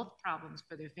mental health problems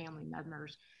for their family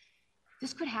members.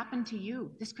 This could happen to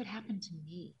you. This could happen to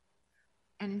me.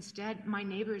 And instead, my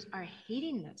neighbors are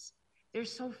hating this. They're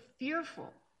so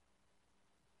fearful.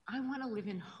 I want to live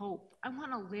in hope. I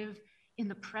want to live in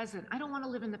the present. I don't want to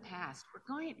live in the past. We're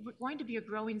going to be a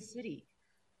growing city.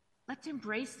 Let's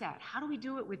embrace that. How do we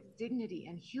do it with dignity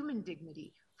and human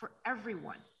dignity for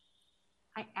everyone?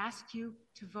 I ask you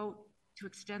to vote to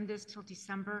extend this till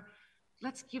December.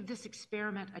 Let's give this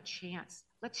experiment a chance.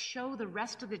 Let's show the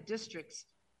rest of the districts,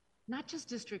 not just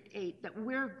District 8, that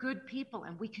we're good people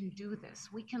and we can do this.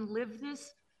 We can live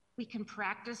this. We can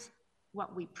practice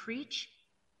what we preach.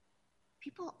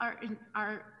 People are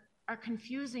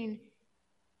confusing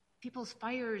people's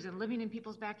fires and living in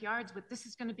people's backyards, but this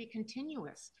is going to be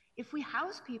continuous. If we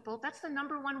house people, that's the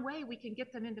 #1 way we can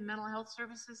get them into mental health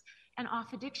services and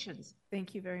off addictions.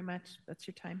 Thank you very much. That's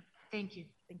your time. Thank you.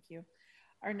 Thank you.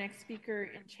 Our next speaker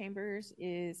in chambers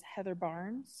is Heather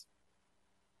Barnes.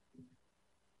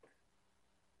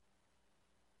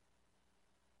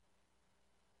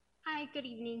 Hi, good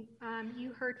evening.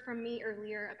 You heard from me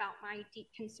earlier about my deep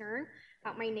concern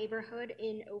about my neighborhood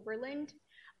in Overland.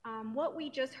 What we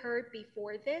just heard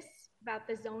before this about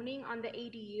the zoning on the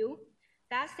ADU,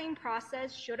 that same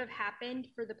process should have happened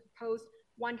for the proposed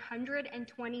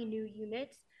 120 new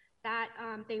units that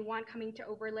they want coming to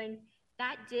Overland.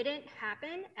 That didn't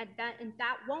happen, and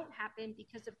that won't happen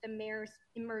because of the mayor's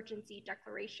emergency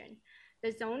declaration.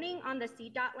 The zoning on the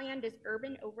CDOT land is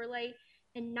urban overlay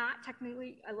and not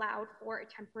technically allowed for a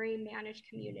temporary managed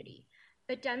community.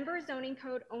 The Denver zoning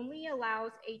code only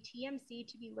allows a TMC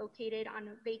to be located on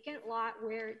a vacant lot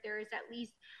where there is at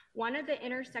least one of the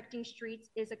intersecting streets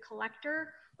is a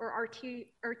collector or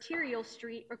arterial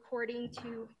street, according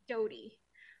to Doty.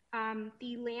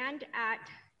 The land at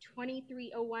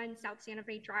 2301 South Santa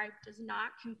Fe Drive does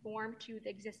not conform to the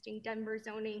existing Denver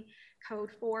zoning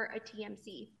code for a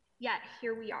TMC. Yet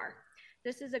here we are.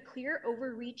 This is a clear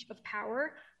overreach of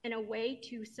power and a way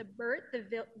to subvert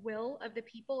the will of the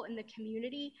people in the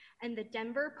community and the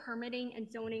Denver permitting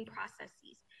and zoning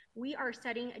processes. We are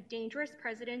setting a dangerous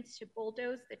precedent to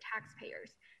bulldoze the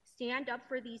taxpayers. Stand up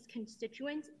for these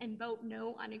constituents and vote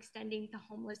no on extending the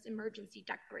homeless emergency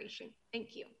declaration.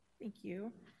 Thank you. Thank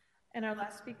you. And our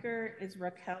last speaker is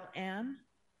Raquel Ann.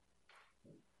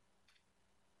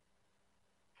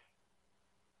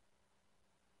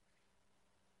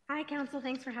 Hi, Council.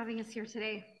 Thanks for having us here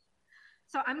today.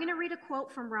 So I'm going to read a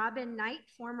quote from Robin Knight,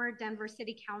 former Denver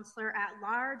City Councilor at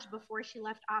large before she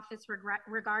left office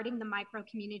regarding the micro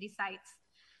community sites.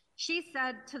 She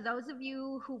said, "To those of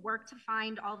you who work to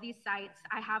find all these sites,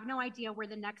 I have no idea where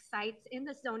the next sites in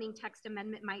the zoning text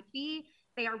amendment might be.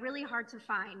 They are really hard to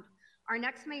find. Our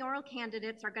next mayoral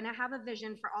candidates are going to have a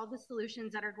vision for all the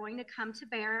solutions that are going to come to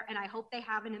bear, and I hope they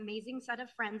have an amazing set of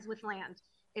friends with land.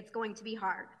 It's going to be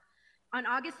hard." On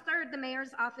August 3rd, the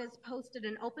mayor's office posted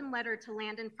an open letter to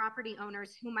land and property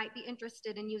owners who might be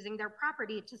interested in using their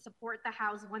property to support the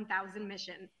House 1000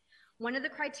 mission. One of the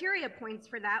criteria points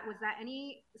for that was that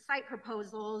any site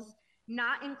proposals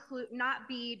not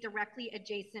be directly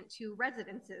adjacent to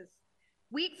residences.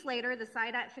 Weeks later, the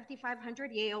site at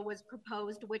 5500 Yale was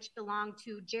proposed, which belonged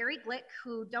to Jerry Glick,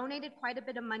 who donated quite a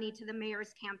bit of money to the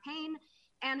mayor's campaign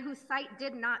and whose site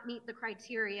did not meet the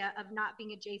criteria of not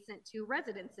being adjacent to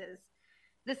residences.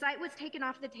 The site was taken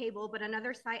off the table, but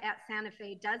another site at Santa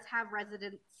Fe does have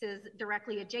residences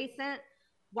directly adjacent.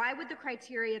 Why would the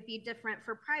criteria be different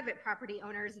for private property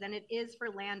owners than it is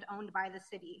for land owned by the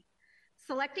city?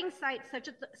 Selecting sites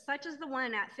such as the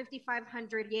one at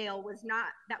 5500 Yale was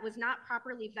not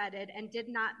properly vetted and did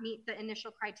not meet the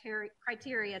initial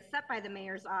criteria set by the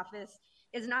mayor's office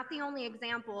is not the only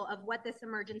example of what this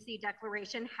emergency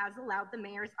declaration has allowed the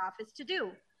mayor's office to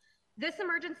do. This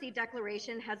emergency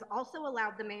declaration has also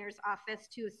allowed the mayor's office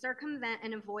to circumvent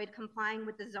and avoid complying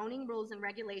with the zoning rules and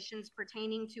regulations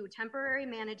pertaining to temporary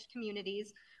managed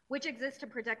communities, which exist to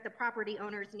protect the property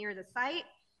owners near the site,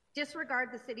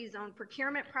 disregard the city's own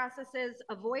procurement processes,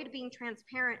 avoid being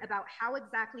transparent about how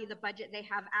exactly the budget they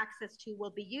have access to will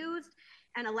be used,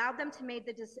 and allowed them to make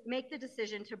the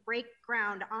decision to break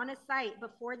ground on a site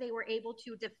before they were able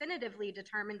to definitively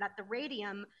determine that the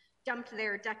radium dumped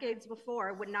there decades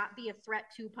before would not be a threat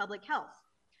to public health.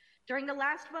 During the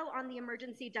last vote on the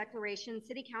emergency declaration,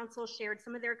 City Council shared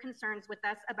some of their concerns with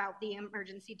us about the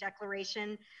emergency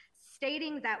declaration,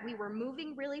 stating that we were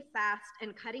moving really fast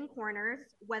and cutting corners,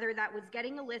 whether that was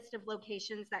getting a list of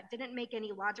locations that didn't make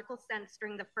any logical sense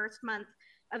during the first month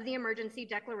of the emergency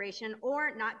declaration,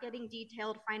 or not getting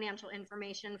detailed financial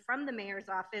information from the mayor's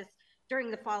office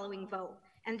during the following vote.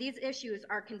 And these issues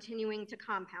are continuing to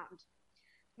compound.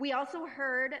 We also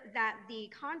heard that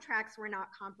the contracts were not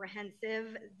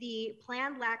comprehensive, the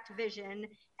plan lacked vision,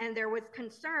 and there was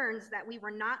concerns that we were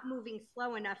not moving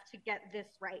slow enough to get this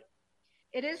right.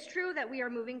 It is true that we are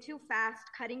moving too fast,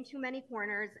 cutting too many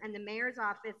corners, and the mayor's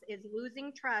office is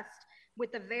losing trust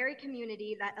with the very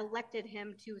community that elected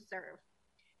him to serve.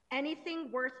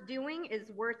 Anything worth doing is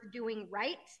worth doing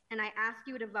right, and I ask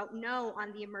you to vote no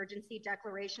on the emergency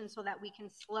declaration so that we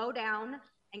can slow down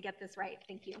and get this right.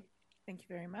 Thank you. Thank you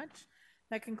very much.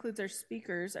 That concludes our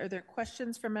speakers. Are there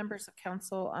questions from members of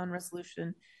council on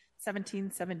Resolution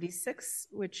 1776,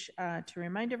 which, to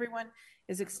remind everyone,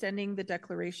 is extending the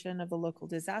declaration of the local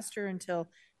disaster until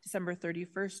December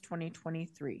 31st,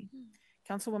 2023?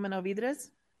 Councilwoman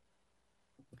Alvidrez?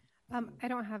 I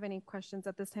don't have any questions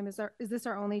at this time. Is this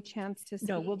our only chance to speak?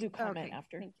 No, we'll do comment Okay,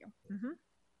 after. Thank you.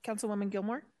 Councilwoman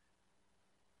Gilmore?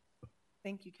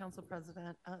 Thank you, Council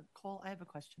President. Cole, I have a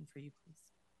question for you, please.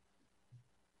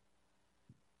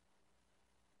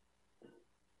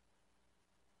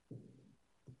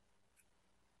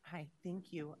 Hi,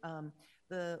 thank you.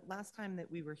 The last time that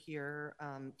we were here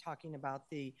talking about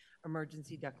the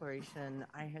emergency declaration,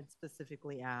 I had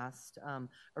specifically asked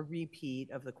a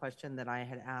repeat of the question that I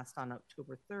had asked on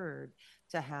October 3rd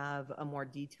to have a more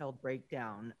detailed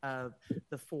breakdown of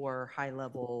the 4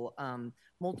 high-level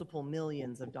multiple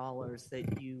millions of dollars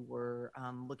that you were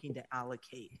looking to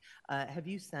allocate. Have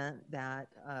you sent that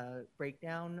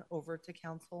breakdown over to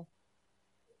council?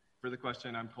 For the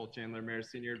question, I'm Cole Chandler,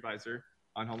 Mayor's Senior Advisor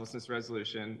on Homelessness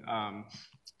Resolution.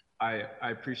 I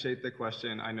appreciate the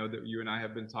question. I know that you and I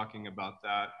have been talking about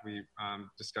that. We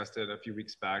discussed it a few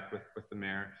weeks back with the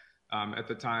mayor. At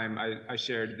the time, I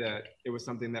shared that it was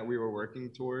something that we were working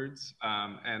towards,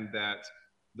 and that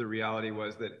the reality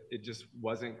was that it just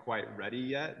wasn't quite ready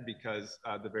yet because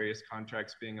the various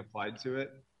contracts being applied to it.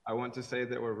 I want to say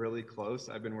that we're really close.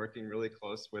 I've been working really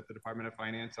close with the Department of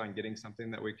Finance on getting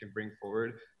something that we can bring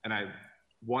forward, and I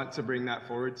want to bring that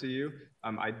forward to you.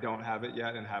 I don't have it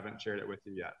yet and haven't shared it with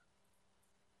you yet.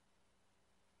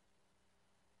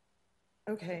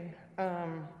 Okay,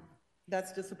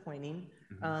 that's disappointing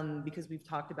because we've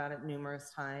talked about it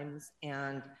numerous times.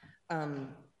 And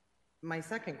my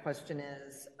second question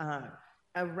is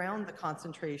around the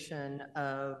concentration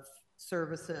of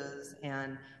services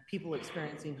and people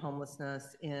experiencing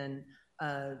homelessness in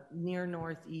near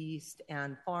northeast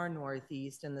and far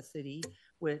northeast in the city,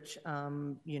 which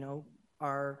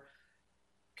are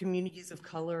communities of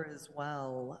color as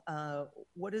well.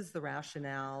 What is the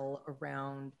rationale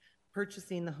around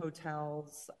purchasing the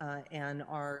hotels, and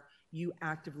are you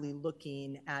actively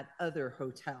looking at other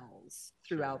hotels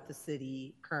throughout the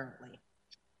city currently?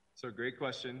 So great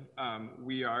question.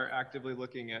 We are actively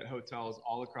looking at hotels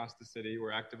all across the city.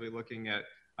 We're actively looking at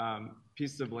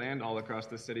pieces of land all across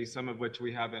the city, some of which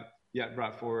we haven't yet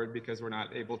brought forward because we're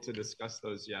not able to discuss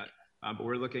those yet. But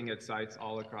we're looking at sites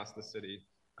all across the city.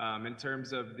 In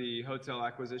terms of the hotel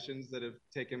acquisitions that have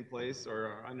taken place or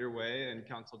are underway in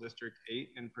Council District 8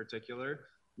 in particular,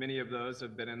 many of those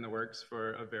have been in the works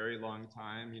for a very long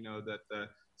time. You know that the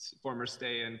former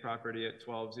stay-in property at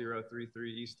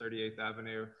 12033 East 38th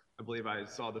Avenue, I believe I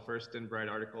saw the first Enbright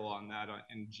article on that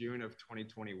in June of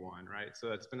 2021, right? So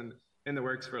that's been in the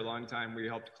works for a long time. We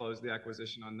helped close the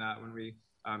acquisition on that when we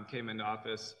came into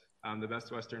office. The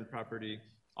Best Western property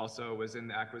also was in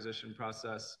the acquisition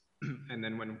process. And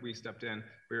then when we stepped in,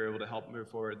 we were able to help move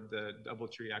forward the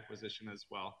DoubleTree acquisition as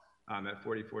well at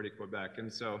 4040 Quebec.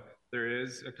 And so there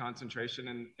is a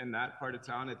concentration in that part of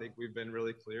town. I think we've been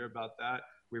really clear about that.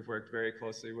 We've worked very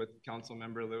closely with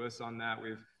Councilmember Lewis on that.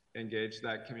 We've engaged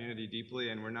that community deeply,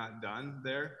 and we're not done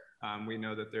there. We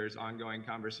know that there's ongoing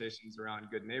conversations around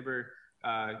good neighbor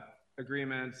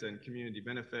agreements and community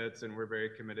benefits, and we're very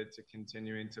committed to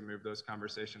continuing to move those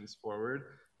conversations forward.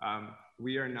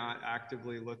 We are not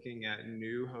actively looking at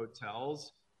new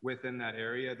hotels within that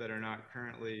area that are not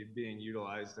currently being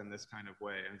utilized in this kind of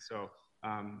way. And so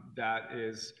that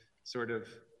is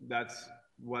that's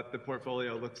what the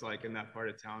portfolio looks like in that part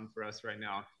of town for us right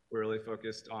now. We're really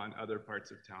focused on other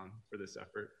parts of town for this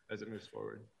effort as it moves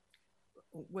forward.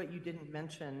 What you didn't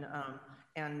mention,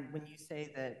 and when you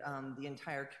say that the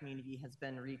entire community has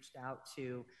been reached out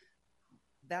to,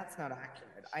 that's not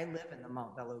accurate. I live in the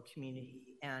Montbello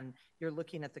community, and you're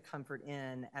looking at the Comfort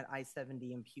Inn at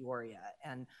I-70 in Peoria.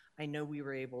 And I know we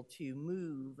were able to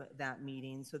move that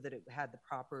meeting so that it had the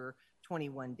proper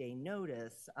 21-day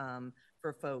notice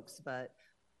for folks, but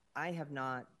I have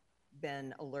not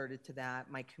been alerted to that.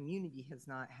 My community has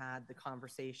not had the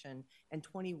conversation, and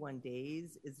 21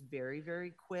 days is very,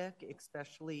 very quick,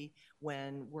 especially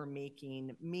when we're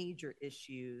making major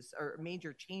issues or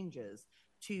major changes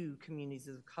to communities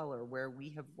of color where we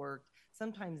have worked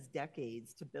sometimes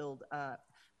decades to build up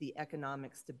the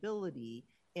economic stability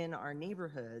in our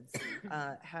neighborhoods.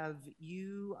 Have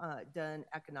you done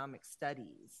economic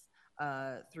studies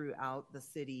throughout the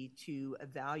city to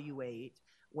evaluate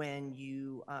when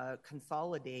you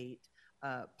consolidate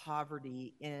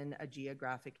poverty in a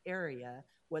geographic area,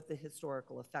 what the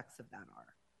historical effects of that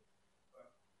are?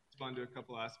 Respond to a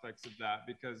couple aspects of that,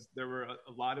 because there were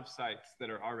a lot of sites that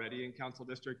are already in Council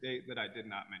District 8 that I did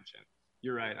not mention.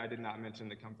 You're right, I did not mention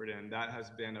the Comfort Inn. That has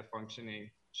been a functioning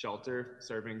shelter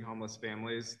serving homeless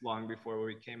families long before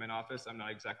we came in office. I'm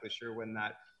not exactly sure when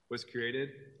that was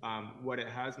created. What it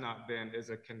has not been is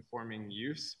a conforming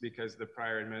use, because the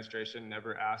prior administration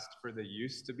never asked for the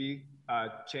use to be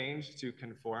changed to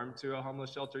conform to a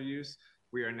homeless shelter use.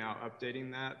 We are now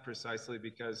updating that precisely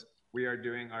because we are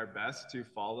doing our best to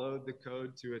follow the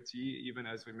code to a T, even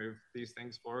as we move these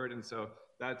things forward. And so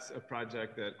that's a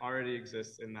project that already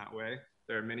exists in that way.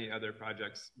 There are many other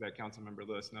projects that Councilmember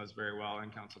Lewis knows very well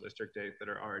in Council District 8 that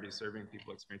are already serving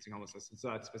people experiencing homelessness. And so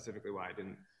that's specifically why I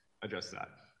didn't address that.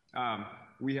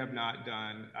 We have not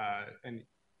done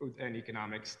an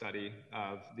economic study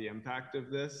of the impact of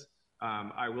this.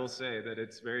 I will say that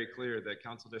it's very clear that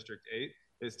Council District 8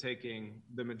 is taking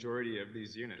the majority of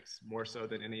these units, more so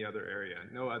than any other area.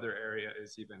 No other area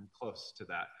is even close to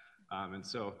that. And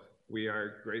so we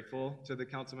are grateful to the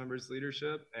council members'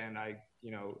 leadership. And I,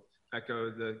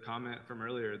 echo the comment from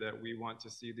earlier that we want to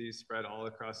see these spread all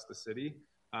across the city.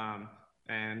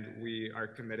 And we are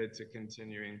committed to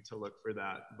continuing to look for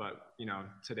that. But,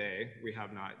 today we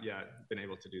have not yet been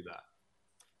able to do that.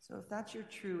 So if that's your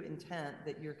true intent,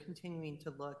 that you're continuing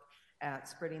to look at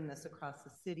spreading this across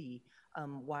the city,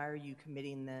 why are you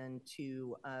committing then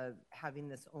to having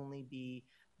this only be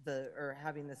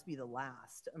having this be the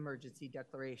last emergency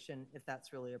declaration, if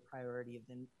that's really a priority of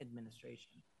the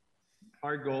administration?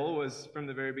 Our goal was from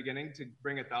the very beginning to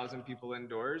bring 1,000 people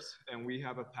indoors, and we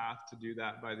have a path to do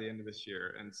that by the end of this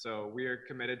year. And so we are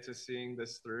committed to seeing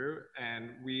this through, and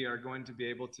we are going to be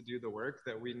able to do the work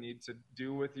that we need to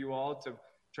do with you all to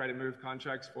try to move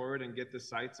contracts forward and get the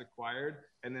sites acquired.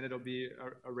 And then it'll be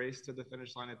a race to the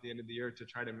finish line at the end of the year to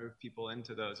try to move people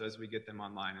into those as we get them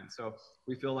online. And so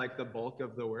we feel like the bulk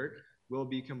of the work will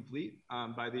be complete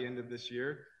by the end of this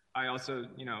year. I also,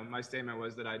 my statement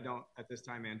was that I don't at this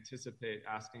time anticipate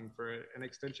asking for an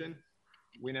extension.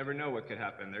 We never know what could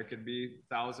happen. There could be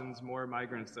thousands more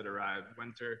migrants that arrive.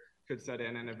 Winter could set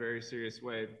in a very serious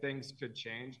way. Things could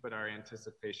change, but our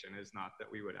anticipation is not that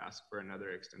we would ask for another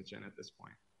extension at this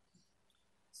point.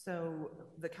 So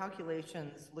the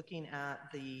calculations, looking at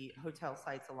the hotel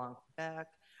sites along Quebec,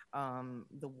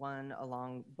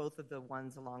 both of the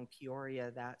ones along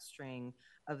Peoria, that string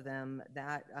of them,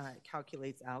 that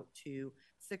calculates out to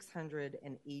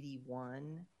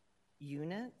 681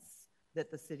 units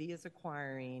that the city is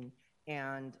acquiring.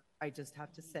 And I just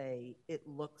have to say, it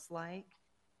looks like,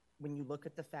 when you look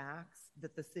at the facts,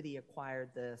 that the city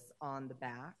acquired this on the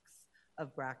backs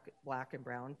of Black and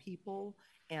brown people,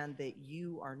 and that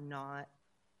you are not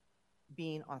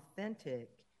being authentic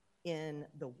in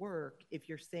the work if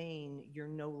you're saying you're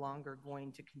no longer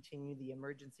going to continue the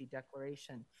emergency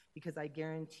declaration, because I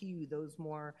guarantee you those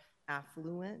more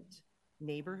affluent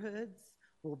neighborhoods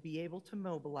will be able to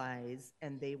mobilize,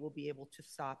 and they will be able to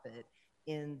stop it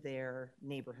in their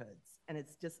neighborhoods. And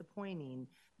it's disappointing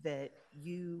that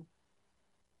you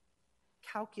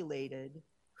calculated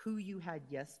who you had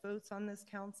yes votes on this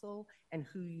council and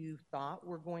who you thought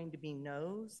were going to be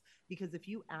no's, because if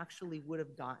you actually would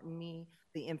have gotten me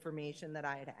the information that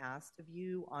I had asked of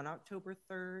you on October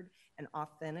 3rd and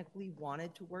authentically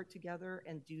wanted to work together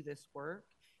and do this work,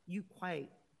 you quite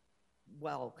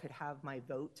well could have my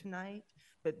vote tonight.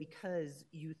 But because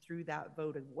you threw that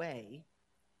vote away,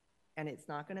 and it's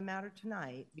not going to matter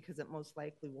tonight because it most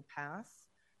likely will pass,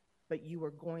 but you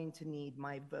are going to need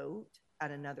my vote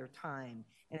at another time.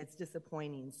 And it's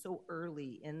disappointing so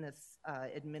early in this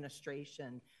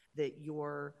administration that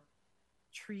you're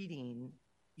treating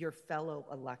your fellow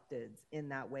electeds in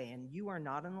that way. And you are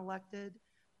not an elected,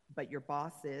 but your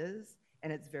boss is,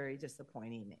 and it's very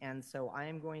disappointing. And so I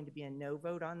am going to be a no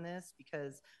vote on this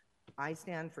because I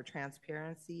stand for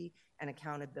transparency and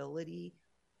accountability,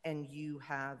 and you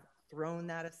have thrown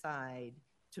that aside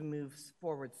to move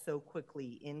forward so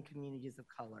quickly in communities of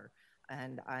color.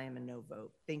 And I am a no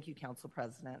vote. Thank you, Council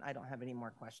President. I don't have any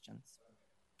more questions.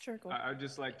 Sure, go ahead. I'd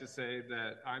just like to say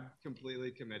that I'm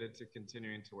completely committed to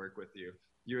continuing to work with you.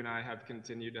 You and I have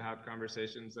continued to have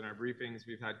conversations in our briefings.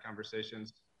 We've had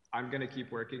conversations. I'm going to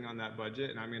keep working on that budget,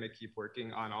 and I'm going to keep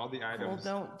working on all the items.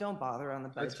 Well, don't bother on the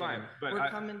budget. That's fine. But we're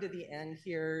coming to the end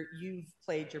here. You've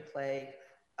played your play.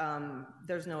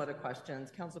 There's no other questions.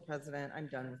 Council President, I'm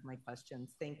done with my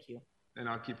questions. Thank you. And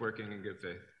I'll keep working in good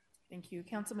faith. Thank you.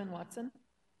 Councilman Watson.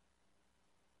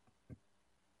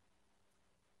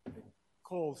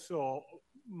 Cole, so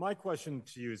my question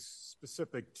to you is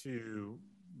specific to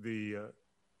the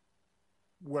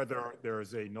whether there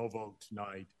is a no vote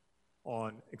tonight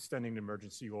on extending the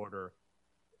emergency order.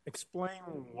 Explain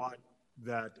what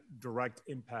that direct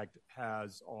impact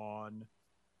has on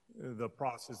the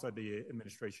process that the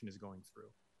administration is going through.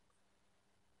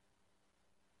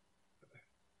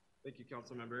 Thank you,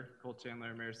 Councilmember Cole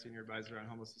Chandler, Mayor Senior Advisor on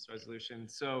Homelessness Resolution.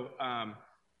 So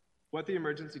what the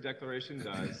emergency declaration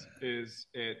does is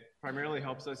it primarily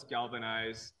helps us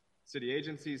galvanize city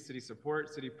agencies, city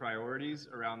support, city priorities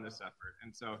around this effort.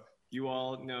 And so you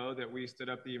all know that we stood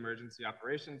up the Emergency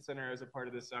Operations Center as a part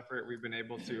of this effort. We've been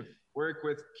able to work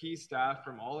with key staff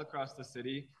from all across the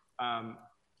city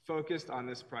focused on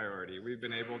this priority. We've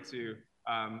been able to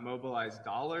mobilize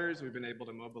dollars. We've been able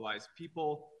to mobilize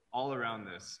people all around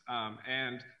this.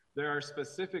 And there are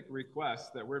specific requests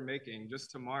that we're making.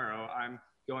 Just tomorrow, I'm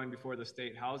going before the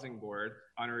State Housing Board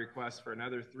on a request for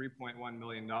another $3.1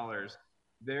 million.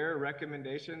 Their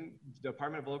recommendation,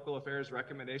 Department of Local Affairs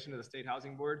recommendation to the State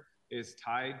Housing Board is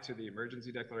tied to the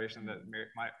emergency declaration that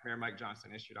Mayor Mike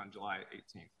Johnson issued on July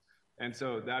 18th. And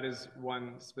so that is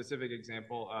one specific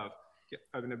example of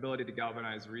an ability to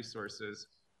galvanize resources.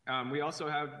 We also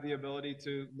have the ability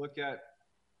to look at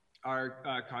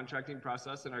our contracting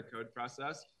process and our code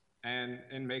process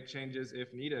and make changes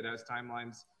if needed as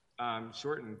timelines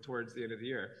shorten towards the end of the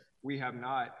year. We have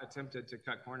not attempted to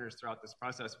cut corners throughout this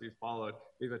process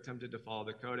we've attempted to follow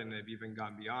the code, and they've even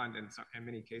gone beyond in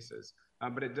many cases.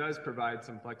 But it does provide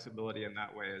some flexibility in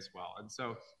that way as well. And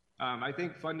so I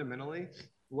think fundamentally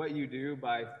what you do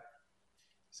by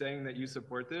saying that you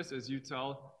support this is you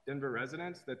tell Denver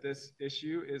residents that this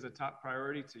issue is a top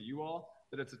priority to you all,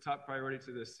 that it's a top priority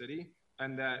to this city,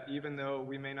 and that even though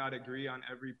we may not agree on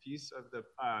every piece of the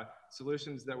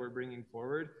solutions that we're bringing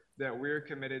forward, that we're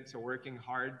committed to working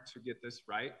hard to get this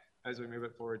right as we move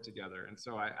it forward together. And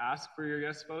so I ask for your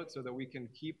yes vote so that we can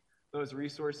keep those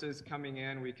resources coming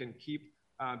in, we can keep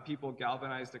people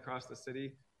galvanized across the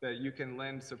city, that you can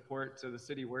lend support to the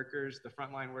city workers, the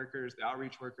frontline workers, the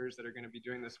outreach workers that are going to be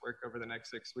doing this work over the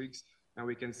next 6 weeks, and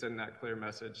we can send that clear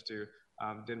message to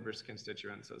Denver's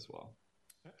constituents as well.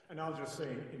 And I'll just say,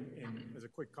 as a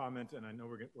quick comment, and I know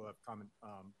we'll have comment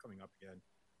coming up again.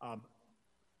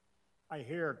 I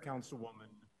hear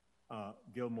Councilwoman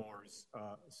Gilmore's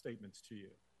statements to you.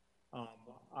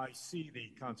 I see the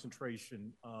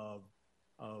concentration of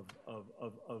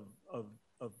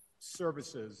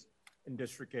services in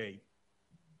District 8.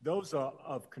 Those are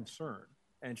of concern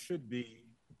and should be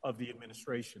of the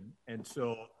administration. And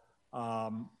so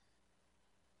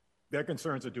their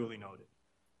concerns are duly noted.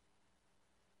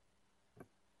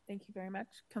 Thank you very much.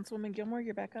 Councilwoman Gilmore,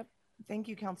 you're back up. Thank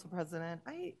you, Council President.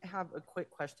 I have a quick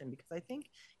question because I think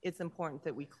it's important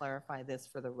that we clarify this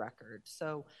for the record.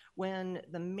 So when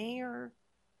the mayor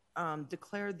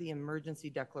declared the emergency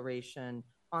declaration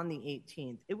on the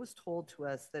 18th, it was told to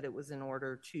us that it was in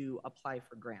order to apply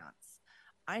for grants.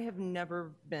 I have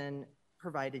never been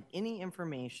provided any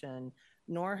information,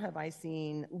 nor have I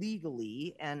seen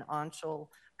legally, and Anshul,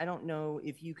 I don't know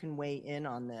if you can weigh in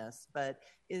on this, but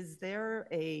is there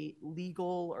a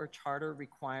legal or charter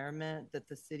requirement that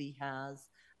the city has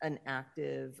an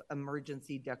active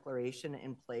emergency declaration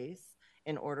in place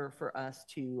in order for us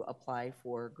to apply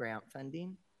for grant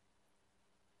funding?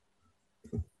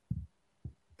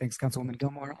 Thanks, Councilwoman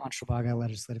Gilmore. Anshul Baga,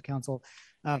 Legislative Council.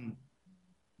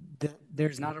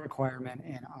 There's not a requirement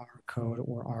in our code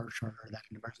or our charter that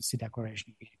an emergency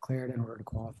declaration be declared in order to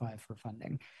qualify for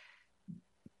funding.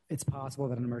 It's possible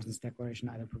that an emergency declaration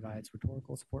either provides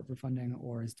rhetorical support for funding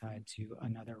or is tied to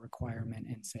another requirement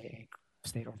in, say, a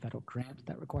state or federal grant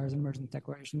that requires an emergency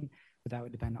declaration, but that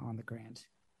would depend on the grant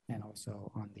and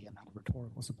also on the amount of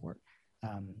rhetorical support.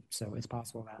 So it's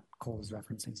possible that Cole is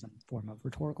referencing some form of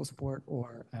rhetorical support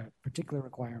or a particular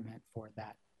requirement for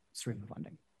that stream of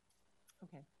funding.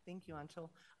 Okay, thank you, Anshul.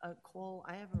 Cole,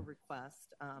 I have a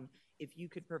request. If you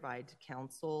could provide to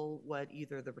council what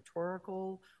either the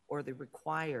rhetorical or the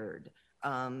required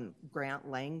grant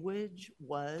language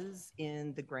was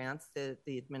in the grants that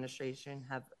the administration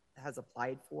has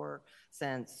applied for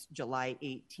since July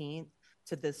 18th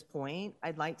to this point.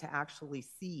 I'd like to actually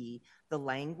see the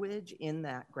language in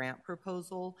that grant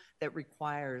proposal that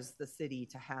requires the city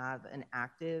to have an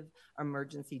active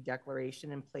emergency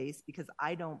declaration in place, because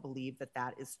I don't believe that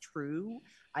that is true.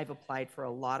 I've applied for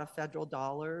a lot of federal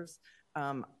dollars.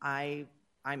 I'm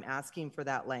asking for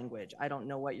that language. I don't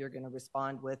know what you're going to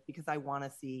respond with because I want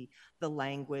to see the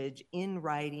language in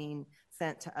writing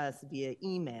sent to us via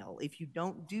email. If you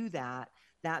don't do that,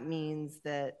 that means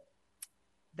that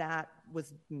that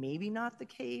was maybe not the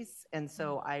case. And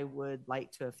so I would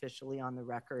like to officially on the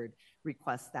record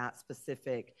request that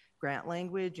specific grant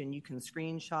language, and you can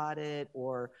screenshot it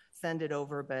or send it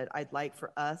over. But I'd like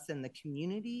for us and the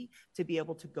community to be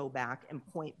able to go back and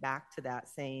point back to that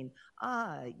saying,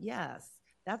 yes,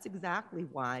 that's exactly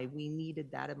why we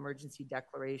needed that emergency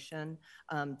declaration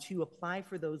to apply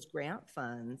for those grant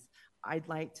funds. I'd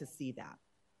like to see that.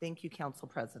 Thank you, Council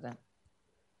President.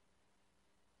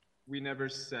 We never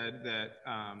said that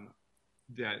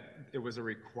that it was a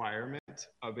requirement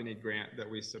of any grant that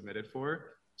we submitted for.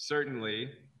 Certainly,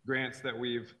 grants that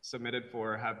we've submitted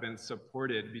for have been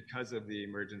supported because of the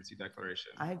emergency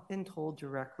declaration. I've been told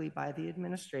directly by the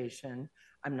administration,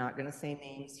 I'm not going to say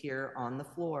names here on the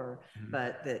floor,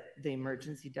 but that the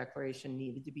emergency declaration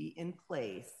needed to be in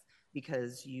place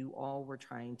because you all were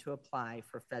trying to apply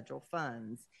for federal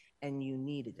funds and you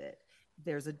needed it.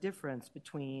 There's a difference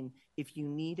between if you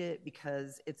need it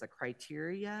because it's a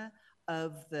criteria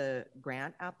of the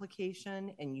grant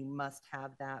application and you must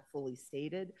have that fully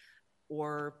stated,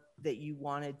 or that you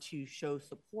wanted to show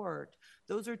support.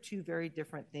 Those are two very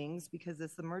different things, because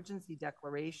this emergency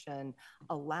declaration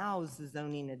allows the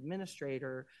zoning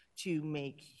administrator to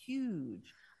make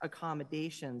huge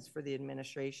accommodations for the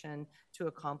administration to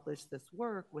accomplish this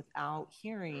work without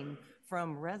hearing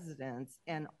from residents.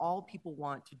 And all people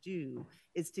want to do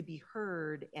is to be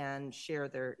heard and share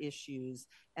their issues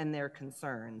and their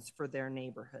concerns for their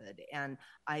neighborhood. And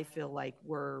I feel like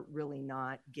we're really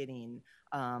not getting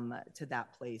to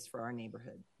that place for our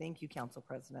neighborhood. Thank you, Council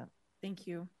President. Thank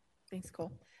you. Thanks,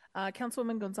 Cole.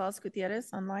 Councilwoman Gonzalez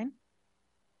Gutierrez online.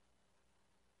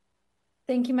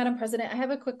 Thank you, Madam President. I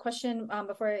have a quick question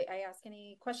before I ask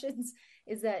any questions,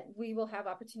 is that we will have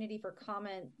opportunity for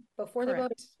comment before the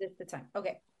vote at the time.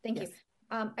 Okay, thank you.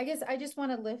 I guess I just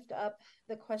want to lift up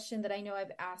the question that I know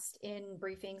I've asked in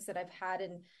briefings that I've had,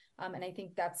 and I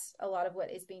think that's a lot of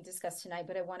what is being discussed tonight,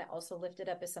 but I want to also lift it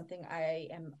up as something I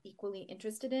am equally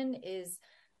interested in is,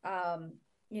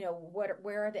 you know,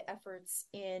 where are the efforts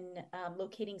in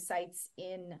locating sites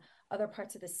in other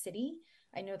parts of the city?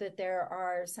 I know that there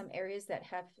are some areas that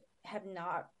have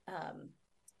not,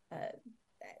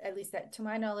 at least that to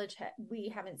my knowledge, we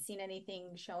haven't seen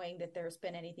anything showing that there's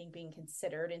been anything being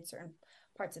considered in certain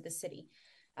parts of the city.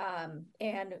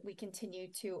 And we continue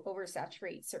to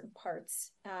oversaturate certain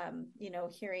parts, you know,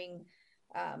 hearing,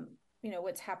 you know,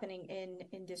 what's happening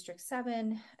in District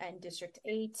 7 and District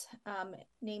 8,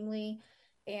 namely.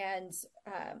 And,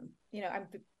 you know,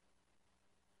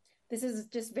 this is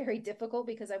just very difficult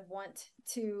because I want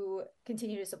to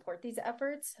continue to support these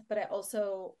efforts, but I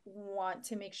also want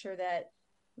to make sure that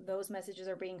those messages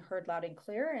are being heard loud and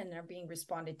clear and are being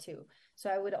responded to. So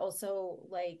I would also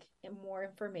like more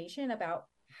information about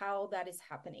how that is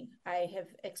happening. I have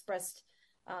expressed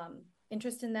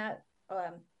interest in that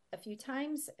a few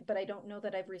times, but I don't know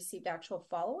that I've received actual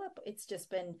follow-up. It's just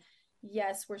been,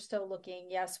 yes, we're still looking.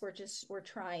 Yes, we're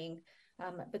trying.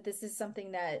 But this is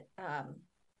something that,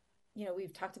 you know,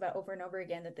 we've talked about over and over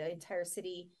again, that the entire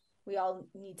city, we all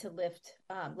need to lift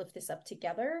this up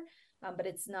together, but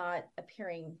it's not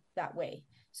appearing that way.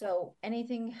 So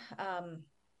anything,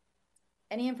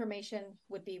 any information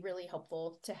would be really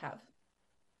helpful to have.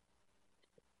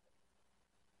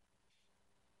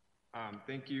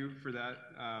 Thank you for that.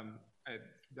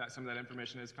 Some of that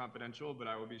information is confidential, but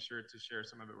I will be sure to share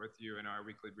some of it with you in our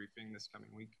weekly briefing this coming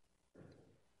week.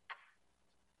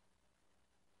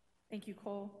 Thank you,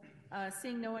 Cole.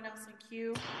 Seeing no one else in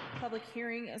queue, public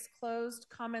hearing is closed.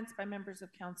 Comments by members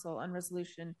of council on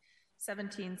resolution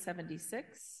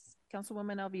 1776.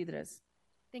 Councilwoman Alvidrez.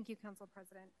 Thank you, Council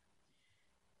President.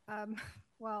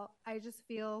 Well, I just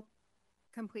feel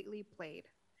completely played.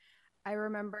 I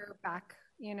remember back,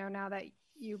 you know, now that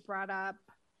you brought up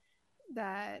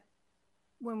that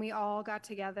when we all got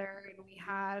together and we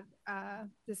had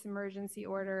this emergency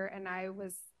order, and I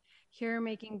was here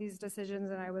making these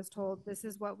decisions, and I was told this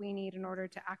is what we need in order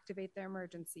to activate the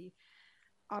emergency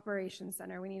operations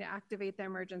center. We need to activate the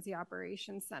emergency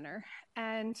operations center.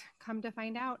 And come to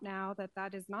find out now that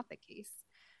that is not the case.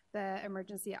 The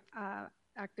emergency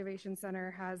activation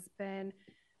center has been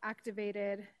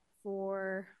activated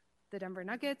for the Denver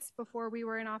Nuggets before we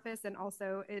were in office, and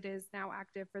also it is now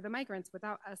active for the migrants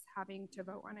without us having to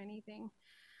vote on anything.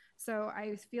 So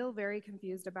I feel very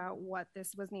confused about what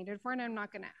this was needed for, and I'm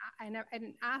not going to, I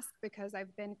didn't ask because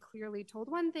I've been clearly told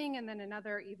one thing and then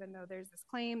another, even though there's this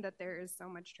claim that there is so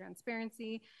much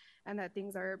transparency and that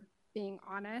things are being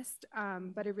honest,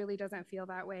 but it really doesn't feel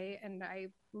that way, and I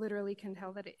literally can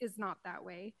tell that it is not that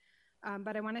way.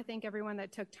 But I want to thank everyone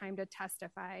that took time to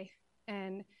testify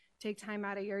and take time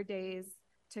out of your days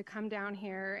to come down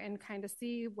here and kind of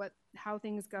see how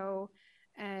things go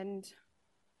and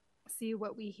see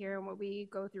what we hear and what we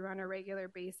go through on a regular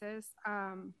basis.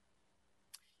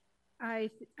 I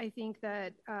think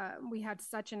that we had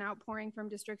such an outpouring from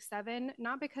District 7,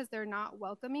 not because they're not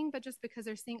welcoming, but just because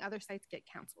they're seeing other sites get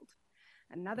canceled.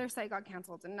 Another site got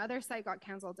canceled, another site got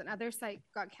canceled, another site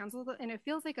got canceled, and it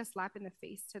feels like a slap in the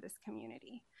face to this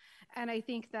community. And I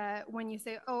think that when you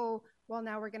say, oh, well,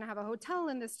 now we're going to have a hotel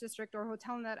in this district or a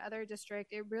hotel in that other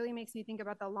district, it really makes me think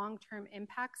about the long-term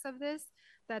impacts of this,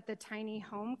 that the tiny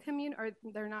home community, or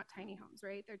they're not tiny homes,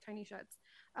 right? They're tiny sheds.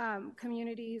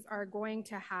 Communities are going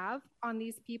to have on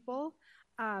these people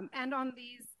and on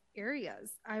these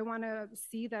areas. I want to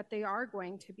see that they are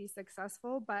going to be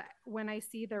successful, but when I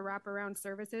see the wraparound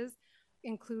services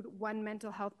include one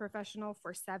mental health professional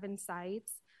for 7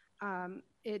 sites,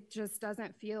 it just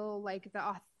doesn't feel like the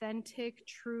authentic,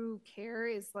 true care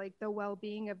is like the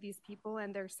well-being of these people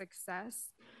and their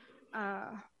success.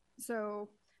 So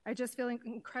I just feel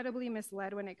incredibly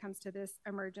misled when it comes to this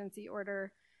emergency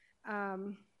order.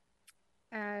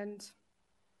 And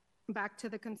back to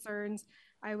the concerns,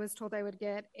 I was told I would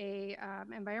get a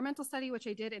environmental study, which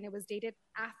I did, and it was dated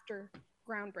after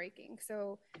groundbreaking.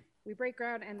 So we break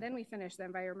ground and then we finish the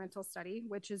environmental study,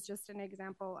 which is just an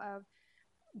example of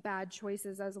bad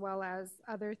choices, as well as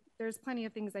there's plenty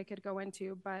of things I could go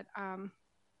into, but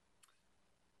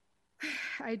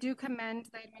I do commend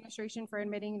the administration for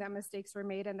admitting that mistakes were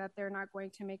made and that they're not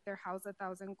going to make their House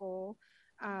 1,000 goal.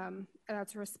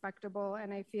 That's respectable,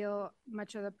 and I feel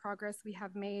much of the progress we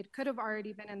have made could have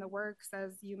already been in the works.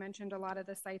 As you mentioned, a lot of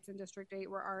the sites in District 8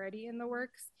 were already in the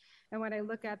works, and when I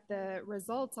look at the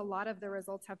results, a lot of the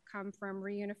results have come from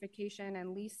reunification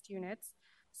and leased units,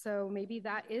 so maybe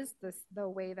that is the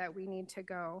way that we need to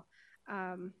go.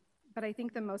 But I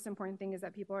think the most important thing is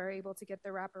that people are able to get the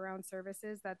wraparound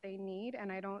services that they need,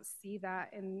 and I don't see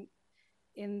that in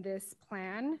this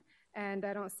plan. And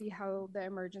I don't see how the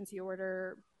emergency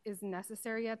order is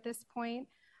necessary at this point,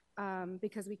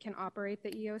 because we can operate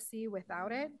the EOC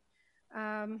without it.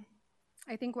 I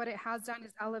think what it has done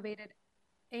is elevated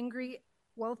angry,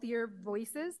 wealthier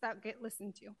voices that get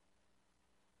listened to.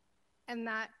 And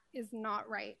that is not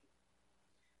right.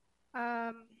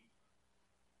 I'm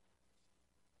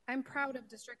proud of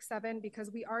District 7 because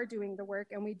we are doing the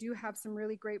work and we do have some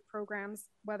really great programs,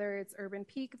 whether it's Urban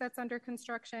Peak that's under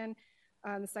construction,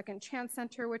 the Second Chance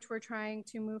Center, which we're trying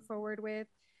to move forward with.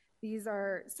 These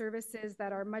are services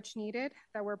that are much needed,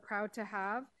 that we're proud to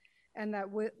have, and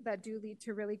that do lead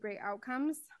to really great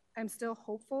outcomes. I'm still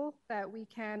hopeful that we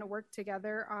can work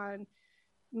together on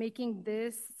making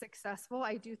this successful.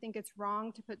 I do think it's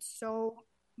wrong to put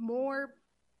more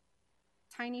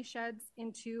tiny sheds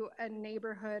into a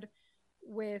neighborhood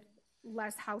with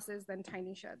less houses than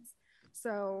tiny sheds.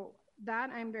 So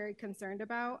that I'm very concerned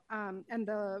about, and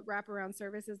the wraparound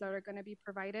services that are going to be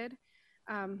provided.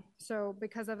 So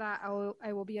because of that,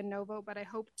 I will be a no vote, but I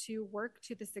hope to work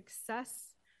to the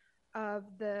success of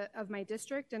my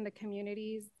district and the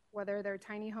communities, whether they're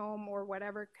tiny home or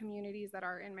whatever communities that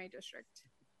are in my district.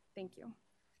 Thank you.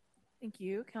 Thank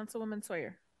you. Councilwoman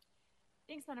Sawyer.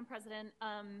 Thanks, Madam President.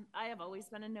 I have always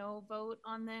been a no vote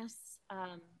on this.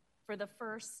 For the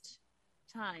first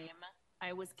time,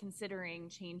 I was considering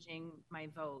changing my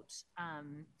vote.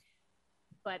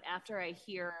 But after I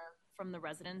hear from the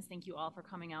residents, thank you all for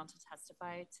coming out to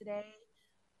testify today,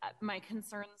 my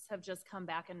concerns have just come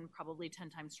back and probably 10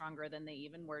 times stronger than they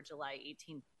even were July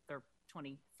 18th or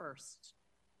 21st,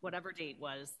 whatever date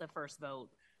was the first vote,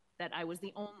 that I was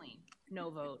the only no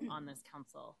vote on this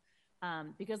council.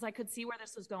 Because I could see where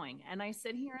this was going. And I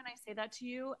sit here and I say that to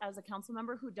you as a council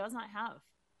member who does not have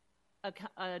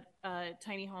a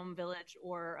tiny home village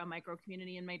or a micro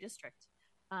community in my district.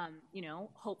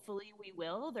 Hopefully we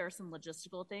will. There are some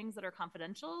logistical things that are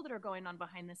confidential that are going on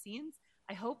behind the scenes.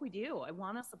 I hope we do. I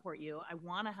want to support you. I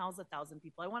want to house 1,000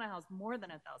 people. I want to house more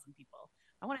than 1,000 people.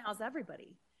 I want to house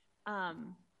everybody.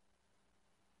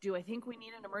 Do I think we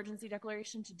need an emergency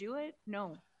declaration to do it?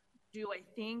 No. Do I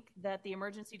think that the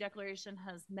emergency declaration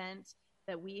has meant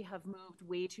that we have moved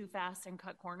way too fast and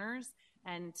cut corners?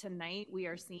 And tonight we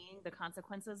are seeing the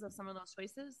consequences of some of those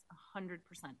choices? 100%.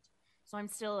 So I'm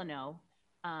still a no.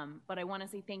 But I want to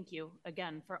say thank you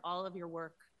again for all of your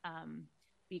work,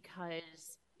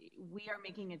 because we are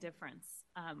making a difference.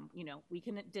 We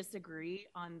can disagree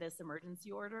on this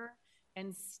emergency order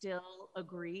and still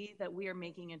agree that we are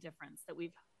making a difference, that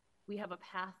we have a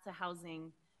path to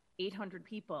housing 800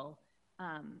 people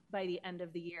by the end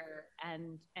of the year,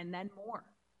 and then more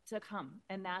to come.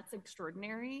 And that's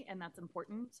extraordinary and that's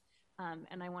important.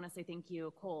 And I want to say thank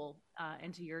you, Cole,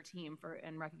 and to your team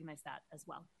and recognize that as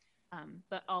well.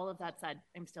 But all of that said,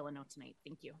 I'm still a no tonight.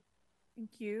 Thank you.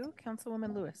 Thank you.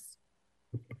 Councilwoman Lewis.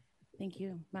 Thank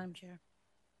you, Madam Chair.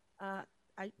 I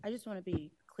just want to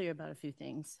be clear about a few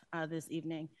things this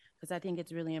evening, because I think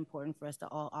it's really important for us to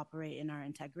all operate in our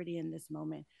integrity in this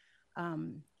moment.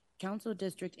 Council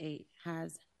District 8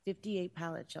 has 58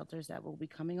 pallet shelters that will be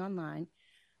coming online,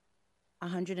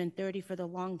 130 for the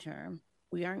long term.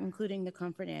 We aren't including the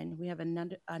Comfort Inn. We have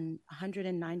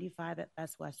 195 at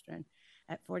Best Western.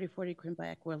 At 4040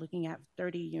 Quebec, we're looking at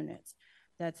 30 units.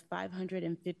 That's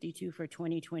 552 for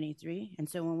 2023. And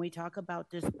so when we talk about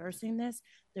dispersing this,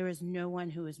 there is no one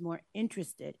who is more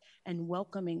interested in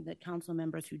welcoming the council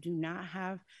members who do not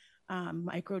have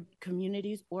micro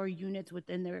communities or units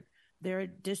within their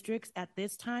districts at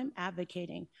this time,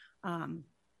 advocating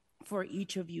for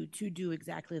each of you to do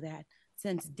exactly that.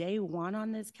 Since day one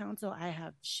on this council, I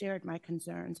have shared my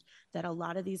concerns that a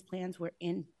lot of these plans were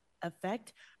in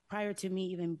effect prior to me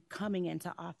even coming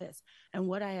into office. And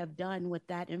what I have done with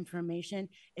that information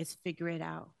is figure it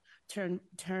out,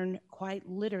 turn quite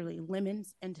literally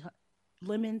lemons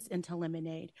into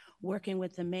lemonade, working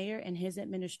with the mayor and his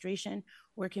administration,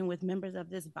 working with members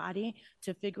of this body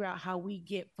to figure out how we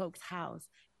get folks housed.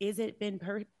 Has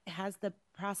the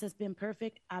process been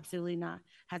perfect? Absolutely not.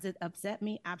 Has it upset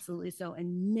me? Absolutely so.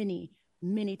 And many,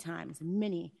 many times,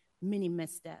 many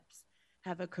missteps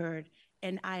have occurred.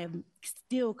 And I am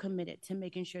still committed to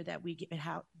making sure that we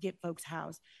get folks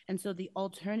housed. And so the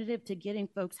alternative to getting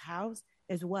folks housed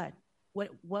is what?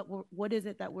 What is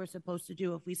it that we're supposed to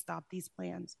do if we stop these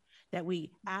plans? That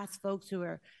we ask folks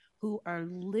who are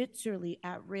literally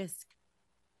at risk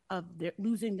of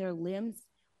losing their limbs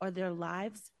or their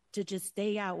lives to just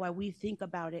stay out while we think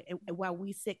about it and while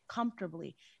we sit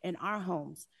comfortably in our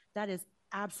homes. That is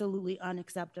absolutely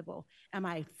unacceptable. Am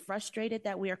I frustrated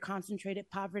that we are concentrated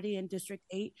poverty in District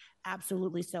 8?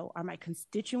 Absolutely so. Are my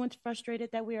constituents frustrated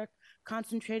that we are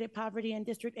concentrated poverty in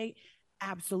District 8?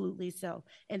 Absolutely so.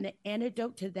 And the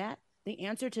antidote to that, the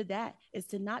answer to that is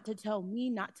not to tell me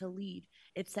not to lead.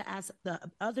 It's to ask the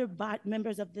other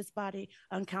members of this body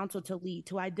on council to lead,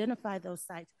 to identify those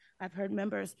sites. I've heard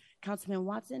members, Councilman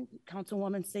Watson,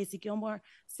 Councilwoman Stacey Gilmore,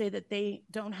 say that they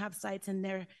don't have sites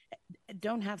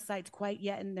quite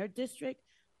yet in their district.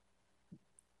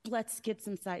 Let's get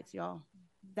some sites, y'all.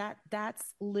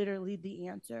 That's literally the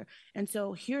answer. And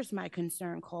so here's my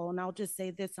concern, Cole, and I'll just say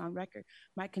this on record.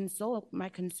 My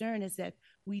concern is that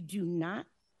we do not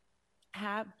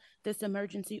have this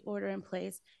emergency order in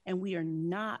place and we are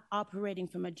not operating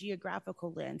from a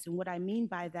geographical lens. And what I mean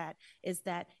by that is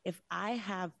that if I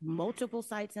have multiple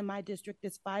sites in my district,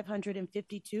 it's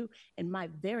 552, in my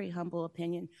very humble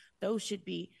opinion, those should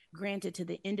be granted to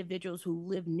the individuals who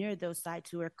live near those sites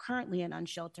who are currently in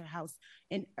unsheltered house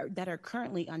and that are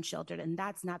currently unsheltered. And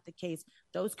that's not the case.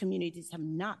 Those communities have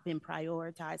not been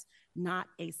prioritized, not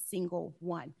a single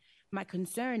one. My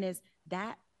concern is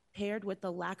that paired with the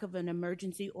lack of an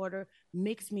emergency order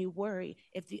makes me worry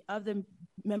if the other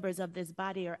members of this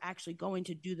body are actually going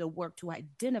to do the work to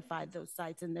identify those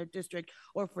sites in their district,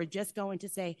 or if we're just going to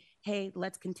say, hey,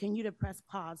 let's continue to press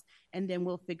pause and then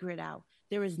we'll figure it out.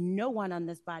 There is no one on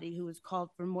this body who has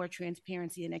called for more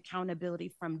transparency and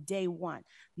accountability from day one,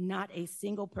 not a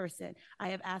single person. I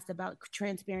have asked about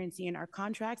transparency in our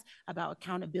contracts, about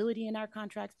accountability in our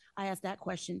contracts. I asked that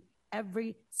question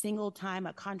every single time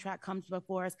a contract comes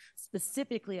before us,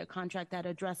 specifically a contract that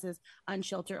addresses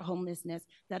unsheltered homelessness,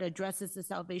 that addresses the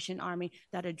Salvation Army,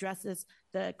 that addresses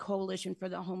the Coalition for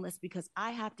the Homeless, because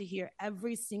I have to hear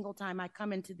every single time I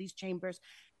come into these chambers,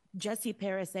 Jesse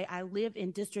Paris say, I live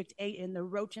in District 8 in the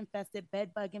roach-infested,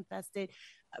 bed-bug-infested,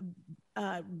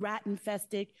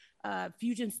 rat-infested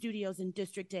Fusion Studios in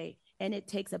District 8. And it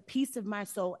takes a piece of my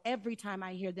soul every time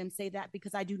I hear them say that,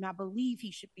 because I do not believe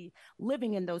he should be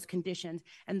living in those conditions.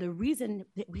 And the reason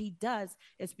that he does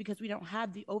is because we don't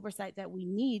have the oversight that we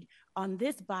need on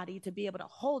this body to be able to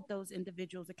hold those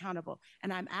individuals accountable.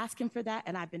 And I'm asking for that,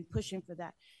 and I've been pushing for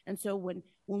that. And so when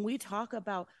we talk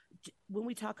about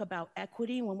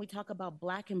equity, when we talk about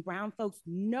Black and brown folks,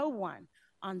 no one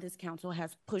on this council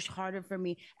has pushed harder for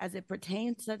me as it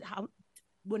pertains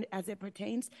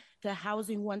to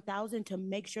Housing 1000, to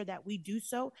make sure that we do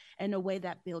so in a way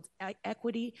that builds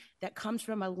equity, that comes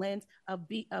from a lens of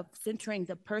centering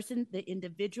the person, the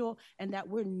individual, and that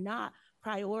we're not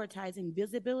prioritizing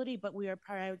visibility, but we are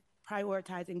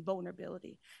prioritizing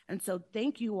vulnerability. And so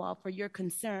thank you all for your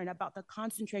concern about the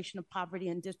concentration of poverty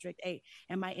in District 8.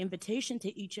 And my invitation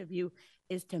to each of you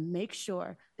is to make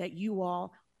sure that you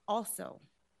all also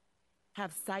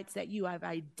have sites that you have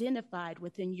identified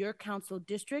within your council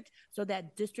district, so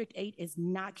that District 8 is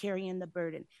not carrying the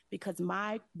burden, because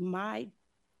my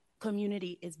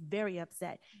community is very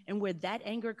upset. And where that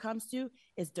anger comes to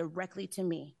is directly to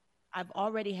me. I've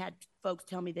already had folks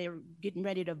tell me they're getting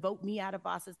ready to vote me out of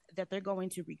office, that they're going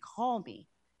to recall me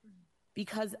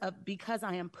because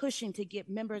I am pushing to get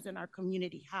members in our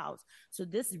community housed. So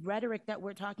this rhetoric that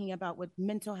we're talking about with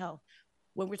mental health,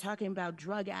 When we're talking about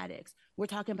drug addicts, we're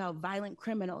talking about violent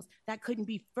criminals. That couldn't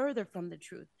be further from the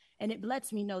truth. And it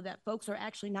lets me know that folks are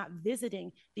actually not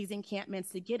visiting these encampments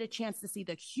to get a chance to see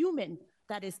the human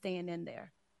that is staying in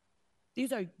there.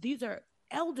 These are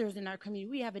elders in our community.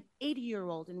 We have an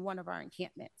 80-year-old in one of our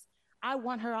encampments. I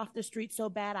want her off the street so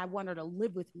bad, I want her to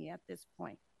live with me at this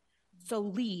point. So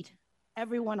lead,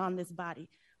 everyone on this body.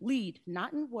 Lead,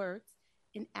 not in words,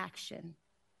 in action.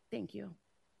 Thank you.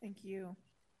 Thank you.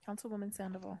 Councilwoman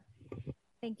Sandoval.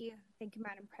 Thank you. Thank you,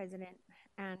 Madam President.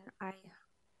 And I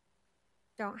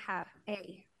don't have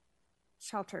a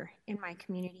shelter in my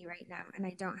community right now, and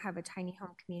I don't have a tiny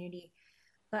home community,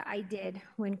 but I did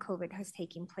when COVID was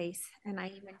taking place, and I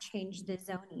even changed the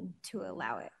zoning to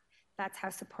allow it. That's how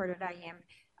supported I am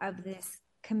of this,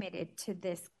 committed to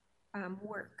this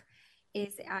work,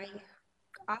 is I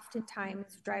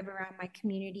oftentimes drive around my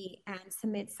community and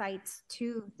submit sites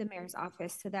to the mayor's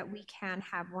office so that we can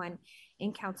have one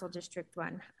in Council District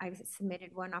 1. I've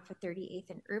submitted one off of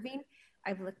 38th and Irving.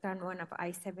 I've looked on one of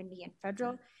I-70 and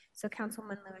Federal. So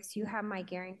Councilman Lewis, you have my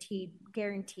guaranteed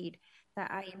that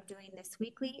I am doing this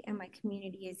weekly, and my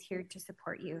community is here to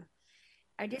support you.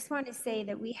 I just want to say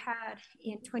that we had,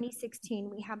 in 2016,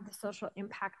 we have the social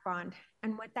impact bond.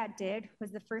 And what that did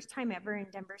was the first time ever in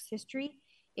Denver's history,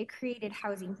 it created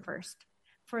housing first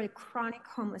for chronic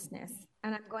homelessness.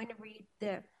 And I'm going to read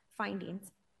the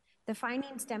findings. The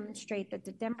findings demonstrate that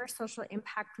the Denver Social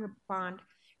Impact Bond,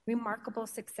 remarkable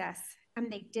success,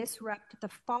 and they disrupt the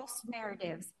false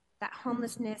narratives that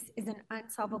homelessness is an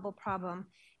unsolvable problem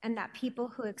and that people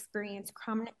who experience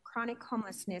chronic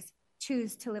homelessness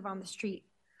choose to live on the street.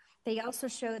 They also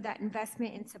show that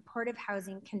investment in supportive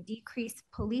housing can decrease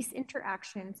police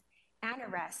interactions and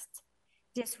arrests,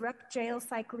 disrupt jail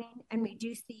cycling, and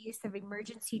reduce the use of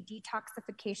emergency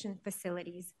detoxification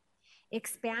facilities.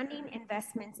 Expanding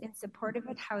investments in supportive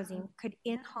housing could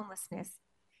end homelessness,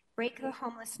 break the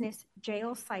homelessness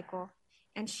jail cycle,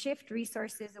 and shift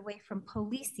resources away from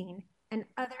policing and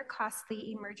other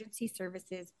costly emergency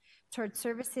services towards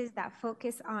services that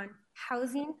focus on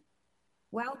housing,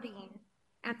 well-being,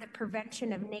 and the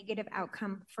prevention of negative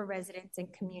outcome for residents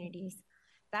and communities.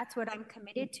 That's what I'm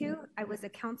committed to. I was a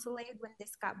council aide when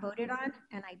this got voted on,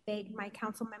 and I begged my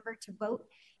council member to vote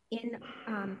in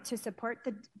to support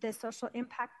the social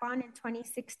impact bond in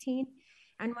 2016.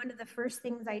 And one of the first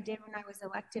things I did when I was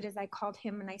elected is I called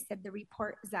him and I said, the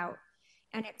report is out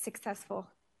and it's successful.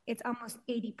 It's almost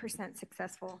 80%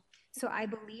 successful. So I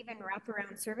believe in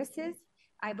wraparound services.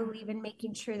 I believe in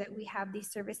making sure that we have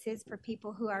these services for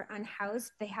people who are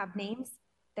unhoused. They have names,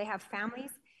 they have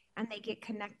families, and they get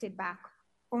connected back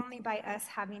only by us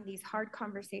having these hard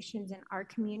conversations in our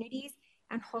communities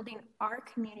and holding our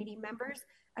community members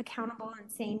accountable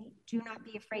and saying, do not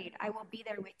be afraid, I will be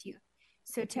there with you.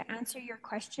 So to answer your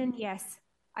question, yes,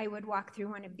 I would walk through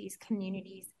one of these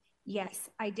communities. Yes,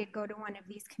 I did go to one of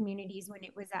these communities when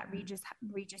it was at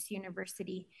Regis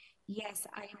University. Yes,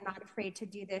 I am not afraid to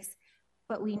do this,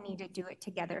 but we need to do it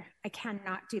together. I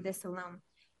cannot do this alone.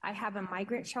 I have a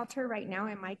migrant shelter right now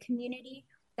in my community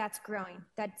that's growing,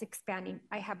 that's expanding.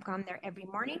 I have gone there every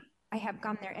morning. I have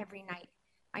gone there every night.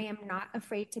 I am not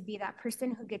afraid to be that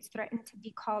person who gets threatened to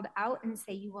be called out and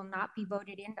say, you will not be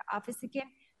voted into office again.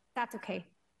 That's okay.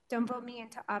 Don't vote me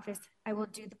into office. I will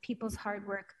do the people's hard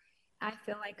work. I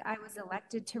feel like I was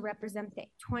elected to represent the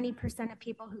 20% of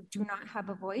people who do not have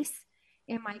a voice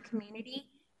in my community,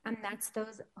 and that's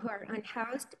those who are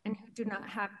unhoused and who do not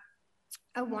have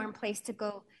a warm place to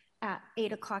go at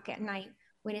 8 o'clock at night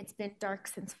when it's been dark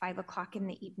since 5 o'clock in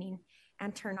the evening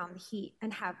and turn on the heat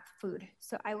and have food.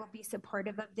 So I will be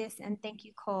supportive of this, and thank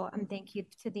you, Cole, and thank you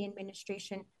to the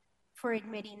administration for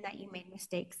admitting that you made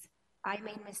mistakes. I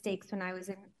made mistakes when I was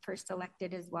first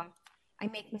elected as well. I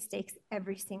make mistakes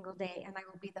every single day, and I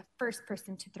will be the first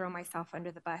person to throw myself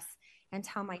under the bus and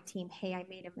tell my team, hey, I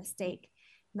made a mistake.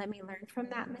 Let me learn from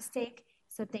that mistake.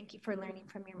 So thank you for learning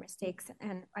from your mistakes,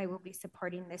 and I will be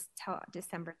supporting this till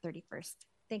December 31st.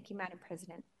 Thank you, Madam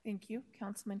President. Thank you.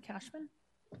 Councilman Cashman.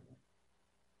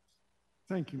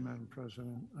 Thank you, Madam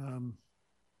President.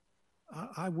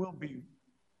 I will be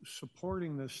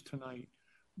supporting this tonight,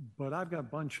 but I've got a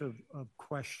bunch of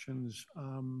questions.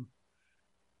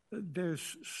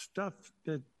 There's stuff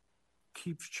that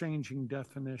keeps changing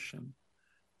definition.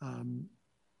 And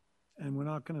we're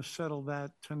not going to settle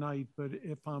that tonight, but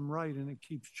if I'm right and it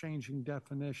keeps changing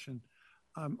definition,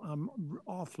 I'm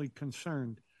awfully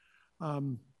concerned.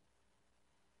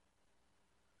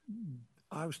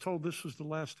 I was told this was the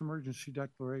last emergency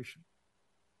declaration.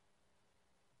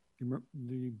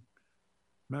 The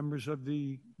members of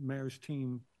the mayor's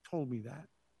team told me that.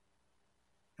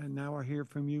 And now I hear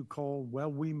from you, Cole,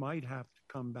 well, we might have to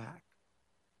come back.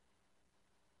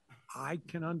 I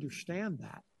can understand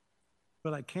that,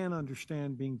 but I can't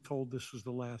understand being told this was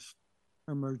the last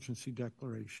emergency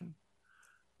declaration.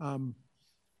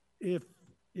 If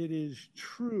it is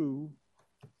true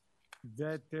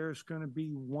that there's going to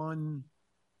be one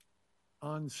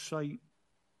on-site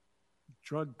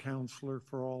drug counselor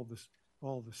for all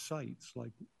the sites,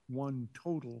 like one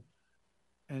total,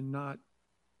 and not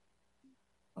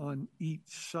on each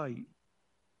site,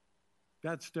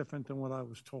 that's different than what I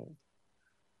was told.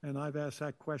 And I've asked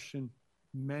that question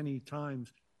many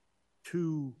times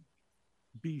to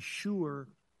be sure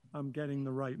I'm getting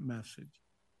the right message.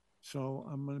 So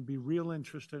I'm going to be real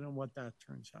interested in what that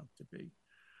turns out to be.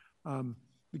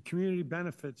 The community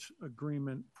benefits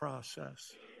agreement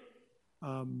process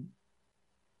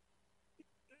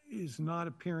is not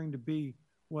appearing to be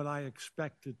what I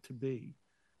expect it to be,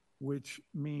 which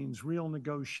means real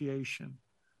negotiation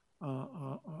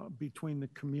between the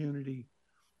community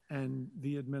and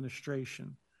the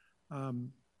administration. I've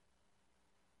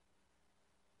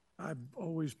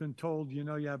always been told, you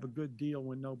know, you have a good deal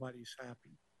when nobody's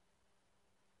happy.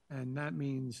 And that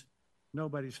means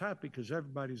nobody's happy because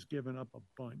everybody's given up a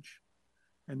bunch.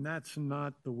 And that's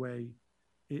not the way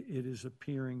it is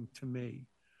appearing to me.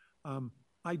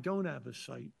 I don't have a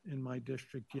site in my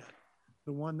district yet.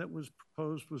 The one that was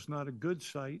proposed was not a good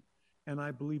site, and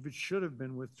I believe it should have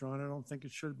been withdrawn. I don't think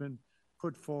it should have been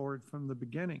put forward from the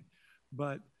beginning.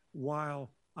 But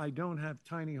while I don't have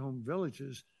tiny home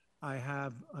villages, I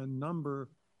have a number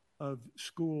of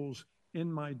schools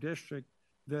in my district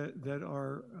that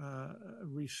are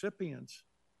recipients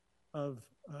of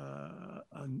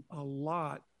a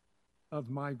lot of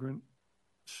migrant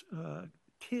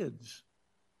kids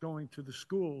going to the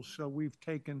schools. So we've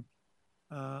taken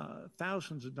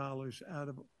thousands of dollars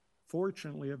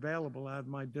fortunately available out of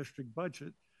my district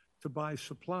budget to buy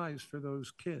supplies for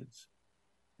those kids.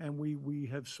 And we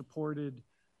have supported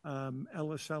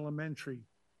Ellis Elementary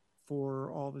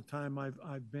for all the time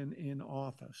I've been in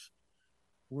office.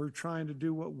 We're trying to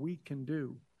do what we can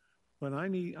do, but I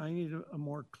need a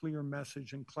more clear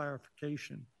message and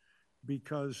clarification,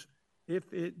 because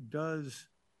if it does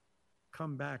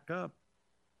come back up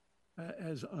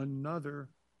as another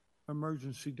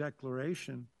emergency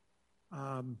declaration,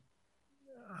 I'm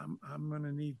going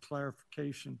to need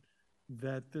clarification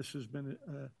that this has been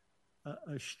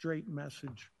a straight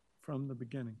message from the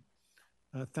beginning.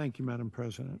 Thank you, Madam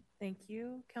President. Thank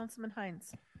you. Councilman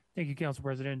Hines. Thank you, Council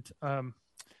President.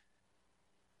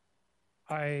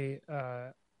 I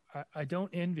don't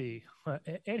envy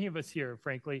any of us here,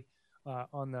 frankly,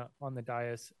 on the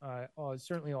dais. I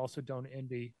certainly also don't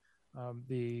envy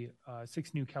the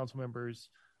 6 new council members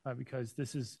because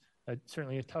this is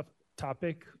certainly a tough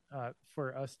topic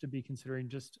for us to be considering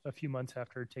just a few months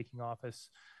after taking office.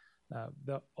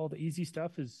 All the easy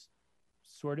stuff is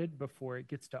sorted before it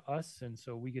gets to us, and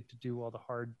so we get to do all the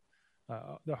hard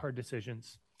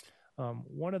decisions.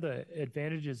 One of the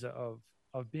advantages of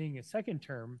being a second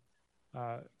term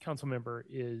council member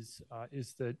is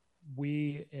that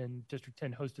we in District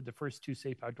 10 hosted the first 2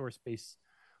 safe outdoor space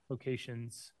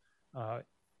locations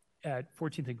at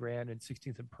 14th and Grand and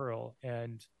 16th and Pearl,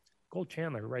 and Gold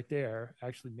Chandler right there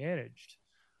actually managed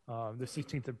the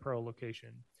 16th and Pearl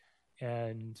location,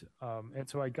 and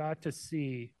so I got to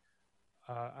see.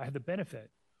 I had the benefit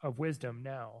of wisdom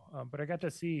now, but I got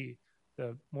to see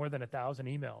the more than 1,000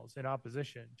 emails in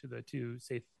opposition to the 2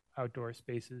 safe outdoor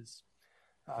spaces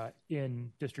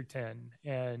in District 10,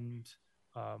 and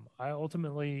I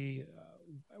ultimately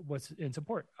was in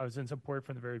support. I was in support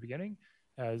from the very beginning,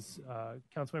 as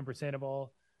Councilmember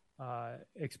Sandoval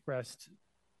expressed,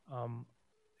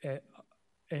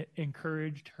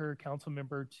 encouraged her council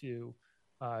member to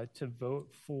vote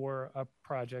for a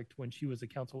project when she was a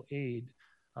council aide.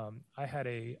 I had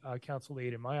a council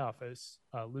aide in my office,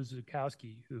 Liz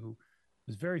Zukowski, who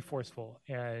was very forceful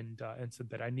and said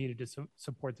that I needed to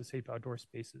support the safe outdoor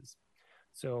spaces.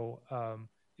 So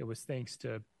it was thanks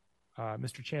to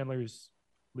Mr. Chandler's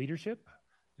leadership.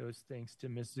 It was thanks to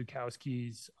Ms.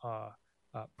 Zukowski's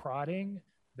prodding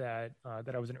that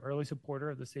I was an early supporter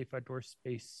of the safe outdoor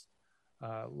space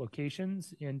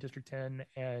locations in District 10.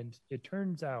 And it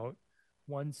turns out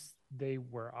once they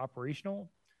were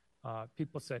operational,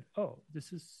 people said, "Oh,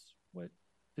 this is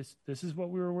what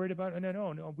we were worried about.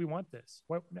 No, we want this.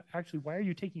 Actually, why are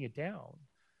you taking it down?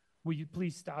 Will you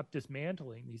please stop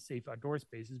dismantling these safe outdoor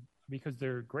spaces because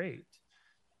they're great?"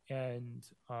 And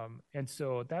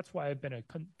so that's why I've been a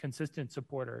consistent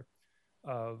supporter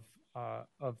of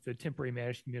the temporary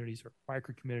managed communities, or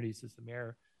micro communities, as the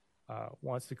mayor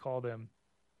wants to call them.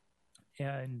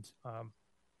 And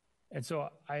And so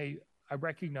I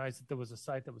recognized that there was a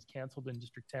site that was canceled in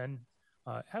District 10,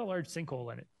 had a large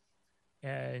sinkhole in it.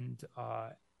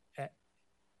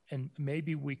 And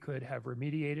maybe we could have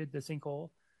remediated the sinkhole.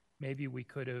 Maybe we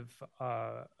could have,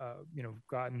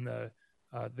 gotten the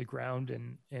ground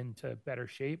into better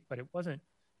shape, but it wasn't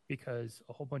because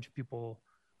a whole bunch of people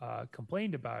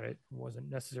complained about it. It wasn't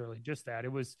necessarily just that.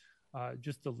 It was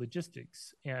just the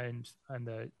logistics and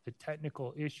the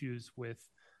technical issues with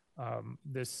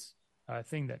this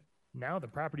thing that now the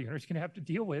property owners going to have to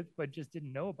deal with, but just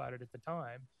didn't know about it at the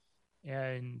time.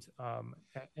 And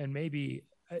maybe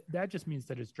that just means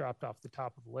that it's dropped off the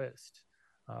top of the list.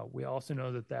 We also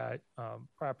know that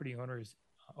property owner is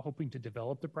hoping to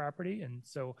develop the property, and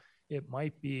so it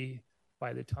might be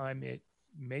by the time it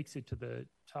makes it to the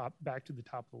top, back to the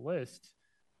top of the list,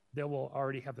 they will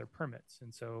already have their permits.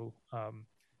 And so,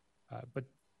 but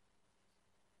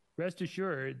rest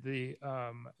assured,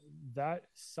 that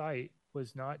site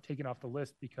was not taken off the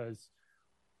list because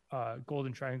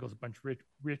Golden Triangle is a bunch of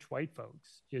rich white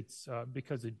folks. It's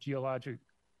because of geologic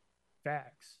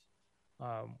facts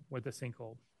with the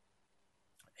sinkhole.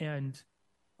 And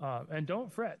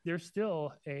don't fret, there's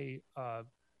still a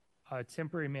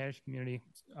temporary managed community,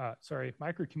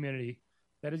 micro community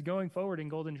that is going forward in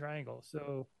Golden Triangle.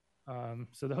 So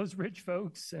those rich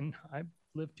folks, and I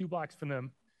live 2 blocks from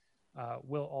them,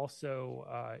 will also,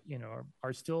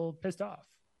 are still pissed off.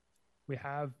 We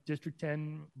have District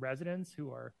 10 residents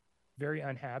who are very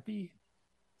unhappy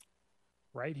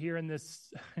right here in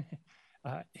this,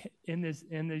 in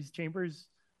these chambers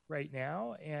right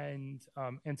now. And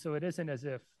so it isn't as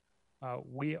if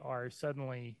we are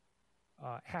suddenly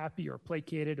happy or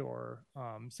placated or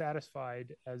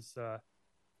satisfied as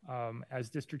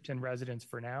District 10 residents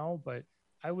for now. But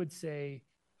I would say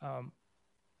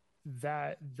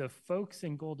that the folks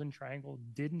in Golden Triangle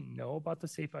didn't know about the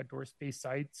safe outdoor space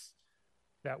sites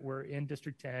that were in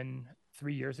District 10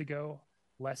 3 years ago,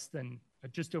 less than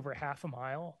just over half a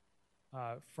mile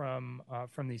from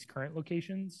these current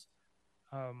locations,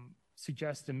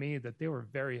 suggests to me that they were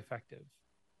very effective.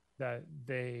 That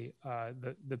they,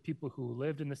 the people who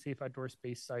lived in the safe outdoor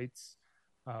space sites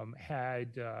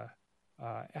had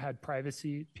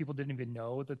privacy. People didn't even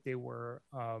know that they were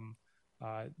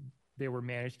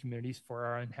managed communities for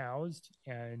our unhoused.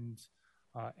 And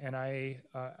I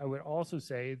would also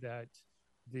say that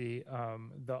the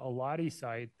Alati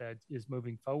site that is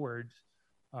moving forward,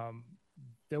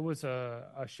 there was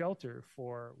a shelter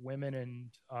for women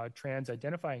and trans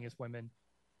identifying as women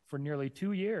for nearly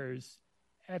 2 years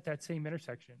at that same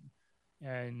intersection.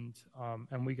 And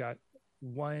we got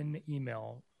one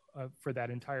email for that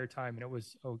entire time. And it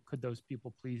was, oh, could those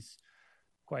people please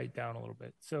quiet down a little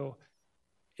bit? So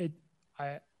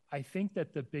I think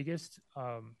that the biggest,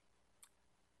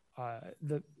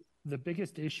 the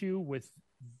biggest issue with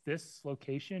this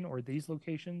location or these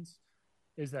locations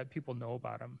is that people know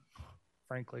about them,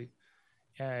 frankly.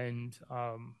 And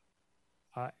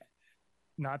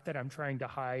not that I'm trying to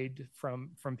hide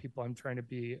from people. I'm trying to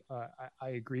be, I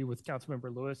agree with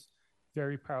Councilmember Lewis.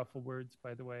 Very powerful words,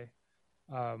 by the way.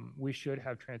 We should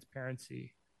have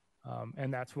transparency.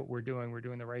 And that's what we're doing. We're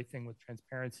doing the right thing with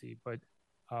transparency. But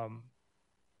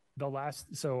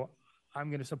so I'm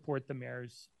going to support the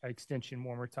mayor's extension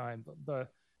one more time.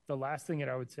 But the last thing that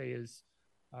I would say is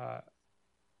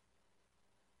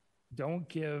don't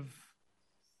give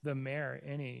the mayor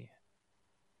any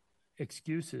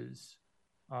excuses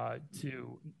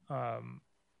to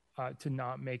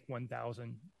not make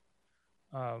 1,000.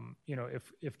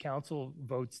 If council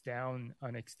votes down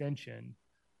an extension,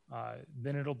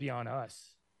 then it'll be on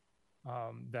us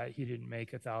that he didn't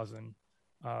make 1,000.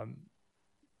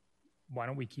 Why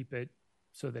don't we keep it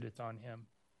so that it's on him?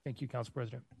 Thank you, Council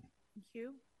President. Thank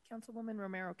you. Councilwoman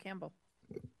Romero Campbell.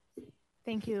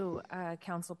 Thank you,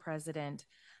 Council President.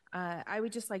 I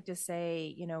would just like to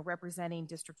say, representing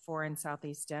District 4 in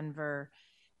Southeast Denver,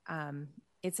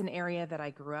 it's an area that I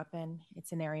grew up in.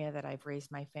 It's an area that I've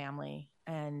raised my family.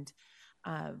 And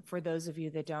for those of you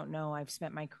that don't know, I've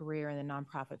spent my career in the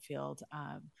nonprofit field,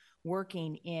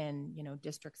 working in,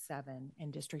 District 7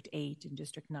 and District 8 and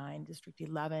District 9, District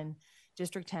 11,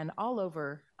 District 10, all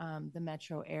over the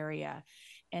metro area.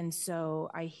 And so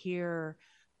I hear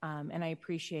and I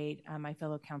appreciate my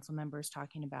fellow council members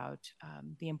talking about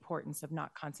the importance of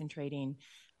not concentrating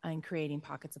and creating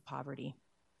pockets of poverty.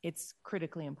 It's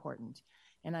critically important.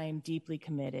 And I am deeply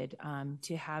committed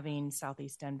to having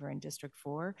Southeast Denver and District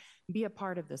 4 be a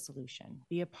part of the solution,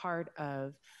 be a part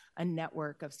of a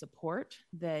network of support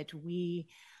that we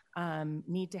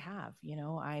need to have.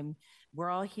 We're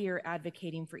all here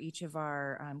advocating for each of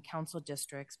our council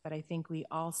districts, but I think we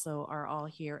also are all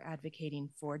here advocating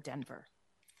for Denver.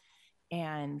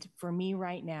 And for me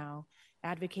right now,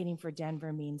 advocating for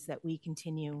Denver means that we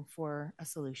continue for a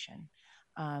solution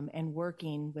and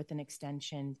working with an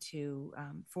extension to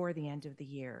for the end of the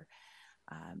year.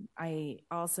 I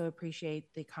also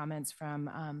appreciate the comments from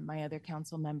my other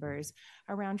council members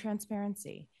around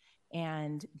transparency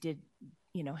and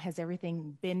has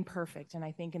everything been perfect? And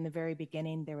I think in the very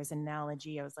beginning, there was an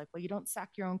analogy. I was like, well, you don't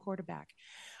sack your own quarterback.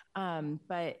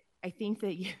 But I think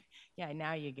that,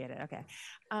 now you get it. Okay.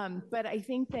 But I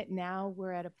think that now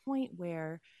we're at a point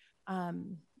where,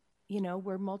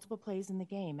 we're multiple plays in the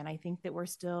game. And I think that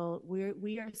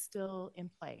we are still in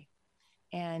play.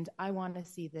 And I want to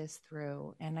see this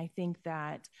through. And I think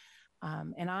that,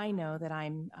 and I know that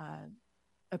I'm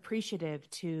appreciative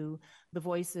to the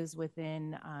voices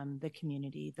within the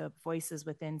community, the voices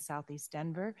within Southeast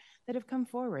Denver that have come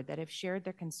forward, that have shared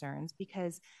their concerns,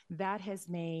 because that has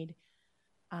made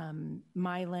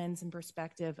my lens and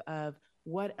perspective of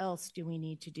what else do we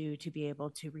need to do to be able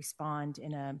to respond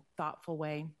in a thoughtful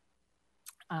way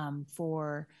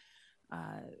for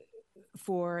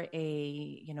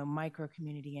a micro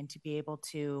community, and to be able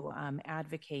to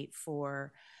advocate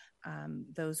for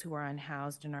those who are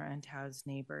unhoused and our unhoused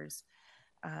neighbors.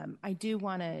 I do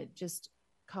want to just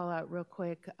call out real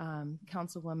quick,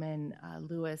 Councilwoman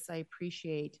Lewis, I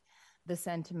appreciate the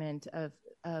sentiment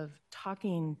of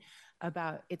talking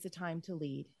about it's a time to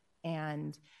lead.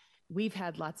 And we've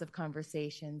had lots of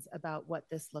conversations about what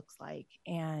this looks like.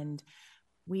 And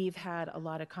we've had a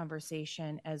lot of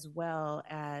conversation as well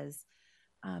as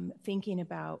thinking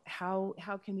about how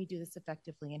can we do this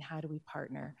effectively and how do we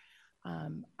partner.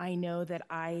 I know that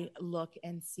I look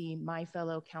and see my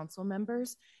fellow council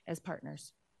members as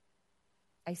partners.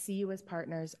 I see you as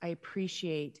partners. I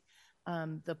appreciate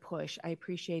the push. I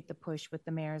appreciate the push with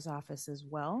the mayor's office as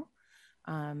well.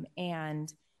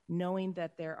 And knowing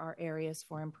that there are areas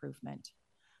for improvement.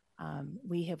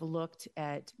 We have looked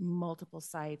at multiple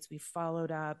sites. We've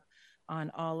followed up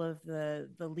on all of the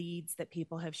leads that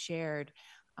people have shared.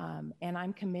 And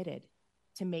I'm committed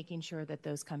to making sure that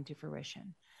those come to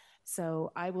fruition.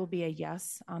 So I will be a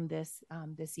yes on this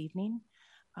this evening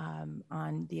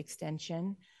on the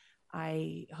extension.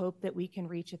 I hope that we can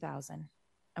reach 1,000.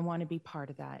 I want to be part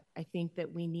of that. I think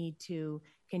that we need to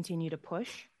continue to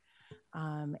push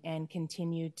and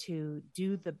continue to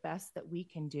do the best that we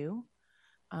can do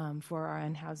for our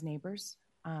unhoused neighbors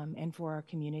and for our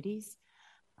communities.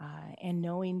 And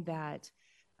knowing that,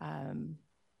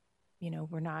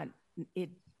 we're not,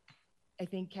 I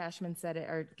think Cashman said it,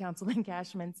 or Councilman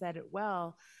Cashman said it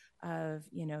well, of,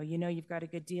 you've got a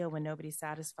good deal when nobody's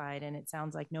satisfied, and it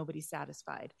sounds like nobody's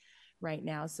satisfied right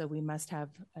now. So we must have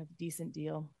a decent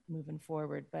deal moving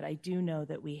forward. But I do know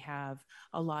that we have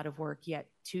a lot of work yet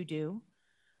to do.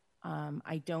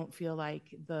 I don't feel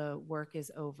like the work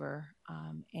is over.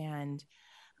 And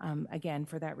again,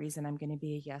 for that reason, I'm going to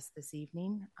be a yes this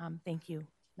evening. Thank you,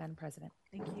 Madam President.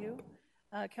 Thank you.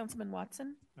 Councilman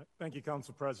Watson. Thank you,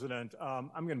 Council President. I'm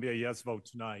going to be a yes vote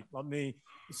tonight. Let me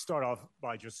start off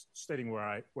by just stating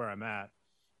where I'm at.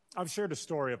 I've shared a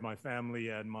story of my family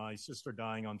and my sister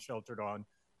dying unsheltered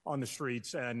on the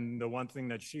streets. And the one thing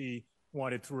that she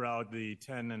wanted throughout the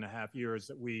 10 and a half years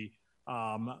that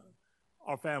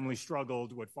our family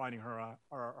struggled with finding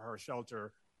her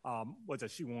shelter was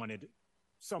that she wanted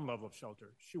some level of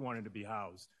shelter. She wanted to be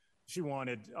housed. She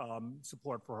wanted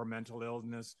support for her mental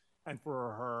illness and for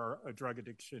her drug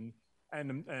addiction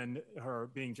and her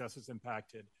being just as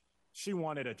impacted. She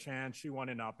wanted a chance. She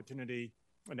wanted an opportunity.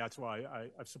 And that's why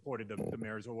I've supported the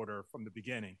mayor's order from the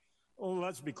beginning. Well,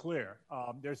 let's be clear.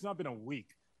 There's not been a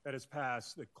week that has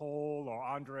passed that Cole or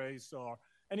Andres or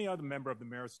any other member of the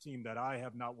mayor's team that I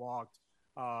have not walked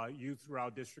you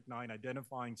throughout District 9,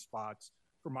 identifying spots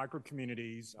for micro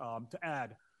communities to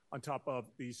add on top of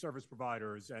the service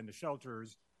providers and the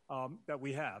shelters that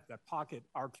we have that pocket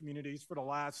our communities for the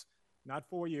last, not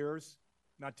 4 years,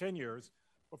 not 10 years,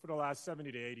 but for the last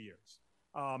 70 to 80 years.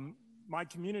 My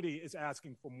community is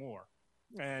asking for more.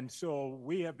 And so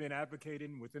we have been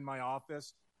advocating within my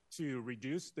office to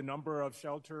reduce the number of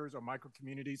shelters or micro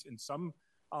communities in some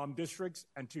districts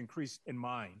and to increase in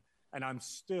mine. And I'm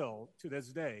still, to this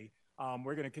day,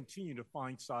 we're going to continue to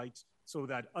find sites so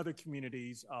that other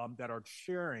communities that are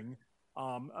sharing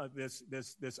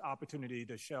this opportunity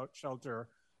to shelter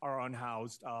our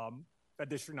unhoused, that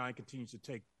District 9 continues to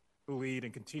take the lead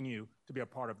and continue to be a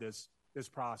part of this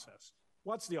process.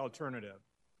 What's the alternative?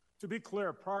 To be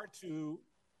clear, prior to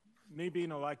me being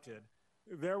elected,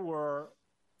 there were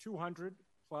 200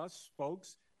 plus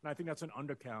folks and I think that's an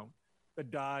undercount,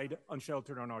 that died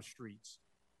unsheltered on our streets.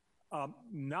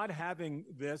 Not having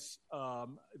this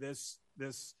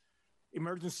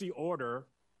emergency order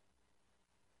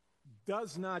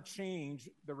does not change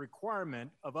the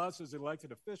requirement of us as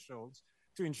elected officials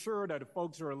to ensure that if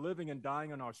folks who are living and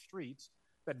dying on our streets,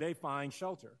 that they find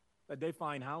shelter, that they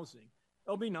find housing.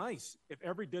 It'll be nice if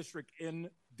every district in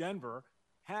Denver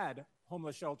had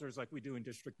homeless shelters like we do in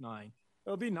District 9.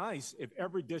 It'll be nice if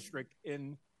every district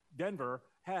in Denver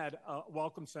had a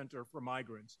welcome center for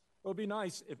migrants. It'll be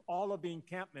nice if all of the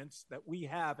encampments that we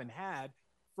have and had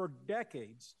for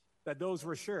decades, that those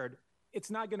were shared. It's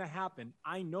not going to happen.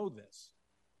 I know this.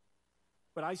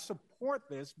 But I support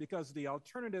this because the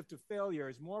alternative to failure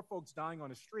is more folks dying on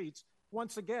the streets,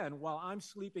 once again, while I'm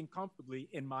sleeping comfortably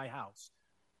in my house.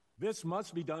 This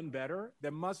must be done better.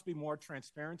 There must be more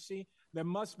transparency. There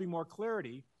must be more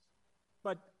clarity.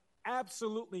 But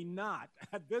absolutely not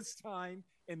at this time,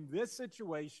 in this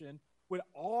situation, with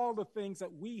all the things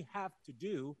that we have to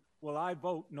do, will I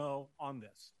vote no on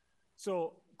this.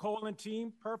 So, Cole and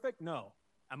team, perfect? No.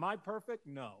 Am I perfect?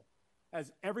 No.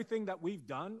 Has everything that we've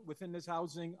done within this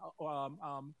housing,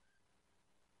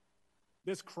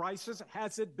 this crisis,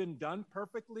 has it been done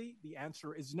perfectly? The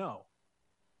answer is no.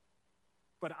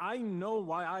 But I know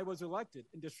why I was elected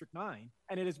in District 9,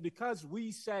 and it is because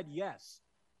we said yes.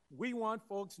 We want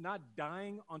folks not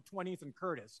dying on 20th and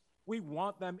Curtis. We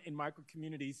want them in micro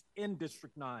communities in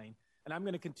District 9, and I'm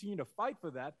going to continue to fight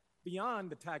for that beyond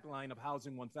the tagline of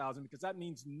Housing 1000, because that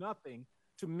means nothing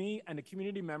to me and the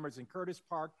community members in Curtis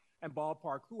Park and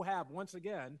Ballpark who have, once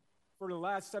again, for the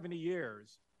last 70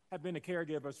 years, have been the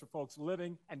caregivers for folks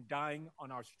living and dying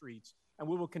on our streets. And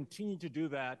we will continue to do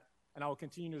that, and I will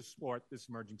continue to support this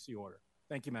emergency order.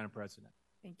 Thank you, Madam President.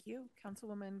 Thank you.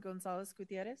 Councilwoman Gonzalez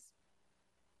Gutierrez.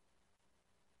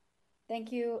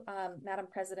 Thank you, Madam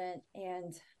President.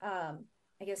 And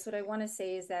I guess what I want to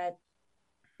say is that,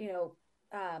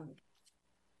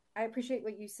 I appreciate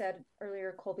what you said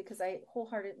earlier, Cole, because I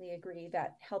wholeheartedly agree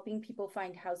that helping people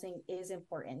find housing is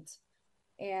important.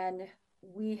 And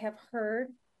we have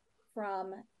heard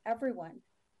from everyone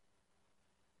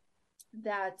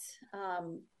that,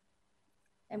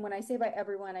 and when I say by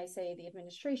everyone, I say the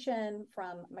administration,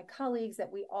 from my colleagues, that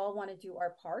we all want to do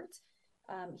our part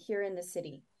here in the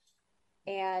city.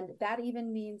 And that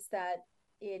even means that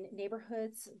in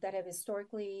neighborhoods that have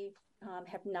historically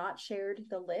have not shared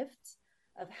the lift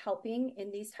of helping in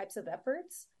these types of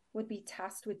efforts would be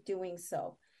tasked with doing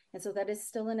so. And so that is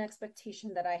still an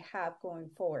expectation that I have going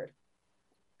forward.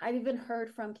 I've even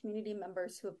heard from community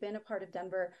members who have been a part of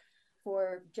Denver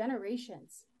for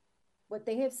generations. What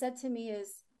they have said to me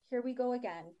is, here we go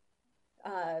again.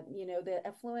 The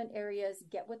affluent areas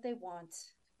get what they want,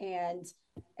 and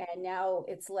now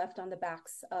it's left on the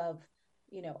backs of,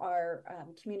 our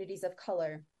communities of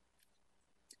color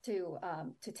to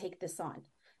take this on.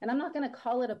 And I'm not going to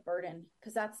call it a burden,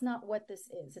 because that's not what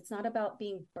this is. It's not about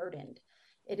being burdened.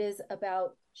 It is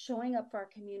about showing up for our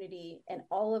community and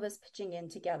all of us pitching in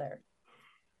together.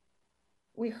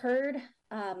 We heard,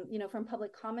 from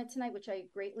public comment tonight, which I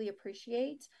greatly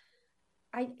appreciate.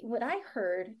 What I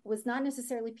heard was not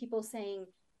necessarily people saying,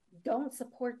 don't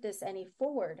support this any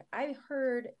forward. I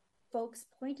heard folks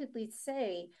pointedly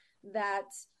say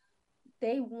that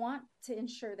they want to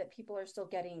ensure that people are still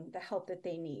getting the help that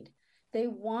they need. They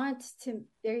want to,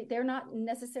 they're not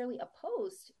necessarily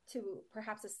opposed to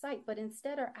perhaps a site, but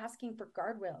instead are asking for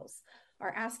guardrails,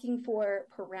 are asking for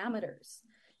parameters.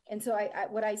 And so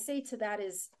what I say to that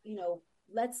is,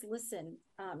 let's listen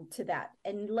to that,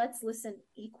 and let's listen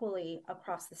equally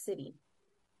across the city.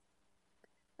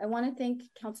 I want to thank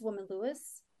Councilwoman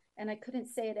Lewis, and I couldn't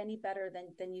say it any better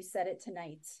than you said it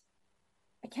tonight.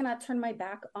 I cannot turn my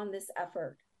back on this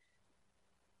effort.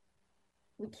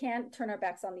 We can't turn our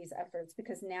backs on these efforts,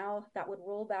 because now that would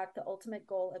roll back the ultimate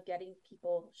goal of getting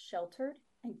people sheltered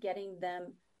and getting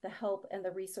them the help and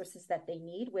the resources that they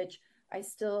need, which I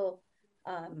still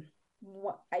am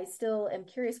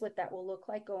curious what that will look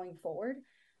like going forward,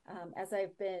 as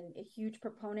I've been a huge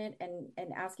proponent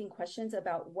and asking questions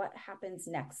about what happens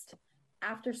next.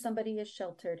 After somebody is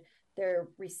sheltered, they're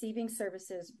receiving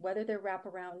services, whether they're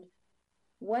wraparound,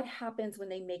 what happens when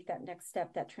they make that next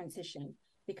step, that transition?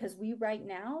 Because we right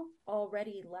now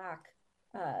already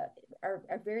are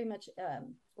very much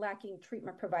lacking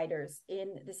treatment providers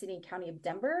in the city and county of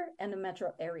Denver and the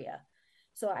metro area.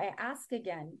 So I ask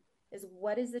again, is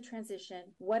what is the transition?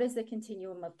 What is the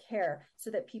continuum of care, so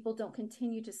that people don't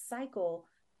continue to cycle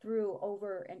through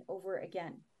over and over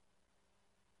again?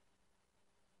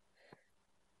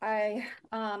 The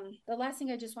last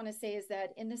thing I just want to say is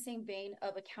that in the same vein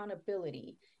of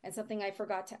accountability, and something I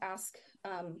forgot to ask,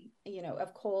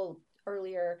 of Cole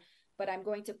earlier, but I'm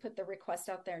going to put the request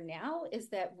out there now, is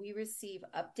that we receive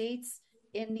updates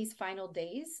in these final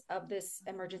days of this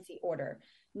emergency order,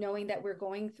 knowing that we're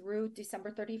going through December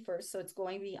 31st. So it's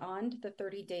going beyond the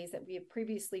 30 days that we have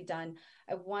previously done.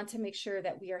 I want to make sure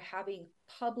that we are having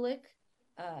public,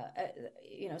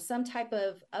 some type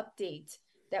of update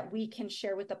that we can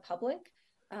share with the public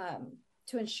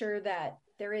to ensure that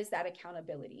there is that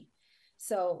accountability.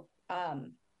 So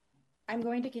I'm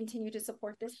going to continue to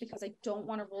support this because I don't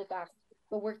want to roll back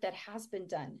the work that has been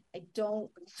done. I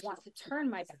don't want to turn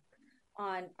my back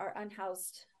on our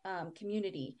unhoused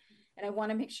community. And I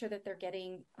want to make sure that they're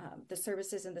getting the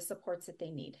services and the supports that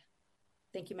they need.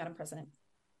 Thank you, Madam President.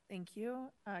 Thank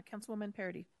you. Councilwoman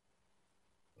Parody.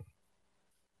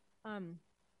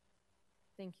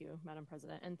 Thank you, Madam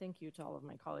President, and thank you to all of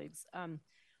my colleagues.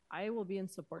 I will be in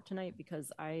support tonight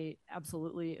because I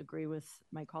absolutely agree with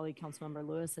my colleague, Councilmember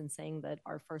Lewis, in saying that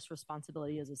our first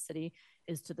responsibility as a city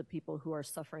is to the people who are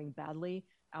suffering badly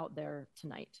out there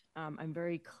tonight. I'm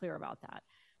very clear about that.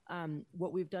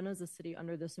 What we've done as a city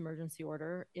under this emergency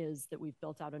order is that we've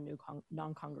built out a new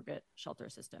non-congregate shelter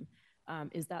system.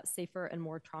 Is that safer and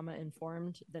more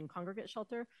trauma-informed than congregate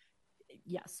shelter?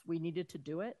 Yes, we needed to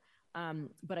do it.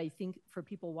 But I think for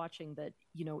people watching that,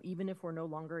 even if we're no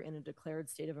longer in a declared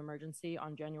state of emergency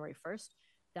on January 1st,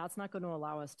 that's not going to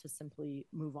allow us to simply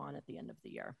move on at the end of the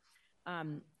year.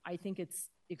 I think it's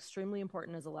extremely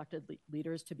important as elected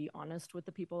leaders to be honest with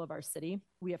the people of our city.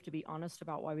 We have to be honest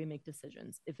about why we make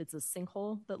decisions. If it's a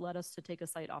sinkhole that led us to take a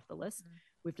site off the list,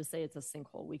 we have to say it's a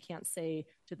sinkhole. We can't say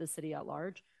to the city at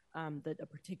large that a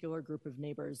particular group of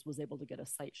neighbors was able to get a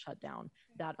site shut down.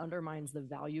 That undermines the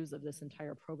values of this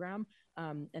entire program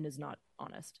and is not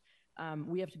honest.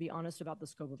 We have to be honest about the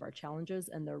scope of our challenges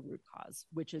and their root cause,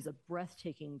 which is a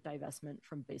breathtaking divestment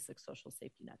from basic social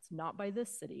safety nets, not by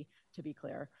this city, to be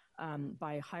clear,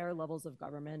 by higher levels of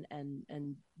government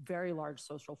and very large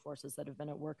social forces that have been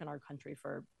at work in our country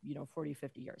for 40,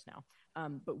 50 years now.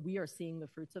 But we are seeing the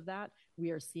fruits of that.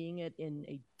 We are seeing it in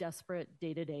a desperate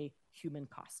day-to-day human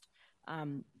cost.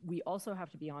 We also have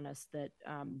to be honest that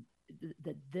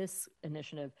that this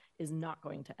initiative is not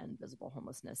going to end visible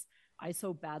homelessness. I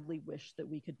so badly wish that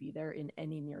we could be there in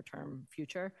any near-term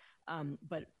future,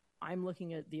 but I'm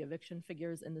looking at the eviction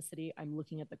figures in the city. I'm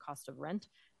looking at the cost of rent,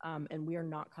 and we are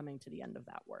not coming to the end of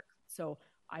that work. So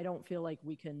I don't feel like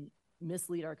we can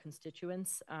mislead our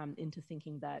constituents into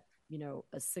thinking that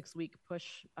a 6-week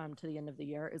push to the end of the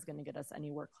year is going to get us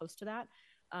anywhere close to that.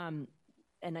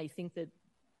 And I think that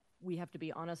we have to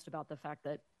be honest about the fact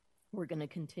that we're going to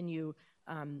continue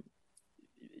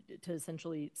to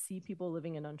essentially see people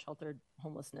living in unsheltered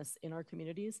homelessness in our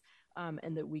communities,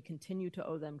 and that we continue to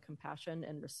owe them compassion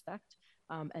and respect,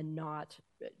 and not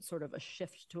sort of a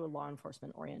shift to a law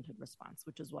enforcement oriented response,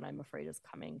 which is what I'm afraid is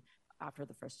coming after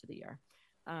the first of the year.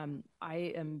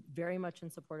 I am very much in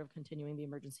support of continuing the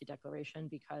emergency declaration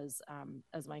because,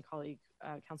 as my colleague,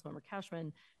 Councilmember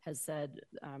Cashman, has said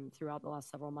throughout the last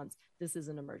several months, this is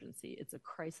an emergency. It's a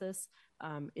crisis.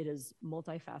 It is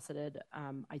multifaceted.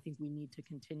 I think we need to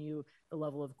continue the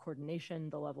level of coordination,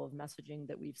 the level of messaging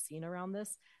that we've seen around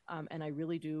this. And I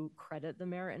really do credit the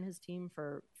mayor and his team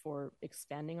for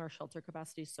expanding our shelter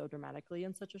capacity so dramatically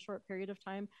in such a short period of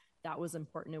time. That was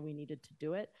important and we needed to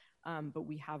do it. But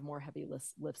we have more heavy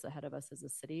lifts ahead of us as a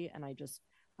city. And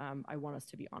I want us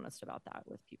to be honest about that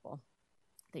with people.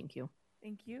 Thank you.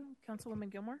 Thank you.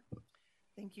 Councilwoman Gilmore.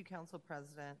 Thank you, Council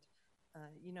President.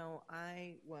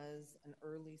 I was an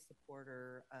early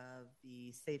supporter of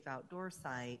the Safe Outdoor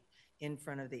site in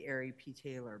front of the Ari P.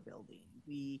 Taylor building.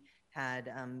 We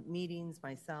had meetings,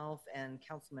 myself and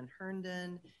Councilman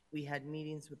Herndon. We had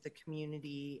meetings with the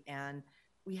community and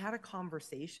we had a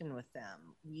conversation with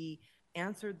them. We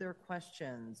answered their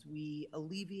questions. We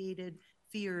alleviated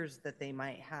fears that they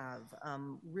might have,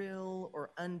 real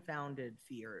or unfounded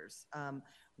fears.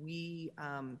 We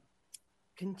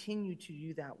continue to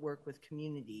do that work with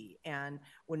community. And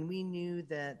when we knew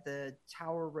that the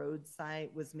Tower Road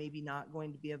site was maybe not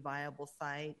going to be a viable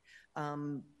site,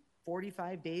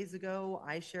 45 days ago,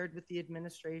 I shared with the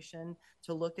administration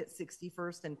to look at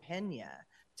 61st and Pena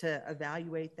to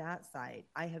evaluate that site.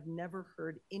 I have never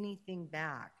heard anything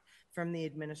back from the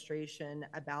administration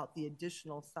about the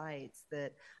additional sites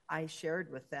that I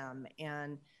shared with them.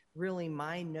 And really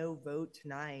my no vote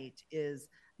tonight is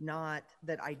not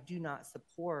that I do not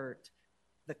support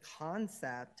the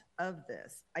concept of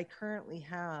this. I currently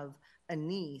have a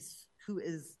niece who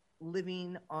is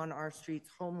living on our streets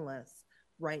homeless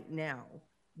right now.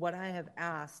 what I have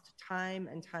asked time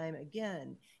and time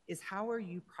again is, how are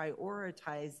you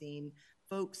prioritizing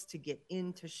folks to get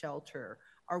into shelter?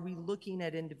 Are we looking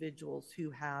at individuals who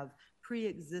have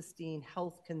pre-existing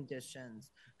health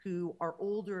conditions, who are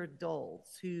older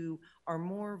adults, who are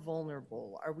more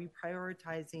vulnerable? Are we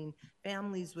prioritizing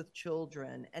families with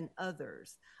children and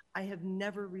others? I have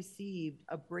never received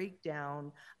a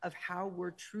breakdown of how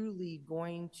we're truly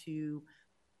going to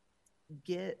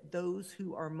get those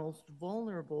who are most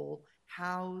vulnerable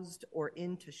housed or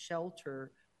into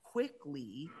shelter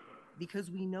quickly,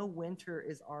 because we know winter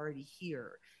is already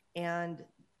here. And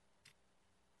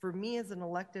for me as an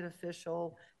elected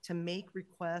official to make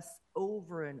requests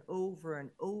over and over and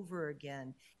over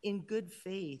again in good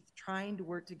faith, trying to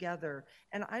work together,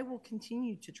 and I will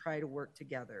continue to try to work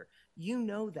together. You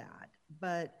know that.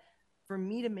 But for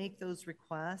me to make those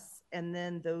requests and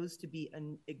then those to be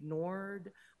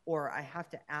ignored, or I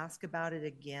have to ask about it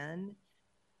again,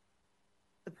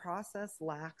 the process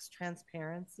lacks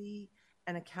transparency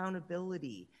and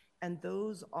accountability. And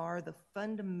those are the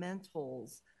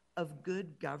fundamentals of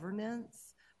good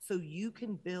governance, so you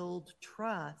can build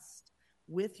trust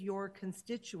with your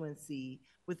constituency,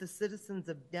 with the citizens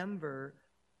of Denver,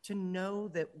 to know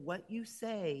that what you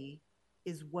say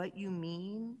is what you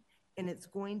mean, and it's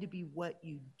going to be what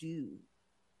you do.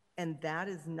 And that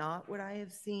is not what I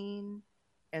have seen.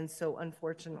 And so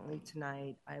unfortunately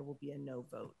tonight, I will be a no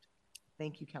vote.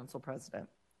 Thank you, Council President.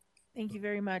 Thank you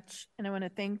very much. And I want to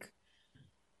thank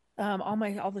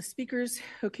all the speakers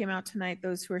who came out tonight,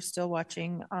 those who are still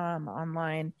watching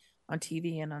online, on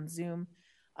TV and on Zoom,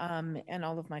 and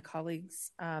all of my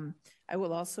colleagues. I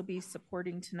will also be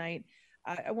supporting tonight.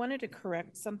 I wanted to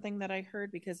correct something that I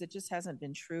heard, because it just hasn't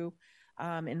been true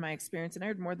in my experience. And I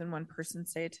heard more than one person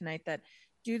say it tonight, that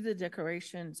due to the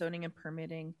declaration, zoning and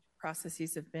permitting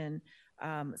processes have been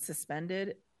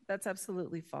suspended. That's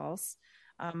absolutely false.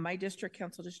 My district,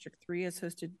 Council District 3, has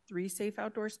hosted 3 safe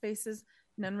outdoor spaces.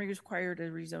 None required a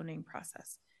rezoning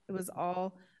process. It was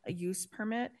all a use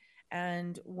permit,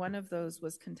 and one of those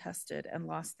was contested and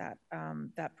lost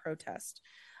that protest.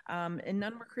 And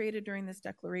none were created during this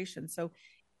declaration. So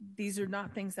these are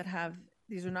not things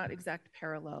these are not exact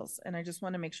parallels. And I just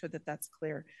want to make sure that that's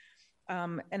clear.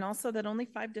 And also that only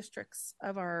 5 districts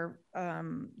of our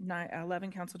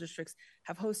 11 council districts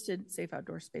have hosted safe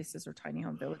outdoor spaces or tiny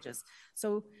home villages.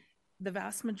 So the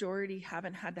vast majority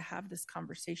haven't had to have this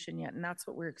conversation yet, and that's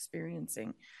what we're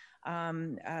experiencing.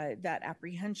 That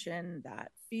apprehension,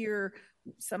 that fear,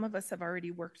 some of us have already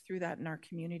worked through that in our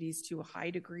communities to a high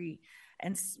degree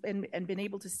and been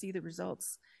able to see the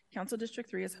results. Council District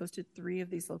 3 has hosted 3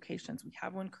 of these locations. We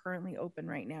have one currently open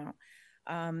right now.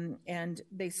 And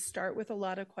they start with a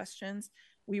lot of questions.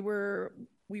 We were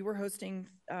hosting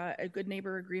a Good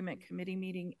Neighbor Agreement committee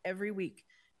meeting every week,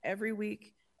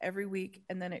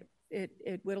 and then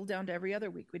it whittled down to every other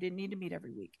week. We didn't need to meet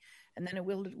every week, and then it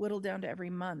whittled down to every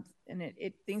month. And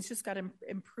things just got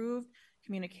improved.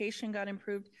 Communication got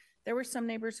improved. There were some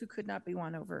neighbors who could not be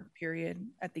won over, period,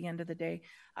 at the end of the day.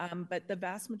 But the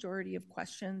vast majority of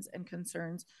questions and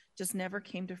concerns just never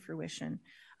came to fruition.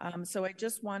 So I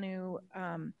just want to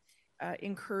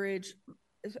encourage,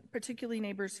 particularly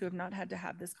neighbors who have not had to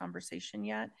have this conversation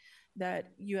yet,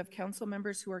 that you have council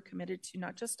members who are committed to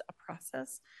not just a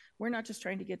process. We're not just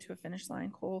trying to get to a finish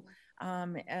line, Cole.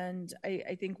 And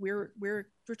I think we're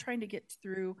trying to get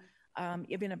through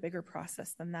even a bigger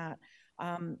process than that.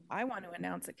 I want to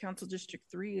announce that Council District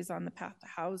 3 is on the path to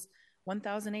house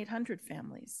 1,800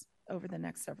 families over the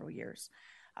next several years.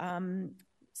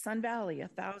 Sun Valley,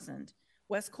 1,000.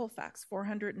 West Colfax,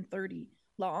 430.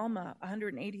 La Alma,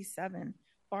 187.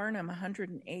 Barnum,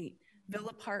 108.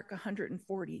 Villa Park,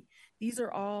 140. These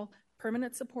are all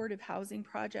permanent supportive housing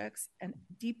projects and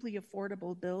deeply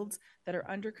affordable builds that are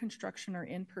under construction or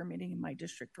in permitting in my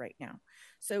district right now.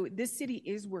 So this city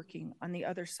is working on the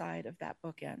other side of that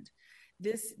bookend.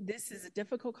 This is a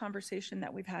difficult conversation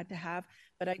that we've had to have,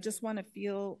 but I just want to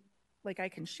feel like I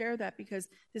can share that, because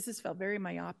this has felt very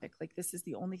myopic, like this is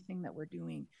the only thing that we're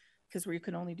doing, because we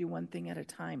can only do one thing at a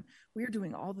time. We're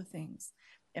doing all the things,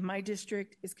 and my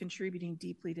district is contributing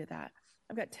deeply to that.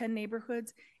 I've got 10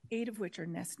 neighborhoods, 8 of which are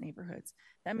nest neighborhoods.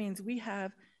 That means we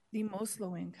have the most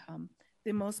low income,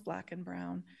 the most Black and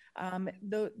brown.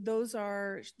 Those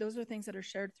are things that are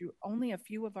shared through only a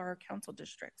few of our council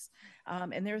districts.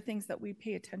 And there are things that we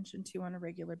pay attention to on a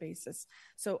regular basis.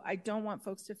 So I don't want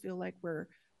folks to feel like we're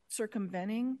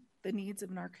circumventing the needs of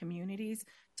our communities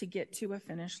to get to a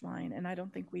finish line. And I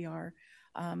don't think we are.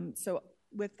 So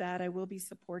with that, I will be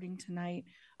supporting tonight.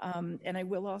 And I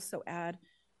will also add,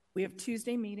 We have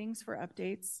Tuesday meetings for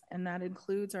updates, and that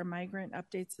includes our migrant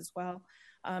updates as well.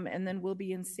 And then we'll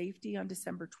be in safety on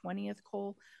December 20th,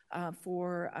 Cole,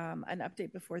 for an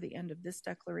update before the end of this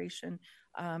declaration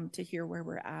to hear where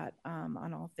we're at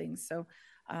on all things. So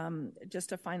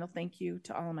just a final thank you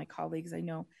to all of my colleagues. I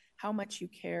know how much you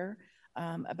care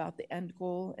about the end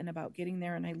goal and about getting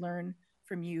there, and I learn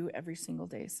from you every single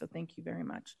day. So thank you very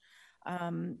much.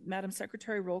 Madam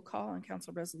Secretary, roll call on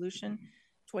Council Resolution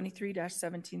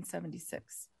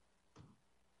 23-1776.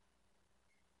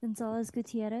 Gonzalez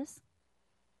Gutierrez.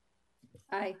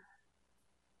 Aye.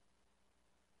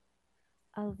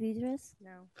 Alvidrez.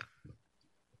 No.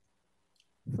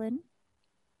 Flynn.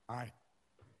 Aye.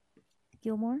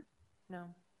 Gilmore.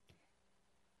 No.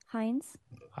 Hines.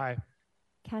 Aye.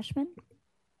 Cashman.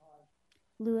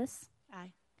 Lewis.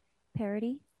 Aye.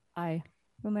 Parity. Aye.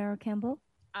 Romero Campbell.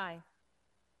 Aye.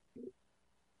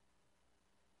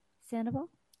 Sandoval.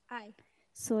 Aye.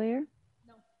 Sawyer.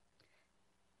 No.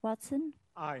 Watson.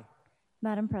 Aye.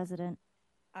 Madam President.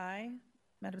 Aye.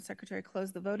 Madam Secretary,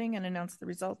 close the voting and announce the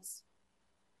results.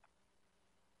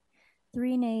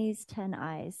 3 nays, 10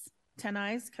 ayes. 10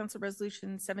 ayes. Council Resolution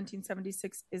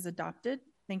 1776 is adopted.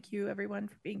 Thank you, everyone,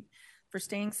 for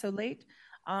staying so late.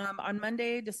 On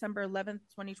Monday, December 11th,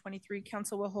 2023,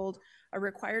 Council will hold a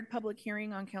required public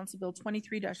hearing on Council Bill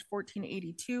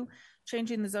 23-1482,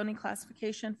 changing the zoning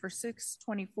classification for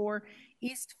 624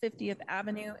 East 50th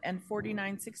Avenue and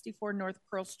 4964 North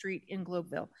Pearl Street in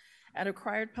Globeville. At a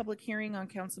required public hearing on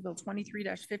Council Bill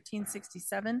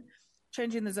 23-1567,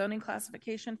 changing the zoning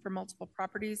classification for multiple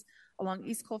properties along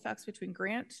East Colfax between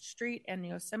Grant Street and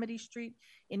Yosemite Street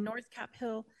in North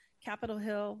Capitol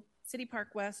Hill, City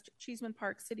Park West, Cheeseman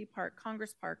Park, City Park,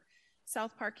 Congress Park,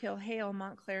 South Park Hill, Hale,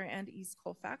 Montclair, and East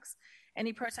Colfax.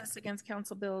 Any protests against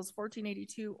Council Bills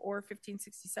 1482 or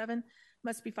 1567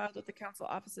 must be filed with the Council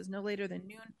offices no later than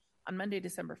noon on Monday,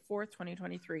 December 4th,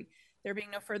 2023. There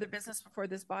being no further business before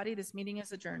this body, this meeting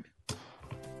is adjourned.